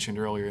them have been mentioned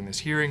earlier in this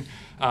hearing.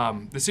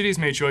 The city has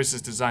made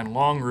choices to design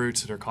long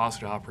routes that are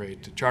costly to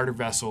operate, to charter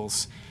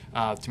vessels,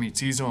 to meet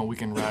seasonal and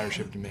weekend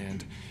ridership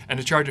demand, and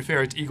to charge a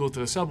fare that's equal to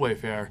the subway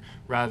fare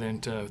rather than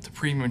to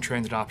premium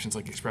transit options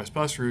like express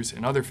bus routes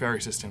and other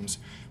ferry systems,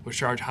 which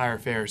charge higher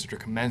fares that are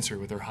commensurate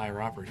with their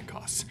higher operating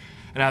costs.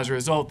 And as a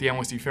result, the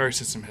NYC ferry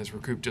system has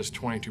recouped just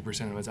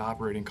 22% of its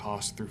operating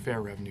costs through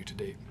fare revenue to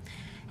date.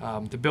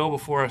 The bill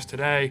before us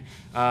today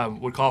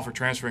would call for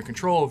transferring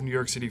control of New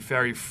York City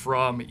Ferry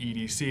from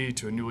EDC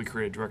to a newly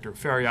created Director of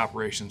Ferry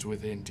Operations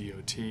within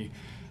DOT.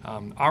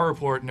 Our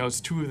report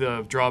notes two of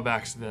the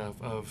drawbacks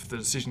of the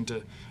decision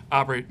to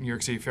operate New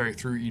York City Ferry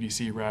through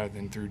EDC rather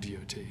than through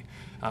DOT.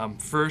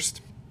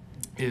 First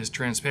is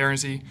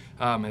transparency,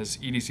 as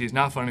EDC is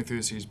not funded through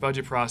the city's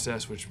budget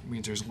process, which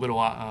means there's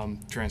little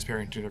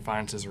transparency to their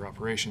finances or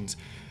operations.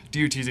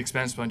 DOT's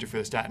expense budget for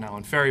the Staten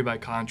Island Ferry, by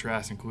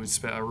contrast,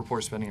 includes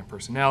report spending on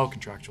personnel,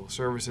 contractual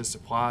services,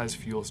 supplies,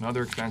 fuels, and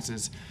other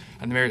expenses,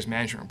 and the mayor's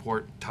management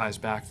report ties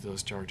back to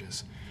those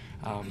charges.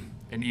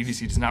 And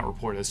EDC does not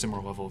report at a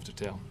similar level of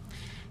detail.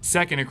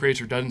 Second, it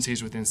creates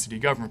redundancies within city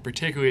government,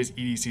 particularly as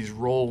EDC's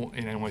role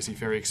in NYC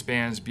Ferry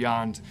expands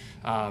beyond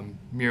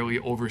merely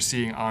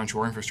overseeing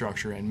onshore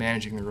infrastructure and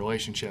managing the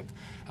relationship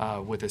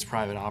with its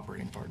private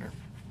operating partner.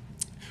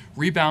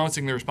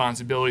 Rebalancing the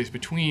responsibilities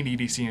between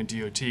EDC and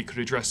DOT could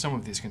address some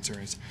of these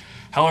concerns.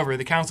 However,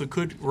 the council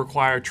could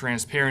require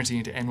transparency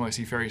into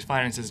NYC Ferry's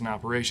finances and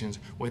operations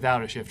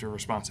without a shift of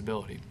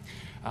responsibility.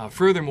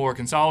 Furthermore,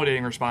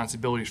 consolidating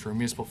responsibilities for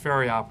municipal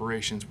ferry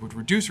operations would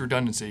reduce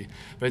redundancy,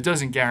 but it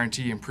doesn't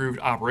guarantee improved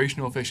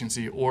operational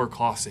efficiency or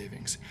cost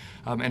savings.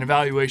 An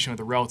evaluation of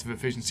the relative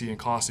efficiency and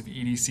cost of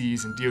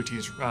EDC's and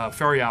DOT's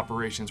ferry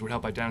operations would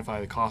help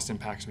identify the cost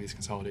impacts of these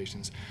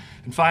consolidations.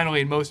 And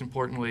finally, and most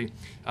importantly,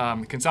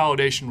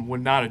 consolidation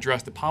would not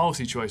address the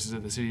policy choices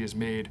that the city has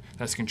made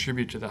that's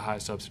contributed to the high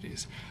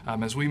subsidies.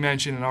 As we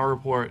mentioned in our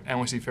report,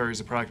 NYC Ferry is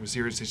a product of a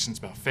series of decisions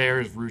about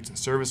fares, routes, and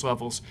service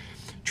levels.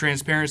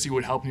 Transparency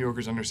would help New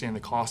Yorkers understand the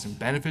costs and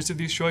benefits of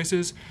these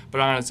choices, but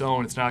on its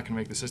own, it's not going to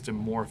make the system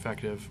more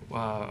effective,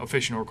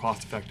 efficient, or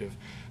cost-effective.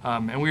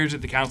 And we urge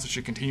that the council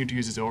should continue to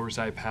use its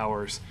oversight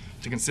powers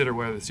to consider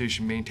whether the city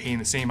should maintain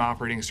the same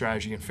operating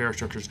strategy and fare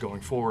structures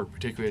going forward,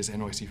 particularly as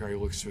NYC Ferry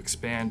looks to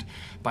expand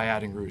by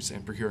adding routes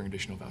and procuring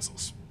additional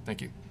vessels.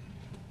 Thank you.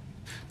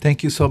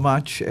 Thank you so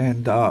much,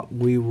 and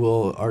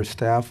our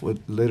staff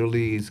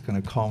literally is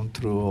going to comb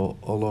through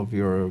all of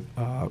your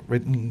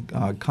written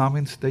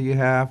comments that you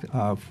have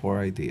for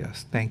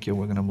ideas. Thank you.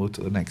 We're going to move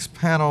to the next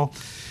panel.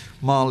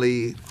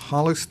 Molly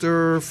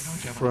Hollister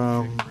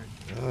from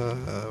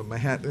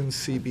Manhattan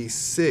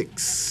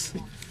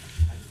CB6.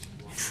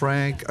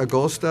 Frank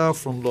Agosta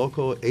from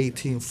Local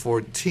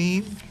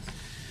 1814.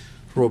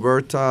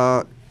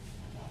 Roberta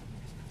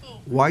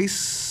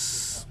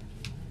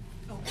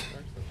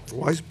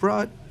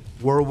Weisbrot,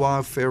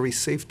 Worldwide Ferry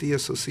Safety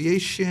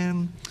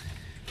Association,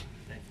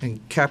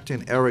 and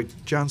Captain Eric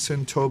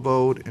Johnson,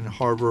 Towboat and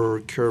Harbor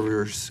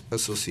Carriers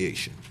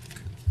Association.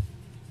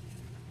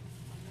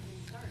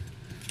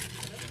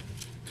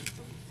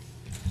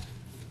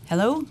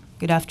 Hello,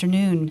 good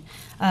afternoon,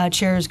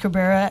 Chairs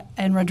Cabrera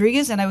and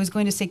Rodriguez, and I was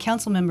going to say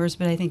council members,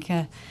 but I think,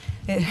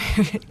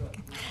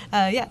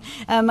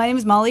 my name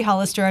is Molly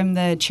Hollister. I'm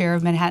the chair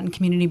of Manhattan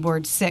Community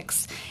Board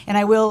 6, and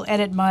I will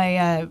edit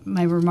my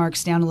my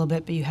remarks down a little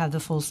bit, but you have the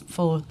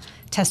full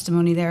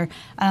testimony there.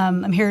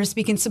 I'm here to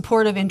speak in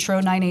support of Intro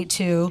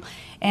 982,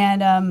 and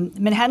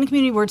Manhattan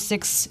Community Board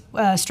 6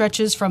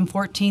 stretches from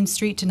 14th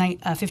Street to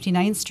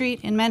 59th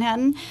Street in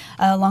Manhattan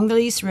along the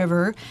East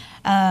River.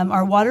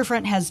 Our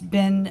waterfront has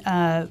been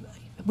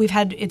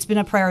it's been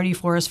a priority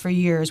for us for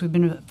years. We've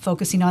been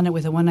focusing on it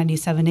with a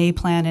 197A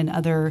plan and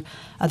other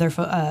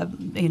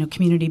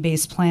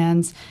community-based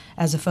plans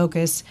as a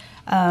focus.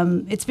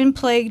 It's been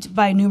plagued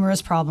by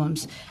numerous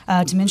problems.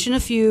 To mention a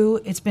few,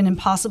 it's been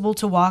impossible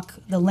to walk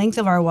the length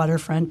of our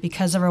waterfront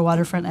because of our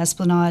waterfront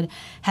esplanade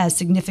has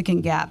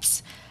significant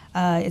gaps.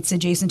 It's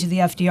adjacent to the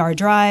FDR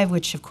Drive,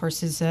 which of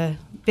course is a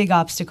big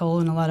obstacle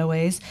in a lot of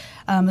ways.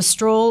 A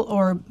stroll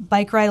or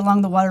bike ride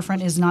along the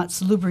waterfront is not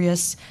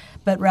salubrious,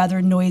 but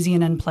rather noisy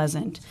and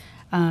unpleasant.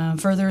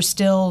 Further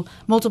still,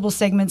 multiple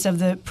segments of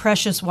the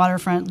precious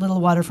waterfront,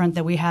 little waterfront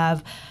that we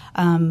have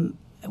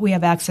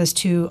access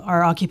to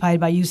are occupied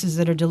by uses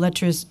that are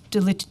deleterious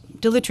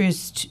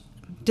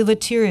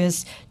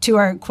to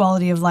our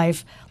quality of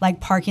life, like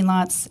parking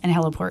lots and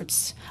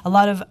heliports. A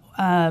lot of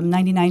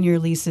 99-year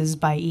leases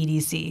by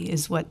EDC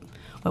is what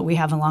we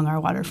have along our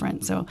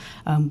waterfront, so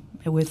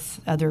with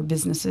other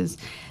businesses.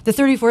 The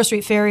 34th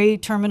Street Ferry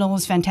Terminal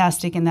is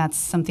fantastic, and that's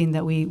something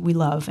that we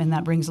love, and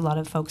that brings a lot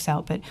of folks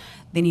out, but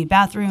they need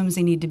bathrooms,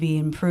 they need to be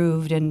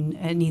improved, and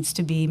it needs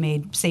to be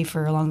made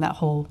safer along that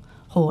whole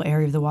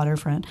area of the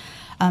waterfront.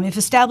 If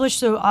established,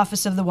 the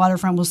Office of the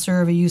Waterfront will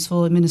serve a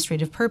useful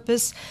administrative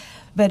purpose,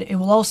 but it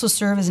will also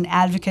serve as an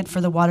advocate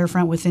for the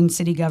waterfront within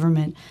city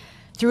government.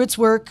 Through its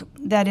work,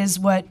 that is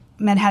what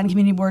Manhattan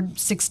Community Board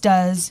 6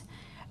 does.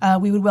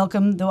 We would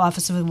welcome the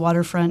Office of the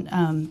Waterfront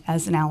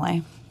as an ally.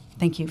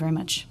 Thank you very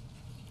much.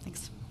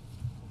 Thanks.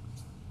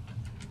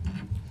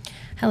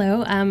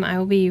 Hello, I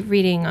will be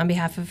reading on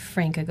behalf of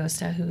Frank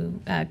Agosta, who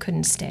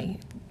couldn't stay.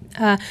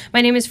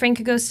 My name is Frank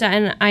Agosta,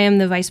 and I am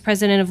the Vice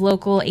President of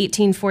Local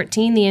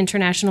 1814, the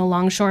International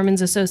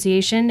Longshoremen's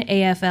Association,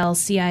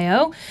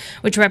 AFL-CIO,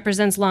 which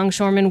represents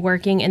longshoremen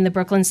working in the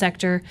Brooklyn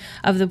sector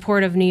of the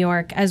Port of New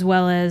York, as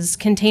well as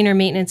container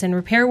maintenance and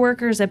repair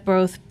workers at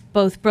both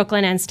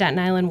Brooklyn and Staten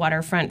Island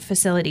waterfront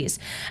facilities.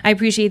 I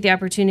appreciate the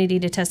opportunity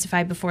to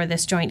testify before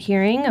this joint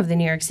hearing of the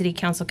New York City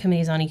Council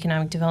Committees on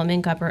Economic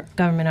Development,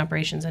 Government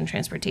Operations, and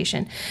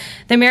Transportation.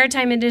 The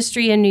maritime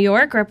industry in New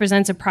York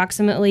represents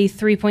approximately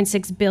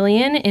 $3.6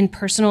 billion in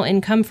personal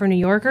income for New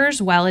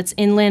Yorkers, while its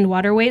inland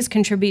waterways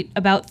contribute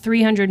about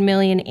 $300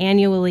 million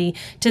annually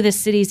to the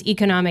city's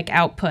economic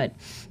output.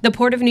 The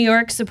Port of New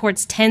York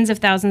supports tens of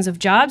thousands of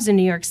jobs in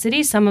New York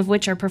City, some of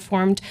which are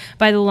performed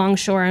by the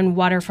longshore and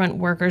waterfront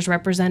workers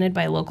represented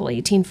by Local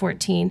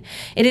 1814.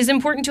 It is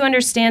important to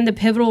understand the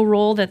pivotal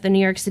role that the New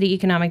York City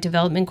Economic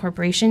Development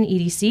Corporation,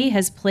 EDC,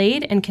 has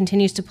played and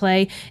continues to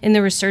play in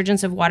the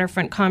resurgence of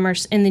waterfront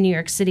commerce in the New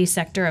York City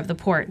sector of the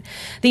port.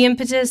 The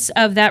impetus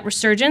of that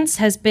resurgence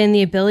has been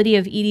the ability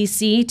of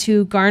EDC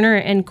to garner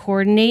and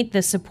coordinate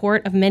the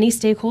support of many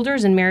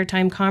stakeholders in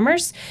maritime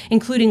commerce,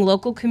 including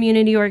local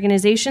community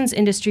organizations,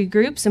 industry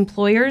groups,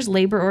 employers,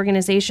 labor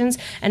organizations,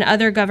 and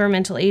other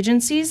governmental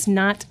agencies.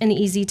 Not an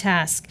easy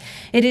task.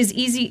 It is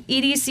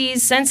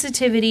EDC's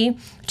sensitivity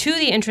to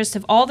the interest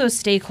of all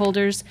those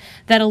stakeholders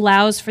that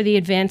allows for the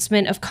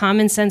advancement of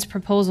common sense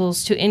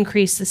proposals to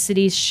increase the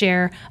city's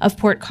share of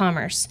port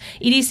commerce.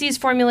 EDC's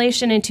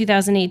formulation in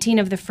 2018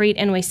 of the Freight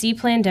NYC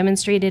Plan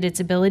demonstrated its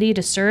ability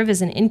to serve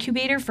as an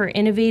incubator for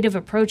innovative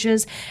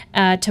approaches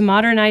to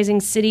modernizing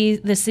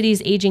the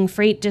city's aging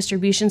freight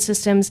distribution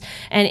systems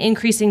and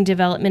increasing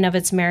development of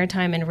its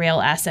maritime and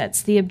rail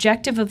assets. The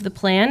objective of the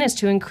plan is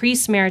to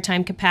increase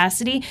maritime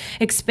capacity,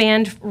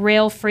 expand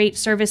rail freight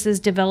services,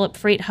 develop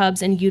freight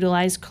hubs, and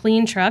utilize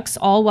clean trucks,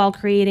 all while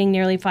creating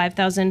nearly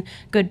 5,000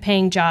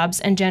 good-paying jobs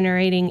and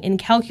generating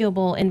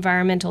incalculable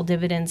environmental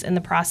dividends in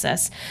the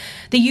process.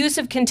 The use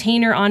of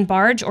container on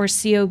barge or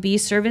COB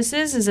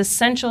services is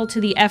essential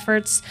to the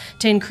efforts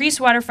to increase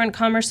waterfront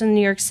commerce in the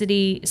New York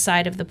City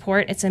side of the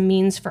port. It's a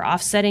means for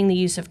offsetting the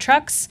use of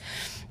trucks,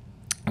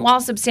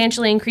 while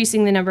substantially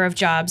increasing the number of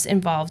jobs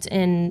involved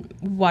in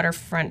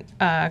waterfront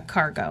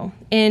cargo.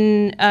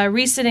 In a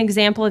recent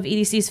example of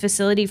EDC's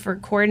facility for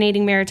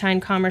coordinating maritime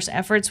commerce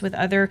efforts with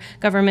other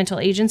governmental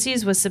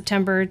agencies was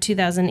September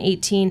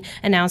 2018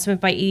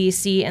 announcement by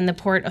EDC and the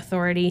Port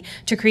Authority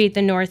to create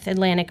the North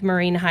Atlantic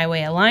Marine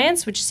Highway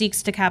Alliance, which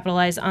seeks to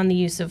capitalize on the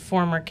use of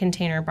former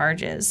container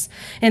barges.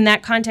 In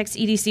that context,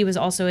 EDC was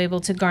also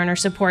able to garner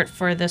support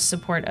for the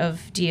support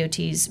of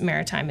DOT's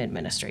Maritime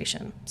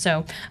Administration.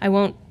 So I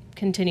won't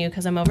continue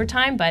because I'm over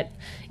time, but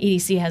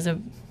EDC has a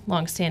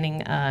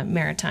longstanding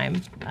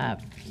maritime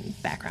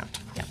background.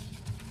 Yeah.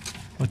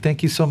 Well,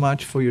 thank you so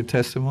much for your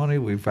testimony.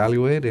 We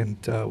value it, and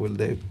we'll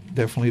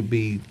definitely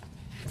be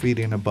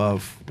reading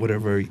above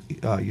whatever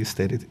you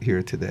stated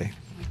here today.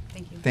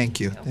 Thank you. Thank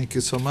you. Thank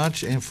you so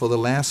much. And for the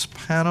last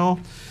panel,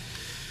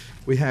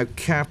 we have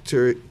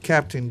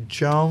Captain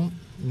John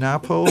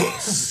Napo,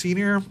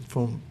 Senior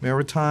from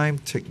Maritime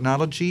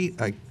Technology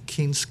at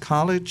King's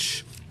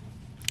College,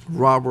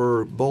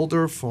 Robert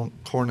Boulder from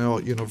Cornell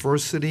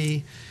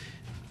University,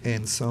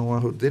 and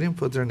someone who didn't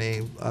put their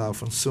name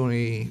from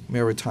SUNY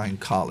Maritime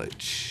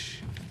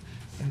College.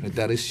 And if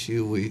that is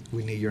you,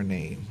 we need your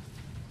name.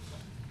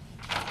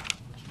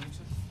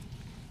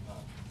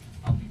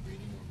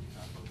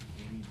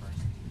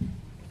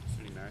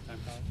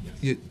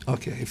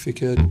 Okay, if you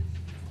could,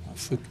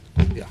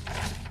 yeah.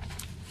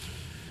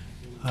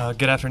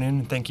 Good afternoon,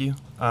 and thank you.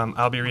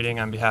 I'll be reading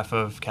on behalf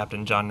of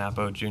Captain John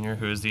Napo, Jr.,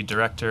 who is the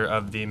Director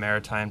of the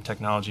Maritime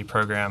Technology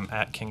Program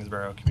at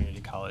Kingsborough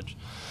Community College.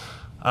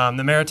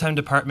 The Maritime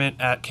Department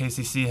at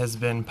KCC has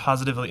been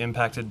positively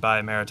impacted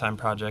by maritime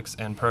projects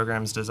and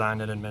programs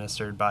designed and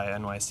administered by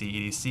NYC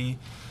EDC.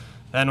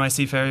 The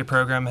NYC Ferry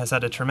Program has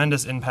had a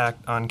tremendous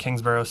impact on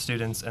Kingsborough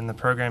students and the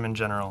program in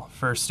general.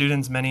 For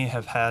students, many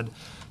have had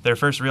their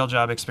first real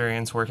job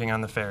experience working on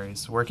the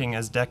ferries. Working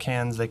as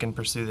deckhands, they can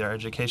pursue their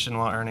education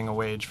while earning a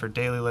wage for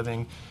daily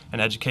living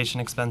and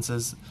education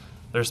expenses.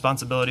 The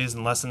responsibilities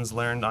and lessons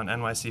learned on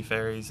NYC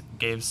ferries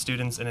gave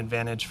students an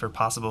advantage for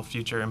possible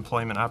future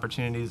employment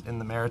opportunities in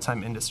the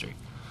maritime industry.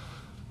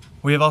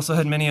 We have also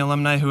had many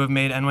alumni who have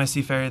made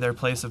NYC Ferry their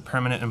place of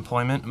permanent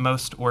employment,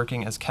 most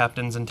working as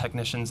captains and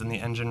technicians in the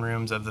engine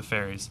rooms of the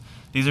ferries.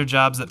 These are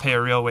jobs that pay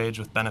a real wage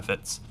with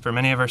benefits. For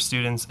many of our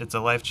students, it's a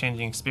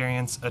life-changing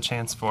experience, a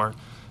chance for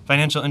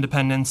financial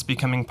independence,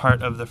 becoming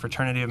part of the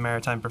fraternity of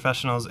maritime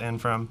professionals, and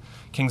from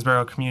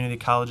Kingsborough Community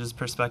College's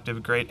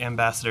perspective, great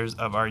ambassadors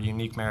of our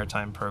unique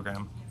maritime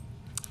program.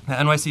 The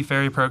NYC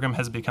Ferry Program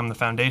has become the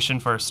foundation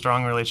for a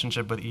strong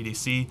relationship with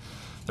EDC.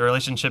 The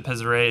relationship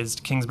has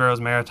raised Kingsborough's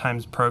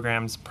maritime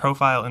program's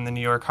profile in the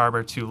New York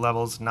Harbor to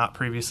levels not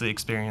previously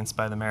experienced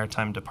by the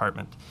Maritime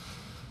Department.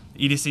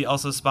 EDC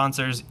also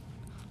sponsors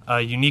a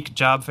unique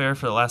job fair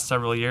for the last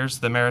several years,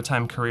 the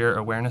Maritime Career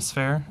Awareness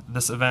Fair.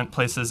 This event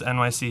places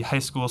NYC high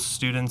school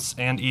students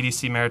and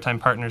EDC Maritime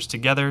partners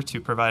together to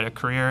provide a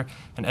career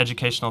and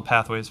educational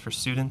pathways for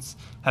students.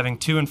 Having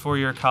 2- and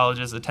 4-year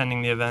colleges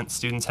attending the event,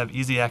 students have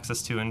easy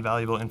access to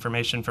invaluable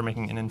information for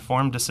making an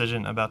informed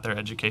decision about their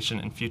education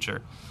and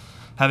future.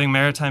 Having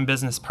maritime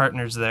business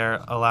partners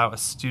there allow a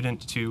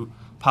student to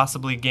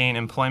possibly gain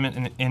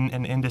employment in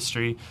an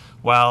industry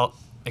while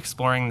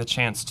exploring the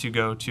chance to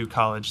go to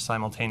college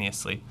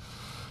simultaneously.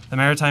 The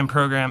maritime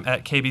program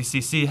at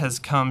KBCC has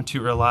come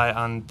to rely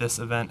on this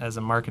event as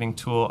a marketing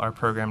tool our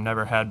program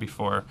never had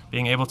before.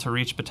 Being able to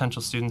reach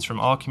potential students from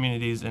all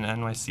communities in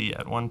NYC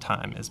at one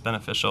time is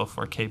beneficial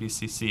for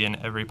KBCC in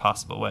every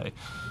possible way.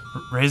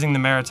 Raising the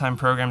maritime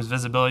program's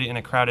visibility in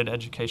a crowded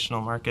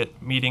educational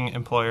market, meeting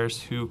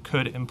employers who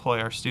could employ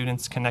our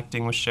students,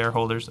 connecting with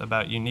shareholders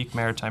about unique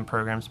maritime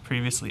programs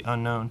previously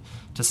unknown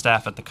to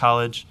staff at the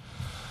college.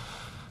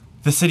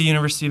 The City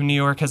University of New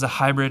York has a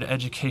hybrid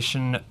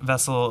education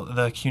vessel,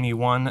 the CUNY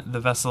 1. The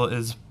vessel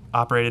is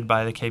operated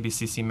by the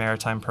KBCC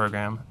Maritime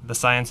Program. The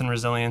Science and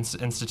Resilience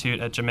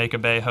Institute at Jamaica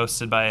Bay,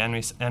 hosted by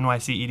NYC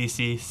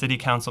EDC, City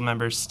Council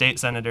members, state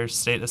senators,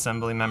 state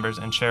assembly members,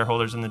 and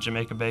shareholders in the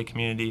Jamaica Bay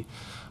community.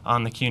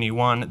 On the CUNY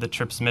 1, the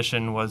trip's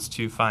mission was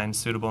to find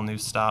suitable new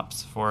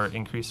stops for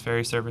increased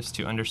ferry service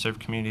to underserved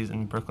communities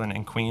in Brooklyn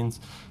and Queens.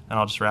 And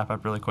I'll just wrap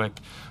up really quick.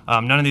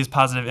 None of these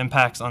positive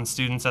impacts on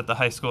students at the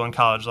high school and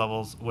college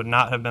levels would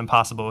not have been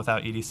possible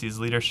without EDC's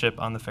leadership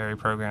on the ferry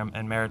program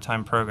and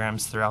maritime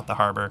programs throughout the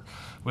harbor.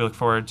 We look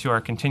forward to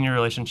our continued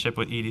relationship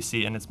with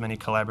EDC and its many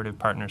collaborative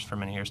partners for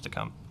many years to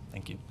come.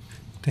 Thank you.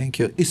 Thank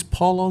you. Is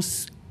Paula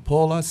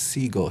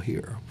Siegel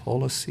here?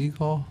 Paula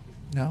Siegel?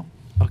 No?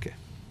 Okay.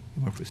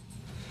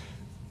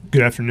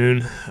 Good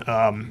afternoon.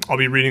 I'll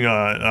be reading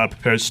a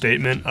prepared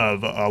statement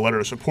of a letter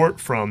of support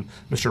from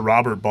Mr.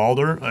 Robert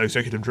Balder,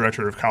 Executive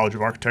Director of College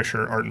of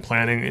Architecture, Art and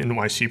Planning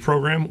NYC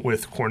program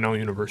with Cornell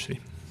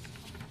University.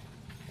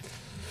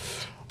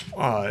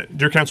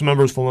 Dear Council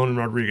members Valone and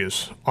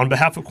Rodriguez, on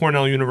behalf of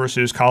Cornell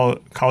University's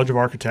College of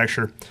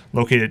Architecture,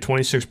 located at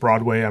 26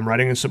 Broadway, I'm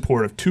writing in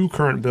support of 2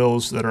 current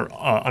bills that are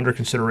under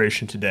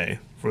consideration today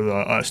for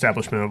the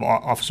establishment of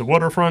Office of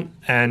Waterfront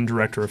and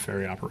Director of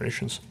Ferry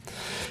Operations.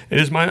 It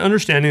is my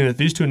understanding that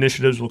these 2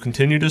 initiatives will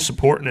continue to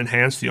support and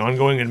enhance the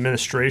ongoing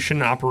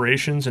administration,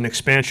 operations, and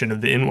expansion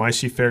of the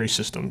NYC ferry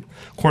system.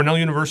 Cornell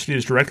University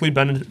has directly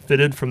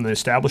benefited from the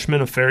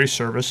establishment of ferry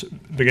service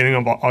beginning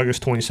of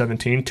August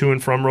 2017 to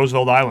and from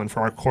Roosevelt Island for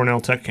our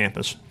Cornell Tech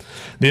campus.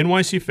 The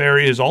NYC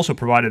ferry has also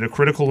provided a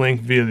critical link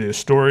via the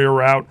Astoria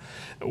route,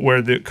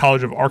 where the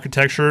College of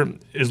Architecture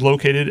is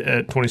located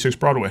at 26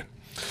 Broadway.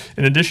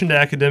 In addition to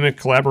academic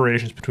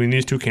collaborations between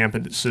these 2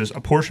 campuses, a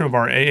portion of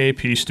our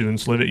AAP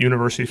students live at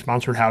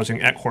university-sponsored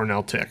housing at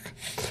Cornell Tech.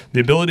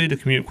 The ability to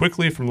commute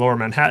quickly from Lower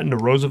Manhattan to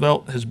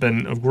Roosevelt has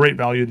been of great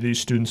value to these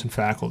students and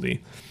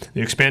faculty.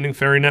 The expanding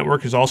ferry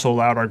network has also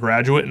allowed our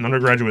graduate and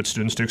undergraduate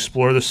students to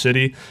explore the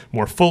city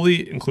more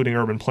fully, including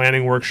urban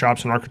planning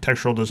workshops and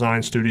architectural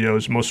design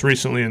studios, most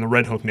recently in the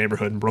Red Hook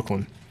neighborhood in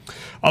Brooklyn.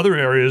 Other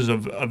areas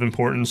of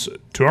importance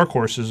to our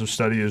courses of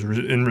study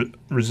in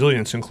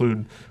resilience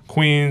include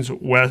Queens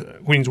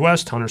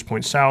West, Hunters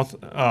Point South,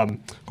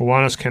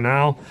 Gowanus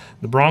Canal,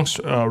 the Bronx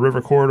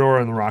River Corridor,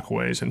 and the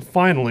Rockaways. And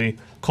finally,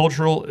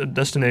 cultural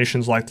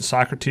destinations like the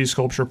Socrates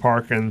Sculpture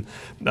Park and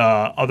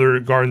other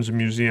gardens and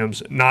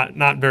museums,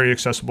 not very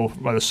accessible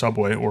by the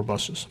subway or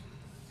buses.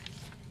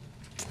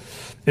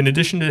 In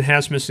addition to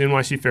enhancements to the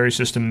NYC ferry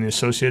system and the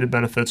associated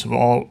benefits of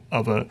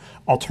an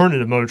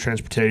alternative mode of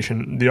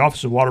transportation, the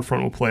Office of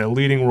Waterfront will play a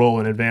leading role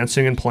in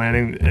advancing and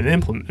planning and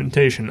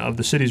implementation of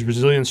the city's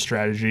resilience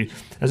strategy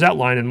as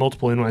outlined in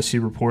multiple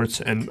NYC reports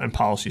and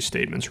policy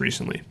statements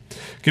recently.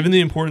 Given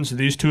the importance of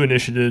these 2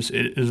 initiatives,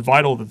 it is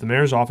vital that the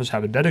Mayor's Office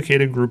have a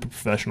dedicated group of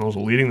professionals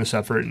leading this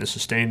effort in a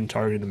sustained and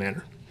targeted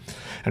manner.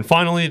 And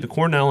finally, the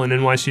Cornell and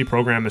NYC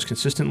program has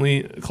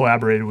consistently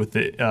collaborated with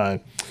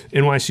the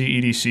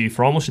NYC EDC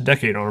for almost a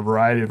decade on a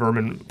variety of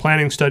urban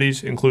planning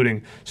studies,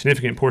 including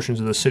significant portions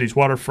of the city's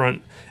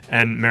waterfront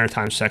and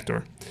maritime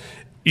sector.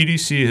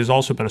 EDC has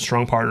also been a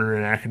strong partner in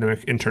an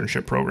academic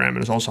internship program and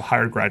has also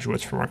hired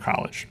graduates from our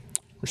college.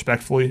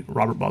 Respectfully,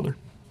 Robert Butler.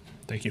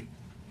 Thank you.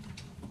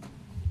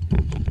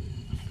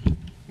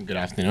 Good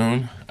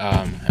afternoon.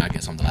 I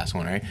guess I'm the last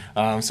one,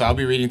 right? So I'll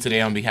be reading today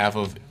on behalf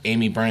of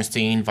Amy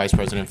Bernstein, Vice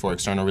President for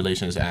External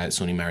Relations at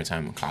SUNY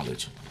Maritime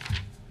College.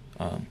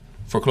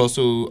 For close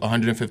to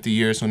 150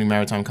 years, SUNY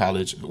Maritime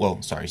College,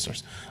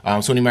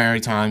 SUNY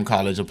Maritime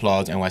College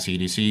applauds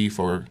NYCEDC.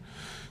 For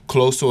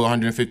close to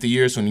 150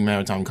 years, SUNY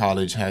Maritime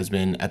College has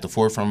been at the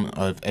forefront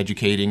of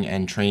educating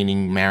and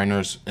training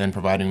mariners and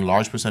providing a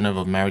large percentage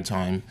of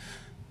maritime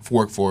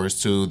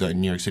workforce to the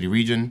New York City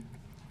region.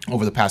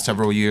 Over the past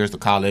several years, the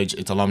college,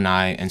 its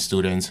alumni, and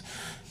students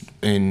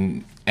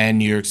and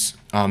New York's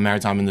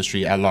maritime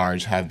industry at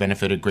large have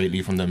benefited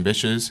greatly from the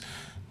ambitious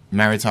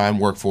maritime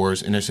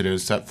workforce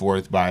initiatives set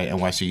forth by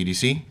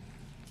NYCEDC.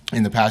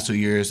 In the past 2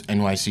 years,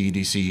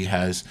 NYCEDC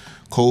has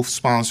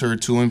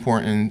co-sponsored 2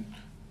 important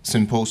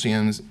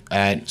symposiums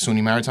at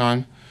SUNY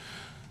Maritime.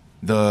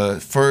 The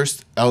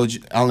first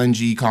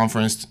LNG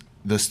conference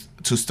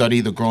to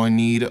study the growing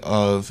need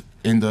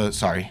in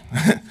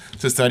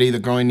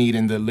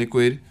the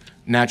liquid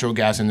natural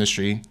gas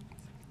industry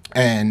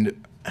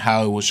and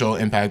how it will show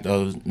impact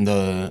of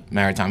the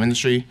maritime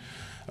industry.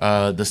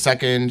 The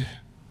second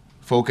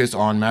focused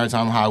on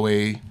maritime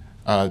highway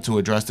to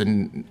address the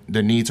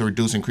need to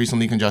reduce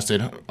increasingly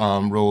congested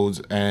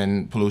roads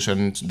and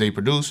pollution they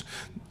produce.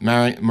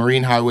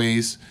 Marine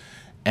highways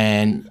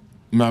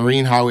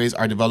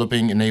are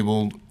developing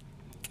enabled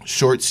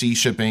short sea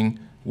shipping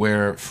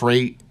where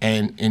freight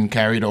and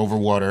carried over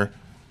water.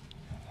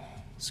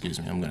 Excuse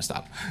me, I'm going to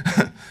stop.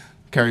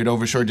 Carried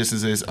over short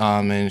distances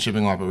in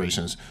shipping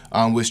operations,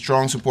 with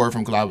strong support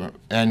from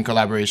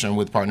collaboration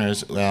with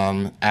partners.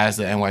 As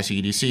the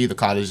NYCC, the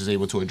college is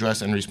able to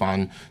address and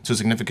respond to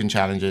significant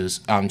changes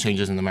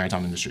in the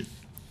maritime industry.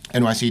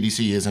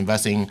 NYCC is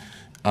investing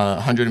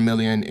 $100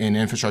 million in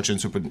infrastructure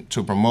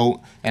to promote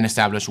and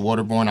establish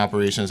waterborne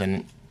operations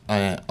and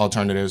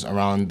alternatives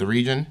around the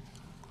region.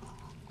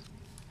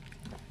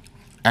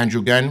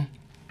 Andrew Genn,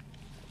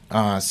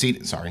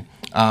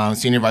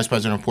 Senior Vice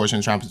President of Ports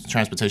and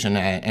Transportation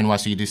at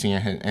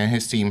NYCDC, and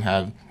his team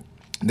have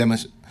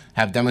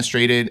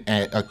demonstrated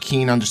a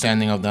keen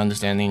understanding for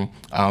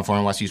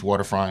NYC's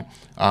waterfront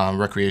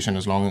recreation,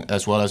 as well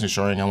as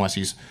ensuring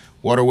NYC's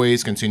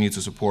waterways continue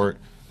to support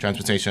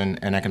transportation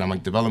and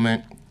economic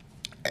development.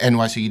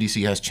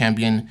 NYCDC has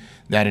championed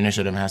that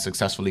initiative and has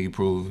successfully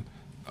proved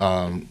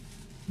that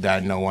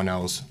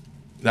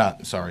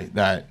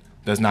that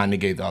does not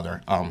negate the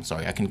other.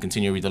 I can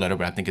continue to read the letter,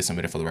 but I think it's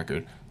submitted for the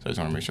record, so I just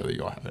want to make sure that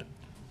you all have it.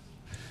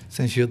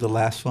 Since you're the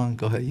last one,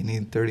 go ahead. You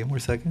need 30 more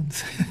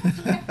seconds.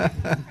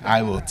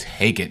 I will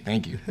take it.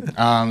 Thank you.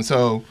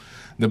 So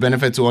the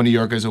benefit to all New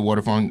Yorkers of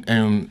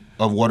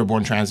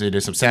waterborne transit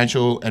is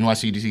substantial.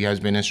 NYCDC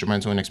has been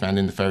instrumental in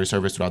expanding the ferry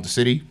service throughout the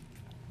city.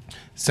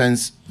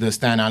 Since the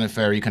Staten Island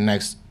Ferry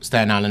connects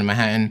Staten Island and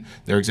Manhattan,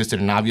 there existed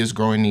an obvious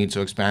growing need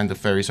to expand the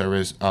ferry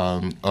service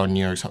on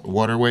New York's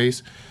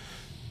waterways.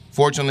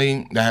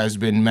 Fortunately, that has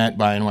been met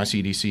by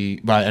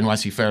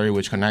NYC Ferry,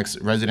 which connects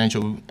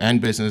residential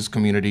and business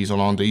communities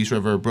along the East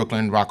River,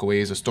 Brooklyn,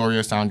 Rockaways, Astoria,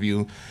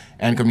 Soundview,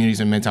 and communities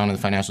in Midtown and the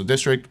Financial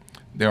District.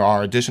 There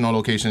are additional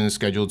locations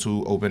scheduled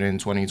to open in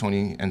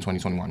 2020 and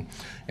 2021.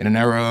 In an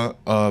era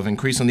of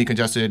increasingly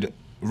congested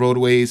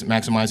roadways,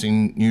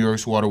 maximizing New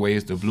York's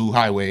waterways, the Blue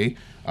Highway,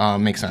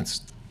 makes sense.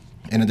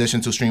 In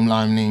addition to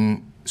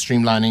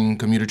streamlining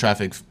commuter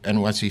traffic,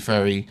 NYC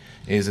Ferry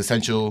is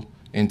essential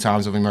in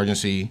times of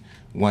emergency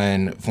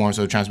when forms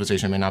of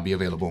transportation may not be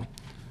available.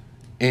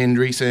 The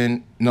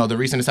recent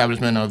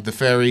establishment of the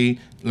ferry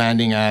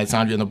landing at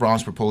Soundview in the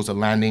Bronx proposed a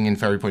landing in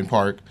Ferry Point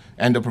Park,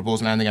 and the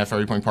proposed landing at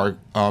Ferry Point Park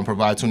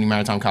provides SUNY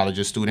Maritime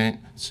College's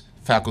students,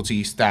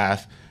 faculty,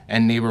 staff,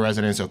 and neighbor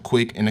residents a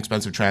quick,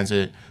 inexpensive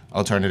transit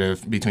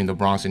alternative between the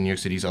Bronx and New York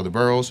City's other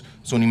boroughs.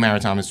 SUNY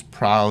Maritime is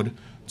proud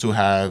to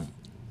have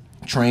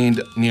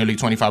trained nearly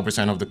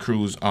 25% of the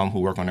crews who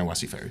work on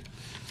NYC Ferry.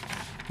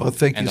 Well,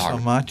 thank you so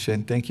much,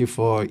 and thank you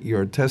for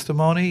your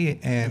testimony.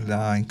 And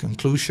in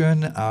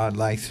conclusion, I'd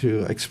like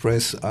to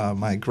express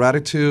my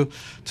gratitude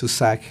to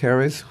Zach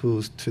Harris,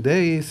 who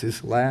today is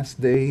his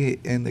last day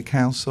in the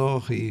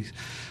council. He's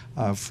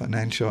a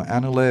financial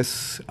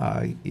analyst.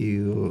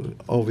 You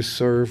always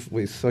serve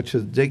with such a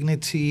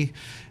dignity,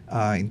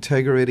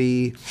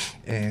 integrity,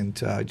 and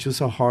just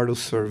a heart of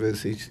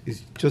service.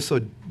 It's just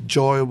a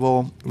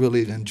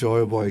really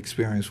enjoyable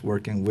experience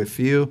working with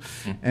you.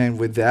 Mm-hmm. And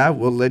with that,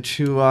 we'll let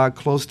you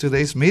close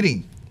today's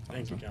meeting.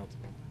 Thank you, Councilman.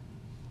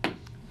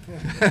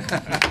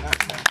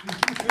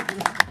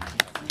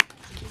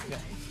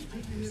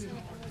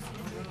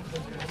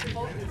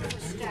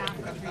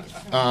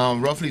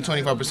 Roughly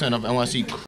 25% of NYC